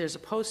 that there's a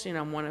posting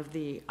on one of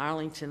the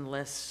Arlington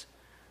lists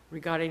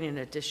regarding an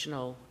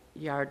additional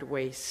yard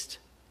waste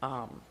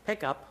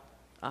pickup.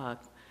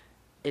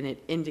 And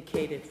it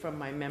indicated from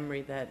my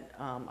memory that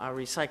our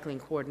recycling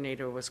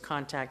coordinator was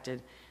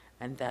contacted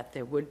and that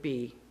there would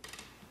be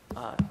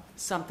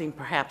something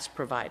perhaps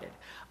provided.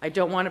 I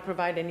don't want to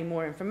provide any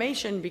more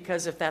information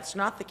because if that's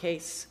not the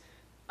case,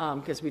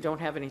 because we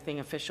don't have anything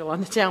official on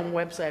the town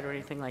website or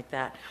anything like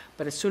that,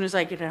 but as soon as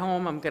I get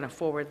home, I'm going to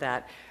forward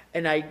that.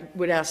 And I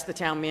would ask the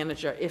town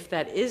manager, if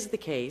that is the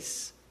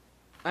case,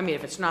 I mean,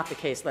 if it's not the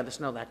case, let us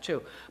know that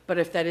too. But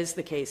if that is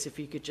the case, if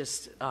you could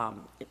just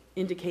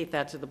indicate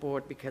that to the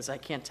board, because I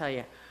can't tell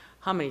you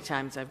how many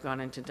times I've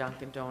gone into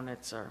Dunkin'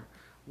 Donuts or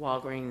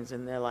Walgreens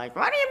and they're like,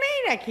 what do you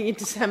mean I can't eat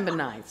December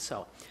 9th?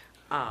 So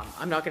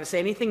I'm not going to say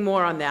anything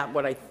more on that,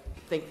 what I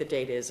think the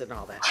date is and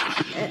all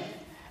that.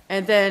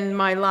 And then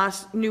my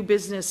last new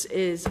business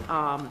is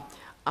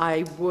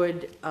I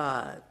would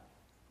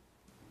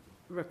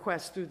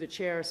request through the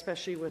chair,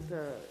 especially with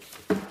the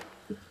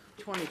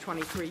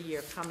 2023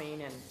 year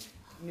coming and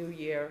new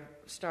year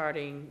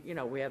starting, you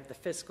know, we have the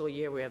fiscal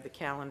year, we have the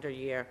calendar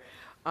year.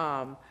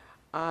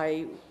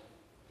 I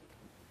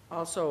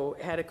also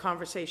had a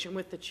conversation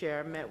with the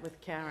chair, met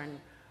with Karen,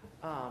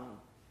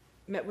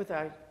 met with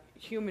our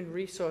Human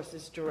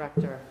Resources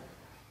Director,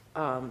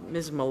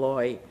 Ms.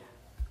 Malloy,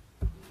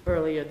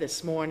 earlier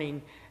this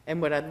morning,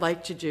 and what I'd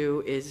like to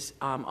do is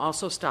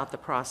also start the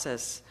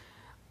process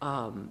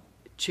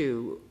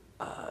to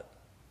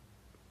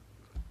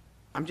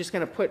I'm just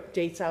going to put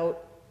dates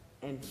out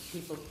and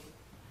people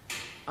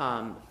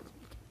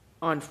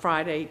on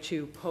Friday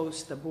to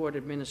post the board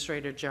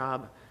administrator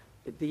job,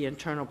 the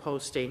internal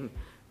posting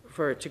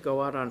for it to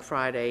go out on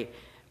Friday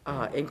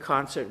in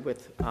concert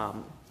with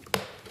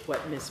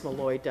what Ms.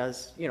 Malloy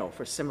does, you know,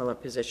 for similar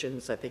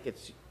positions. I think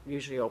it's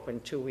usually open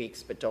 2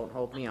 weeks, but don't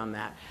hold me on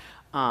that.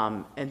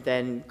 And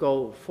then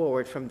go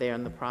forward from there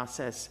in the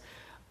process.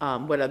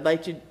 What I'd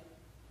like to,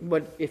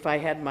 if I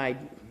had my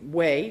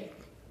way,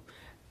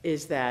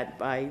 is that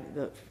by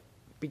the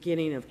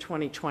beginning of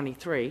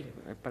 2023,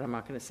 but I'm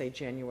not going to say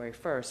January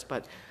 1st,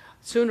 but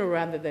sooner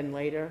rather than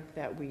later,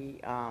 that we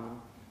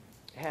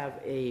have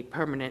a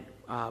permanent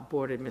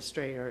board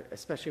administrator,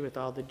 especially with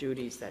all the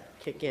duties that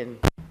kick in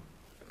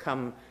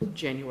come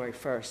January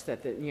 1st,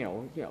 that the, you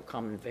know,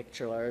 common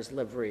victualers,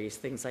 liveries,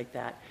 things like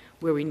that,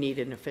 where we need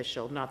an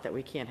official, not that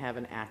we can't have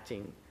an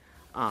acting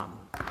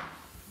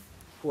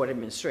board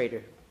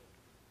administrator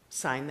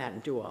sign that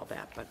and do all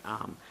that, but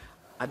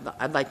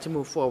I'd like to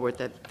move forward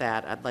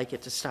that I'd like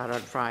it to start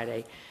on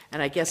Friday.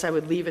 And I guess I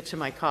would leave it to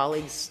my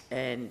colleagues,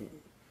 and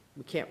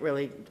we can't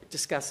really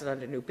discuss it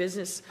under new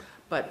business,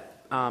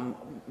 but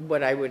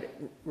what I would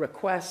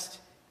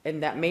request,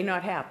 and that may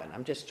not happen,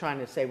 I'm just trying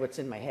to say what's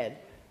in my head,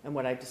 and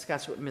what I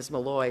discussed with Ms.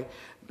 Malloy,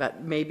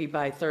 but maybe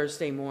by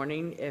Thursday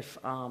morning, if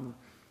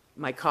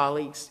my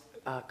colleagues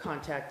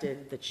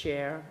contacted the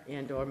chair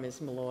and or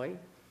Ms. Malloy,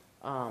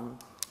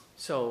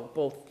 so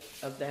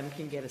both of them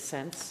can get a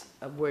sense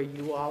of where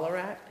you all are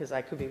at, because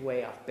I could be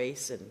way off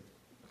base and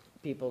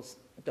people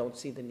don't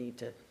see the need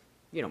to,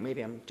 you know,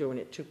 maybe I'm doing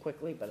it too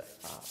quickly, but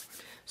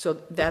so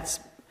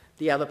that's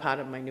the other part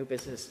of my new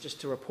business,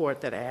 just to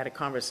report that I had a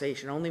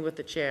conversation only with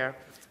the chair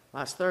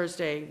last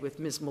Thursday, with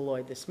Ms.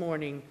 Malloy this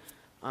morning.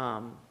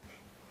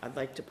 I'd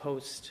like to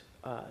post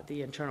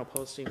the internal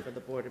posting for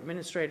the board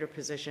administrator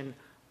position.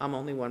 I'm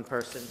only one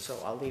person, so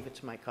I'll leave it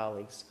to my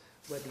colleagues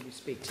whether you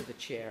speak to the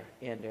chair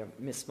and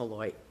Ms.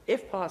 Malloy,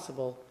 if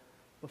possible,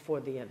 before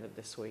the end of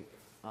this week.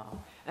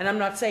 And I'm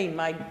not saying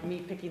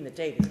me picking the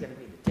date is going to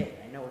be the date.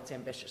 I know it's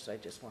ambitious, I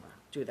just want to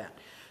do that.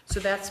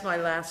 So that's my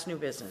last new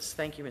business.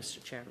 Thank you,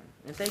 Mr. Chairman.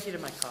 And thank you to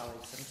my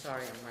colleagues. I'm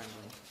sorry I'm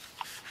rambling.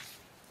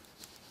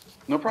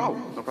 No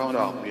problem at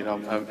all. You know,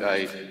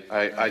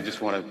 I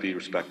just want to be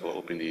respectful,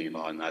 openly,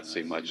 and not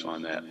say much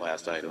on that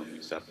last item,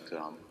 except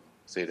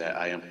say that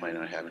I am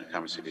planning on having a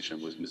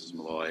conversation with Mrs.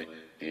 Malloy,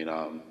 you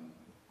know,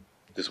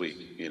 this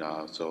week, you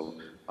know, so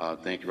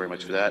thank you very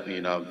much for that.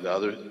 You know, the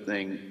other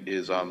thing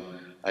is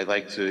I'd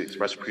like to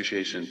express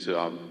appreciation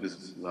to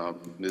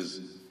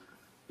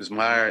Ms.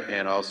 Meyer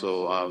and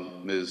also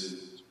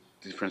Ms.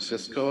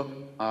 DeFrancisco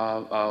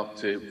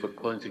for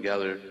pulling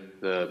together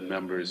the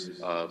members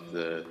of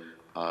the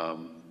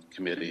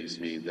committees,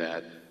 meaning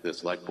that the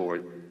select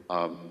board,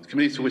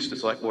 committees to which the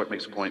select board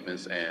makes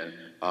appointments and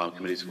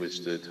committees to which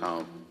the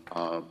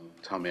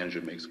town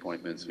manager makes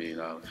appointments. I mean,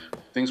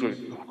 things were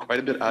quite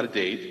a bit out of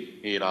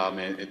date, and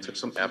it took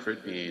some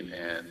effort,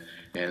 and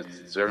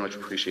it's very much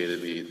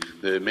appreciated.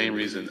 The main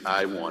reason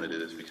I wanted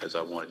it is because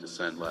I wanted to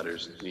send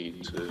letters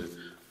to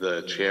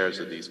the chairs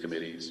of these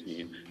committees,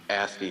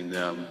 asking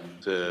them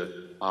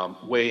to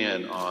weigh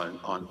in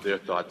on their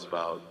thoughts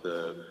about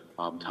the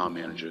town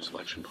manager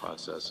selection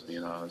process.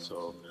 You know,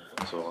 so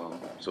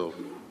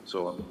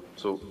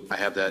I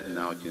have that, and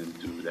now I can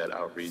do that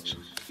outreach.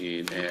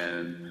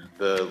 And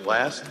the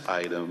last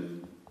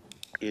item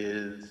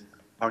is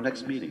our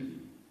next meeting,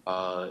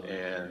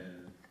 and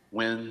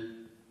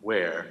when,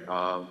 where.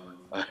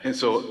 And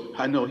so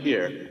I know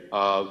here,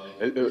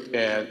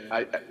 and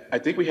I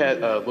think we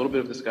had a little bit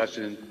of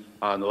discussion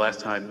the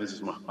last time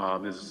Mrs.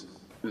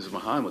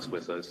 Mahan was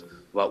with us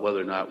about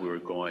whether or not we were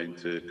going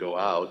to go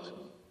out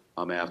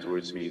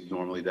afterwards.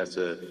 Normally that's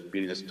a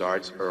meeting that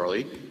starts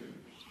early,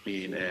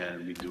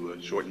 and we do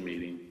a shortened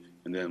meeting,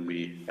 and then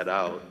we head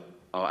out.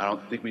 I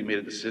don't think we made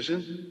a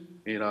decision,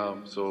 you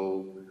know,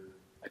 so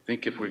I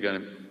think if we're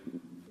gonna,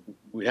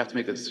 we have to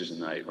make a decision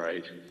tonight,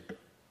 right?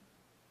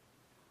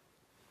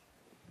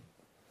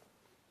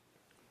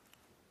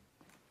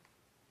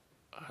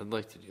 I'd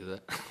like to do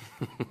that.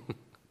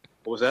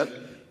 What was that?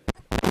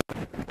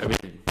 I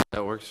mean,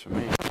 that works for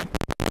me.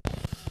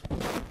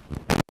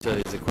 So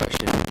is the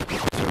question,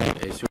 so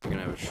I assume we're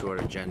gonna have a short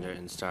agenda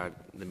and start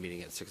the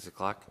meeting at 6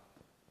 o'clock?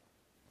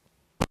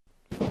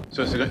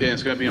 So it's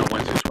gonna be on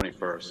Wednesday,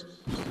 21st.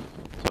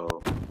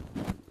 So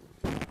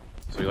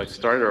you like to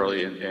start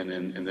early and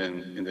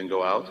then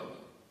go out?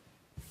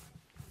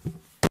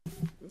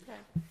 Okay.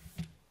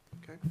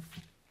 Okay.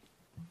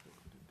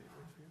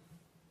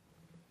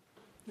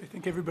 I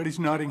think everybody's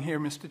nodding here,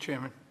 Mr.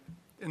 Chairman,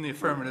 in the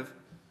affirmative.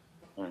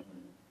 All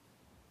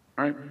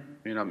right.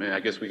 You know, I mean,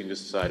 I guess we can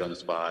just decide on the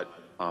spot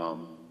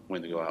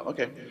when to go out.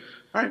 Okay.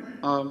 All right.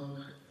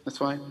 That's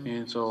fine.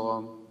 And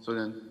so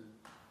then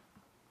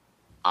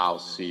I'll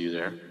see you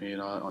there, you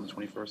know, on the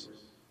 21st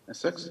at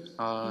 6.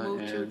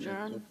 Move to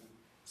adjourn.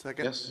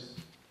 Second? Yes.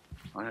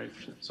 All right.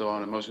 So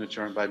on a motion to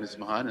adjourn by Mr.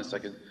 Mahan and a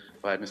second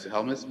by Mr.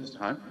 Helmuth. Mr.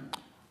 Heim?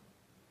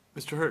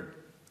 Mr. Hurd?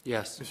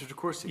 Yes. Mr.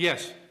 DeCoursey?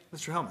 Yes.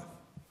 Mr. Helmuth?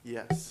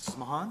 Yes. Mrs.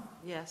 Mahan?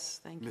 Yes,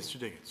 thank you. Mr.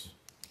 Diggins?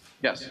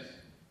 Yes.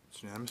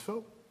 It's unanimous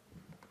vote.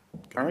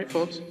 All right,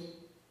 folks.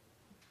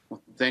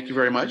 Well, thank you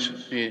very much.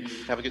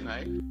 Have a good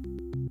night.